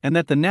thing, and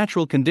that the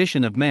natural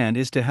condition of man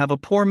is to have a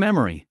poor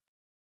memory.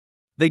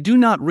 They do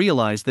not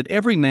realize that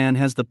every man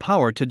has the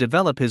power to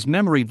develop his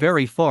memory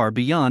very far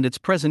beyond its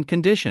present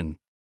condition.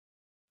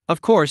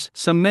 Of course,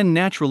 some men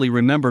naturally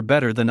remember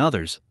better than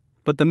others,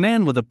 but the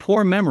man with a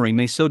poor memory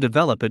may so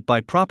develop it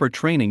by proper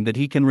training that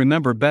he can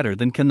remember better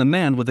than can the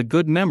man with a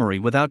good memory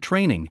without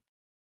training.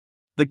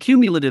 The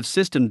cumulative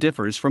system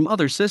differs from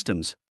other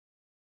systems,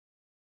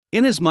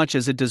 inasmuch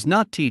as it does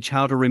not teach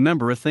how to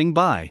remember a thing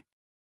by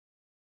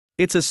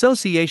its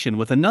association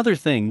with another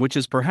thing which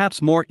is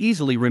perhaps more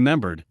easily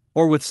remembered,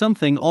 or with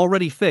something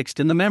already fixed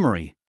in the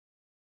memory.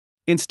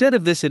 Instead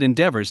of this, it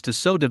endeavors to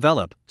so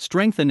develop,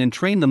 strengthen, and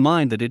train the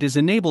mind that it is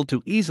enabled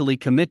to easily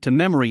commit to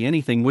memory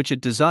anything which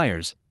it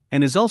desires,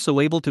 and is also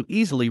able to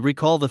easily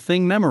recall the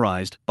thing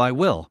memorized by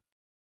will.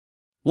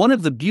 One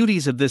of the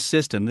beauties of this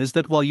system is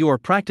that while you are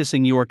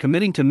practicing, you are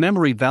committing to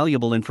memory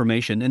valuable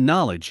information and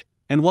knowledge,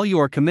 and while you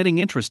are committing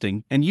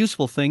interesting and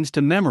useful things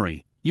to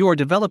memory, you are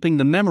developing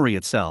the memory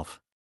itself.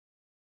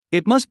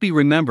 It must be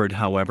remembered,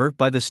 however,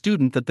 by the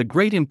student that the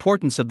great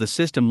importance of the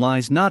system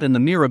lies not in the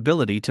mere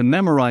ability to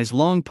memorize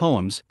long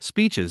poems,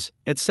 speeches,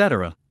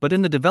 etc., but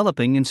in the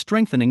developing and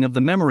strengthening of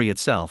the memory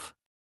itself.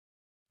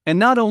 And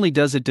not only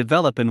does it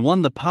develop in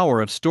one the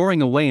power of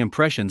storing away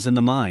impressions in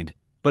the mind,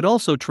 but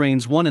also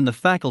trains one in the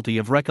faculty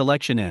of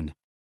recollection and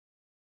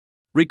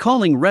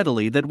recalling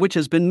readily that which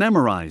has been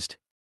memorized.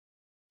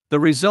 The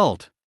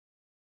result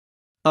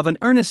of an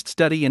earnest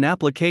study and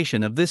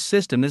application of this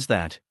system is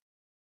that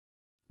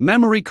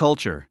memory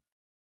culture.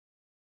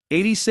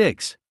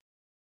 86.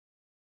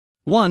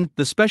 1.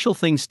 The special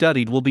thing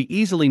studied will be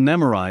easily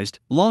memorized,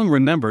 long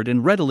remembered,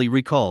 and readily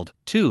recalled.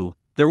 2.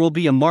 There will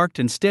be a marked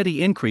and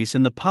steady increase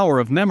in the power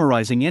of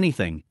memorizing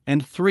anything.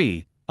 And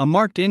 3. A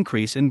marked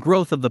increase and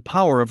growth of the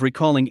power of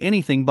recalling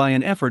anything by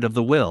an effort of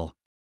the will.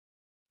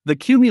 The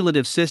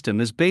cumulative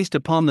system is based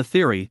upon the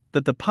theory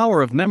that the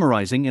power of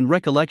memorizing and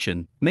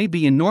recollection may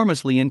be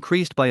enormously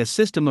increased by a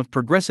system of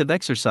progressive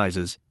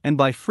exercises and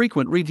by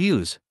frequent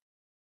reviews.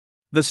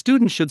 The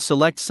student should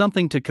select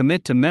something to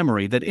commit to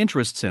memory that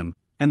interests him,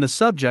 and the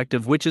subject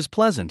of which is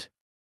pleasant.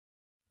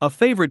 A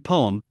favorite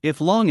poem, if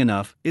long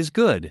enough, is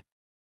good.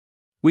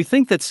 We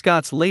think that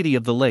Scott's Lady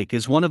of the Lake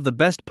is one of the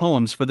best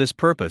poems for this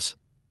purpose,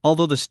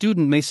 although the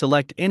student may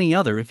select any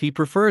other if he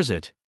prefers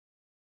it.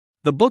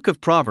 The Book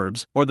of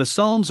Proverbs or the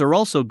Psalms are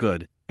also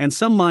good, and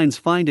some minds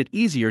find it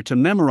easier to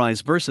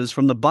memorize verses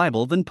from the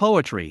Bible than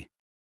poetry.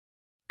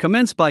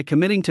 Commence by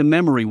committing to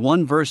memory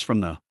one verse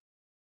from the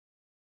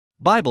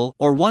Bible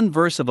or one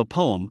verse of a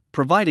poem,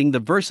 providing the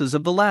verses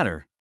of the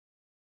latter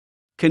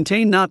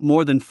contain not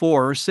more than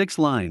 4 or 6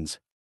 lines.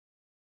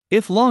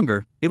 If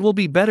longer, it will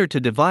be better to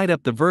divide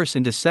up the verse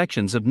into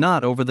sections of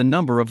not over the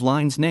number of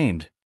lines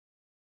named.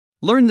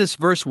 Learn this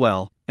verse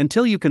well,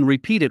 until you can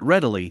repeat it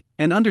readily,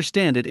 and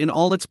understand it in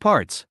all its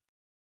parts.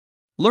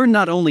 Learn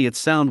not only its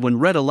sound when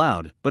read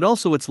aloud, but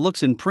also its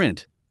looks in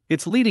print,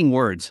 its leading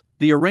words,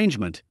 the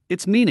arrangement,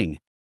 its meaning.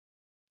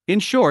 In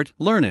short,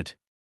 learn it.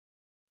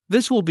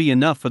 This will be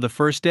enough for the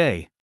first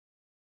day.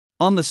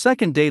 On the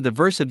second day, the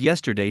verse of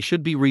yesterday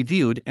should be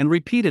reviewed and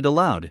repeated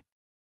aloud.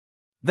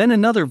 Then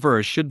another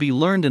verse should be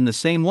learned in the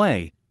same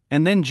way,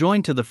 and then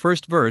joined to the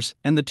first verse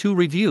and the 2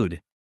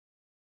 reviewed.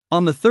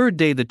 On the third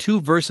day, the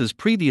 2 verses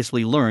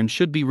previously learned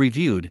should be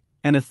reviewed,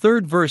 and a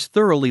third verse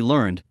thoroughly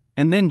learned,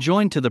 and then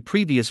joined to the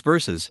previous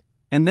verses,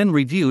 and then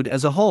reviewed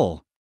as a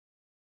whole.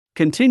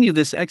 Continue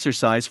this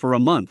exercise for a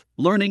month,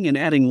 learning and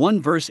adding 1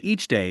 verse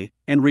each day,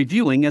 and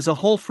reviewing as a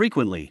whole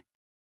frequently.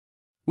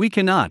 We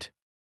cannot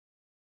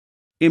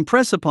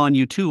impress upon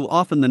you too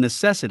often the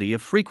necessity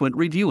of frequent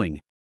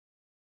reviewing.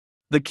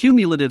 The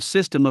cumulative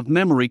system of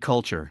memory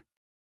culture.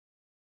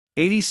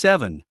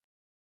 87.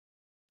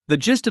 The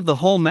gist of the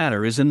whole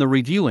matter is in the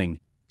reviewing,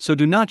 so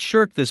do not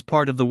shirk this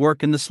part of the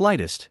work in the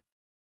slightest.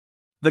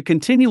 The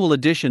continual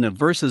addition of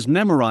verses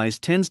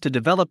memorized tends to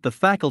develop the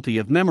faculty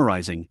of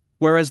memorizing,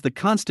 whereas the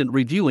constant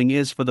reviewing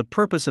is for the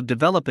purpose of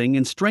developing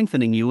and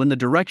strengthening you in the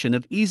direction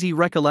of easy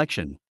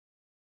recollection.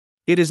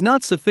 It is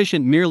not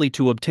sufficient merely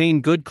to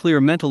obtain good clear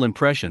mental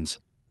impressions,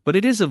 but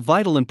it is of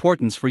vital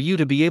importance for you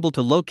to be able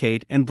to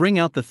locate and bring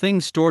out the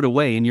things stored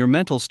away in your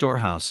mental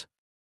storehouse.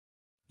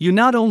 You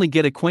not only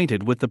get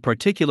acquainted with the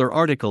particular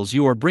articles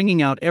you are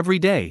bringing out every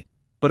day,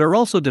 but are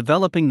also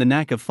developing the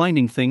knack of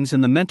finding things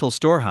in the mental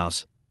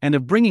storehouse, and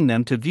of bringing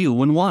them to view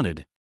when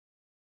wanted.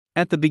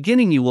 At the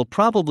beginning, you will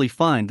probably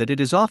find that it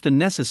is often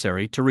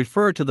necessary to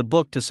refer to the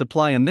book to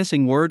supply a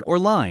missing word or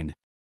line.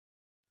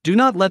 Do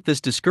not let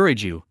this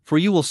discourage you, for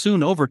you will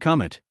soon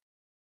overcome it.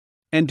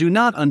 And do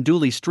not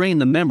unduly strain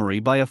the memory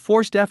by a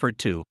forced effort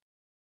to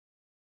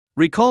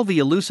recall the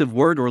elusive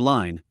word or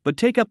line, but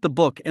take up the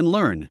book and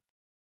learn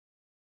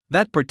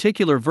that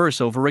particular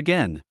verse over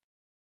again.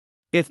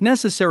 If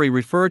necessary,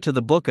 refer to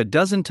the book a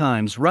dozen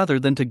times rather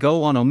than to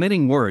go on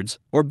omitting words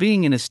or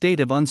being in a state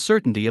of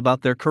uncertainty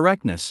about their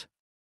correctness.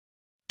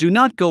 Do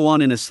not go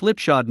on in a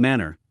slipshod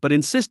manner, but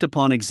insist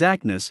upon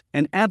exactness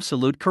and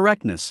absolute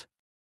correctness.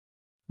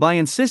 By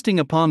insisting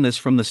upon this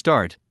from the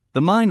start,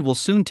 the mind will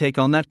soon take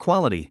on that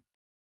quality.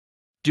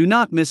 Do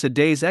not miss a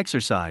day's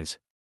exercise.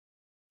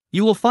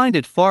 You will find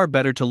it far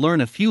better to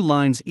learn a few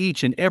lines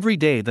each and every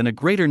day than a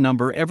greater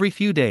number every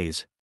few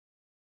days.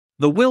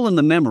 The will and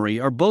the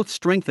memory are both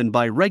strengthened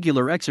by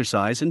regular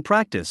exercise and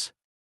practice.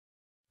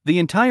 The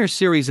entire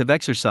series of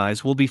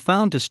exercise will be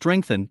found to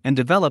strengthen and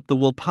develop the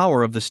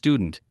willpower of the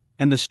student,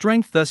 and the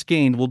strength thus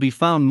gained will be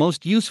found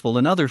most useful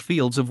in other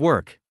fields of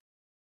work.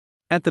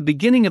 At the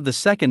beginning of the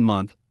second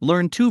month,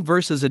 learn 2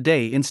 verses a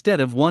day instead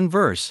of 1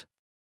 verse.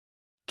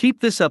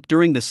 Keep this up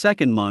during the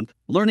second month,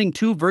 learning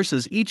 2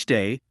 verses each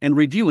day and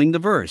reviewing the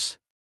verse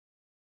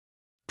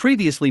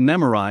previously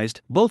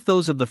memorized, both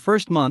those of the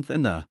first month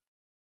and the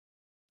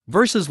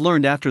verses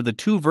learned after the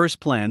 2-verse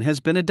plan has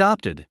been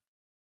adopted.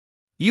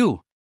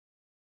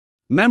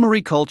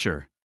 Memory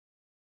culture.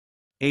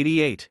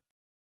 88.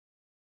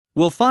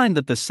 We'll find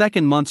that the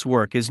second month's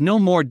work is no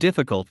more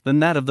difficult than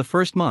that of the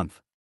first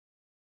month.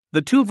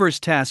 The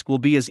 2-verse task will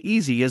be as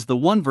easy as the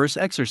 1-verse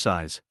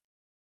exercise.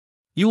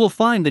 You will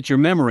find that your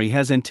memory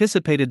has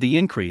anticipated the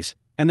increase,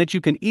 and that you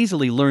can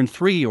easily learn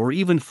 3 or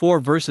even 4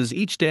 verses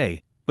each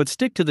day, but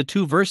stick to the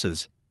 2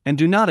 verses, and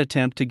do not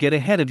attempt to get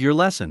ahead of your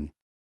lesson.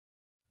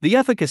 The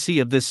efficacy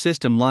of this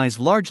system lies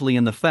largely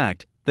in the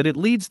fact that it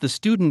leads the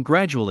student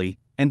gradually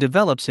and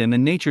develops him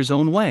in nature's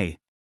own way.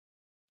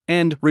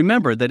 And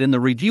remember that in the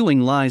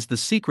reviewing lies the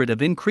secret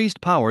of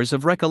increased powers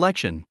of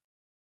recollection.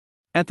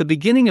 At the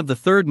beginning of the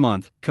third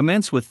month,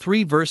 commence with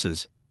 3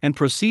 verses, and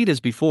proceed as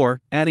before,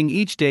 adding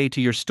each day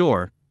to your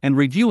store, and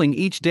reviewing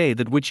each day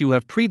that which you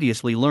have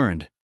previously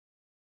learned.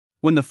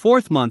 When the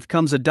fourth month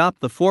comes,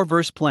 adopt the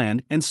 4-verse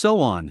plan, and so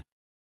on.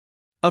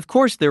 Of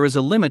course, there is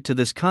a limit to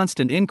this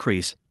constant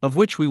increase, of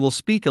which we will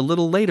speak a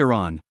little later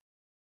on.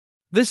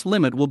 This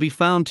limit will be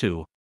found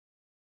to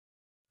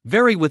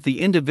vary with the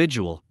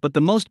individual, but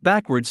the most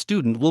backward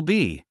student will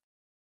be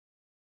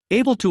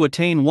able to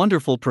attain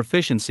wonderful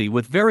proficiency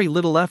with very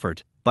little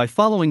effort, by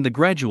following the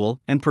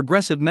gradual and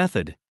progressive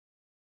method.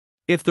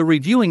 If the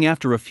reviewing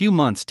after a few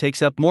months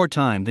takes up more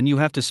time than you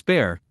have to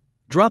spare,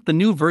 drop the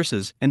new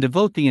verses and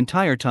devote the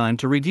entire time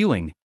to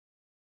reviewing.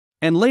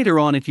 And later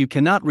on, if you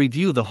cannot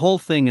review the whole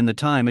thing in the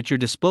time at your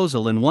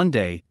disposal in one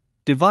day,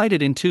 divide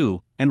it in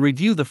 2, and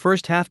review the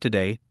first half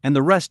today, and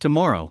the rest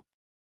tomorrow.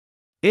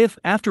 If,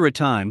 after a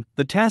time,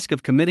 the task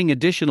of committing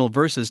additional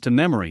verses to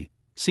memory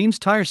seems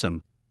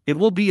tiresome, it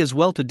will be as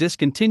well to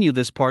discontinue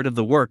this part of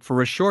the work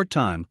for a short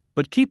time,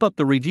 but keep up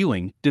the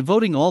reviewing,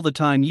 devoting all the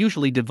time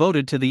usually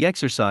devoted to the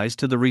exercise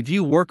to the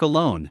review work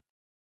alone.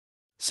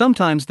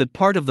 Sometimes that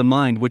part of the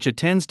mind which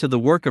attends to the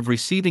work of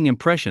receiving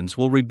impressions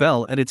will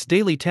rebel at its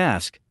daily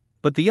task,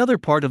 but the other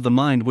part of the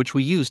mind which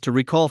we use to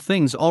recall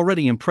things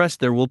already impressed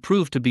there will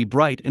prove to be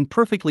bright and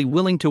perfectly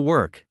willing to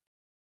work.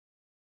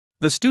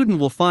 The student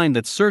will find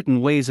that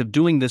certain ways of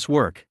doing this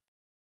work,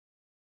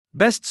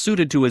 best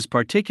suited to his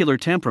particular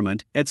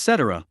temperament,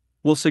 etc.,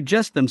 will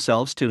suggest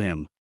themselves to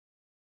him.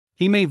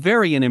 He may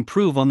vary and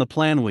improve on the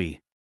plan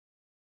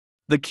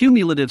the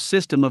cumulative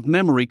system of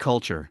memory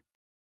culture.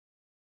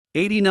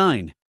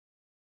 89.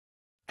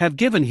 Have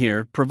given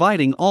here,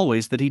 providing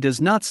always that he does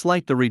not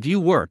slight the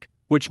review work,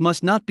 which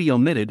must not be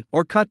omitted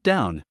or cut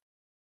down.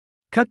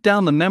 Cut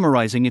down the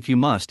memorizing if you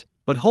must,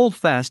 but hold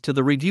fast to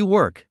the review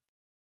work.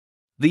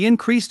 The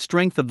increased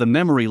strength of the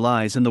memory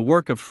lies in the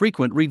work of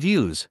frequent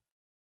reviews.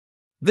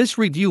 This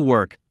review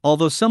work,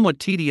 although somewhat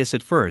tedious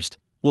at first,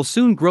 will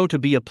soon grow to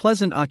be a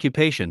pleasant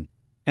occupation,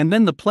 and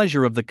then the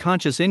pleasure of the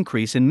conscious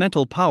increase in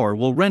mental power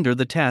will render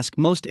the task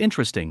most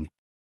interesting.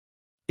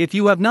 If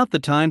you have not the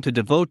time to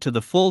devote to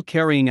the full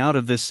carrying out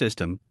of this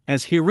system,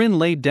 as herein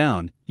laid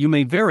down, you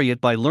may vary it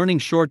by learning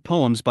short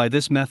poems by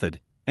this method,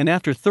 and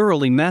after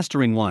thoroughly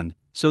mastering one,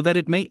 so that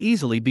it may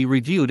easily be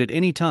reviewed at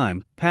any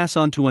time, pass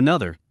on to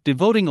another,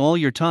 devoting all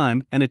your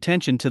time and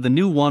attention to the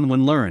new one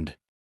when learned.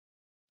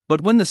 But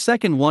when the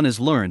second one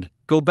is learned,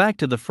 go back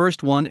to the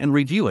first one and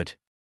review it.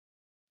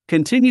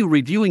 Continue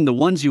reviewing the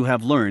ones you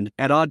have learned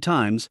at odd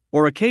times,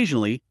 or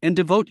occasionally, and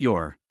devote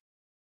your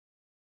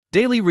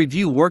daily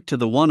review work to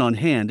the one on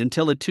hand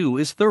until it too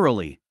is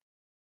thoroughly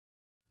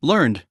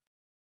learned.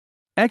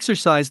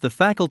 Exercise the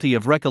faculty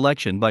of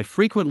recollection by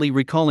frequently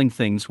recalling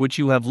things which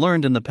you have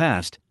learned in the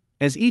past,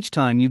 as each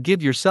time you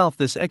give yourself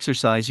this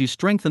exercise you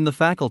strengthen the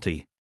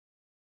faculty.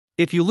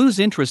 If you lose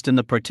interest in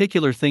the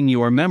particular thing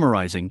you are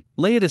memorizing,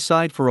 lay it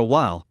aside for a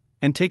while,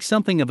 and take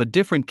something of a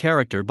different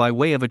character by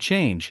way of a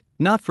change,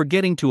 not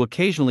forgetting to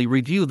occasionally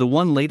review the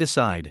one laid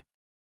aside.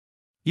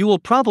 You will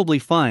probably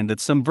find that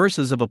some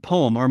verses of a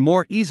poem are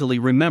more easily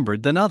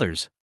remembered than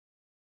others.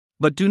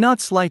 But do not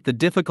slight the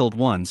difficult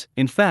ones,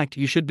 in fact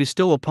you should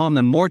bestow upon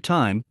them more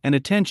time and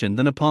attention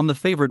than upon the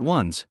favorite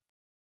ones.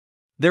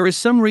 There is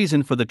some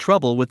reason for the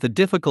trouble with the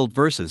difficult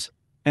verses,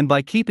 and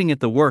by keeping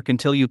at the work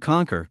until you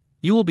conquer,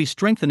 you will be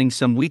strengthening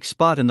some weak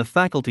spot in the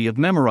faculty of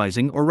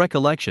memorizing or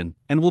recollection,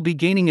 and will be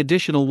gaining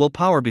additional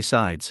willpower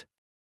besides.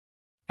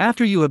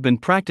 After you have been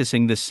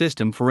practicing this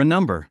system for a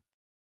number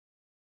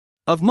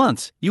of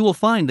months, you will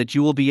find that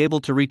you will be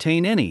able to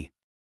retain any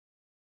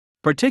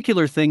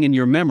particular thing in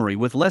your memory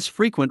with less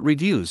frequent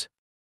reviews.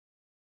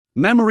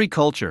 Memory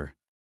culture.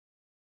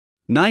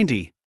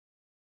 90.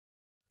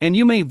 And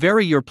you may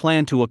vary your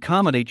plan to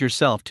accommodate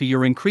yourself to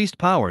your increased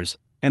powers,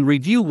 and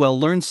review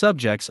well-learned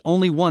subjects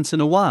only once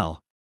in a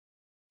while.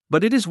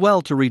 But it is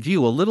well to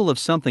review a little of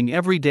something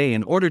every day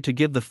in order to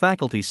give the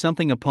faculty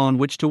something upon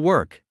which to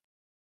work.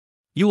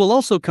 You will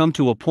also come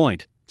to a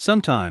point,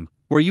 sometime,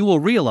 where you will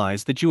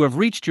realize that you have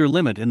reached your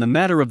limit in the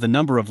matter of the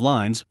number of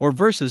lines or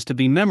verses to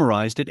be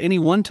memorized at any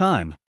one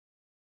time.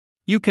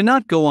 You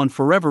cannot go on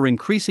forever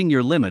increasing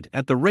your limit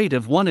at the rate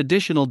of one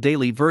additional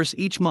daily verse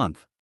each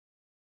month.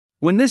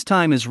 When this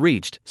time is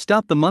reached,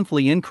 stop the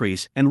monthly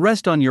increase and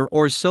rest on your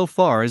oars so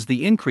far as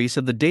the increase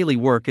of the daily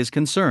work is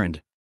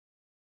concerned.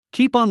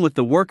 Keep on with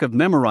the work of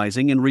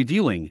memorizing and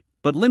reviewing,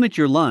 but limit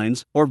your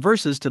lines or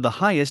verses to the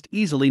highest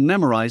easily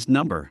memorized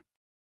number.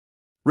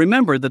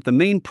 Remember that the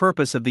main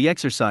purpose of the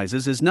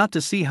exercises is not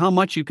to see how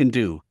much you can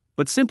do,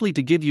 but simply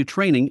to give you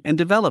training and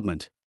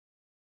development.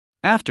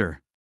 After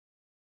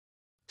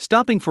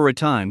stopping for a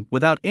time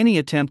without any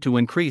attempt to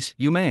increase,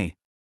 you may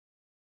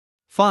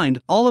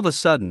find, all of a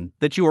sudden,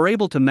 that you are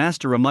able to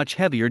master a much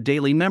heavier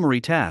daily memory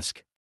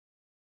task.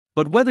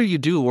 But whether you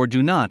do or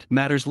do not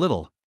matters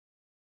little.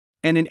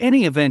 And in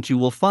any event, you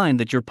will find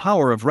that your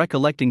power of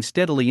recollecting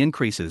steadily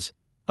increases,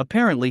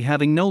 apparently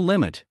having no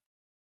limit.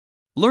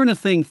 Learn a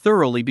thing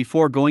thoroughly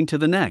before going to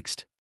the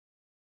next.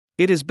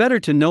 It is better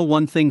to know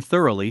one thing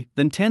thoroughly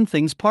than 10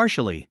 things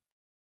partially.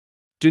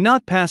 Do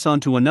not pass on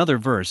to another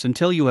verse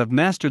until you have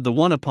mastered the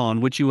one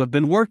upon which you have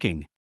been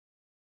working.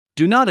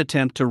 Do not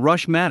attempt to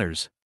rush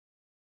matters.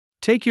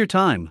 Take your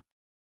time.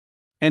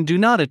 And do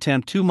not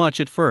attempt too much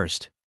at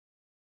first.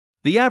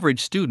 The average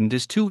student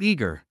is too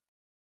eager.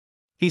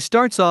 He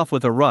starts off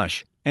with a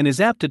rush and is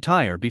apt to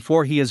tire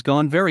before he has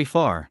gone very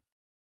far.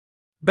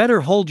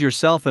 Better hold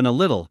yourself in a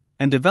little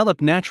and develop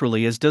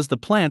naturally, as does the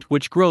plant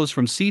which grows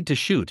from seed to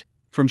shoot,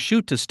 from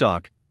shoot to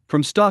stalk,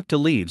 from stalk to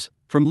leaves,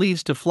 from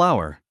leaves to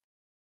flower.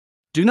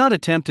 Do not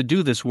attempt to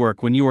do this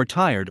work when you are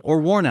tired or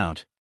worn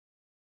out.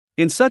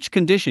 In such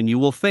condition you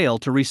will fail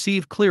to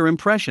receive clear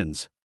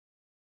impressions,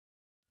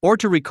 or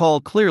to recall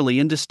clearly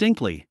and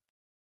distinctly.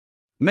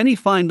 Many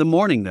find the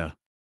morning the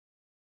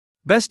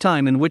best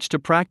time in which to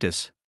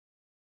practice.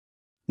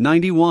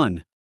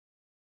 91.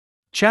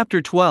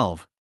 Chapter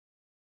 12.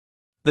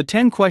 The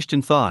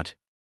 10-question thought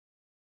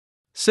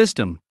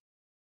system.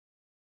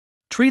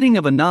 Treating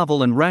of a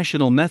novel and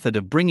rational method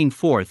of bringing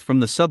forth from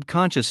the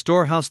subconscious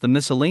storehouse the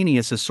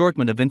miscellaneous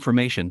assortment of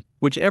information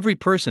which every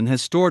person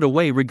has stored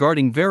away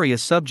regarding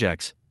various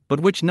subjects,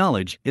 but which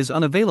knowledge is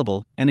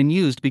unavailable and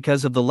unused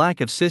because of the lack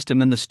of system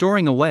in the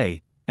storing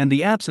away, and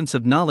the absence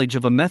of knowledge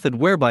of a method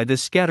whereby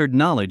this scattered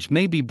knowledge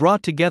may be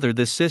brought together.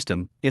 This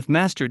system, if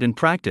mastered and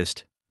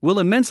practiced, will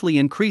immensely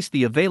increase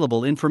the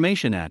available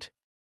information at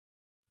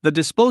the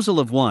disposal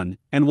of one,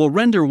 and will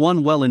render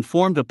one well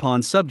informed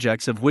upon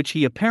subjects of which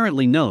he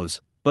apparently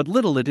knows but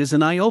little. It is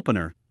an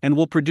eye-opener, and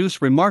will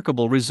produce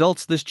remarkable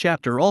results. This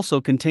chapter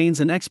also contains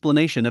an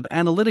explanation of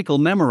analytical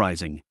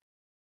memorizing.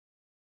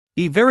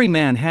 Every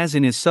man has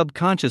in his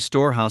subconscious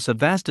storehouse a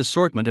vast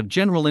assortment of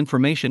general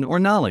information or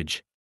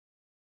knowledge.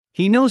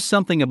 He knows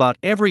something about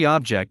every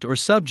object or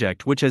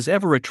subject which has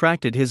ever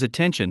attracted his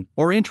attention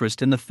or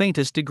interest in the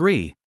faintest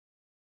degree.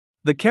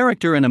 The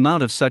character and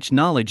amount of such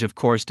knowledge, of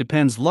course,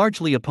 depends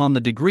largely upon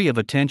the degree of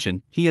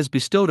attention he has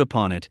bestowed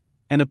upon it,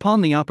 and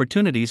upon the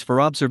opportunities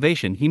for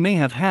observation he may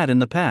have had in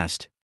the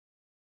past.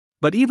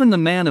 But even the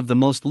man of the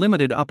most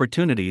limited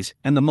opportunities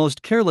and the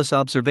most careless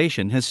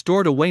observation has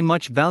stored away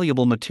much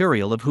valuable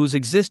material of whose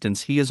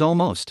existence he is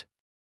almost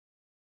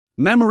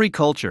memory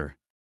culture.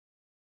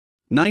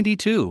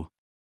 92.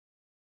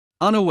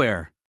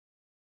 Unaware.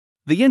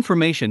 The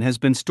information has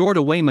been stored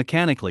away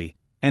mechanically,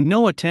 and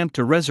no attempt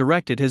to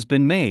resurrect it has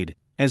been made,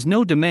 as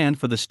no demand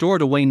for the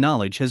stored away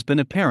knowledge has been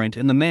apparent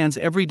in the man's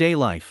everyday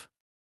life.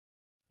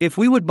 If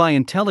we would by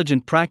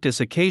intelligent practice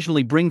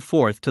occasionally bring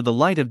forth to the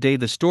light of day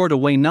the stored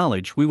away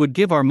knowledge, we would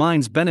give our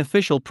minds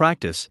beneficial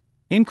practice,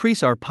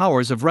 increase our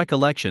powers of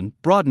recollection,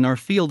 broaden our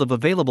field of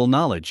available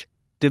knowledge,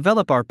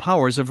 develop our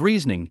powers of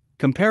reasoning,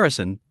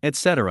 comparison,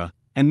 etc.,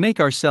 and make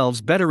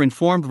ourselves better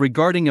informed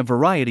regarding a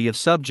variety of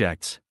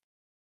subjects.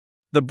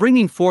 The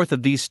bringing forth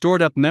of these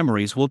stored-up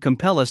memories will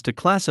compel us to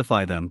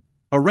classify them,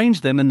 arrange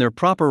them in their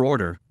proper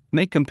order,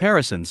 make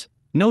comparisons,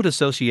 note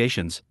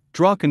associations,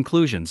 draw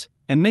conclusions,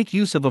 and make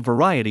use of a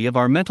variety of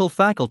our mental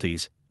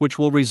faculties, which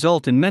will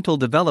result in mental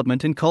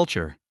development and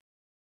culture.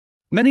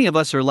 Many of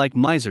us are like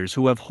misers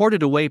who have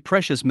hoarded away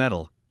precious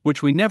metal,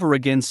 which we never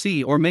again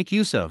see or make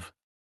use of.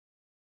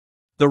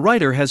 The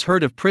writer has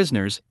heard of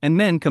prisoners and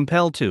men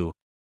compelled to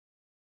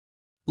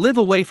live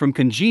away from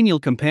congenial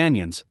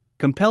companions,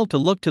 compelled to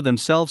look to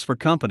themselves for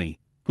company,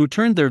 who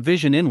turned their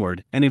vision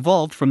inward and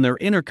evolved from their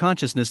inner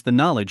consciousness the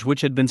knowledge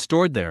which had been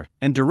stored there,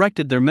 and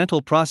directed their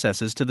mental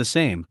processes to the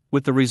same,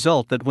 with the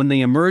result that when they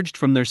emerged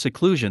from their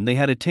seclusion they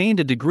had attained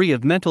a degree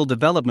of mental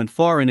development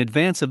far in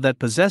advance of that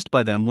possessed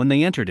by them when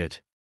they entered it.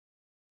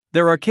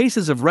 There are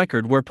cases of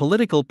record where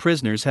political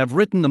prisoners have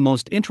written the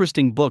most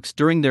interesting books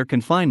during their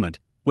confinement,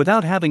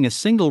 without having a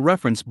single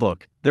reference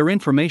book, their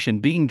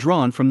information being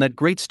drawn from that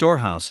great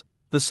storehouse,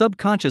 the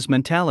subconscious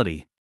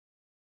mentality.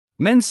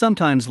 Men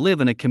sometimes live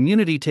in a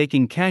community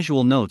taking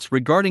casual notes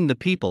regarding the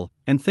people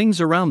and things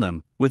around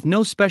them, with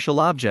no special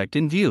object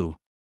in view.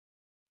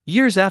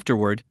 Years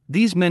afterward,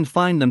 these men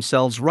find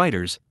themselves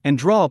writers and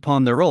draw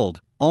upon their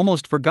old,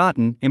 almost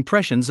forgotten,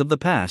 impressions of the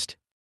past.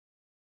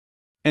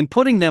 and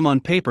putting them on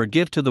paper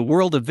give to the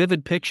world a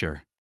vivid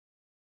picture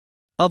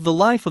of the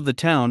life of the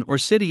town or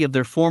city of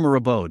their former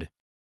abode.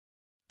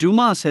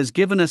 Dumas has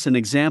given us an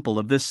example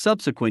of this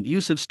subsequent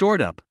use of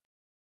stored up.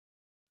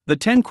 The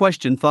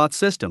 10-question thought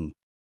system.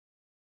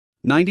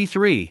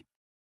 93.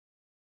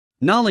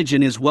 Knowledge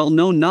in his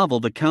well-known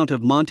novel The Count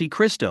of Monte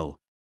Cristo.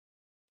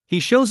 He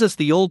shows us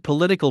the old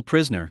political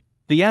prisoner,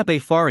 the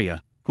Abbé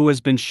Faria, who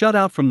has been shut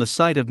out from the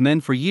sight of men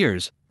for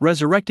years,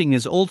 resurrecting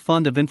his old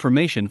fund of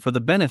information for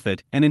the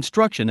benefit and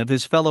instruction of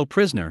his fellow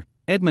prisoner,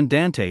 Edmond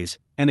Dantes,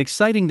 and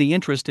exciting the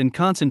interest and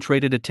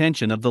concentrated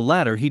attention of the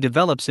latter. He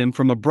develops him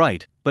from a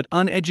bright, but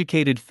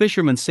uneducated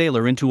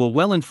fisherman-sailor into a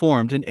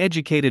well-informed and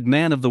educated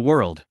man of the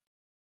world.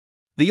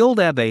 The old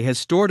abbé has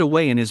stored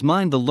away in his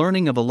mind the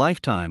learning of a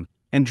lifetime,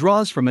 and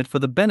draws from it for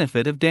the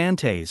benefit of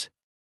Dantes.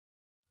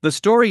 The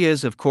story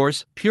is, of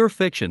course, pure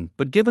fiction,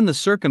 but given the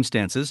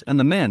circumstances and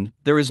the men,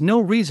 there is no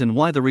reason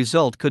why the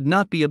result could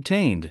not be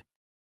obtained.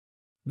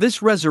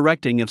 This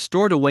resurrecting of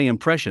stored away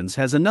impressions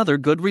has another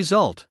good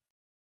result.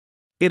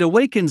 It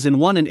awakens in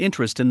one an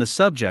interest in the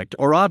subject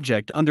or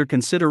object under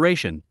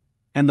consideration,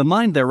 and the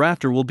mind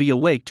thereafter will be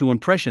awake to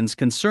impressions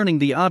concerning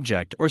the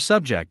object or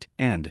subject,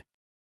 and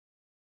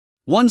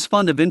one's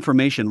fund of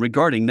information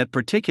regarding that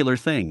particular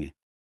thing,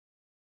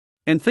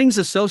 and things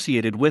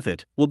associated with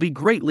it, will be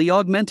greatly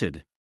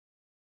augmented.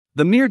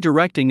 The mere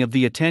directing of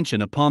the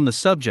attention upon the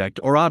subject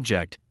or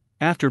object,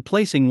 after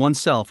placing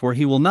oneself where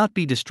he will not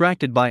be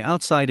distracted by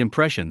outside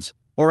impressions,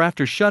 or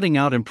after shutting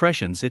out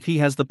impressions if he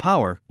has the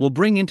power, will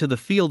bring into the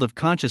field of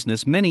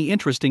consciousness many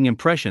interesting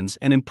impressions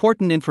and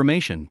important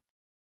information.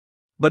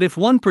 But if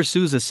one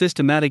pursues a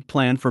systematic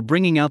plan for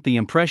bringing out the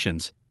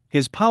impressions,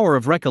 his power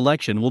of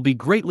recollection will be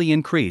greatly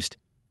increased,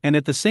 and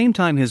at the same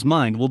time his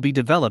mind will be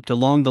developed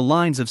along the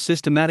lines of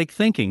systematic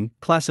thinking,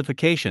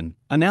 classification,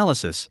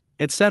 analysis,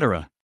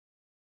 etc.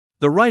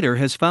 The writer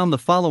has found the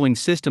following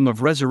system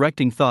of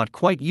resurrecting thought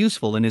quite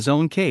useful in his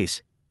own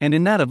case, and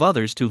in that of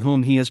others to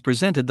whom he has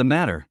presented the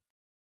matter.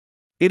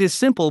 It is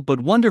simple but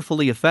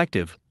wonderfully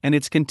effective, and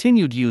its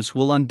continued use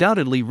will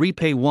undoubtedly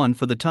repay one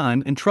for the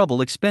time and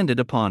trouble expended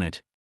upon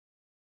it.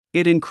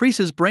 It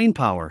increases brain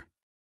power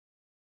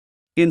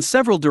in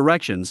several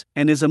directions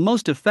and is a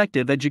most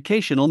effective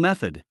educational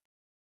method.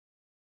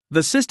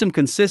 The system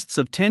consists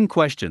of 10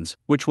 questions,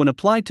 which when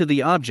applied to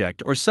the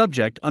object or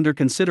subject under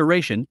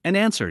consideration and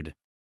answered.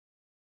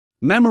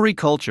 Memory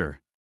culture.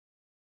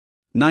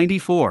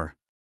 94.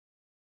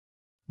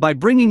 By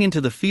bringing into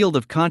the field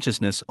of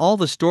consciousness all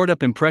the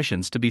stored-up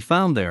impressions to be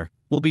found there,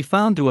 will be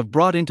found to have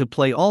brought into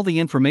play all the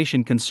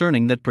information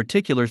concerning that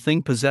particular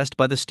thing possessed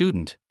by the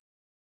student.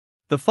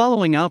 The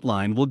following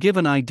outline will give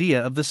an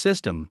idea of the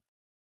system.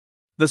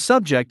 The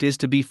subject is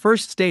to be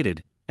first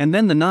stated, and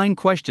then the 9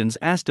 questions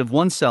asked of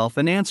oneself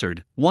and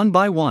answered, one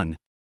by one.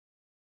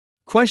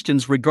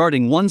 Questions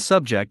regarding one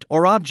subject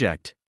or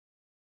object.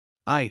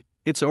 I.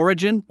 Its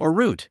origin or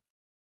root.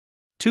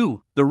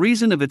 2. The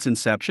reason of its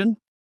inception.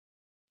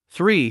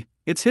 3.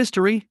 Its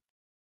history.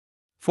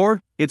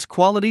 4. Its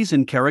qualities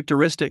and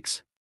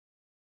characteristics.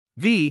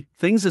 V.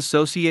 Things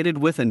associated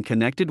with and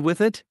connected with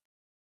it.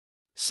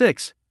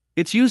 6.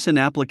 Its use and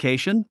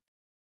application.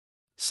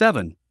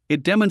 7.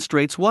 It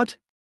demonstrates what?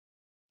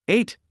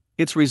 8.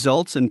 Its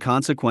results and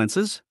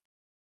consequences.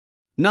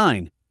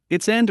 9.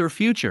 Its end or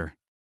future.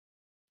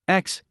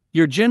 X.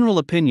 Your general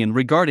opinion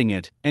regarding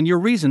it, and your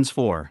reasons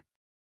for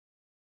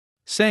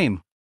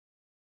same.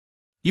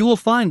 You will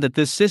find that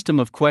this system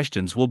of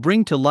questions will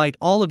bring to light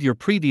all of your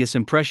previous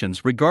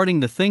impressions regarding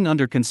the thing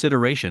under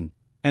consideration,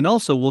 and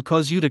also will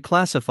cause you to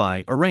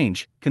classify,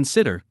 arrange,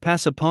 consider,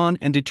 pass upon,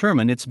 and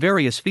determine its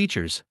various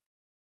features.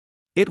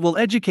 It will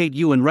educate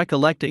you in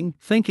recollecting,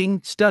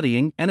 thinking,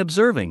 studying, and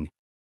observing.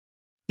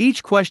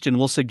 Each question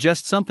will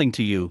suggest something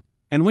to you,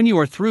 and when you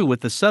are through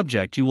with the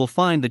subject you will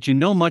find that you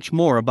know much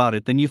more about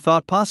it than you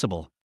thought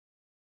possible.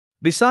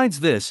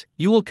 Besides this,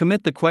 you will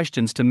commit the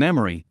questions to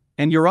memory,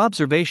 and your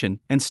observation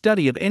and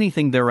study of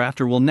anything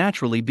thereafter will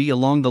naturally be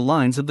along the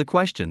lines of the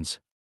questions.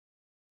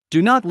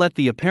 Do not let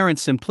the apparent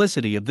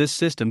simplicity of this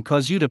system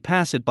cause you to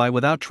pass it by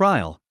without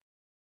trial.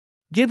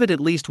 Give it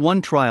at least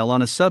one trial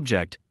on a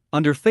subject,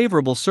 under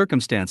favorable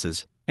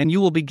circumstances, and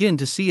you will begin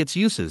to see its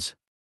uses.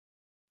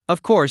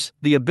 Of course,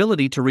 the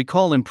ability to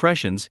recall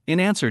impressions in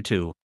answer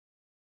to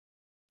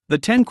the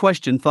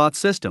 10-question thought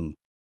system.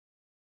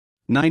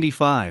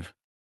 95.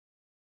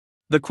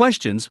 The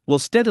questions will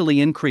steadily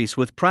increase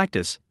with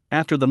practice,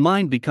 after the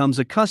mind becomes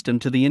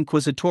accustomed to the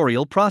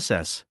inquisitorial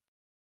process.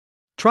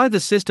 Try the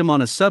system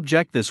on a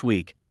subject this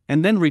week,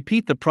 and then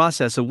repeat the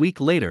process a week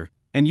later,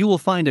 and you will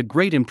find a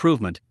great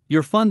improvement,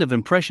 your fund of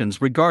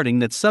impressions regarding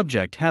that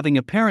subject having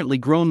apparently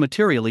grown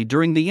materially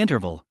during the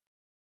interval.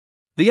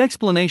 The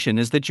explanation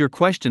is that your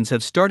questions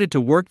have started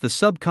to work the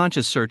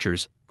subconscious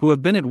searchers, who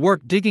have been at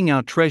work digging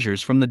out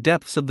treasures from the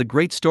depths of the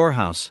great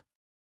storehouse.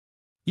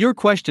 Your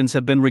questions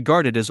have been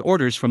regarded as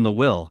orders from the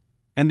will,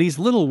 and these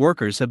little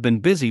workers have been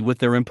busy with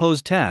their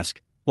imposed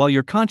task, while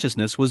your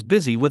consciousness was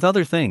busy with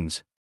other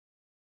things.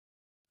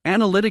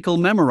 Analytical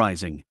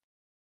memorizing.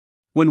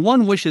 When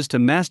one wishes to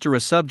master a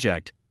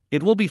subject,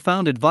 it will be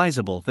found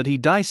advisable that he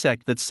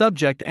dissect that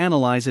subject,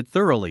 analyze it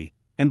thoroughly,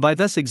 and by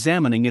thus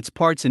examining its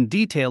parts in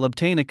detail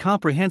obtain a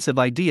comprehensive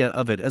idea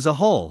of it as a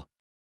whole.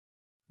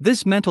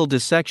 This mental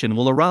dissection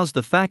will arouse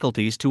the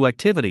faculties to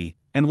activity,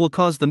 and will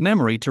cause the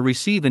memory to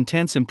receive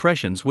intense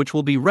impressions which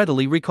will be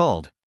readily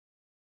recalled.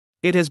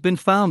 It has been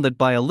found that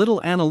by a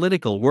little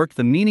analytical work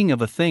the meaning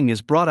of a thing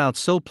is brought out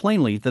so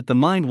plainly that the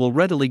mind will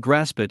readily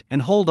grasp it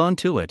and hold on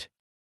to it.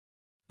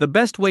 The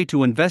best way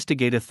to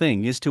investigate a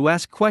thing is to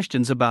ask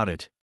questions about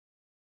it.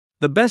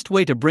 The best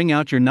way to bring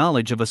out your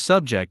knowledge of a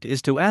subject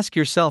is to ask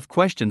yourself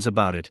questions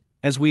about it,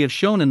 as we have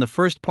shown in the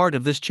first part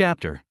of this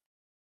chapter.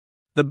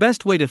 The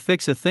best way to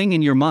fix a thing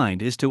in your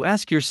mind is to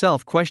ask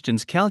yourself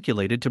questions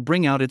calculated to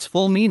bring out its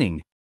full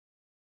meaning.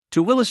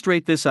 To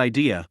illustrate this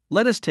idea,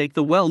 let us take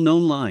the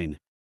well-known line.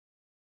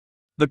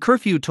 The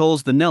curfew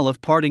tolls the knell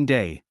of parting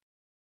day.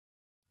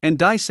 And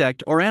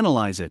dissect or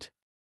analyze it.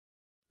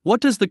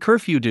 What does the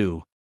curfew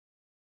do?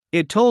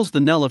 It tolls the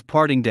knell of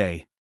parting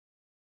day.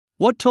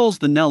 What tolls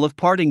the knell of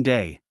parting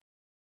day?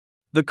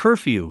 The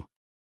curfew.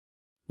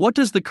 What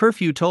does the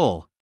curfew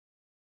toll?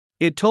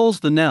 It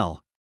tolls the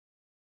knell.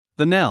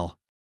 The knell.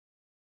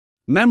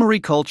 Memory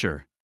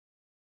culture.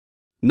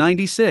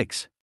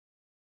 96.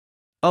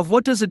 Of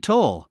what does it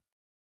toll?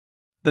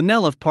 The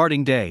knell of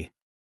parting day.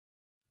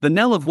 The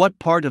knell of what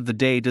part of the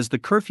day does the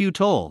curfew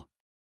toll?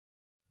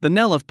 The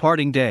knell of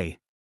parting day.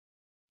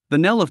 The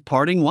knell of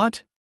parting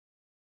what?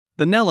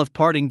 The knell of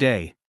parting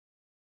day.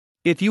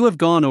 If you have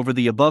gone over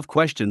the above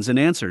questions and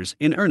answers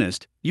in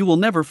earnest, you will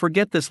never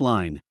forget this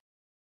line.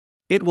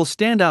 It will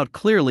stand out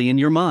clearly in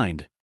your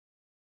mind.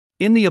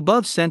 In the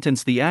above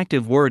sentence, the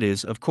active word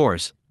is, of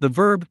course, the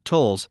verb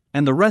tolls,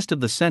 and the rest of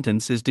the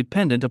sentence is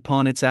dependent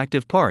upon its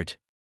active part.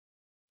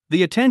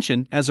 The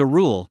attention, as a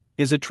rule,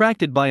 is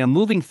attracted by a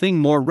moving thing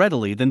more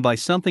readily than by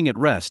something at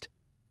rest,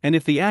 and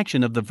if the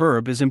action of the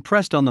verb is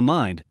impressed on the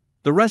mind,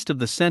 the rest of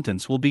the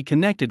sentence will be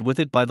connected with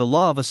it by the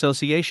law of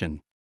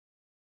association.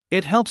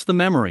 It helps the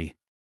memory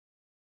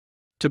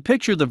to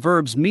picture the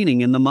verb's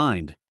meaning in the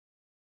mind.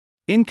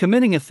 In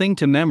committing a thing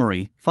to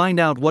memory, find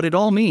out what it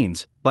all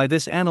means by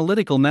this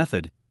analytical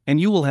method, and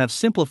you will have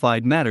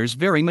simplified matters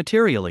very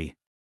materially.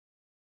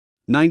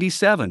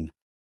 97.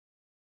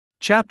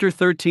 Chapter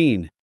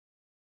 13.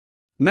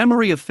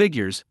 Memory of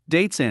figures,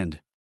 dates and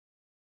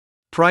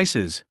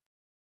prices.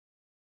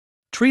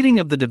 Treating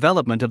of the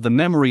development of the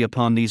memory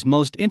upon these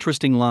most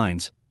interesting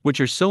lines,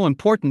 which are so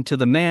important to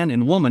the man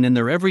and woman in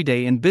their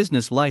everyday and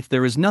business life,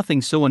 there is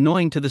nothing so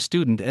annoying to the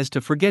student as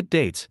to forget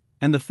dates,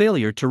 and the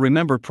failure to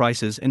remember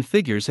prices and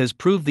figures has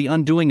proved the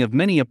undoing of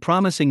many a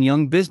promising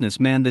young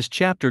businessman. This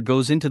chapter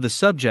goes into the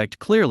subject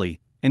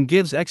clearly, and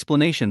gives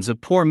explanations of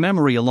poor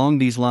memory along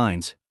these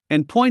lines,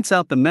 and points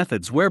out the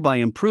methods whereby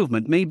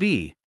improvement may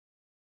be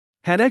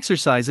had.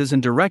 Exercises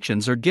and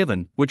directions are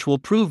given, which will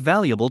prove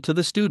valuable to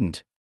the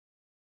student.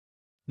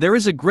 There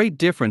is a great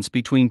difference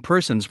between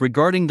persons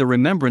regarding the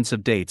remembrance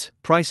of dates,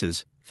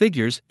 prices,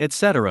 figures,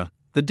 etc.,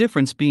 the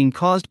difference being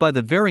caused by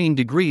the varying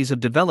degrees of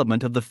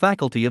development of the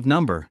faculty of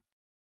number.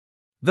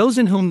 Those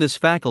in whom this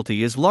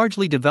faculty is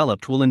largely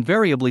developed will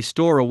invariably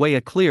store away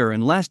a clear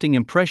and lasting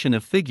impression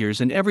of figures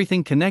and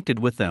everything connected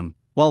with them,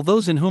 while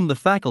those in whom the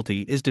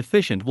faculty is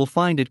deficient will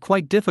find it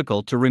quite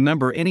difficult to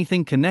remember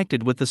anything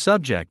connected with the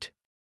subject.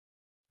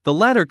 The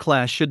latter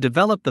class should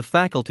develop the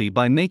faculty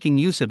by making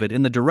use of it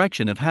in the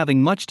direction of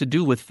having much to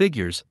do with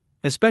figures,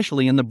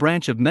 especially in the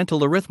branch of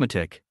mental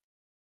arithmetic.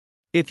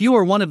 If you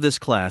are one of this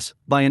class,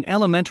 by an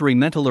elementary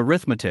mental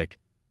arithmetic,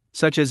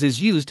 such as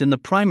is used in the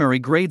primary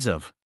grades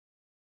of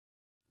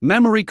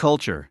memory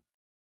culture.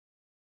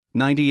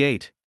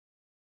 98.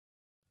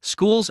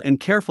 Schools and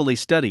carefully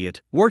study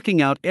it, working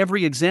out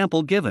every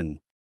example given.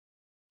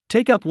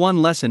 Take up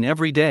one lesson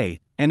every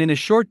day, and in a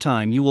short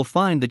time you will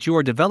find that you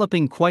are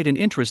developing quite an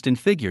interest in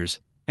figures,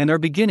 and are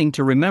beginning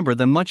to remember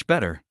them much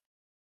better.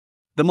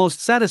 The most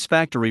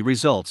satisfactory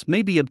results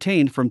may be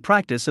obtained from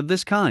practice of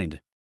this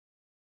kind.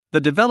 The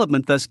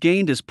development thus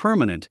gained is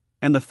permanent,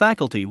 and the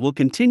faculty will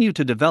continue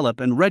to develop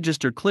and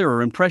register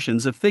clearer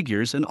impressions of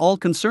figures and all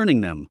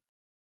concerning them.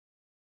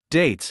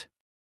 Dates.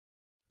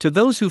 To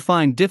those who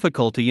find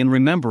difficulty in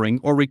remembering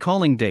or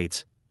recalling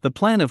dates, the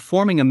plan of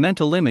forming a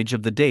mental image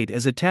of the date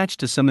as attached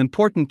to some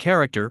important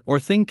character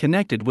or thing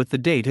connected with the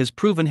date has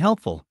proven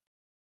helpful.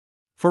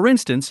 For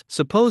instance,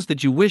 suppose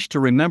that you wish to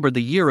remember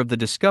the year of the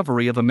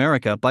discovery of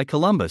America by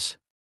Columbus.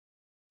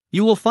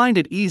 You will find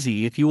it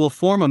easy if you will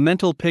form a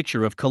mental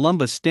picture of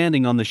Columbus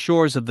standing on the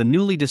shores of the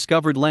newly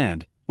discovered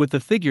land, with the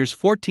figures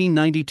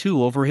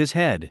 1492 over his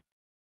head.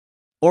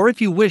 Or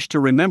if you wish to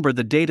remember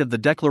the date of the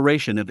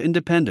Declaration of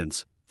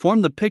Independence,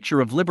 form the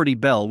picture of Liberty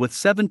Bell with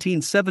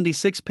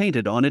 1776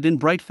 painted on it in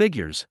bright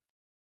figures.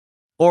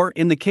 Or,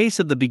 in the case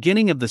of the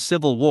beginning of the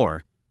Civil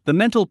War, the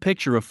mental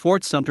picture of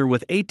Fort Sumter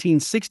with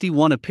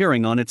 1861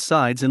 appearing on its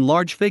sides in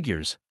large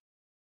figures.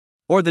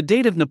 Or the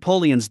date of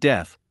Napoleon's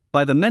death,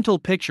 by the mental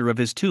picture of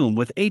his tomb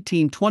with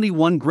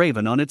 1821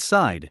 graven on its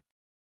side.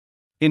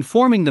 In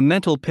forming the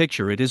mental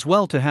picture, it is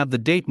well to have the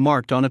date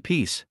marked on a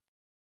piece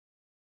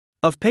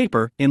of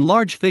paper, in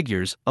large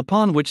figures,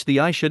 upon which the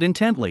eye should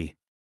intently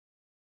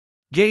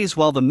gaze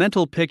while the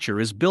mental picture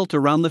is built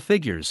around the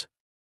figures.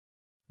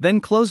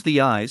 Then close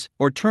the eyes,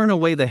 or turn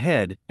away the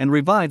head, and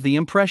revive the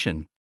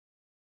impression.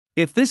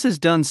 If this is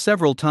done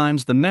several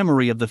times, the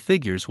memory of the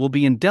figures will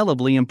be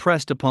indelibly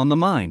impressed upon the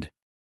mind.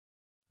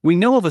 We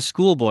know of a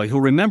schoolboy who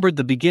remembered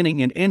the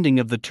beginning and ending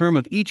of the term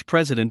of each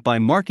president by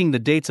marking the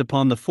dates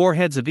upon the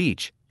foreheads of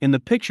each, in the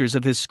pictures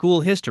of his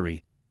school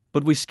history,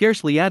 but we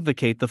scarcely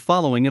advocate the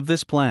following of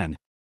this plan.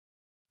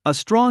 A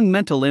strong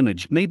mental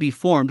image may be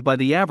formed by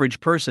the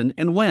average person,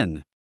 and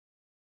when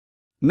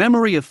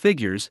memory of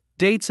figures,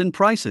 dates, and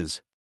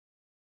prices.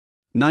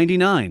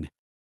 99.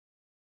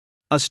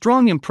 A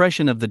strong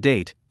impression of the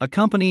date,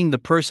 accompanying the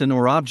person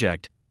or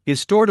object, is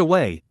stored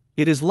away.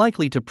 It is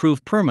likely to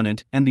prove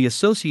permanent, and the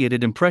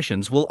associated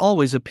impressions will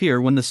always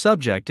appear when the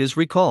subject is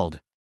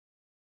recalled.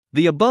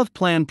 The above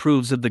plan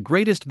proves of the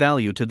greatest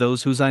value to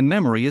those whose eye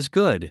memory is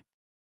good.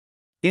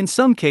 In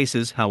some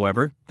cases,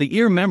 however, the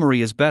ear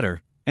memory is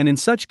better, and in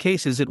such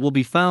cases it will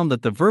be found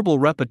that the verbal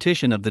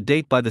repetition of the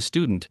date by the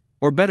student,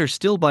 or better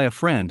still by a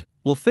friend,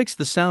 will fix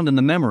the sound in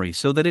the memory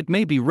so that it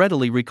may be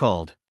readily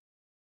recalled.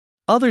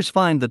 Others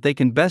find that they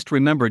can best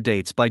remember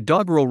dates by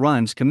doggerel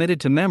rhymes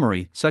committed to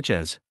memory, such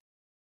as: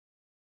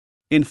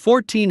 in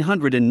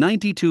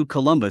 1492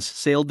 Columbus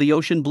sailed the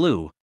ocean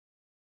blue.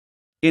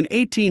 In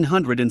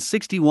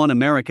 1861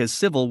 America's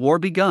Civil War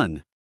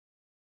begun.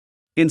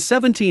 In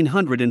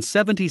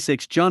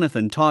 1776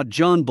 Jonathan taught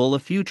John Bull a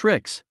few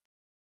tricks.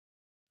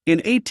 In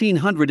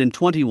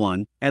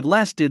 1821, at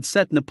last did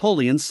set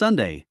Napoleon's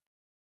Sunday.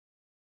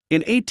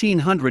 In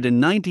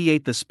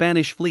 1898 the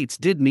Spanish fleets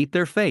did meet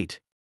their fate.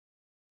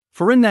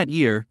 For in that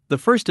year, the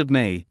 1st of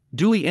May,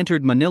 Dewey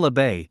entered Manila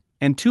Bay,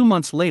 and 2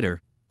 months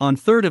later, on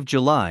 3rd of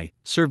July,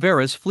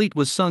 Cervera's fleet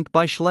was sunk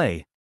by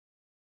Schley.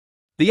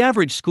 The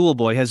average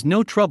schoolboy has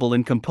no trouble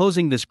in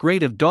composing this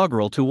grade of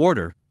doggerel to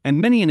order,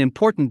 and many an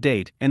important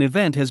date and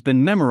event has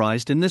been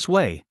memorized in this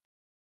way.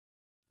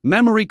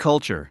 Memory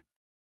culture.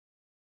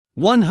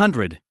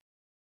 100.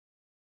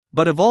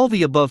 But of all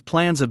the above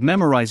plans of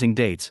memorizing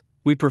dates,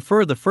 we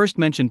prefer the first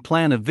mentioned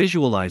plan of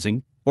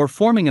visualizing, or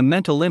forming a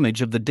mental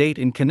image of the date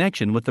in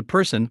connection with the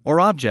person or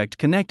object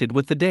connected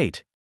with the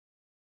date.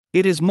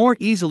 It is more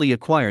easily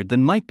acquired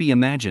than might be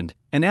imagined,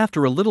 and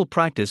after a little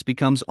practice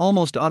becomes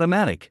almost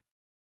automatic.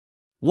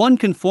 One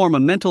can form a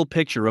mental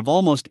picture of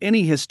almost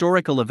any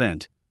historical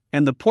event,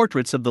 and the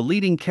portraits of the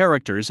leading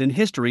characters in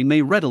history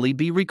may readily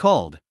be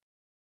recalled.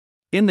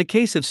 In the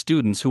case of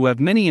students who have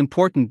many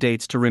important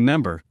dates to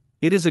remember,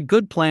 it is a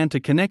good plan to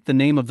connect the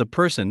name of the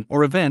person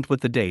or event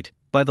with the date,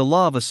 by the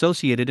law of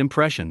associated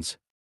impressions.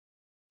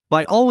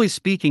 By always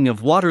speaking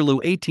of Waterloo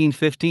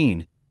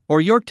 1815,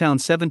 or Yorktown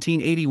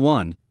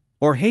 1781,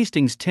 or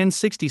Hastings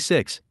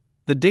 1066,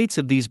 the dates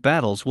of these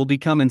battles will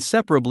become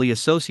inseparably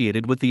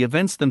associated with the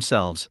events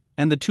themselves,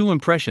 and the two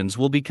impressions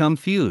will become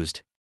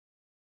fused.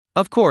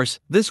 Of course,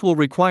 this will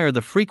require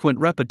the frequent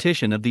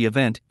repetition of the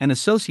event and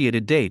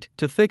associated date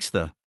to fix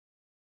the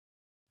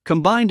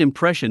combined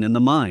impression in the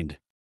mind.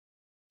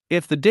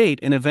 If the date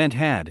and event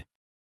had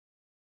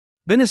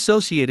been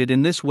associated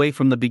in this way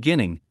from the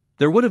beginning,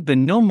 there would have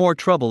been no more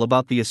trouble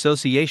about the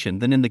association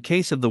than in the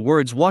case of the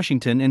words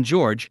Washington and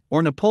George,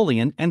 or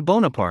Napoleon and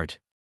Bonaparte.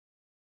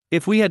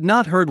 If we had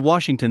not heard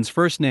Washington's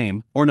first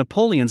name, or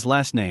Napoleon's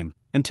last name,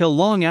 until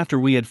long after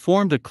we had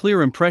formed a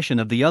clear impression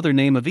of the other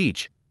name of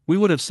each, we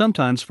would have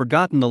sometimes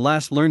forgotten the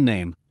last learned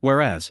name,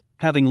 whereas,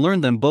 having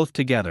learned them both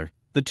together,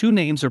 the two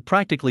names are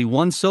practically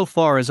one so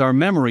far as our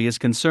memory is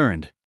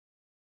concerned.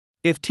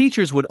 If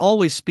teachers would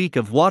always speak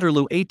of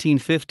Waterloo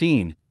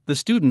 1815, the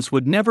students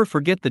would never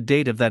forget the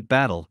date of that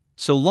battle,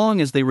 so long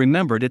as they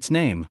remembered its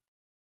name.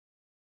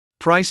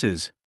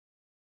 Prices.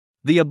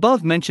 The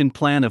above-mentioned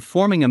plan of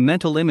forming a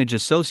mental image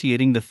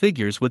associating the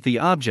figures with the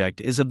object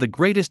is of the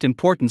greatest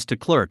importance to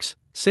clerks,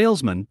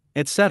 salesmen,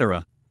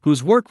 etc.,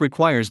 whose work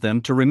requires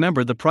them to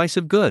remember the price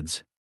of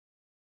goods.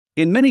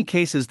 In many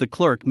cases the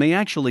clerk may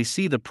actually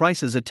see the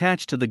prices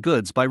attached to the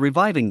goods by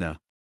reviving the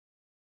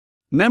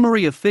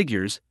memory of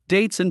figures,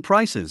 dates, and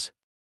prices.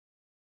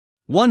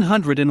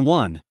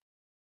 101.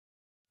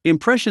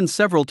 Impression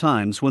several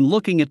times when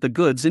looking at the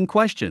goods in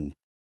question.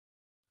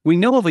 We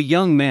know of a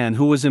young man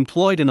who was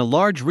employed in a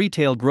large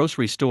retail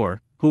grocery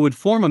store, who would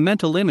form a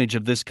mental image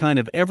of this kind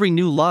of every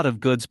new lot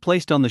of goods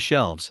placed on the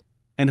shelves,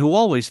 and who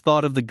always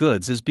thought of the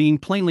goods as being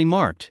plainly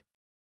marked.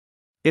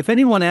 If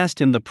anyone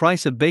asked him the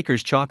price of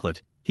baker's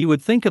chocolate, he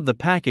would think of the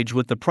package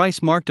with the price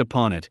marked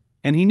upon it,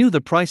 and he knew the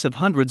price of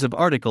hundreds of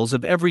articles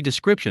of every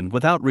description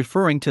without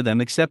referring to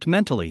them except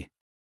mentally.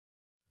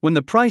 When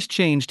the price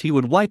changed, he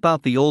would wipe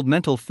out the old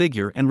mental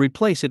figure and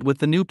replace it with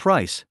the new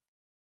price.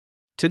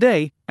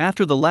 Today,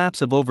 after the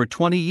lapse of over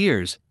 20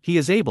 years, he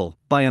is able,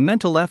 by a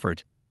mental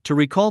effort, to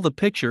recall the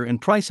picture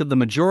and price of the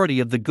majority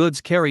of the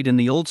goods carried in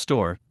the old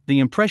store, the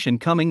impression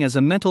coming as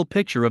a mental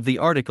picture of the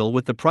article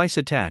with the price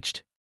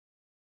attached.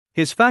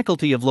 His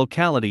faculty of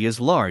locality is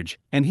large,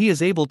 and he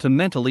is able to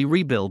mentally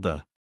rebuild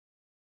the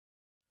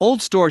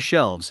old store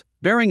shelves,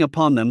 bearing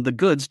upon them the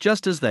goods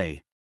just as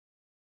they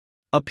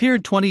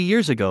Appeared 20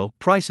 years ago,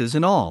 prices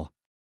and all.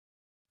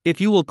 If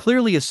you will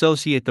clearly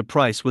associate the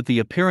price with the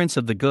appearance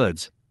of the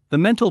goods, the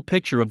mental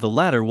picture of the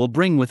latter will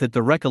bring with it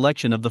the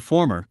recollection of the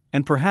former,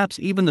 and perhaps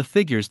even the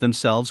figures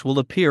themselves will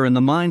appear in the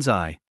mind's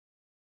eye.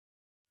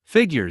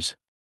 Figures.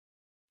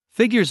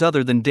 Figures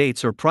other than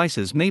dates or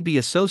prices may be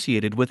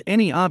associated with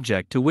any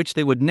object to which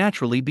they would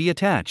naturally be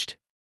attached.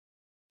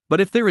 But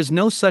if there is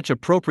no such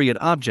appropriate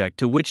object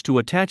to which to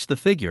attach the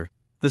figure,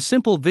 the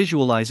simple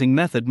visualizing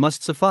method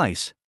must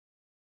suffice.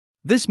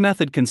 This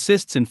method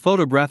consists in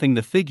photographing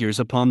the figures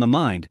upon the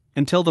mind,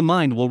 until the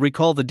mind will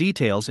recall the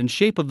details and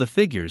shape of the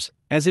figures,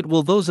 as it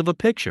will those of a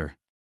picture.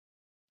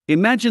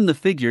 Imagine the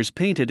figures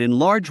painted in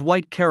large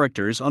white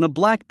characters on a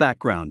black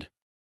background.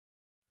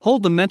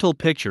 Hold the mental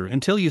picture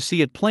until you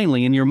see it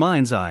plainly in your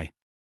mind's eye.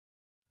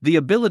 The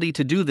ability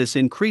to do this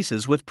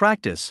increases with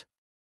practice.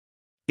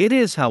 It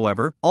is,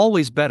 however,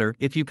 always better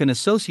if you can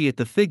associate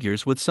the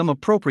figures with some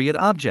appropriate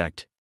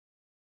object.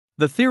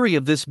 The theory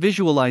of this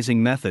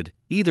visualizing method,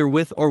 either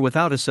with or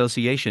without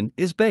association,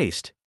 is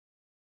based.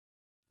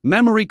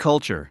 Memory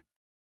culture.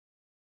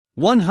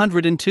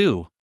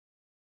 102.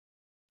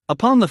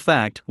 Upon the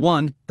fact,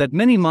 1. That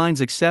many minds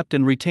accept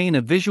and retain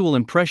a visual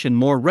impression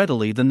more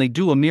readily than they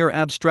do a mere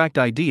abstract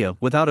idea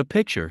without a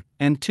picture,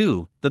 and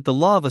 2. That the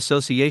law of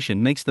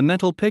association makes the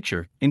mental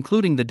picture,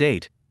 including the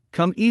date,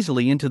 come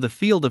easily into the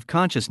field of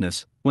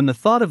consciousness when the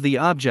thought of the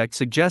object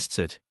suggests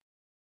it.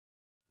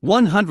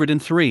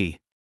 103.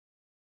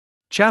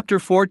 Chapter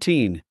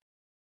 14.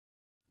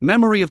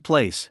 Memory of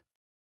place.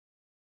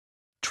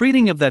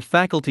 Treating of that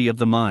faculty of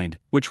the mind,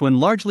 which when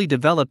largely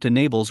developed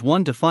enables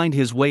one to find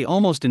his way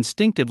almost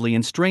instinctively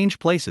in strange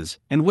places,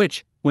 and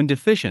which, when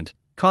deficient,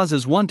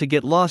 causes one to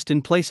get lost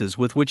in places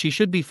with which he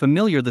should be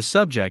familiar. The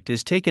subject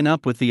is taken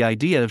up with the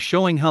idea of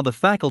showing how the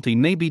faculty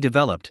may be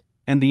developed,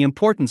 and the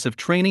importance of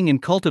training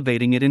and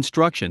cultivating it.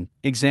 Instruction,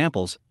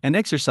 examples, and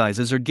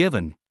exercises are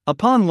given,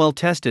 upon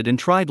well-tested and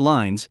tried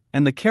lines,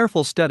 and the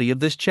careful study of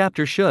this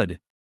chapter should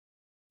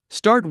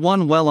start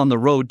one well on the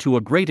road to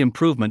a great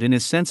improvement in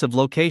his sense of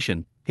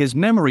location, his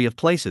memory of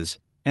places,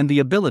 and the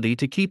ability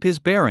to keep his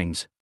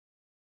bearings.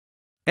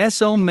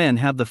 So men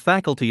have the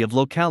faculty of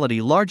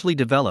locality largely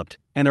developed,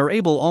 and are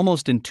able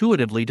almost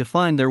intuitively to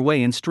find their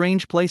way in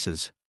strange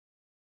places.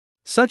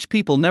 Such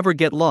people never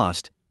get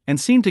lost, and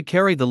seem to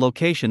carry the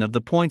location of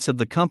the points of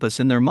the compass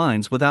in their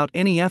minds without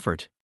any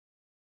effort.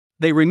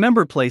 They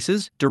remember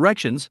places,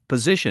 directions,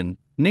 position,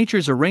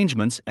 nature's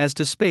arrangements as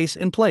to space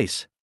and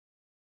place.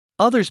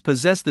 Others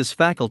possess this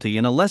faculty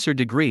in a lesser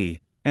degree,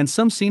 and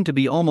some seem to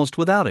be almost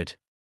without it.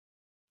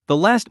 The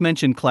last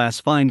mentioned class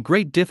find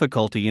great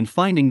difficulty in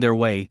finding their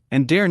way,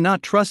 and dare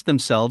not trust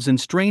themselves in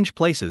strange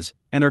places,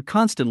 and are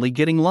constantly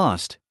getting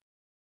lost.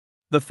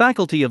 The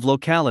faculty of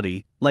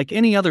locality, like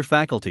any other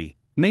faculty,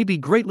 may be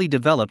greatly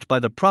developed by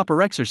the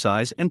proper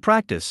exercise and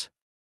practice.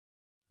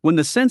 When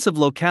the sense of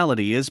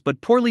locality is but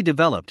poorly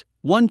developed,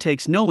 one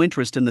takes no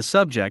interest in the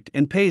subject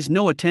and pays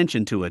no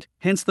attention to it,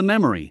 hence the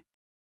memory.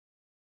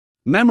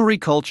 Memory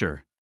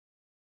culture.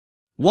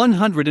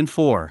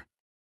 104.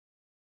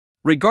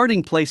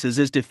 Regarding places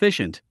is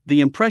deficient,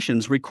 the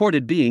impressions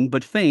recorded being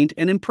but faint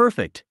and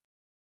imperfect.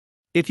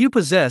 If you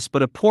possess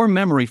but a poor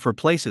memory for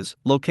places,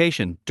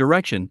 location,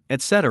 direction,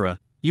 etc.,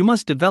 you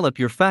must develop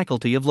your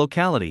faculty of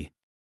locality.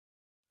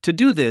 To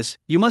do this,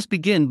 you must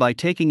begin by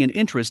taking an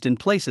interest in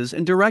places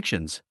and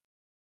directions.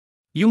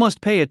 You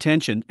must pay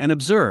attention and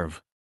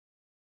observe.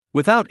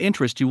 Without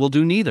interest you will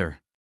do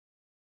neither.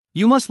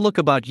 You must look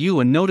about you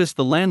and notice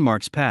the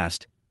landmarks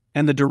passed,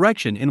 and the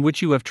direction in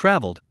which you have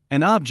traveled,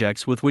 and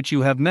objects with which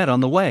you have met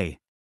on the way.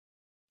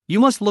 You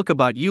must look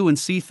about you and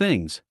see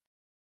things.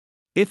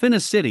 If in a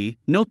city,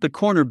 note the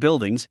corner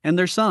buildings and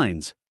their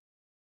signs.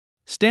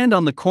 Stand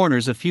on the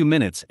corners a few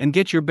minutes and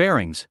get your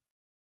bearings.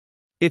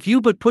 If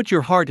you but put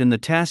your heart in the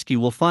task you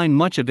will find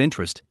much of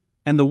interest,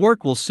 and the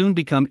work will soon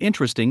become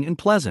interesting and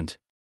pleasant.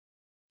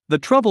 The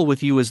trouble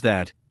with you is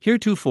that,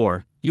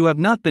 heretofore, you have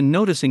not been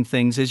noticing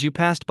things as you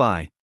passed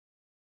by.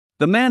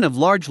 The man of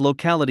large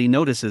locality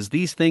notices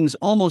these things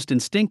almost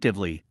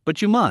instinctively,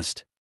 but you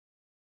must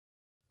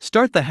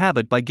start the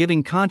habit by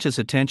giving conscious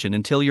attention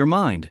until your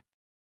mind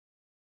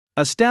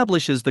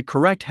establishes the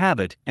correct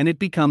habit and it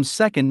becomes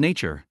second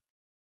nature.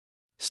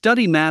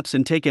 Study maps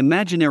and take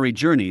imaginary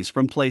journeys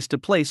from place to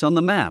place on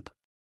the map.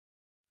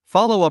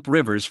 Follow up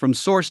rivers from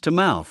source to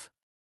mouth.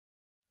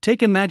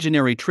 Take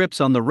imaginary trips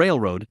on the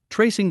railroad,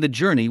 tracing the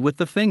journey with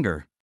the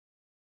finger.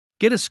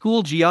 Get a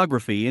school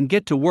geography and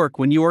get to work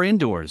when you are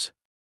indoors.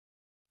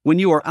 When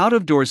you are out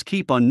of doors,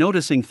 keep on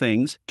noticing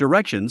things,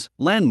 directions,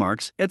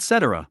 landmarks,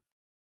 etc.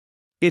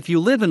 If you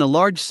live in a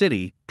large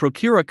city,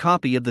 procure a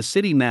copy of the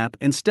city map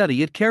and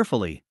study it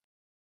carefully.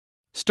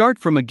 Start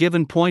from a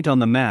given point on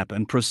the map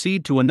and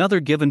proceed to another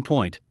given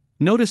point,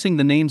 noticing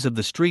the names of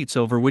the streets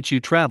over which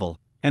you travel,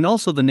 and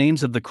also the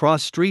names of the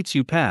cross streets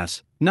you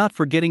pass, not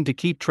forgetting to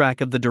keep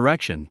track of the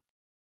direction.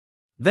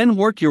 Then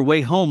work your way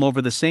home over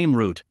the same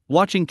route,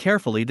 watching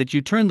carefully that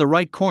you turn the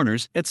right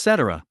corners,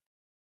 etc.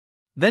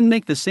 Then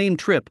make the same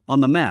trip,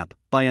 on the map,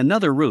 by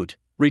another route,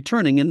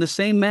 returning in the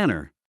same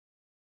manner.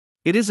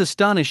 It is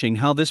astonishing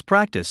how this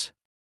practice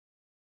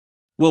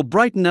will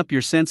brighten up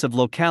your sense of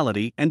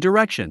locality and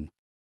direction.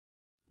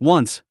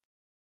 Once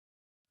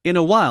in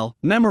a while,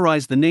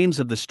 memorize the names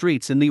of the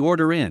streets in the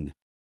order in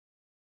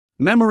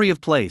memory of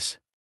place.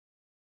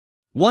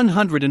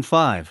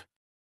 105.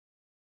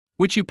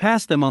 Which you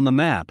pass them on the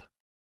map.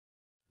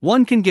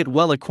 One can get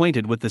well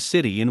acquainted with the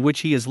city in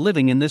which he is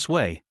living in this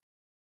way.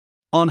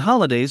 On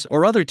holidays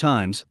or other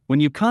times,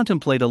 when you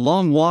contemplate a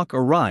long walk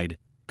or ride,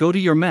 go to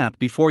your map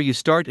before you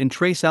start and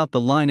trace out the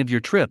line of your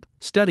trip,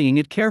 studying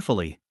it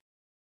carefully.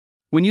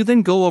 When you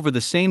then go over the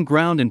same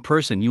ground in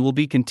person, you will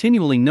be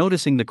continually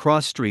noticing the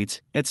cross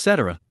streets,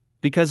 etc.,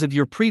 because of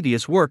your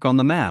previous work on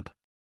the map.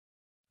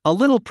 A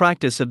little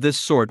practice of this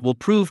sort will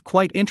prove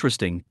quite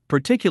interesting,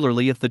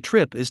 particularly if the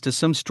trip is to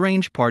some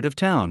strange part of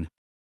town.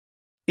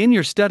 In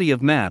your study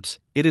of maps,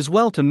 it is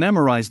well to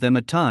memorize them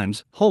at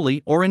times,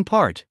 wholly or in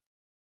part.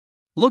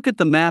 Look at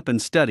the map and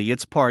study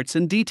its parts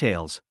and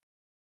details.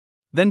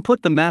 Then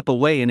put the map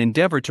away and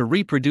endeavor to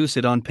reproduce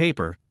it on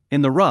paper,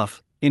 in the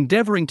rough,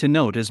 endeavoring to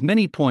note as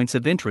many points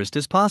of interest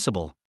as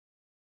possible.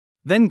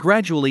 Then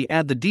gradually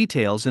add the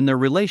details in their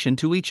relation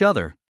to each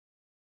other.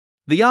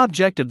 The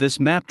object of this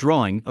map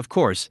drawing, of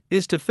course,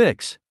 is to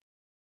fix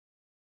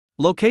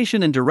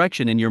location and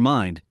direction in your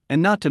mind,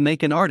 and not to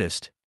make an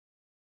artist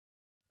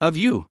of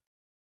you.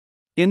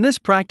 In this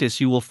practice,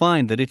 you will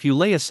find that if you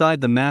lay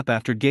aside the map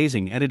after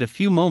gazing at it a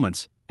few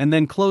moments, and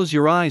then close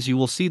your eyes, you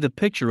will see the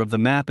picture of the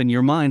map in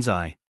your mind's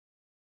eye.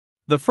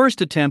 The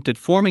first attempt at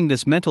forming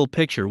this mental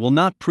picture will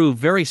not prove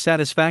very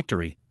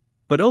satisfactory,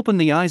 but open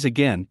the eyes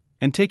again,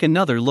 and take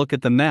another look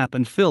at the map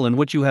and fill in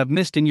what you have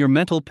missed in your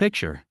mental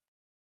picture.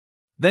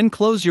 Then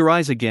close your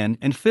eyes again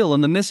and fill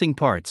in the missing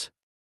parts.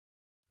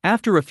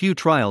 After a few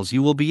trials,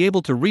 you will be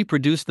able to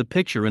reproduce the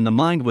picture in the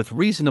mind with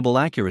reasonable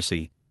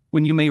accuracy,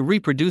 when you may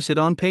reproduce it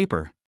on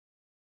paper.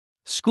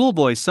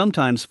 Schoolboys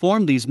sometimes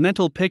form these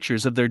mental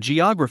pictures of their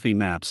geography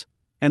maps,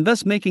 and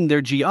thus making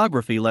their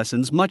geography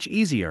lessons much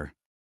easier.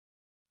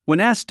 When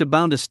asked to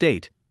bound a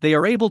state, they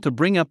are able to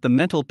bring up the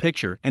mental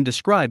picture and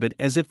describe it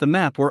as if the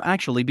map were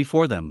actually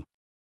before them.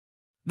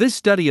 This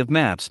study of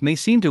maps may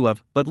seem to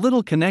have but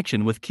little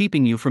connection with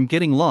keeping you from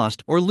getting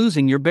lost or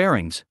losing your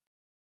bearings.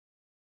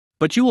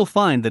 But you will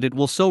find that it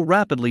will so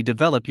rapidly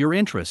develop your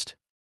interest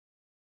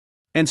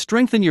and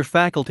strengthen your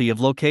faculty of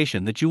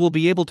location that you will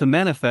be able to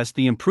manifest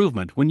the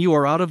improvement when you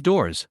are out of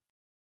doors.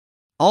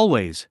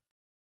 Always.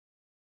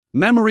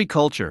 Memory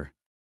culture.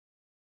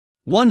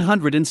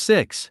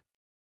 106.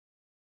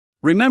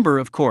 Remember,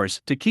 of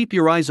course, to keep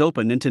your eyes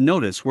open and to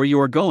notice where you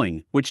are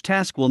going, which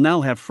task will now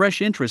have fresh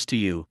interest to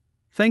you,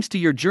 thanks to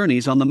your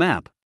journeys on the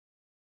map.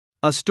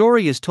 A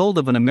story is told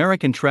of an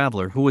American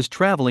traveler who was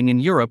traveling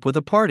in Europe with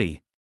a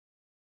party.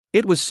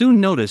 It was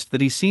soon noticed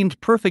that he seemed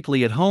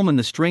perfectly at home in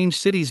the strange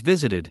cities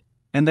visited,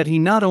 and that he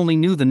not only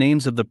knew the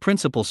names of the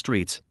principal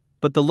streets,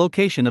 but the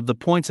location of the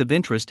points of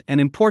interest and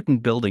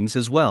important buildings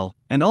as well,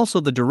 and also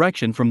the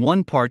direction from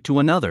one part to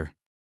another.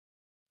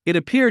 It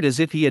appeared as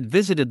if he had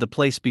visited the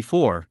place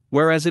before,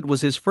 whereas it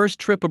was his first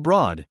trip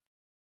abroad.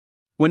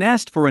 When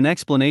asked for an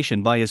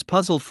explanation by his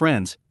puzzled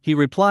friends, he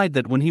replied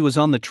that when he was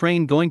on the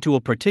train going to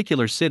a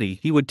particular city,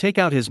 he would take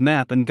out his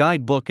map and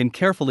guidebook and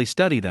carefully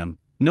study them,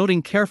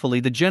 noting carefully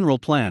the general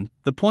plan,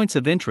 the points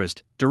of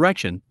interest,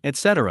 direction,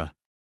 etc.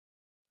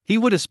 He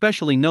would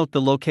especially note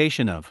the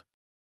location of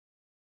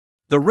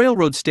the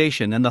railroad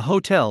station and the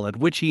hotel at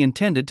which he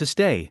intended to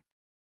stay.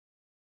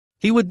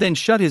 He would then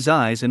shut his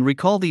eyes and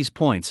recall these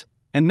points,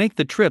 and make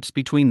the trips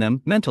between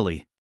them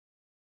mentally.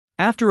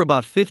 After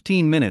about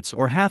 15 minutes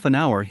or half an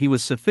hour, he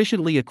was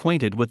sufficiently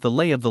acquainted with the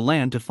lay of the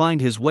land to find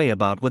his way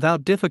about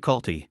without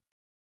difficulty.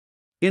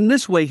 In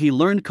this way he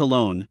learned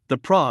Cologne, the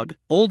Prague,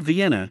 Old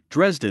Vienna,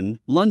 Dresden,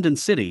 London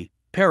City,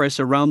 Paris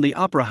around the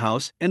Opera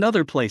House, and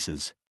other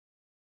places.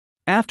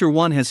 After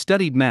one has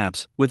studied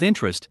maps with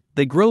interest,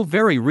 they grow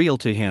very real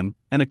to him,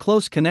 and a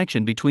close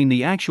connection between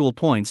the actual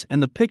points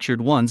and the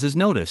pictured ones is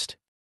noticed.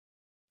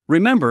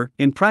 Remember,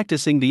 in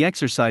practicing the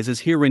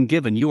exercises herein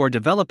given, you are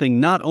developing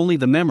not only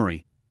the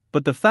memory,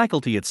 but the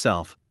faculty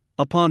itself,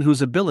 upon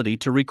whose ability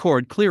to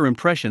record clear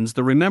impressions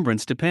the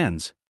remembrance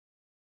depends.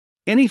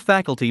 Any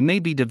faculty may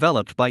be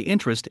developed by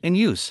interest and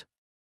use.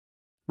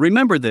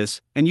 Remember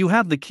this, and you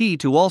have the key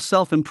to all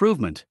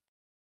self-improvement.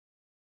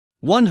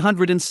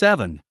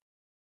 107.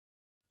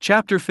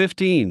 Chapter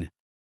 15.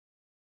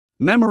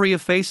 Memory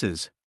of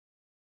Faces.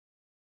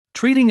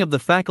 Treating of the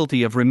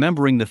faculty of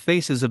remembering the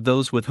faces of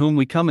those with whom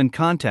we come in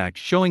contact,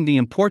 showing the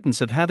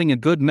importance of having a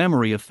good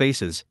memory of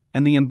faces,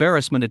 and the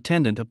embarrassment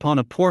attendant upon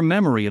a poor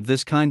memory of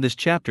this kind. This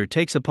chapter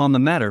takes upon the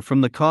matter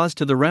from the cause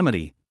to the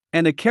remedy,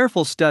 and a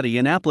careful study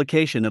and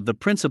application of the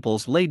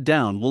principles laid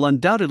down will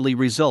undoubtedly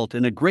result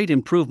in a great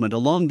improvement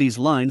along these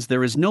lines.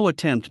 There is no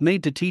attempt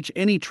made to teach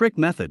any trick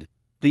method,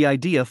 the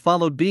idea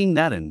followed being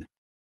that an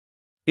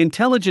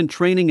intelligent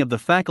training of the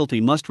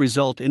faculty must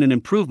result in an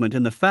improvement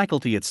in the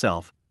faculty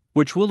itself,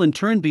 which will in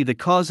turn be the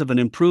cause of an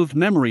improved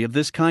memory of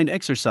this kind.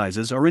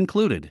 Exercises are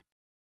included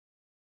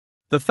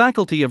The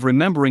faculty of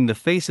remembering the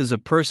faces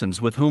of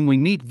persons with whom we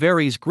meet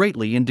varies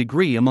greatly in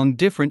degree among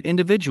different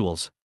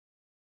individuals.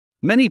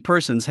 Many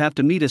persons have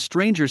to meet a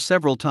stranger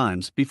several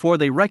times before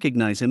they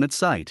recognize him at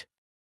sight.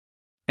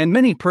 And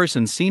many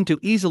persons seem to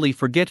easily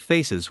forget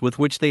faces with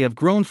which they have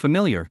grown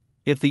familiar,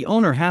 if the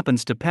owner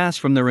happens to pass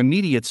from their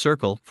immediate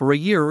circle for a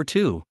year or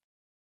two.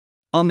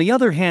 On the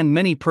other hand,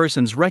 many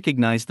persons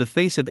recognize the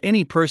face of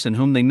any person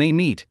whom they may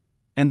meet,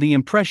 and the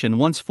impression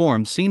once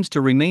formed seems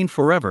to remain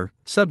forever,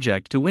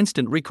 subject to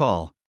instant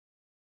recall.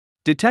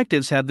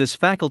 Detectives have this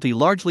faculty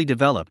largely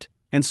developed,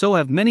 and so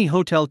have many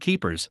hotel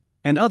keepers,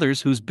 and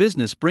others whose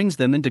business brings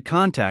them into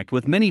contact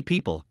with many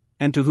people,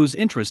 and to whose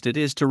interest it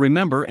is to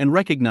remember and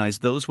recognize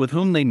those with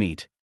whom they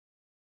meet.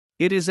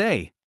 It is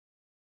a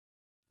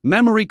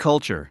memory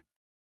culture.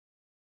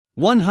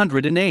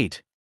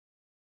 108.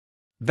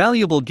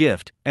 Valuable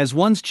gift, as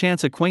one's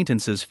chance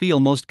acquaintances feel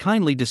most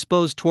kindly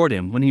disposed toward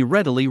him when he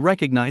readily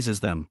recognizes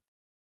them.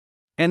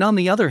 And on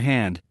the other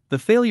hand, the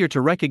failure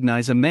to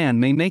recognize a man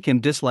may make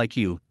him dislike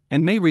you,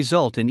 and may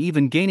result in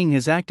even gaining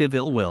his active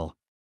ill will.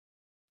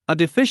 A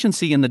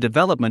deficiency in the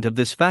development of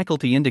this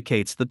faculty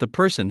indicates that the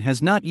person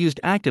has not used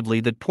actively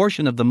that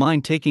portion of the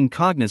mind taking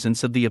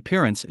cognizance of the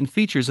appearance and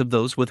features of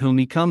those with whom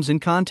he comes in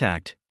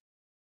contact.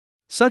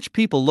 Such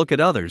people look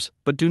at others,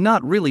 but do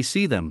not really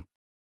see them.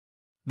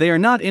 They are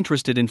not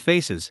interested in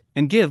faces,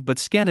 and give but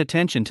scant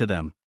attention to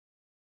them.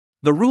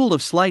 The rule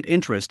of slight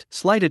interest,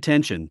 slight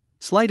attention,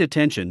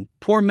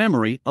 poor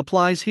memory,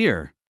 applies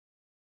here.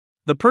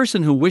 The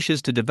person who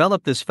wishes to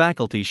develop this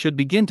faculty should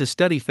begin to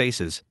study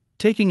faces,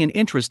 taking an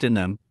interest in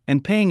them,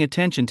 and paying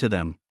attention to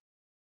them.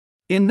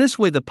 In this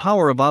way, the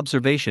power of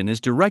observation is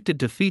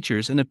directed to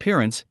features and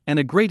appearance, and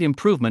a great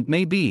improvement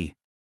may be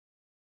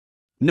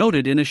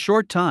noted in a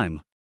short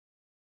time.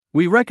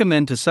 We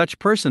recommend to such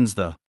persons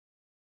the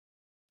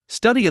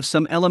study of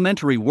some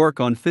elementary work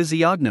on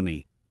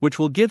physiognomy, which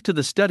will give to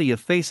the study of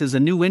faces a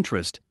new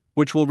interest,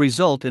 which will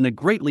result in a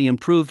greatly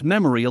improved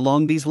memory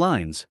along these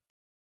lines.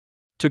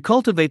 To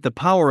cultivate the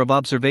power of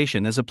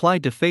observation as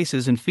applied to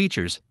faces and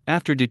features,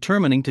 after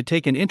determining to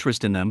take an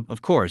interest in them,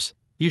 of course,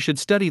 you should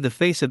study the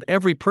face of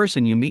every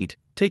person you meet,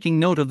 taking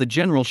note of the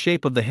general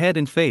shape of the head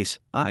and face,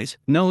 eyes,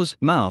 nose,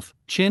 mouth,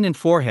 chin and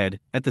forehead,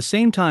 at the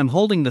same time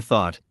holding the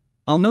thought,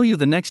 "I'll know you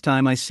the next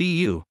time I see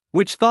you,"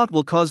 which thought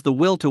will cause the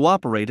will to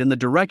operate in the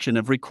direction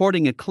of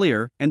recording a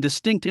clear and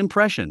distinct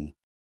impression.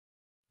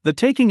 The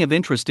taking of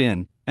interest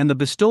in, and the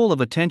bestowal of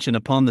attention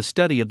upon the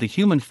study of the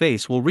human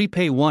face will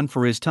repay one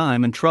for his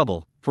time and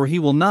trouble, for he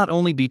will not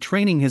only be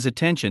training his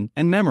attention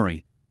and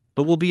memory,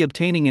 but will be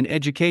obtaining an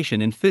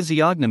education in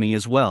physiognomy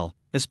as well,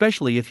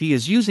 especially if he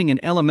is using an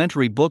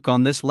elementary book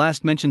on this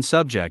last mentioned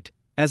subject,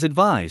 as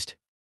advised.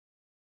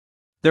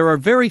 There are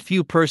very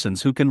few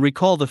persons who can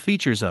recall the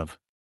features of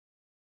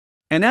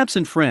an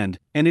absent friend,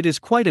 and it is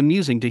quite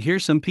amusing to hear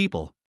some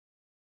people.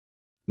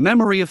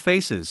 Memory of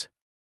faces.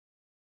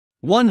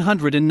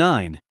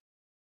 109.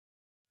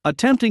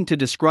 Attempting to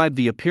describe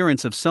the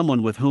appearance of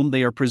someone with whom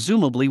they are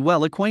presumably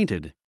well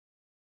acquainted.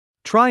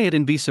 Try it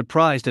and be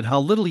surprised at how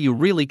little you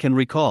really can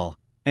recall,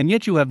 and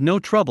yet you have no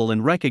trouble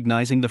in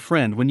recognizing the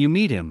friend when you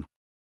meet him.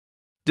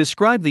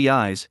 Describe the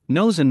eyes,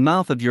 nose and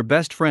mouth of your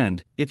best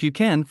friend, if you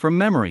can, from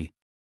memory.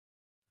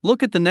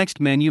 Look at the next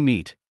man you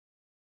meet.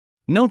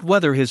 Note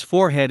whether his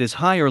forehead is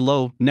high or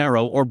low,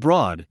 narrow or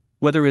broad,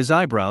 whether his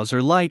eyebrows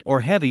are light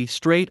or heavy,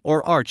 straight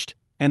or arched,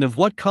 and of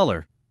what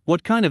color,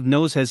 what kind of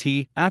nose has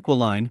he,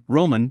 aquiline,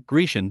 Roman,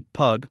 Grecian,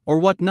 pug, or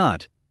what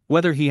not,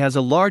 whether he has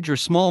a large or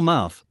small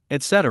mouth,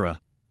 etc.,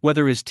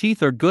 whether his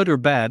teeth are good or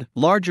bad,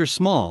 large or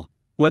small,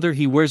 whether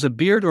he wears a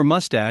beard or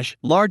mustache,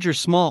 large or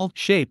small,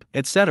 shape,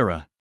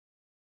 etc.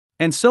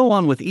 And so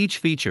on with each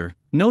feature,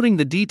 noting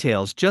the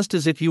details just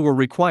as if you were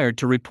required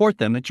to report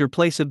them at your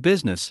place of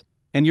business,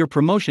 and your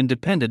promotion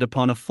depended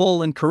upon a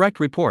full and correct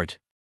report.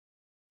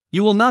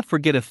 You will not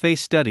forget a face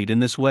studied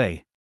in this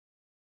way.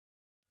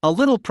 A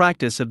little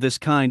practice of this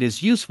kind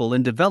is useful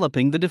in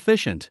developing the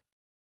deficient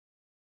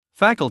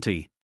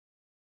faculty,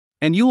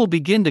 and you will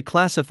begin to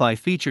classify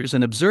features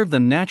and observe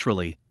them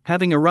naturally,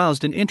 having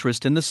aroused an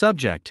interest in the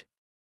subject.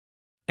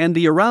 And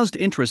the aroused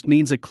interest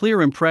means a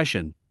clear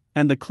impression,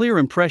 and the clear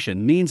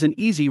impression means an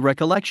easy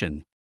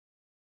recollection.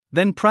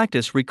 Then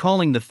practice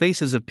recalling the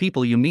faces of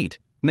people you meet,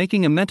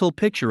 making a mental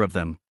picture of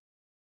them.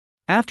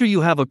 After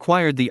you have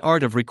acquired the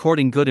art of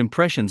recording good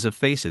impressions of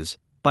faces,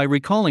 by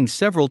recalling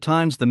several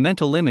times the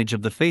mental image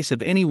of the face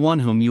of any one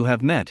whom you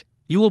have met,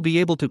 you will be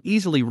able to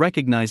easily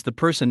recognize the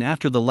person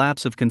after the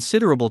lapse of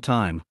considerable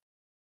time.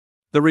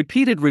 The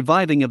repeated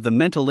reviving of the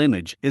mental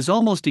image is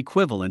almost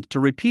equivalent to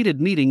repeated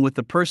meeting with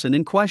the person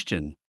in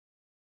question.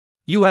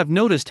 You have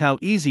noticed how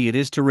easy it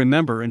is to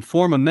remember and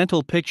form a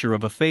mental picture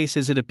of a face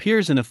as it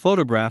appears in a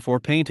photograph or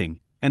painting,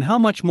 and how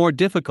much more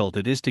difficult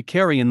it is to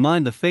carry in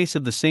mind the face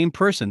of the same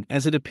person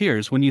as it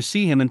appears when you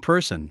see him in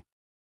person.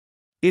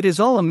 It is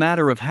all a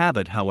matter of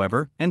habit,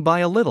 however, and by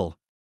a little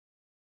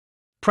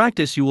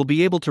practice you will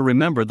be able to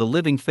remember the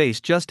living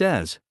face just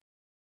as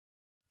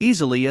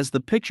easily as the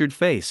pictured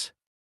face.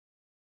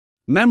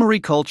 Memory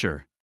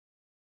culture.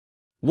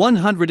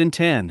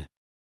 110.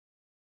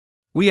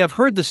 We have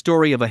heard the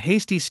story of a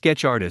hasty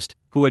sketch artist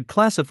who had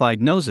classified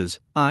noses,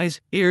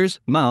 eyes, ears,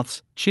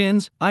 mouths,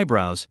 chins,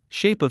 eyebrows,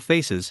 shape of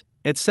faces,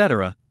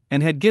 etc.,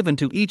 and had given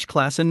to each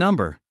class a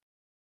number.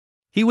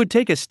 He would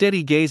take a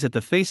steady gaze at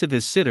the face of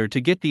his sitter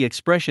to get the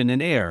expression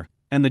and air,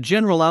 and the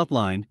general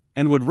outline,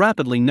 and would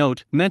rapidly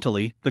note,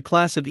 mentally, the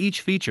class of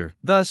each feature,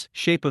 thus,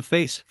 shape of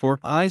face, 4,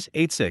 eyes,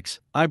 8, 6,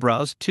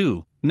 eyebrows,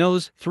 2,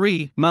 nose,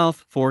 3,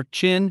 mouth, 4,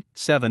 chin,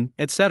 7,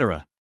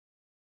 etc.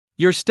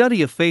 Your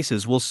study of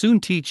faces will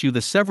soon teach you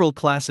the several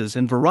classes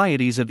and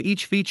varieties of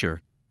each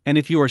feature, and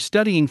if you are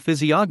studying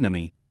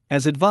physiognomy,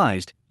 as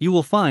advised, you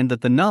will find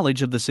that the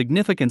knowledge of the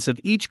significance of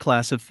each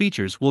class of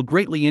features will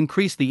greatly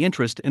increase the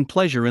interest and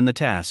pleasure in the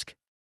task.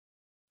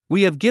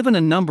 We have given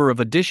a number of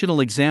additional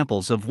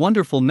examples of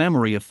wonderful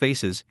memory of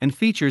faces and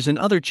features in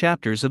other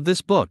chapters of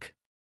this book.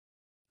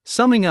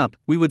 Summing up,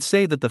 we would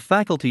say that the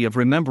faculty of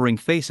remembering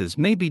faces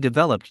may be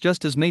developed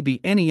just as may be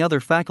any other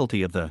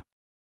faculty of the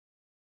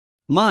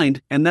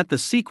mind, and that the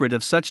secret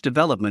of such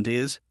development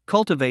is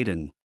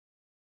cultivating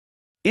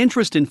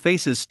interest in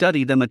faces.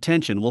 Study them.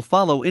 Attention will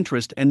follow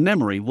interest, and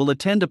memory will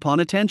attend upon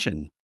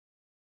attention.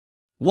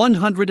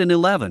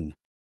 111.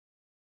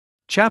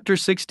 Chapter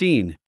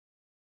 16.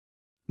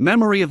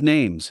 Memory of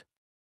names.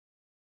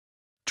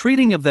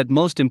 Treating of that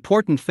most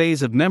important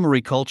phase of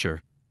memory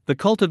culture, the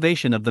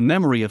cultivation of the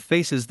memory of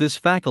faces. This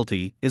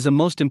faculty is a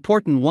most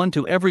important one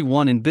to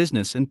everyone in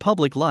business and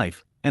public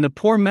life, and a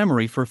poor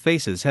memory for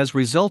faces has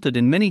resulted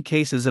in many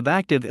cases of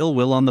active ill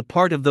will on the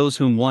part of those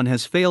whom one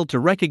has failed to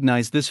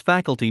recognize. This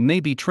faculty may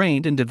be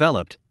trained and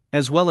developed,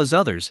 as well as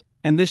others,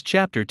 and this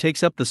chapter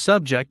takes up the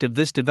subject of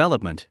this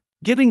development,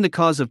 giving the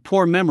cause of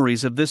poor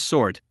memories of this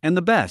sort, and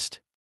the best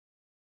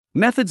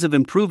methods of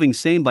improving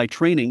same by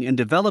training and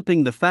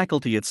developing the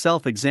faculty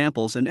itself.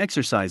 Examples and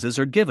exercises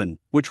are given,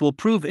 which will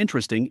prove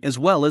interesting as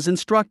well as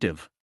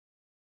instructive.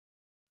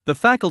 The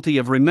faculty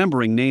of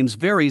remembering names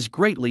varies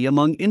greatly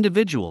among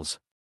individuals.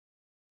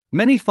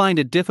 Many find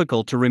it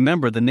difficult to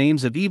remember the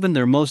names of even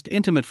their most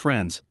intimate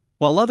friends,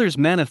 while others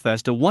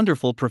manifest a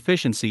wonderful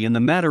proficiency in the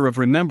matter of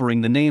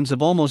remembering the names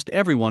of almost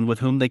everyone with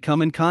whom they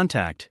come in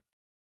contact.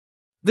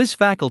 This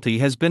faculty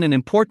has been an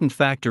important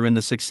factor in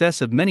the success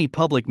of many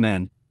public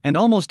men, and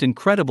almost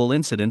incredible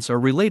incidents are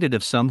related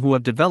of some who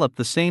have developed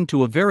the same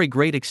to a very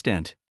great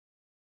extent.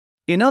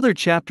 In other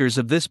chapters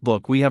of this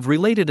book we have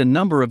related a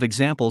number of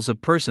examples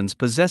of persons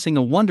possessing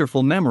a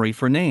wonderful memory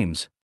for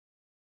names.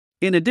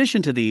 In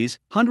addition to these,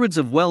 hundreds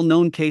of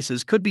well-known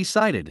cases could be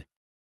cited.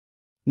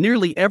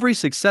 Nearly every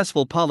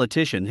successful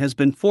politician has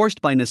been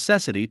forced by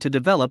necessity to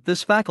develop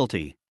this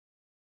faculty.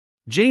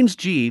 James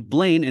G.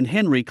 Blaine and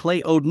Henry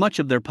Clay owed much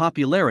of their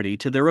popularity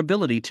to their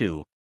ability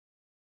to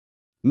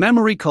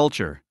memory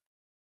culture.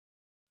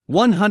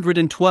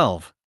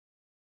 112.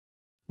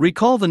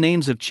 Recall the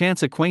names of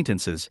chance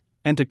acquaintances,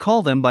 and to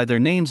call them by their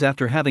names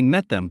after having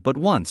met them but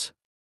once.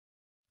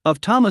 Of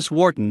Thomas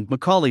Warton,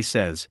 Macaulay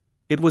says,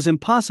 "It was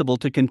impossible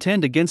to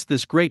contend against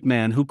this great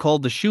man who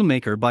called the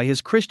shoemaker by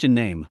his Christian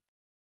name."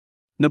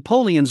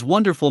 Napoleon's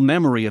wonderful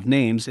memory of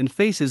names and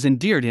faces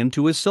endeared him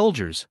to his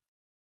soldiers.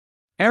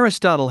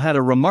 Aristotle had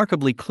a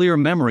remarkably clear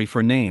memory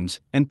for names,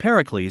 and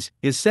Pericles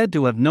is said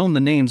to have known the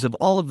names of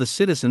all of the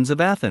citizens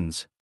of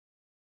Athens.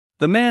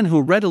 The man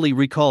who readily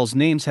recalls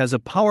names has a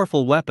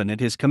powerful weapon at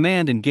his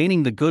command in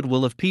gaining the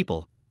goodwill of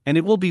people, and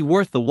it will be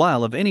worth the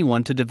while of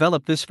anyone to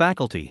develop this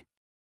faculty.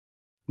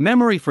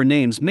 Memory for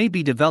names may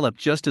be developed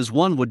just as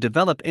one would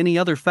develop any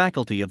other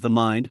faculty of the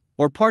mind,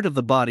 or part of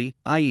the body,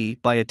 i.e.,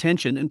 by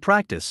attention and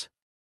practice.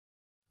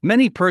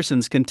 Many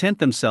persons content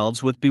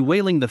themselves with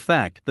bewailing the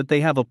fact that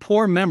they have a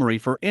poor memory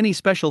for any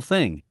special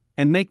thing,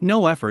 and make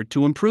no effort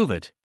to improve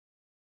it.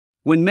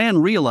 When man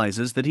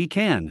realizes that he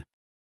can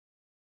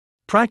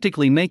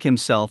practically make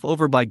himself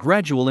over by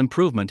gradual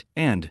improvement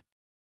and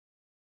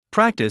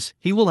practice,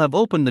 he will have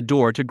opened the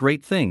door to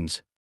great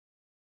things.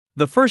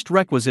 The first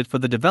requisite for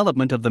the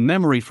development of the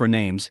memory for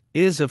names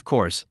is, of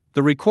course,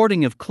 the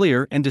recording of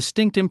clear and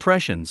distinct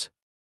impressions.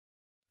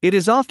 It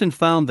is often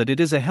found that it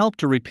is a help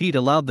to repeat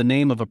aloud the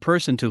name of a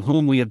person to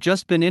whom we have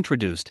just been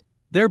introduced,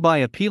 thereby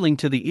appealing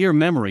to the ear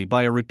memory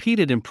by a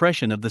repeated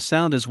impression of the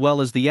sound as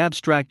well as the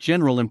abstract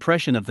general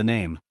impression of the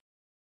name.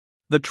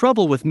 The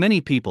trouble with many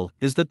people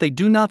is that they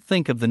do not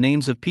think of the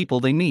names of people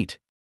they meet.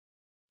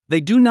 They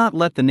do not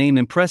let the name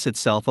impress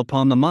itself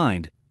upon the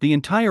mind, the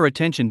entire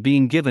attention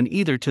being given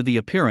either to the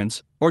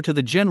appearance or to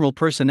the general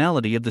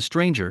personality of the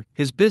stranger,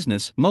 his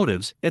business,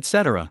 motives,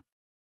 etc.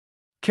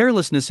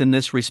 Carelessness in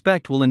this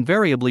respect will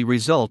invariably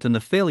result in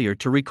the failure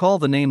to recall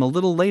the name a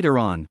little later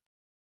on.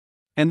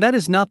 And that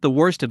is not the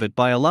worst of it.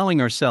 By allowing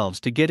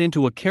ourselves to get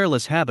into a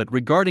careless habit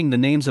regarding the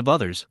names of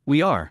others,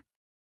 we are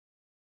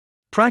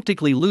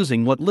practically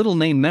losing what little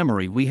name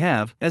memory we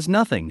have, as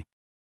nothing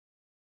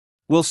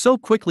will so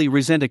quickly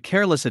resent a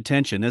careless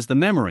attention as the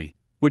memory,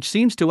 which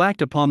seems to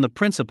act upon the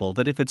principle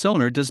that if its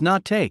owner does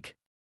not take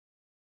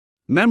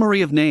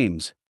memory of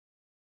names.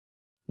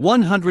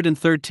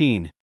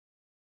 113.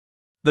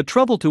 The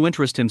trouble to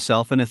interest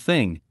himself in a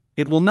thing,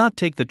 it will not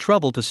take the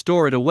trouble to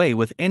store it away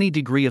with any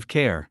degree of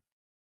care.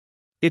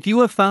 If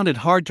you have found it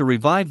hard to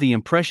revive the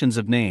impressions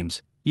of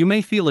names, you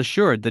may feel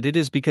assured that it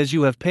is because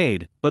you have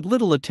paid but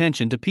little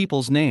attention to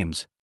people's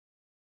names.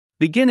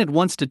 Begin at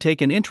once to take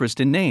an interest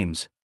in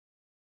names.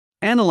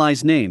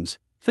 Analyze names,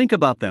 think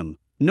about them,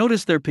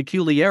 notice their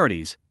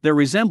peculiarities, their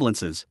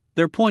resemblances,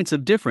 their points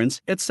of difference,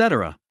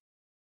 etc.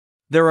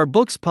 There are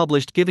books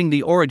published giving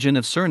the origin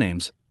of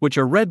surnames, which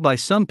are read by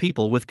some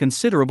people with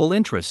considerable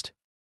interest.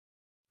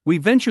 We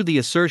venture the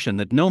assertion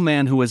that no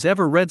man who has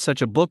ever read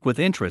such a book with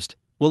interest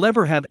will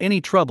ever have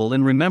any trouble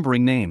in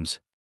remembering names.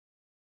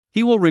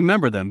 He will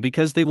remember them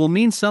because they will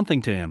mean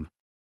something to him.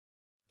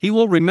 He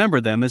will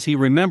remember them as he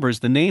remembers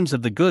the names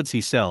of the goods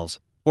he sells,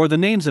 or the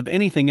names of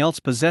anything else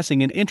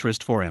possessing an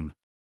interest for him.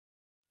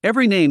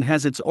 Every name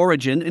has its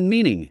origin and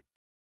meaning.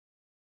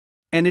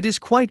 And it is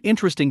quite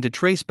interesting to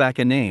trace back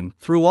a name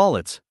through all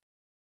its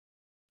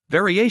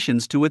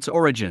variations to its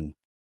origin.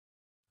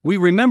 We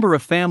remember a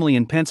family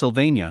in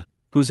Pennsylvania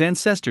whose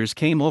ancestors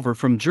came over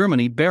from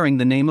Germany bearing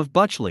the name of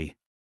Butchley,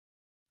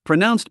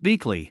 pronounced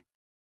Beakley.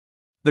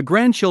 The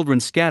grandchildren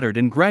scattered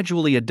and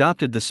gradually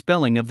adopted the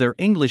spelling of their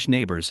English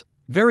neighbors,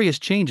 various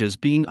changes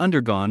being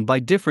undergone by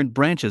different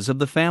branches of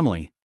the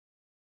family.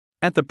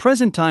 At the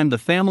present time, the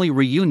family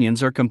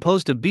reunions are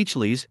composed of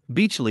Beachleys,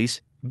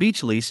 Beachleys,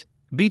 Beachleys,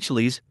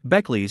 Beachleys,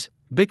 Beckleys,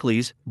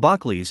 Bickleys,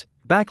 Bockleys,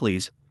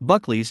 Backleys,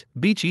 Buckleys,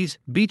 Beachies,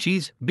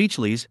 Beachies,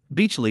 Beachleys,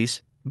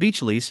 Beachleys,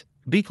 Beachleys,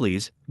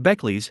 Beakleys,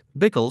 Beckleys,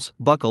 Bickles,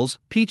 Buckles,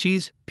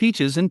 Peachies,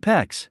 Peaches, and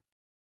Pecks.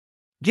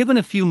 Given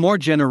a few more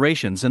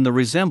generations and the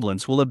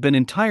resemblance will have been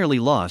entirely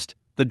lost,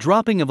 the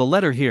dropping of a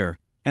letter here,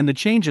 and the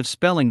change of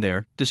spelling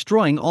there,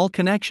 destroying all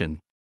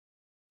connection.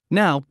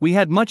 Now, we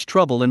had much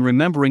trouble in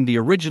remembering the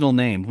original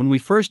name when we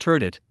first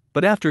heard it,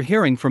 but after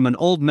hearing from an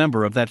old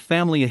member of that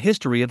family a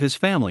history of his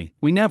family,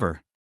 we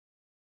never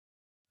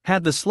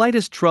had the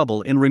slightest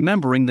trouble in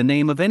remembering the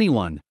name of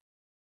anyone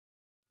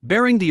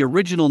bearing the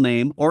original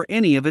name or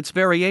any of its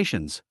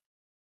variations.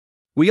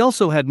 We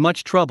also had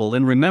much trouble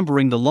in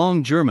remembering the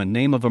long German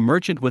name of a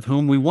merchant with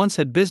whom we once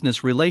had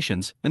business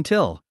relations,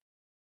 until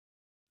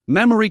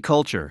memory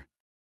culture.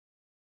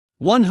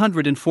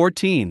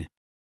 114.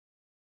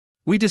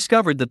 We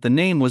discovered that the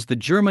name was the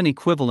German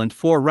equivalent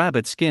for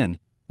rabbit skin,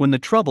 when the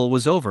trouble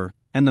was over,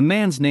 and the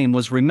man's name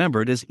was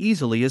remembered as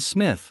easily as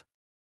Smith.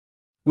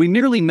 We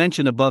merely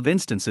mention above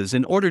instances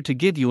in order to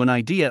give you an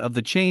idea of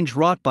the change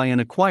wrought by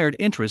an acquired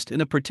interest in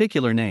a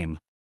particular name.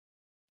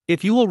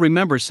 If you will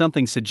remember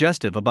something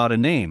suggestive about a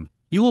name,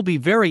 you will be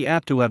very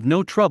apt to have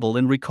no trouble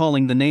in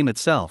recalling the name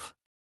itself.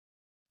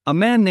 A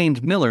man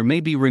named Miller may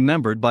be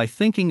remembered by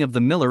thinking of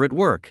the miller at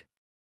work.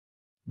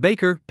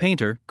 Baker,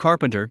 painter,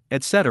 carpenter,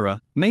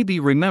 etc., may be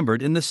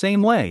remembered in the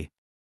same way.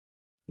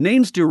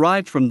 Names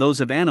derived from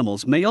those of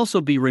animals may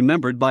also be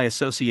remembered by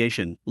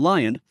association,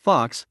 lion,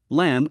 fox,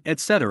 lamb,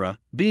 etc.,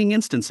 being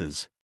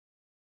instances.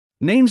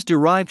 Names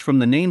derived from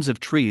the names of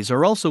trees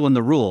are also in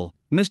the rule,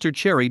 Mr.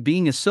 Cherry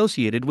being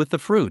associated with the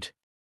fruit.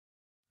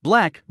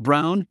 Black,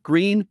 brown,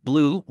 green,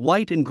 blue,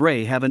 white, and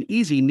gray have an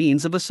easy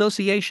means of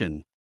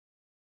association.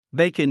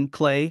 Bacon,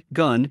 clay,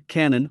 gun,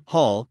 cannon,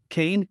 hall,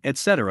 cane,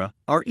 etc.,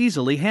 are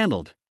easily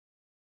handled.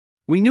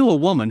 We knew a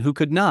woman who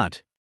could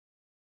not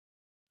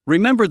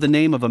remember the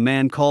name of a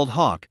man called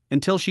Hawk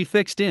until she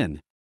fixed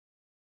in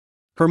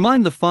her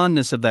mind the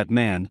fondness of that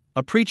man,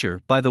 a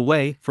preacher, by the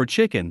way, for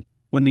chicken,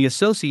 when the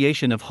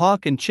association of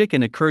hawk and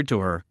chicken occurred to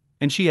her,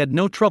 and she had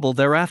no trouble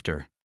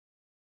thereafter.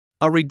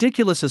 A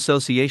ridiculous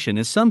association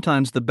is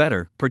sometimes the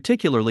better,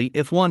 particularly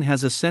if one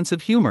has a sense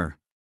of humor.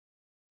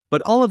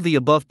 But all of the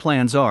above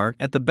plans are,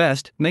 at the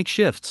best,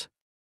 makeshifts.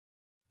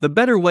 The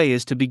better way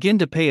is to begin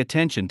to pay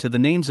attention to the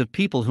names of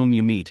people whom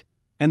you meet,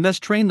 and thus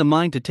train the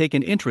mind to take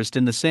an interest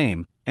in the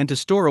same, and to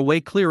store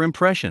away clear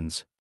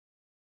impressions.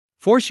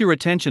 Force your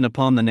attention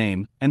upon the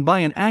name, and by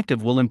an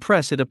active will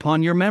impress it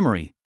upon your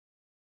memory.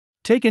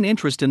 Take an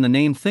interest in the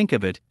name, think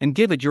of it, and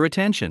give it your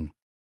attention.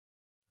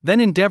 Then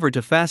endeavor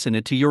to fasten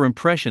it to your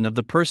impression of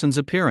the person's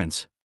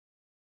appearance.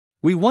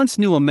 We once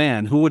knew a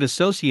man who would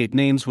associate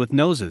names with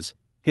noses,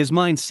 his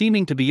mind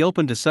seeming to be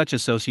open to such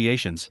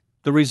associations,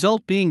 the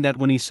result being that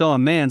when he saw a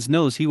man's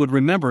nose he would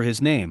remember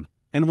his name,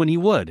 and when he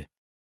would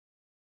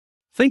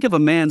think of a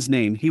man's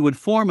name he would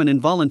form an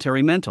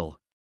involuntary mental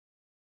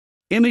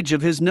image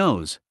of his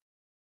nose.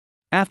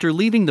 After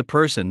leaving the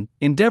person,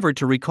 endeavor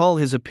to recall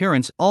his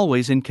appearance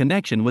always in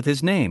connection with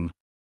his name.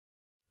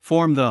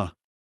 Form the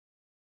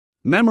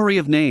memory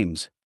of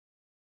names.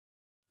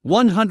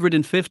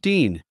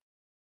 115.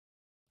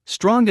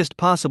 Strongest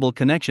possible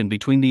connection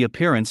between the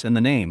appearance and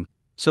the name,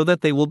 so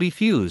that they will be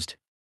fused.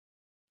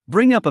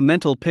 Bring up a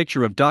mental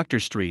picture of Dr.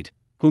 Street,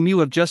 whom you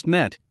have just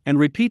met, and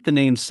repeat the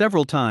name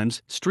several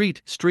times,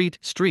 Street, Street,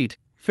 Street,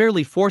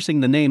 fairly forcing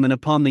the name in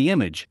upon the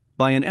image,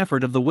 by an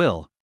effort of the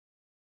will.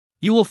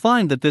 You will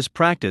find that this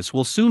practice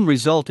will soon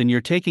result in your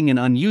taking an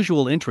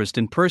unusual interest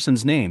in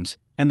persons' names,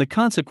 and the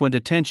consequent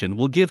attention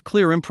will give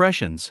clear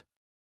impressions.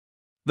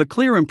 The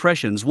clear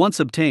impressions once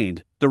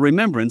obtained, the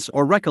remembrance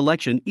or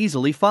recollection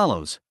easily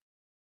follows.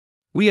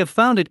 We have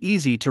found it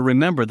easy to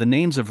remember the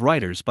names of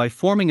writers by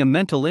forming a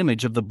mental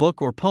image of the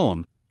book or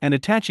poem, and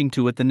attaching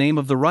to it the name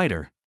of the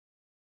writer.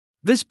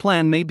 This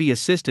plan may be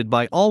assisted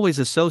by always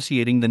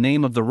associating the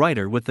name of the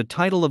writer with the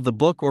title of the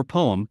book or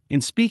poem,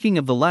 in speaking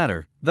of the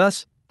latter,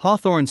 thus,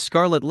 Hawthorne's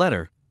Scarlet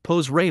Letter,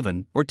 Poe's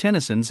Raven, or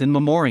Tennyson's In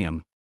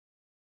Memoriam.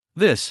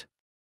 This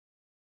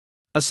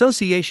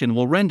association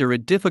will render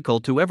it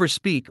difficult to ever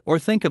speak or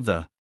think of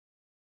the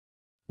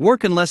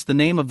work unless the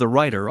name of the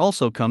writer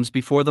also comes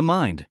before the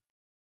mind.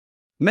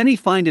 Many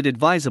find it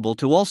advisable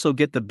to also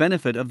get the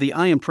benefit of the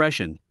eye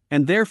impression,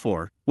 and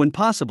therefore, when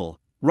possible,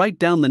 write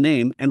down the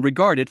name and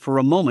regard it for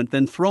a moment,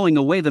 then throwing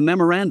away the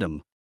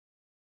memorandum.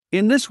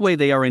 In this way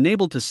they are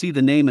enabled to see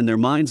the name in their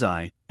mind's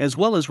eye, as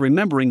well as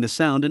remembering the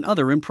sound and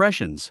other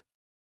impressions.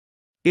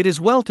 It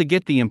is well to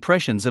get the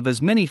impressions of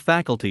as many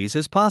faculties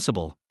as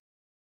possible.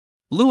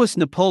 Louis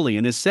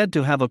Napoleon is said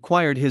to have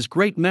acquired his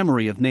great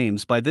memory of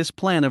names by this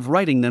plan of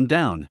writing them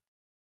down.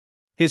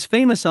 His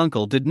famous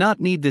uncle did not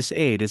need this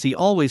aid, as he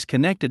always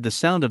connected the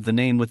sound of the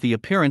name with the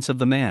appearance of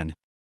the man.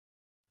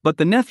 But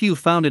the nephew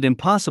found it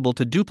impossible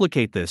to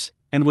duplicate this,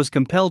 and was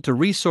compelled to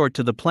resort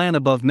to the plan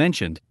above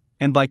mentioned,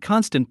 and by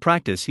constant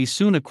practice he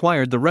soon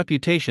acquired the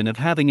reputation of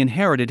having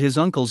inherited his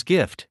uncle's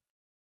gift.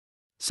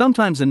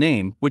 Sometimes a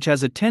name, which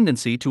has a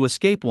tendency to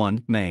escape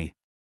one, may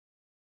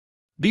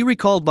be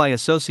recalled by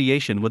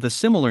association with a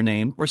similar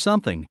name or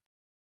something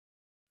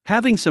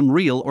having some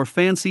real or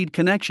fancied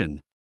connection.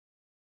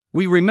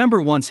 We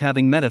remember once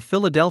having met a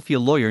Philadelphia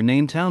lawyer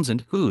named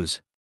Townsend,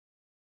 whose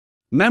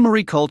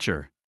memory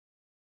culture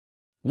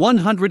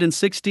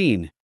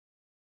 116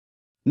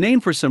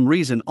 name for some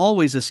reason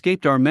always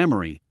escaped our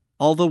memory,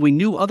 although we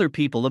knew other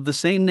people of the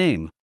same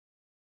name.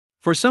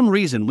 For some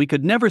reason we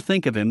could never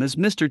think of him as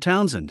Mr.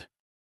 Townsend.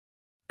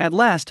 At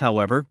last,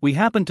 however, we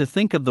happened to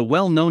think of the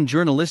well-known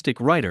journalistic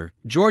writer,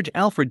 George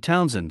Alfred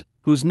Townsend,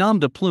 whose nom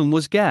de plume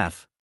was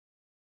Gaff.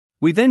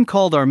 We then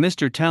called our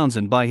Mr.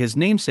 Townsend by his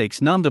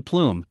namesake's nom de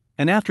plume,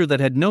 and after that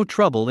had no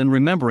trouble in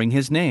remembering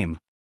his name.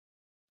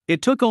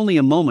 It took only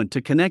a moment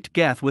to connect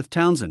Gaff with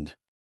Townsend.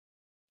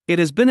 It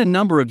has been a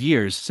number of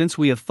years since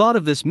we have thought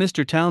of this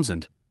Mr.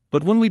 Townsend,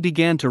 but when we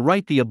began to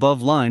write the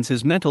above lines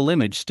his mental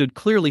image stood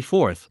clearly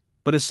forth,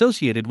 but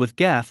associated with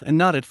Gaff and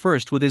not at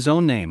first with his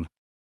own name.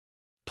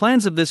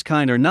 Plans of this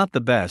kind are not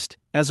the best,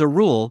 as a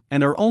rule,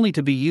 and are only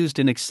to be used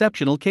in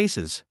exceptional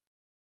cases.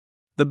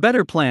 The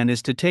better plan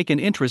is to take an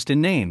interest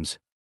in names.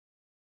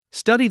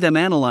 Study them,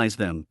 analyze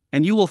them,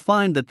 and you will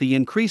find that the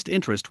increased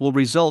interest will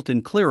result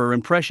in clearer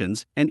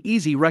impressions and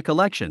easy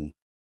recollection.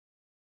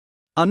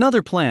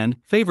 Another plan,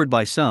 favored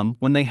by some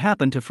when they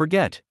happen to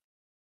forget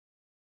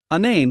a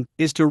name,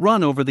 is to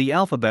run over the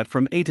alphabet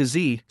from A to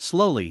Z,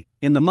 slowly,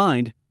 in the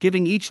mind,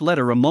 giving each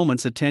letter a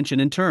moment's attention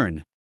in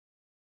turn.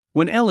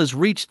 When L is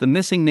reached, the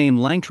missing name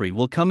Langtry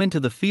will come into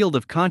the field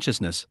of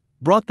consciousness,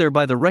 brought there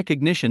by the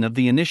recognition of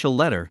the initial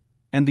letter,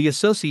 and the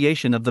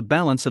association of the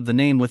balance of the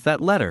name with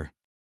that letter.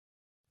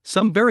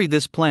 Some vary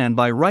this plan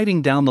by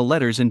writing down the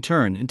letters in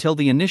turn until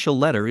the initial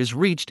letter is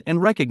reached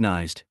and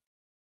recognized.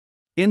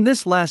 In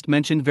this last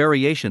mentioned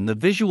variation, the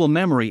visual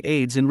memory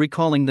aids in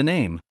recalling the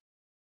name.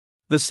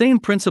 The same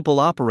principle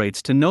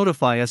operates to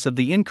notify us of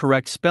the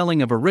incorrect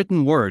spelling of a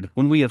written word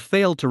when we have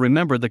failed to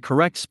remember the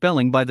correct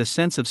spelling by the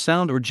sense of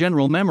sound or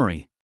general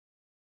memory.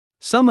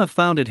 Some have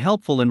found it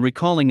helpful in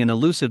recalling an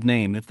elusive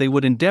name if they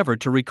would endeavor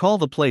to recall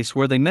the place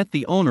where they met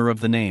the owner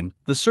of the name,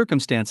 the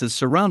circumstances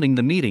surrounding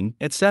the meeting,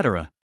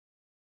 etc.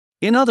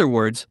 In other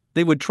words,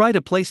 they would try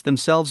to place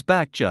themselves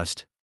back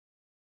just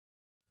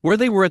where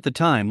they were at the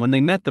time when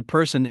they met the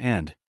person,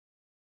 and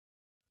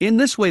in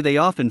this way they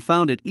often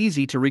found it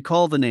easy to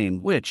recall the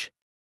name, which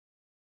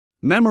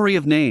memory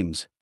of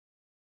names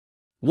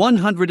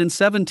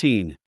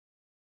 117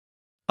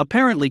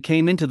 apparently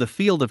came into the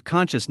field of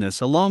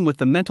consciousness along with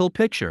the mental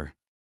picture.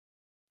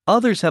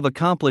 Others have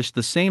accomplished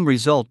the same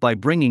result by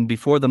bringing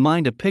before the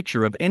mind a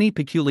picture of any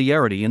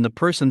peculiarity in the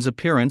person's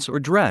appearance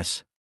or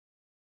dress.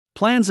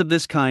 Plans of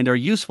this kind are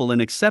useful in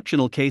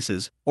exceptional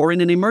cases or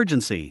in an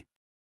emergency.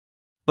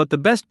 But the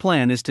best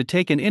plan is to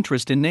take an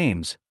interest in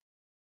names.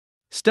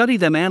 Study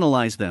them,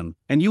 analyze them,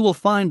 and you will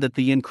find that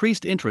the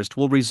increased interest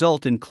will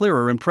result in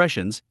clearer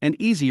impressions and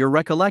easier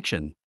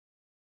recollection.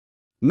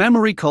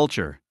 Memory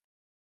culture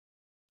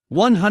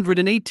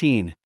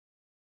 118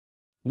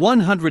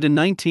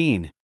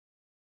 119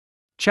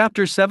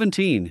 Chapter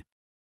 17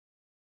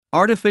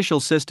 Artificial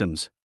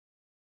Systems.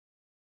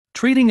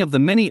 Treating of the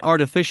many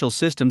artificial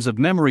systems of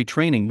memory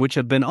training which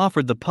have been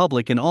offered the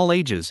public in all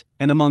ages,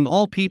 and among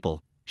all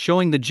people,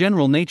 showing the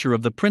general nature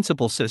of the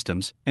principal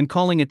systems, and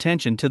calling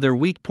attention to their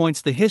weak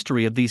points. The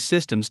history of these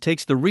systems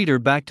takes the reader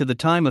back to the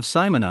time of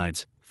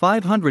Simonides,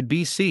 500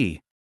 BC,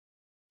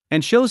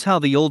 and shows how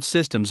the old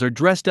systems are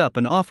dressed up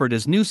and offered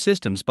as new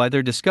systems by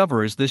their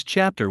discoverers. This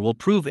chapter will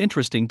prove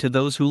interesting to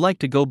those who like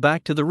to go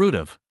back to the root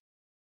of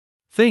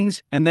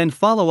things, and then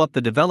follow up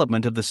the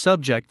development of the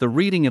subject. The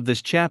reading of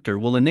this chapter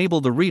will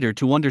enable the reader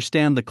to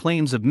understand the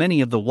claims of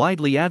many of the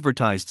widely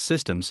advertised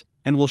systems,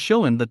 and will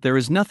show him that there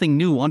is nothing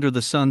new under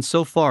the sun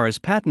so far as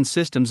patent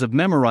systems of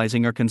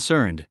memorizing are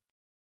concerned.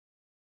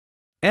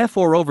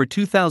 For over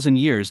 2,000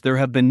 years there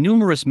have been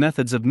numerous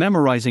methods of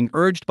memorizing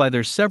urged by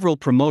their several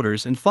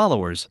promoters and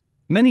followers,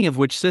 many of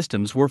which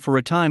systems were for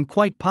a time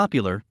quite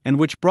popular and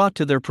which brought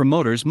to their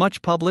promoters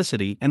much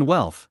publicity and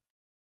wealth.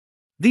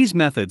 These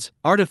methods,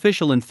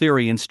 artificial in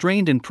theory and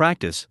strained in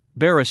practice,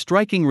 bear a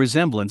striking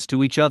resemblance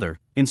to each other,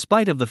 in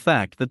spite of the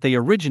fact that they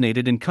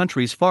originated in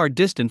countries far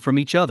distant from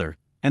each other,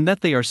 and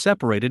that they are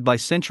separated by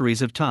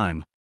centuries of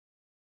time.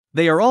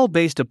 They are all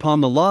based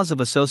upon the laws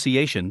of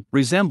association,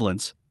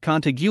 resemblance,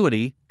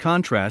 contiguity,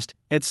 contrast,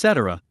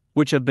 etc.,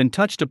 which have been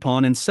touched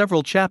upon in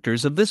several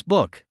chapters of this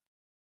book.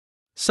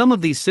 Some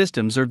of these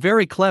systems are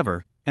very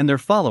clever, and their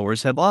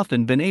followers have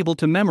often been able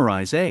to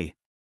memorize a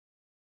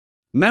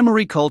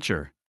memory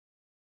culture.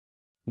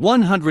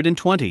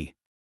 120.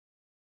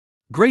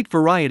 Great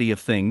variety of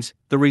things,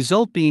 the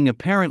result being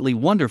apparently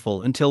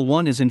wonderful until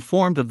one is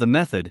informed of the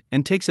method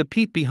and takes a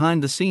peep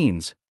behind the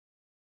scenes.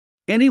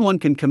 Anyone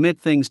can commit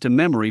things to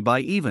memory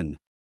by even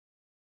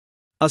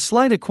a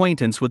slight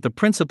acquaintance with the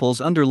principles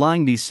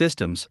underlying these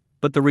systems,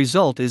 but the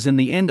result is in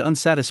the end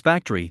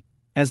unsatisfactory,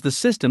 as the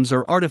systems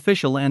are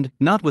artificial and,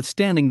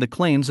 notwithstanding the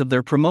claims of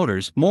their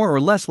promoters, more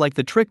or less like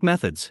the trick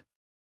methods.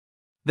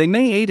 They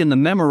may aid in the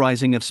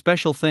memorizing of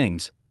special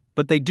things,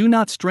 but they do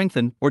not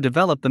strengthen or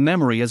develop the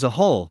memory as a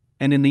whole,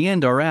 and in the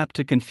end are apt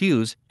to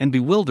confuse and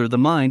bewilder the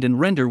mind and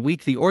render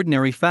weak the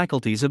ordinary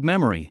faculties of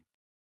memory.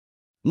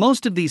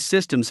 Most of these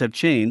systems have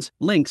chains,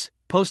 links,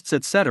 posts,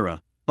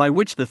 etc., by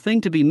which the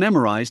thing to be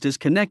memorized is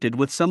connected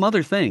with some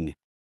other thing.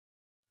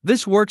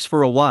 This works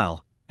for a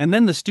while, and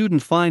then the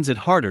student finds it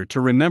harder to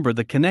remember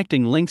the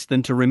connecting links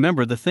than to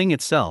remember the thing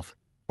itself,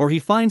 or he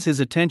finds his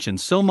attention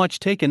so much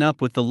taken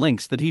up with the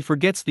links that he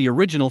forgets the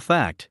original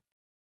fact.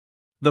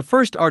 The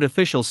first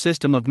artificial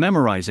system of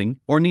memorizing,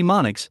 or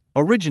mnemonics,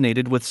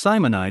 originated with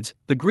Simonides,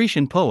 the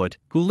Grecian poet,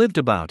 who lived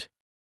about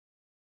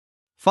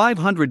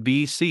 500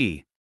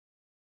 BC.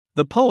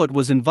 The poet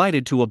was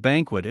invited to a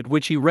banquet at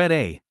which he read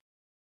a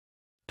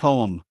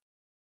poem.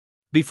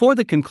 Before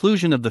the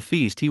conclusion of the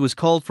feast he was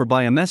called for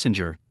by a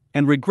messenger,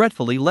 and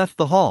regretfully left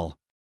the hall.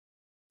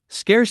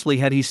 Scarcely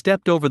had he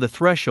stepped over the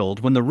threshold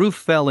when the roof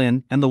fell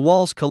in and the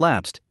walls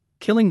collapsed,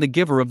 killing the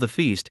giver of the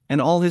feast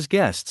and all his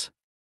guests.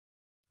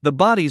 The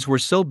bodies were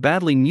so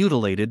badly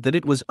mutilated that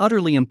it was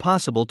utterly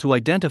impossible to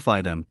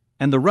identify them,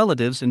 and the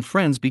relatives and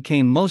friends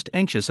became most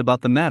anxious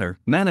about the matter,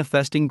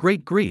 manifesting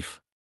great grief.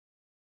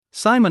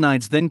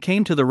 Simonides then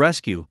came to the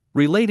rescue,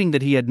 relating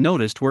that he had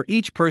noticed where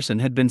each person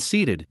had been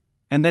seated,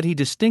 and that he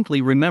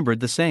distinctly remembered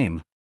the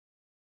same.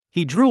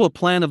 He drew a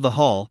plan of the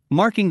hall,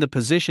 marking the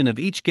position of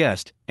each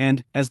guest,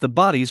 and, as the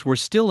bodies were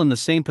still in the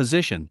same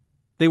position,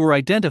 they were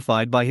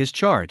identified by his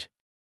chart.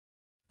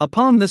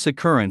 Upon this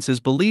occurrence is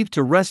believed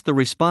to rest the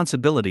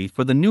responsibility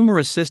for the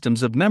numerous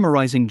systems of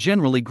memorizing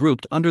generally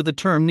grouped under the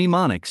term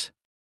mnemonics.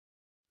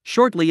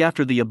 Shortly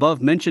after the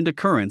above-mentioned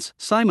occurrence,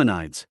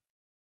 Simonides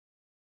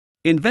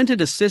invented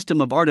a system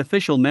of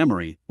artificial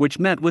memory, which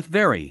met with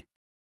very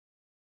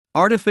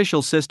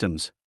artificial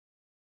systems.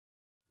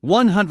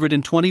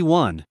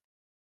 121.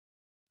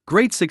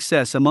 Great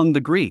success among the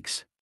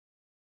Greeks.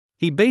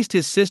 He based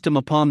his system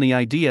upon the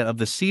idea of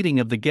the seating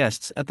of the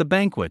guests at the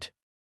banquet.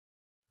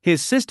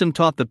 His system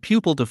taught the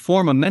pupil to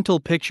form a mental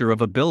picture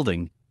of a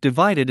building,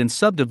 divided and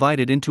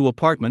subdivided into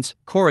apartments,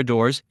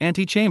 corridors,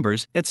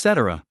 antechambers,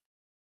 etc.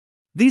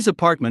 These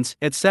apartments,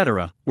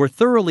 etc., were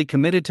thoroughly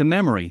committed to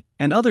memory,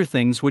 and other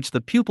things which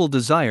the pupil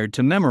desired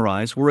to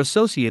memorize were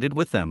associated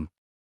with them.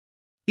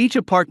 Each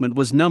apartment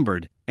was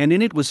numbered, and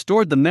in it was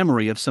stored the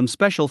memory of some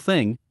special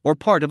thing, or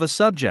part of a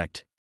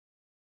subject.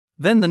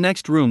 Then the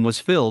next room was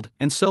filled,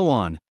 and so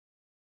on.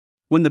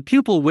 When the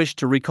pupil wished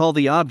to recall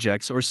the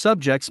objects or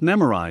subjects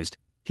memorized,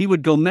 he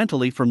would go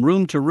mentally from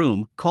room to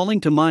room, calling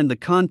to mind the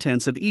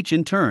contents of each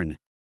in turn.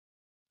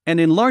 An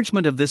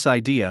enlargement of this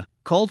idea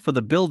called for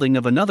the building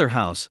of another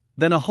house,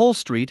 then a whole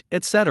street,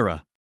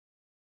 etc.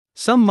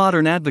 Some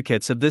modern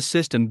advocates of this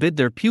system bid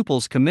their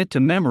pupils commit to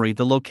memory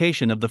the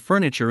location of the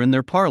furniture in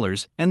their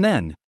parlors, and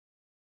then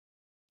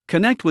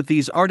connect with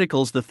these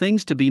articles the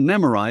things to be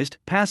memorized,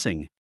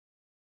 passing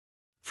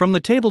from the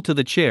table to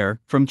the chair,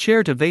 from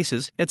chair to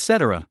vases,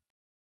 etc.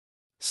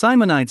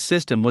 Simonides'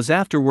 system was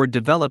afterward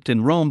developed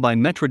in Rome by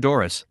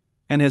Metrodorus,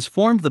 and has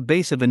formed the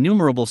base of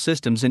innumerable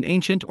systems in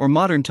ancient or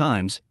modern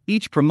times,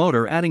 each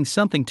promoter adding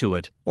something to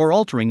it, or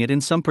altering it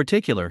in some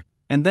particular,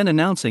 and then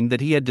announcing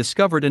that he had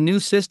discovered a new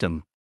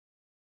system.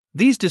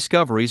 These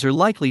discoveries are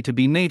likely to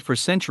be made for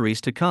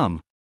centuries to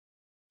come.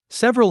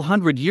 Several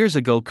hundred years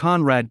ago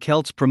Conrad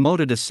Keltz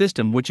promoted a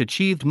system which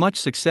achieved much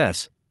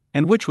success,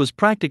 and which was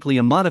practically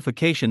a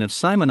modification of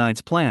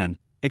Simonides' plan,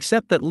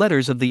 except that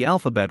letters of the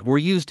alphabet were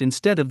used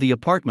instead of the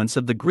apartments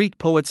of the Greek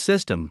poet's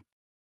system.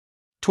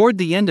 Toward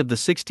the end of the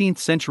 16th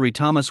century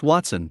Thomas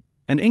Watson,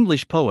 an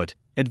English poet,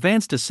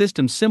 advanced a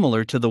system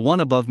similar to the one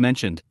above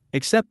mentioned,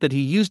 except that he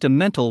used a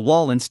mental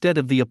wall instead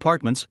of the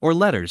apartments or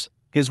letters,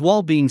 his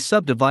wall being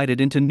subdivided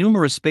into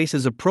numerous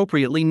spaces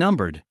appropriately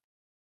numbered.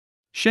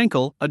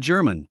 Schenkel, a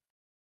German,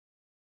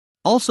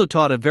 also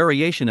taught a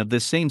variation of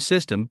this same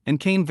system and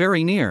came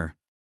very near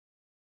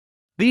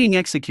being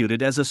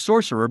executed as a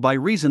sorcerer by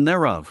reason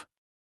thereof.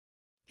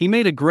 He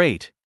made a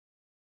great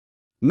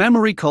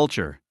memory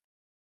culture.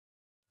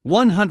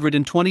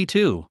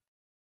 122.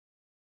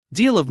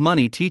 Deal of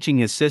money teaching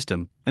his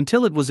system,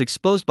 until it was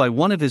exposed by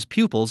one of his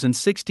pupils in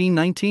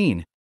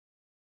 1619.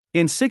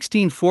 In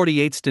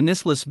 1648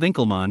 Stanislas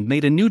Winkelmann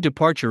made a new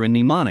departure in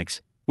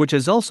mnemonics, which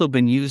has also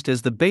been used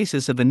as the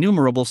basis of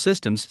innumerable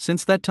systems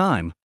since that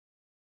time.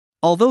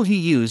 Although he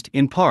used,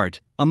 in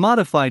part, a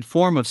modified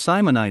form of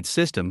Simonide's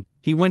system,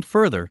 he went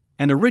further,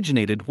 and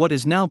originated what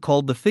is now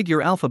called the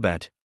figure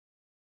alphabet.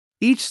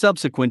 Each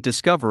subsequent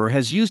discoverer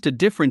has used a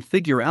different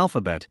figure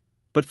alphabet,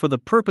 but for the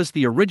purpose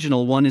the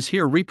original one is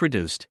here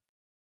reproduced.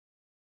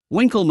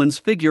 Winkelmann's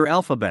figure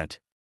alphabet.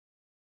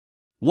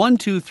 1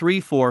 2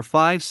 3 4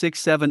 5 6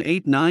 7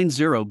 8 9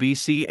 0 B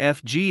C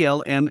F G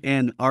L M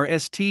N R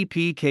S T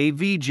P K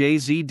V J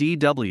Z D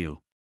W.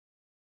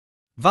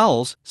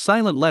 Vowels,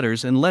 silent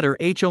letters and letter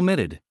H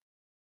omitted.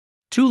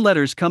 Two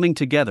letters coming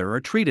together are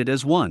treated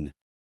as one.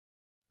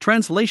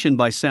 Translation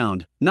by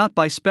sound, not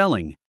by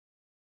spelling.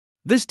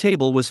 This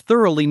table was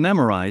thoroughly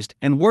memorized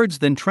and words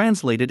then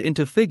translated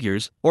into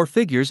figures or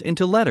figures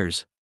into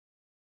letters.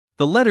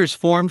 The letters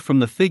formed from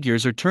the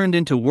figures are turned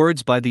into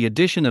words by the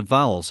addition of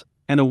vowels,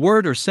 and a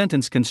word or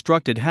sentence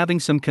constructed having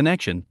some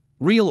connection,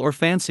 real or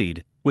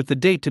fancied, with the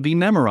date to be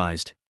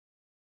memorized.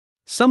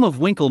 Some of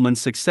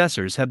Winkelmann's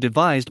successors have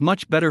devised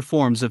much better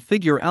forms of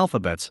figure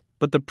alphabets,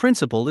 but the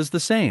principle is the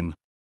same.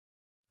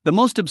 The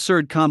most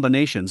absurd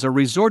combinations are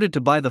resorted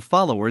to by the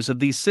followers of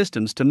these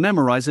systems to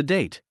memorize a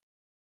date.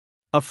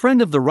 A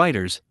friend of the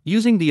writer's,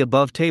 using the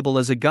above table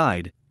as a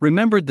guide,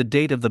 remembered the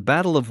date of the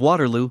Battle of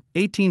Waterloo,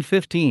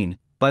 1815,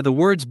 by the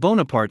words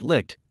Bonaparte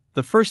licked,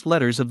 the first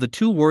letters of the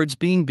two words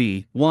being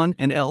B, 1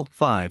 and L,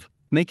 5,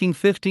 making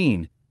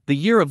 15, the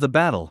year of the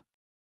battle.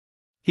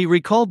 He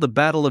recalled the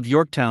Battle of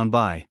Yorktown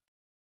by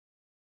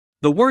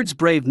the words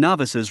brave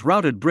novices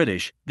routed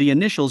British, the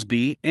initials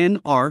B, N,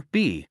 R,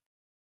 B,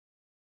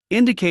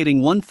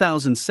 indicating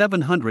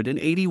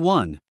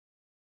 1781.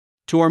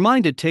 To our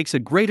mind it takes a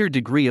greater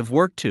degree of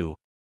work to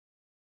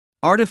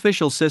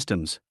artificial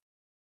systems.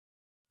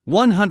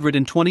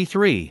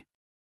 123.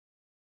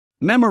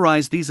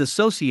 Memorize these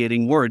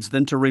associating words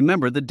than to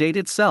remember the date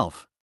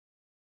itself.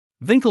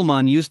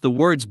 Winkelmann used the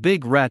words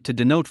big rat to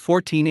denote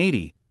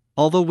 1480,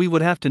 although we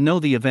would have to know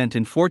the event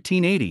in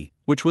 1480,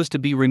 which was to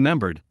be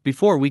remembered,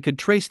 before we could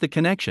trace the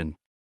connection.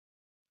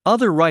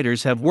 Other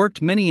writers have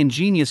worked many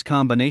ingenious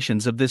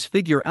combinations of this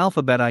figure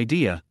alphabet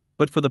idea,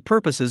 but for the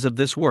purposes of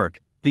this work,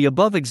 the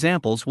above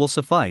examples will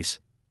suffice,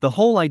 the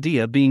whole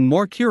idea being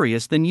more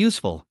curious than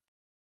useful.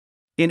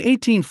 In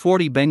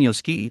 1840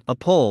 Benioski, a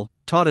Pole,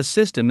 taught a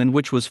system in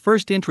which was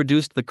first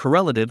introduced the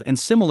correlative and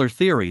similar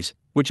theories,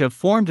 which have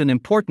formed an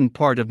important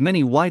part of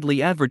many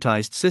widely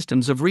advertised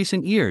systems of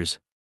recent years.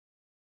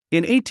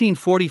 In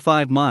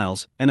 1845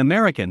 Miles, an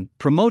American,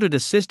 promoted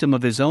a system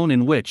of his own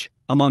in which,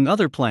 among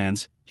other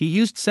plans, he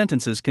used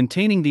sentences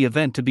containing the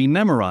event to be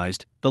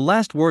memorized, the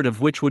last word of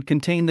which would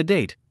contain the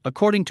date,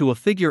 according to a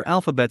figure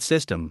alphabet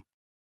system.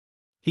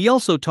 He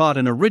also taught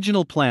an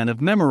original plan of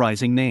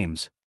memorizing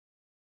names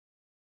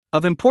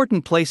of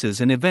important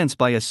places and events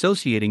by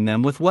associating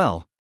them with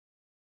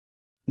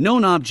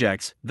well-known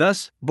objects.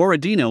 Thus,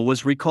 Borodino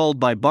was recalled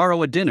by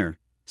borrow a dinner,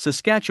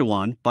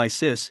 Saskatchewan by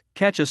sis,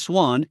 catch a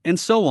swan, and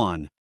so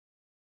on.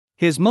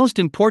 His most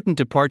important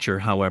departure,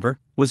 however,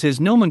 was his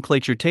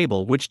nomenclature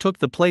table, which took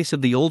the place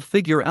of the old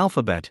figure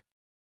alphabet.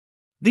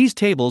 These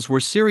tables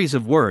were series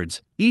of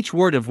words, each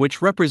word of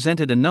which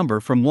represented a number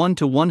from 1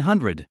 to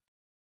 100.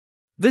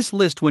 This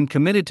list, when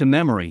committed to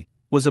memory,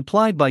 was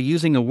applied by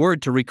using a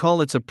word to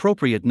recall its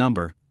appropriate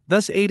number,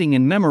 thus aiding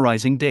in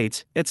memorizing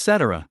dates,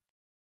 etc.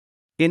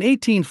 In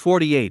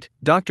 1848,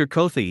 Dr.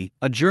 Kothi,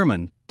 a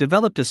German,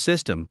 developed a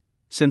system,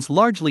 since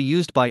largely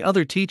used by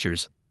other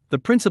teachers, the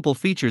principal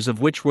features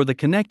of which were the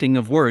connecting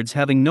of words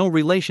having no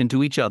relation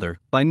to each other,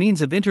 by means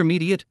of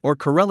intermediate or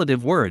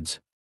correlative words.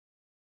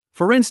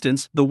 For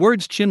instance, the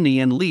words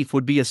chimney and leaf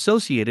would be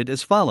associated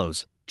as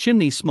follows: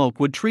 chimney smoke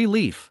wood tree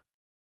leaf.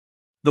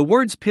 The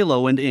words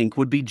pillow and ink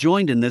would be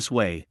joined in this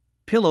way: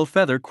 pillow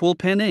feather quill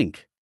pen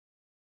ink.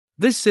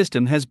 This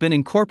system has been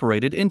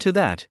incorporated into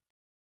that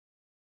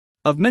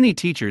of many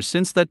teachers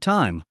since that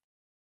time.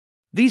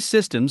 These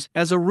systems,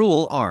 as a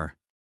rule, are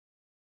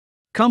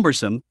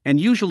cumbersome, and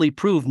usually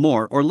prove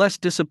more or less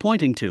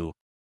disappointing to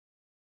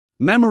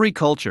memory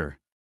culture.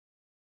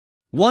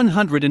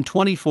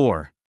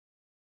 124.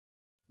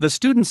 The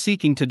student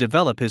seeking to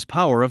develop his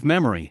power of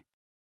memory.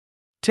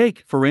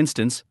 Take, for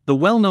instance, the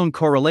well-known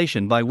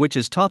correlation by which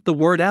is taught the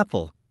word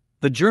apple,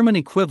 the German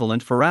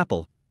equivalent for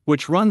apple,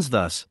 which runs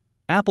thus: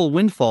 apple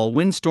windfall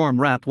windstorm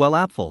rap well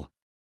apfel.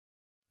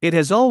 It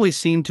has always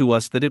seemed to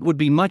us that it would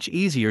be much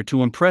easier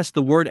to impress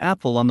the word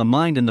apple on the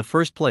mind in the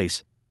first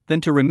place, than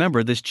to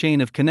remember this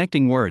chain of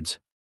connecting words.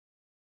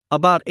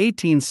 About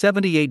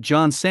 1878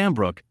 John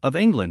Sambrook, of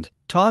England,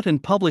 taught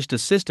and published a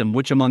system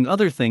which among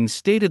other things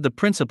stated the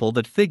principle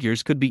that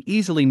figures could be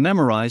easily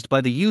memorized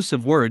by the use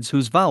of words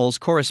whose vowels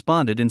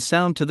corresponded in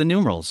sound to the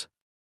numerals.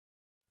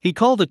 He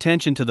called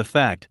attention to the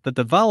fact that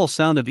the vowel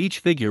sound of each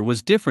figure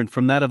was different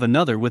from that of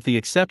another with the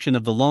exception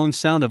of the long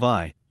sound of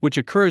I, which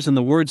occurs in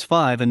the words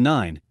 5 and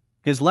 9.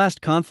 His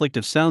last conflict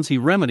of sounds he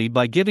remedied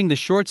by giving the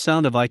short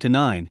sound of I to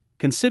 9,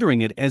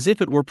 considering it as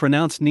if it were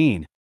pronounced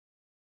neen.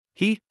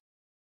 He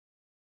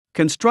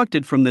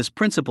constructed from this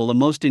principle a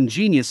most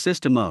ingenious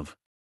system of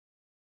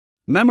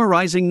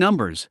memorizing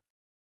numbers.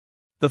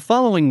 The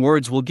following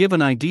words will give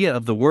an idea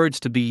of the words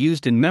to be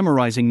used in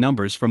memorizing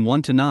numbers from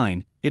 1 to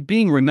 9, it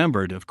being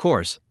remembered, of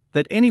course,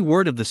 that any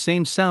word of the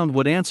same sound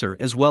would answer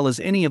as well as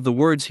any of the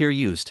words here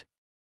used.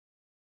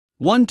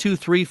 1 2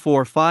 3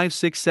 4 5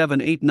 6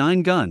 7 8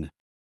 9 gun,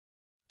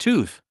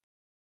 tooth,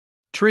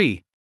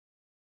 tree,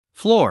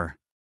 floor,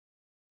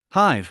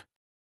 hive,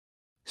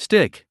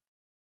 stick,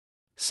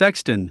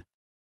 sexton,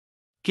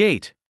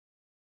 gate,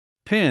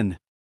 pin.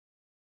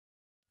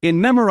 In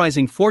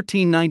memorizing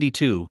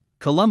 1492,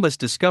 Columbus'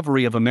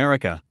 discovery of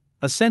America,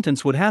 a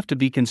sentence would have to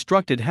be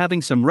constructed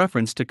having some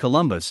reference to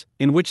Columbus,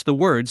 in which the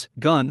words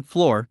gun,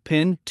 floor,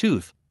 pin,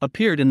 tooth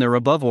appeared in their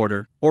above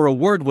order, or a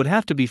word would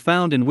have to be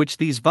found in which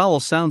these vowel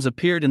sounds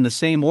appeared in the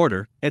same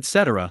order,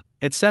 etc.,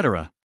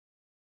 etc.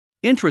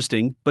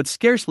 Interesting, but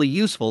scarcely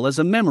useful as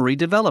a memory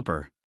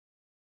developer.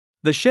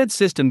 The shed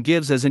system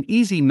gives as an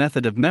easy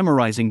method of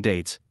memorizing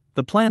dates,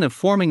 the plan of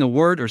forming a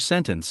word or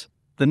sentence,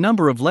 the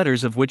number of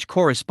letters of which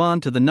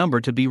correspond to the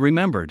number to be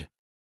remembered.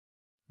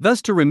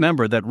 Thus to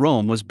remember that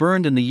Rome was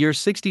burned in the year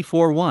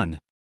 64-1.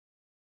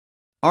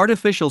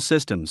 Artificial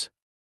systems.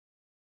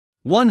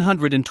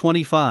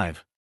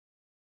 125.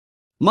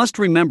 Must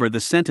remember the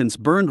sentence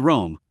burned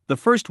Rome, the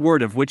first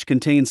word of which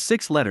contains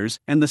 6 letters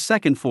and the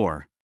second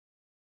 4.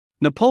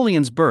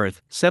 Napoleon's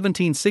birth,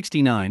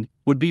 1769,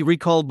 would be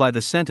recalled by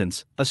the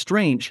sentence, a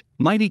strange,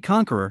 mighty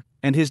conqueror,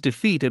 and his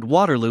defeat at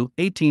Waterloo,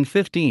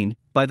 1815,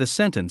 by the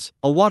sentence,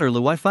 a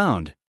Waterloo I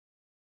found.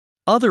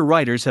 Other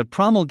writers have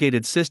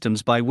promulgated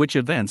systems by which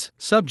events,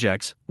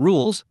 subjects,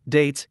 rules,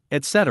 dates,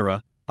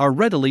 etc., are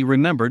readily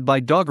remembered by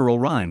doggerel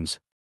rhymes.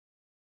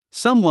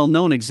 Some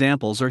well-known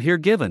examples are here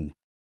given.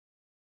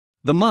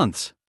 The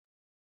months.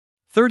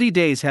 30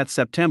 days hath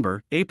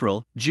September,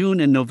 April, June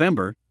and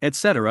November,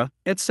 etc.,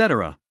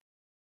 etc.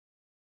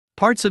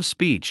 Parts of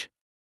speech.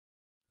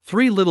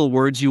 3 little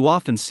words you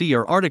often see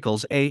are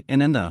articles a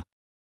and the.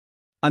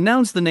 A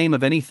noun's the name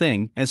of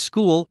anything, as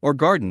school or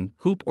garden,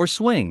 hoop or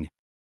swing.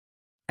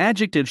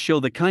 Adjectives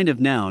show the kind of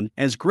noun,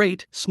 as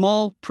great,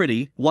 small,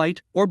 pretty,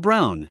 white, or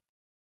brown.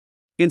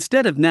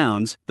 Instead of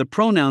nouns, the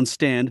pronouns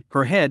stand,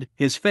 her head,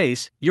 his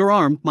face, your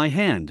arm, my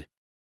hand.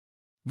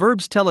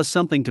 Verbs tell us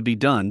something to be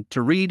done,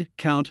 to read,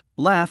 count,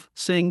 laugh,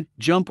 sing,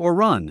 jump or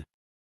run.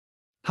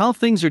 How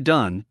things are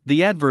done,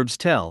 the adverbs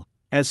tell,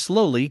 as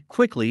slowly,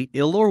 quickly,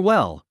 ill or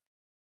well.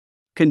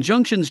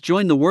 Conjunctions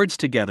join the words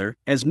together,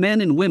 as men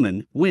and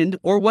women, wind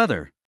or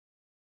weather.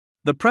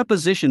 The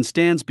preposition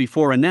stands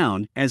before a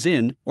noun, as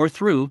in, or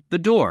through, the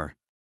door.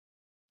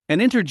 An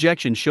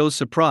interjection shows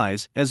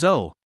surprise, as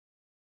oh.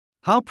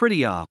 How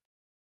pretty ah.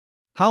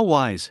 How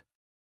wise.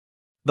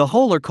 The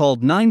whole are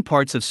called 9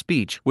 parts of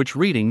speech which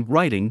reading,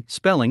 writing,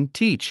 spelling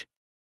teach.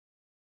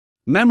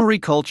 Memory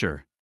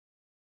culture.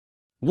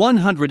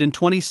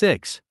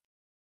 126.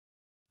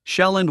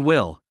 Shall and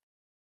will.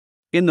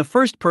 In the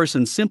first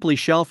person simply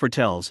shall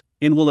foretells,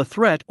 in will a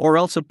threat or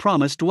else a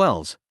promise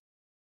dwells.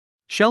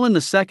 Shall in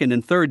the second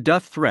and third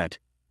doth threat,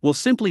 will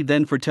simply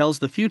then foretells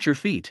the future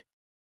feat.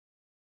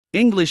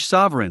 English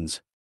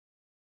sovereigns.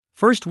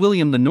 First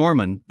William the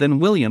Norman, then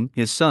William,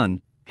 his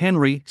son,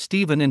 Henry,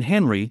 Stephen and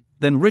Henry,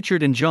 then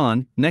Richard and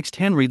John, next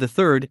Henry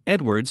III,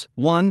 Edwards,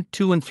 1,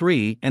 2 and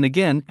 3, and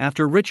again,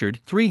 after Richard,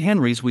 3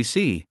 Henrys we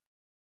see.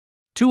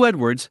 2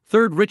 Edwards,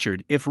 3rd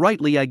Richard, if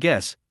rightly I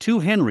guess, 2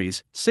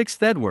 Henrys,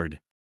 6th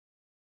Edward.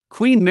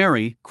 Queen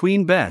Mary,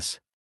 Queen Bess.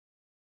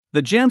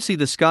 The Jamsey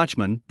the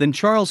Scotchman, then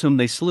Charles whom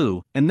they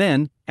slew, and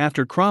then,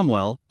 after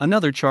Cromwell,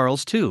 another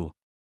Charles too.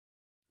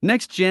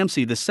 Next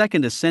Jamsey the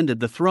second ascended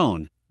the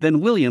throne,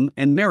 then William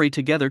and Mary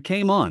together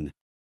came on.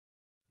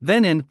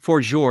 Then in,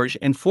 for George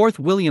and 4th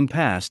William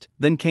passed,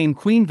 then came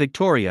Queen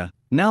Victoria,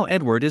 now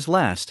Edward is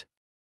last.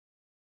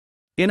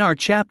 In our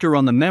chapter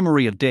on the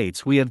memory of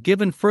dates we have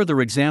given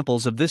further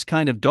examples of this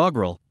kind of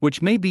doggerel,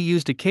 which may be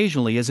used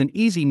occasionally as an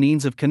easy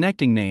means of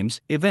connecting names,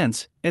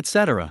 events,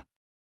 etc.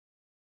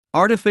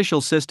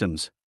 Artificial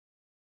systems.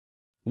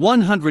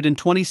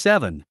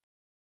 127.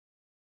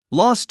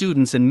 Law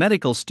students and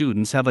medical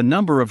students have a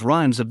number of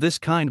rhymes of this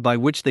kind by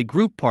which they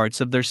group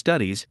parts of their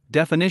studies,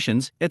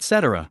 definitions,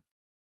 etc.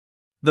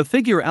 The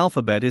figure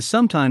alphabet is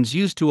sometimes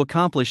used to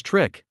accomplish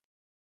trick.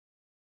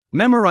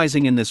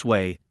 Memorizing in this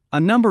way, a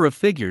number of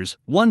figures,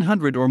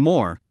 100 or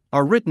more,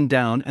 are written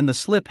down and the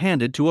slip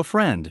handed to a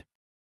friend.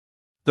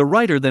 The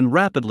writer then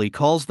rapidly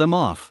calls them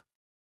off.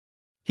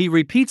 He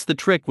repeats the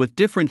trick with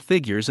different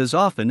figures as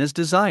often as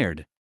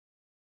desired.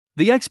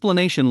 The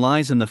explanation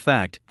lies in the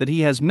fact that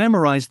he has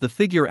memorized the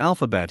figure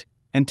alphabet,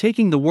 and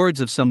taking the words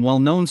of some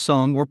well-known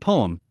song or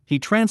poem, he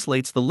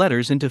translates the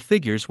letters into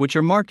figures which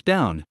are marked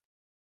down.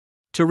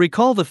 To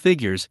recall the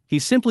figures, he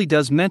simply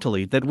does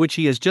mentally that which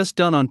he has just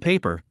done on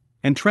paper,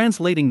 and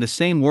translating the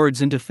same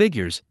words into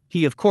figures,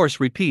 he of course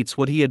repeats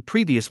what he had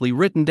previously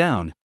written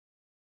down.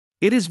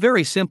 It is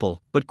very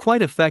simple, but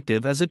quite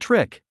effective as a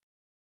trick.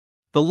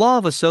 The law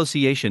of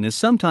association is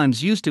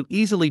sometimes used to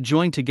easily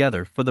join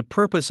together for the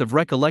purpose of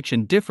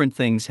recollection different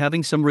things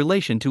having some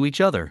relation to each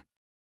other.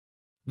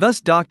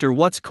 Thus Dr.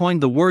 Watts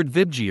coined the word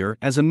Vibgyor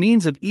as a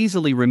means of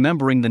easily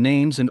remembering the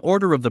names and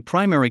order of the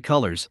primary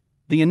colors,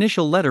 the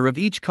initial letter of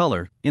each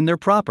color, in their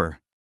proper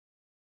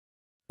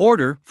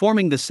order,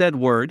 forming the said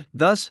word,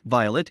 thus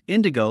violet,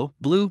 indigo,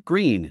 blue,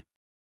 green,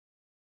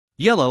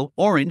 yellow,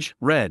 orange,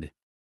 red.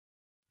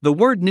 The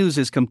word news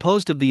is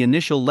composed of the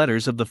initial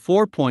letters of the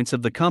 4 points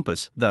of the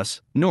compass,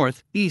 thus,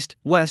 north, east,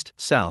 west,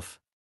 south.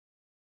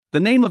 The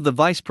name of the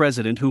vice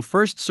president who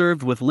first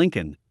served with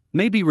Lincoln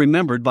may be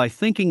remembered by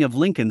thinking of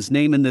Lincoln's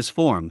name in this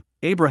form,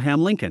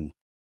 Abraham Lincoln.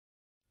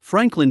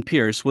 Franklin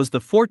Pierce was the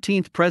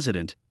 14th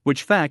president,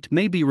 which fact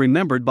may be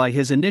remembered by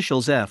his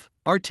initials F,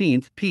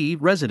 14th P.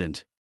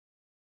 resident.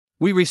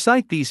 We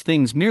recite these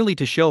things merely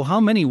to show how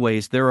many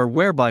ways there are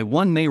whereby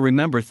one may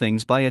remember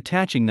things by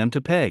attaching them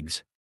to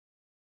pegs.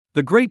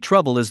 The great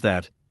trouble is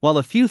that, while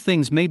a few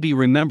things may be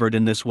remembered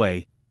in this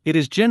way, it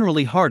is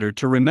generally harder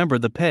to remember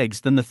the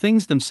pegs than the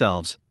things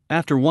themselves,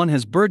 after one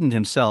has burdened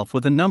himself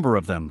with a number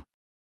of them.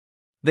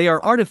 They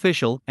are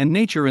artificial, and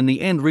nature in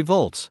the end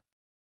revolts.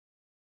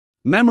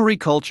 Memory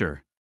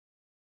culture.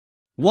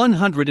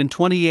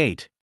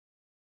 128.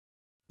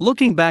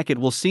 Looking back, it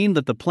will seem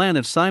that the plan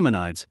of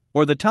Simonides,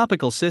 or the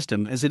topical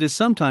system as it is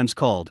sometimes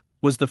called,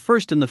 was the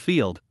first in the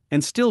field,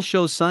 and still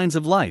shows signs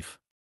of life.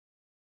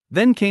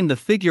 Then came the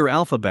figure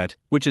alphabet,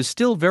 which is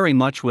still very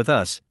much with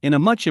us, in a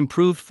much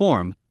improved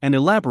form, and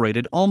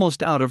elaborated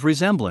almost out of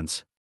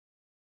resemblance.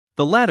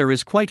 The latter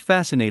is quite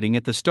fascinating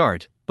at the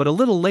start, but a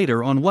little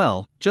later on,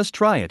 well, just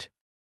try it.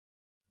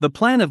 The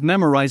plan of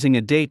memorizing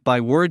a date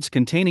by words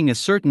containing a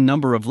certain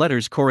number of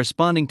letters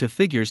corresponding to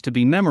figures to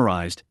be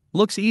memorized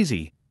looks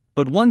easy,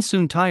 but one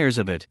soon tires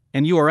of it,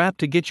 and you are apt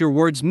to get your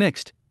words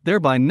mixed,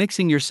 thereby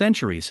mixing your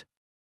centuries.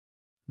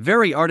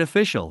 Very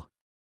artificial.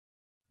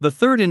 The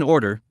third in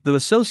order, the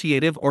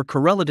associative or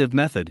correlative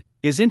method,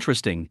 is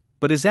interesting,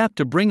 but is apt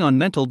to bring on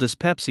mental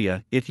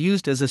dyspepsia if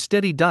used as a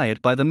steady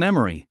diet by the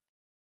memory.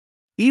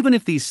 Even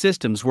if these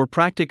systems were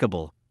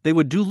practicable, they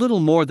would do little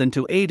more than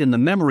to aid in the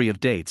memory of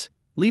dates,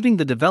 leaving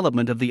the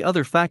development of the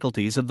other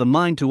faculties of the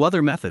mind to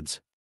other methods.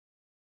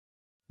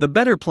 The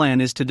better plan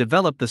is to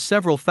develop the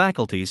several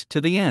faculties to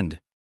the end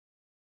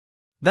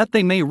that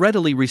they may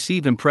readily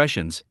receive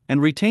impressions,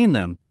 and retain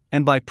them,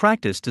 and by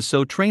practice to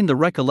so train the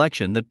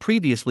recollection that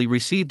previously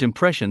received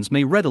impressions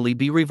may readily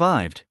be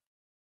revived.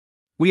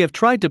 We have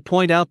tried to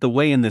point out the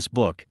way in this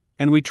book,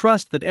 and we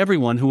trust that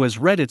everyone who has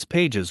read its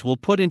pages will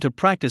put into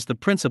practice the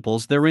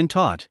principles therein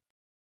taught.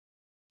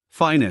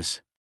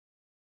 Finus.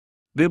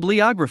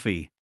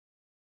 Bibliography.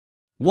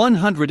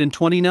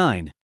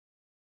 129.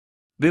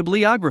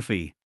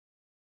 Bibliography.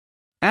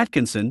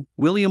 Atkinson,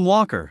 William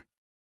Walker.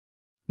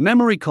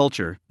 Memory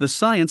Culture, The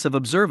Science of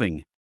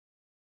Observing,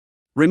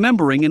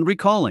 Remembering and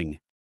Recalling.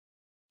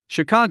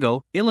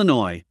 Chicago,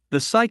 Illinois, The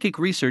Psychic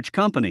Research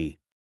Company.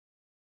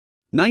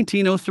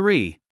 1903.